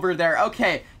attacked over there.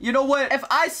 Okay, you know what? If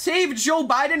I save Joe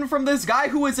Biden from this guy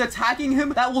who is attacking him,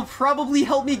 that will probably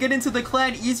help me get into the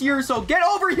clan easier. So get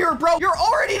over here, bro. You're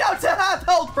already down to half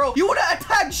health, bro. You want to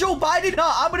attack Joe Biden?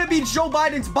 Nah, I'm gonna be Joe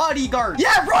Biden's bodyguard.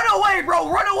 Yeah, run away,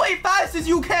 bro. Run away fast as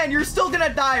you can. You're still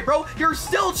gonna die, bro. You're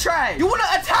still trash. You want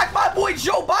to attack my boy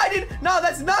Joe Biden? No,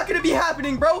 that's not gonna be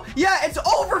happening, bro. Yeah, it's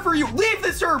over for you. Leave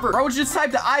the server. Bro just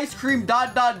typed ice cream ...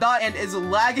 and is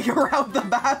lagging around the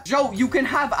map. Joe, you can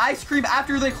have ice cream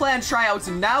after the clan tryouts.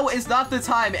 Now is not the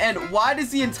time. And why does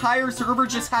the entire server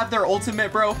just have their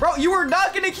ultimate, bro? Bro, you are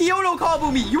not gonna Kyoto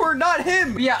combo me. You are not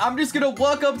him. But yeah, I'm just gonna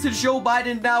walk up to Joe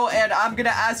Biden now, and I'm gonna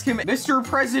ask him, Mr.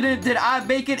 President, did I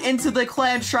make it into the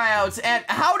clan tryouts? And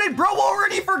how did bro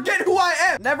already forget who I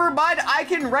am? Never mind, I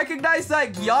can recognize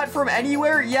that yacht from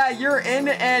anywhere. Yeah, you're in,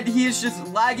 and he is just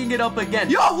lagging it up again.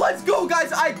 Yo, let's go,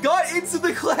 guys. I got into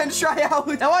the clan tryout.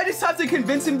 Now I just have to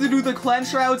convince him to do the clan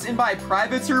tryouts in my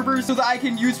private servers so that I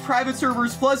can use private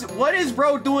servers. Plus, what is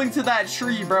bro doing to that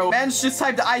tree, bro? Man's just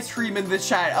typed ice cream in the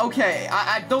chat. Okay,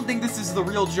 I don't think this is the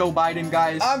real Joe Biden,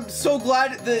 guys. I'm so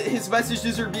glad that his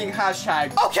messages are being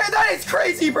hashtagged. Okay, that is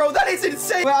crazy, bro. That is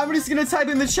insane. Well, I'm just gonna type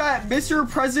in the chat, Mr.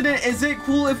 President, is it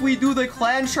cool if we do the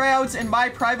clan tryouts in my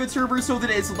private server so that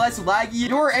it's less laggy?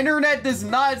 Your internet does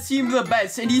not seem the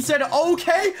best. And he said,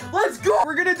 okay, let's go.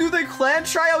 We're gonna do the clan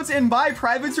tryouts in my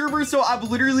private server, so I'm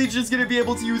literally just gonna be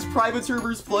able to use private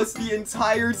servers plus the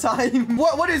entire time.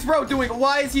 What is bro doing?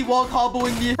 Why is he wall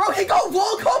comboing me? Bro, he got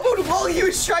wall comboed while he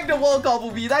was trying to wall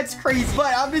combo me. That's crazy.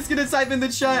 But I'm just gonna type in the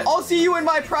chat, I'll see you in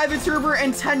my private server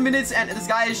in 10 minutes. And this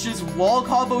guy is just wall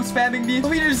combo spamming me.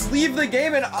 Let me just leave the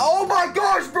game, and oh my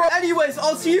gosh, bro. Anyways,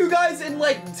 I'll see you guys in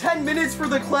like 10 minutes for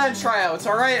the clan tryouts.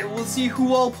 All right, we'll see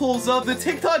who all pulls up. The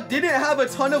TikTok didn't have a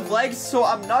ton of legs, so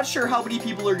I'm not sure how many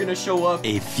people are gonna show up.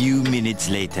 A few minutes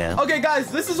later. Okay,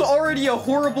 guys, this is already a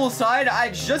horrible sign. I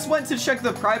just went to check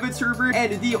the private server,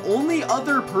 and the only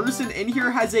other person in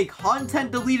here has a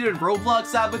content deleted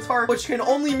Roblox avatar, which can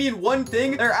only mean one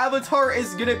thing. Their avatar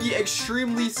is gonna be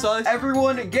extremely sus.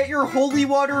 Everyone, get your holy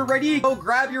water ready. Go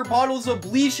grab your bottles of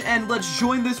bleach, and let's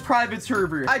join this private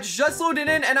server. I just loaded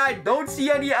in, and I don't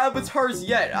see any avatars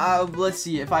yet. Let's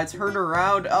see if I turn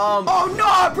around. Oh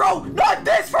no, bro, not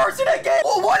this person again.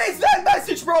 Well, what is that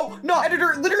message, bro? No,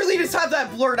 editor, literally just have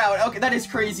that blurred out. Okay, that is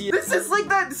crazy. This is like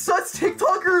that sus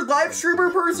TikToker live streamer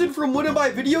person from one of my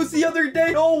videos the other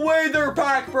day. No way they're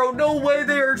back, bro. No way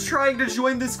they are trying to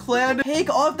join this clan. Take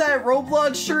off that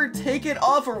Roblox shirt. Take it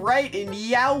off right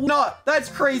now. No, that's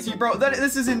crazy, bro.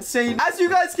 This is insane. As you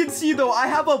guys can see, though, I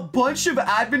have a bunch of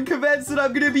admin commands that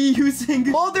I'm gonna be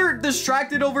using. While they're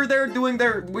distracted over there doing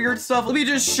their weird stuff, let me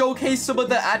just showcase some of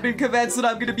the admin commands that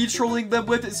I'm gonna be trolling them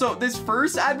with. So this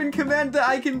first admin command that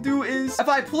I can do is, if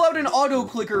I pull out an auto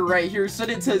clicker right here, set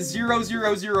it to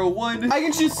 0001, I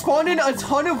can just spawn in a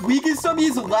ton of weakest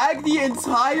zombies, lag the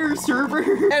entire server,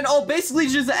 and I'll basically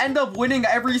just end up winning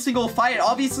every single fight.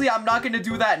 Obviously, I'm not gonna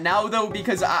do that now, though,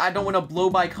 because I don't want to blow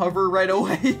my cover right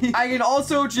away. I can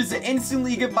also just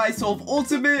instantly give myself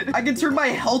ultimate. I can turn my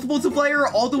health multiplier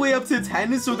all the way up to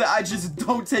 10 so that I just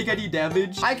don't take any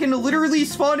damage. I can literally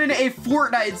spawn in a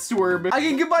Fortnite storm. I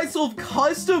can give myself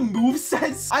custom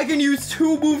movesets. I can use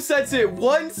 2 movesets at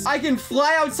once. I can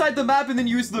fly outside the map and then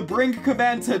use the bring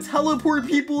command to teleport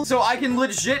people. So I can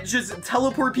legit just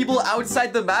teleport people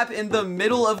outside the map in the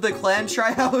middle of the clan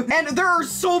tryout. And there are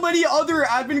so many other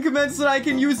admin commands that I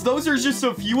can use. Those are just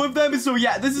a few of them. So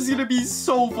yeah, this is gonna be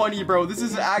so funny, bro. This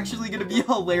is actually gonna be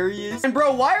hilarious. And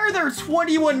bro, why are there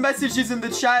 21 messages in the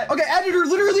chat? Okay, editor,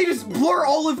 literally just blur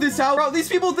all of this out. Bro, these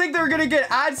people think they're gonna get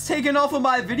ads taken off of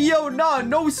my video. Nah,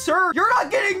 no sir. You're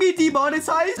not getting me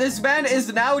demonetized. This man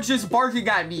is now just barking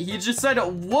at me. He just said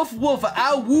woof woof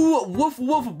ow woo woof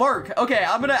woof bark. Okay,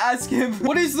 I'm gonna ask him,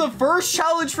 what is the first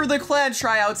challenge for the clan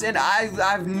tryouts? And I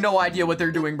have no idea what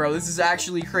they're doing, bro. This is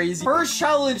actually crazy. First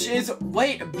challenge is,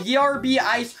 wait, BRB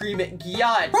ice cream,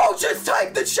 Giat. Bro, just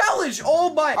type the challenge.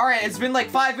 Oh my. All right, it's been like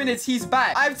 5 minutes. He's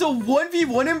back. I have to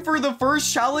 1v1 him for the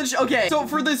first challenge. Okay, so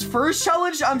for this first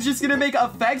challenge, I'm just gonna make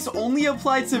effects only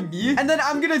apply to me. And then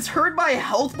I'm gonna turn my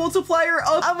health multiplier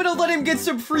up. I'm gonna let him get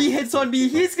some free hits on me.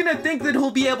 He's gonna think that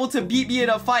he'll be able to beat me in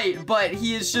a fight, but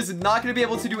he is just not gonna be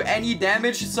able to do any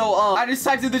damage. So I just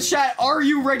typed in the chat, are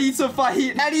you ready to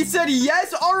fight? And he said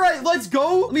yes. All right, let's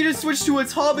go. Let me just switch to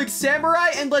Atomic Samurai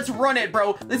and let's run it,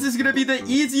 bro. This is gonna be the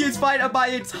easiest fight of my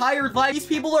entire life. These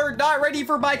people are not ready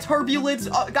for my turbulence.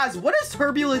 Guys, what does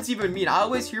turbulence even mean? I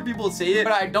always hear people say it,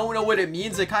 but I don't know what it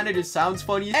means. It kind of just sounds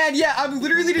funny. And yeah, I'm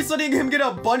literally just letting him get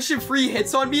a bunch of free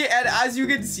hits on me. And as you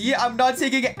can see, I'm not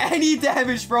taking any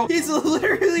damage, bro. He's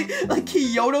literally like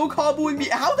Kyoto comboing me.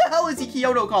 How the hell is he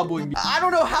Kyoto comboing me? I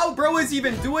don't know how bro is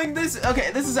even doing this.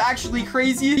 Okay, this is actually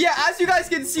crazy. Yeah, as you guys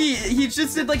can see, he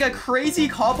just did like a crazy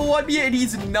combo on me and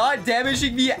he's not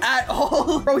damaging me at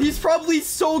all. Bro, he's probably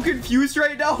so confused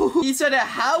right now. He said,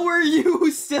 how are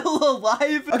you still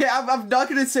alive? Okay, I'm not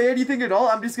gonna say anything at all.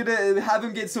 I'm just gonna have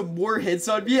him get some more hits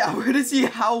on me. I'm gonna see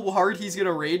how hard he's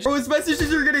gonna rage. Bro, his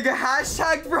messages are gonna get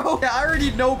hashtagged, bro. Yeah, I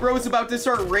already know bro's about to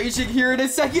start raging here in a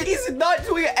second. He's not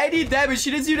doing any damage.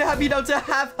 He doesn't even have me down to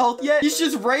half health yet. He's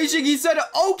just raging. He said,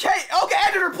 okay,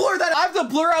 editor, blur that. I have to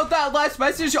blur out that last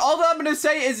message. All that I'm gonna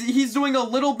say is he's doing a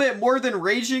little bit more than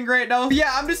raging right now. But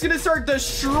yeah, I'm just gonna start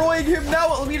destroying him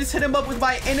now. Let me just hit him up with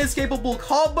my inescapable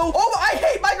combo. Oh, I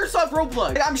hate Microsoft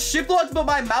Roblox. I'm shift locked, but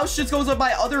my mouse just goes on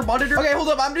my other monitor. Okay, hold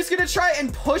up. I'm just gonna try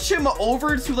and push him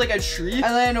over to like a tree. And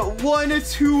then 1,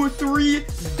 2, 3,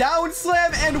 down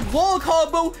slam and wall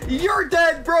combo. You're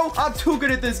dead, bro. I'm too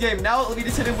good at this game. Now, let me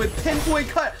just hit him with pinpoint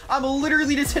cut. I'm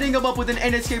literally just hitting him up with an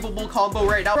inescapable combo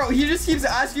right now. Bro, he just keeps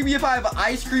asking me if I have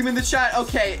ice cream in the chat.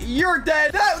 Okay, you're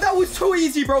dead. That was too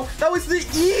easy, bro. That was the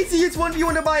easiest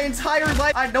 1v1 of my entire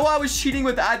life. I know I was cheating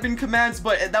with admin commands,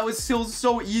 but that was still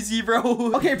so easy, bro.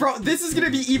 Okay, bro, this is gonna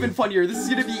be even funnier. This is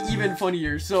gonna be even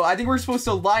funnier. So I think we're supposed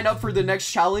to line up for the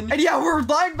next challenge. And yeah, we're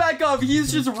lined back up.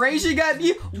 He's just raging at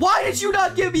me. Why did you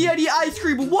not give me any ice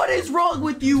cream? What is wrong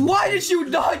with you? Why did you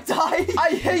not die?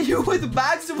 I hit you with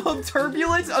maximum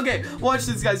turbulence. Okay, watch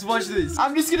this, guys. Watch this.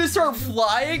 I'm just gonna start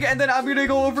flying, and then I'm gonna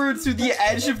go over to the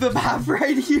edge of the map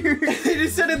right here. They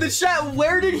just said in the chat,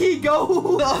 where did he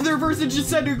go? The other person just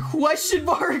said a question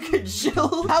mark.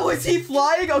 Jill. How is he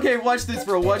flying? Okay, watch this,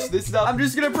 bro. Watch this now. I'm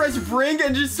just gonna press bring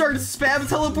and just start spam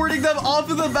teleporting them off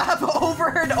of the map over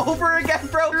and over again,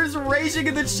 bro. There's raging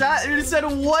in the chat. They just said,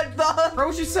 what the?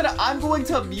 Bro just said, I'm going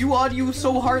to mute on you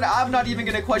so hard. I'm not even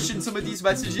gonna question some of these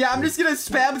messages. Yeah, I'm just gonna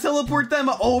spam teleport them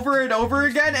over and over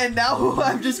again. And now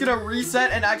I'm just gonna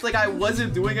reset and act like I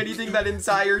wasn't doing anything that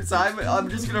entire time. I'm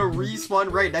just gonna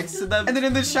respawn right next to them. And then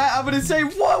in the chat, I'm gonna say,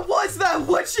 what was that?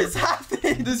 What just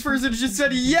happened? This person just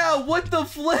said, yeah, what the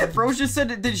flip? Bro just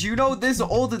said, did you know this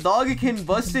old dog can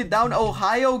bust it down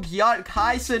Ohio Gyat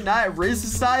Kai Sanat Riz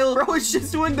style? Bro is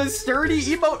just doing the sturdy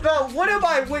emote. No, what am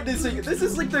I witnessing? This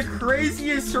is like the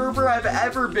craziest server I've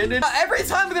ever been in. Every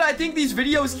time that I think these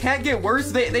videos can't get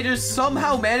worse, they just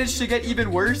somehow manage to get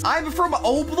even worse. I'm from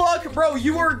O-Block. Bro,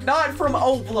 you are not from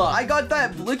O-Block. I got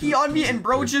that blicky on me and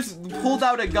bro just pulled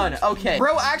out a gun. Okay.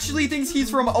 Bro actually thinks he's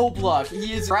from O-Block.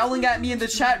 He is growling at me in the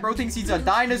chat. Bro thinks he's a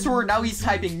dinosaur. Now he's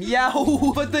typing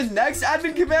meow. But the next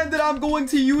admin command that I'm going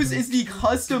to use is the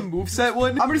custom moveset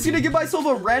one. I'm just gonna give myself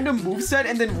a random moveset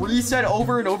and then reset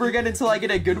over and over again until I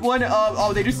get a good one.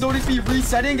 Oh, they just noticed me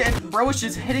resetting and bro is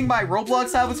just hitting my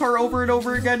Roblox avatar over and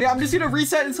over again. Yeah, I'm just gonna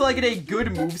reset until I get a good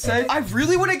moveset. I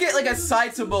really want to get like a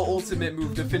Saitama ultimate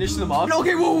move to finish them off.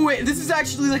 Okay, wait. This is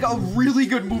actually like a really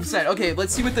good moveset. Okay,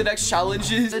 let's see what the next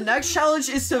challenge is. The next challenge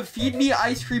is to feed me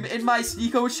ice cream in my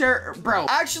Sneeko chair. Bro,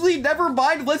 actually, never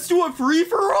mind. Let's do a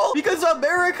free-for-all because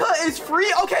America is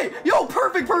free. Okay, yo,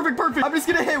 perfect. I'm just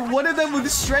gonna hit one of them with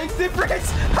strength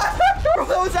difference. Bro,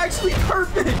 that was actually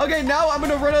perfect. Okay, now I'm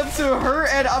gonna run up to her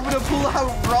and I'm gonna pull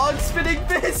out wrong spinning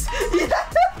fist. Yeah.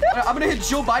 I'm gonna hit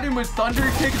Joe Biden with thunder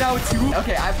kick now too.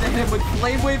 Okay, I have to hit him with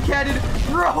flame wave cannon.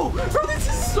 Bro, this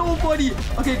is so funny.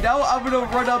 Okay, now I'm gonna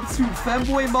run up to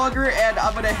femboy monger and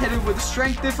I'm gonna hit him with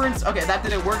strength difference. Okay, that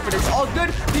didn't work, but it's all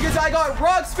good because I got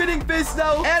rock spinning fist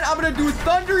now. And I'm gonna do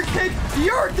thunder kick.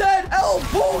 You're dead, El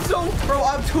Bozo. Bro,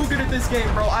 I'm too good at this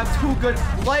game, bro. I'm too good.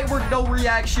 Light work, no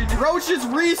reaction. Roach just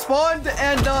respawned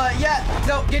and yeah,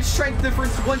 no, get strength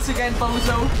difference once again,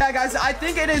 Bozo. Yeah, guys, I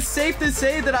think it is safe to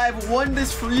say that I've won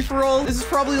this free-for-all. This is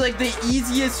probably like the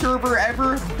easiest server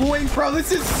ever. Boing, bro,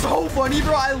 this is so funny,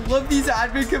 bro. I love these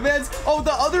admin commands. Oh,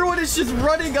 the other one is just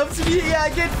running up to me. Yeah, I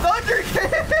get thunder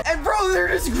kick. And bro, they're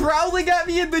just growling at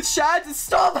me in the chat.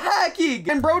 Stop hacking.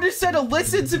 And bro just said,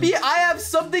 listen to me. I have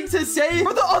something to say.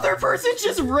 Bro, the other person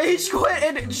just rage quit.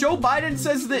 And Joe Biden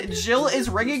says that Jill is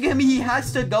ringing him. He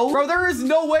has to go. Bro, there is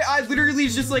no way I literally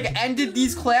just like ended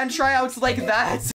these clan tryouts like that.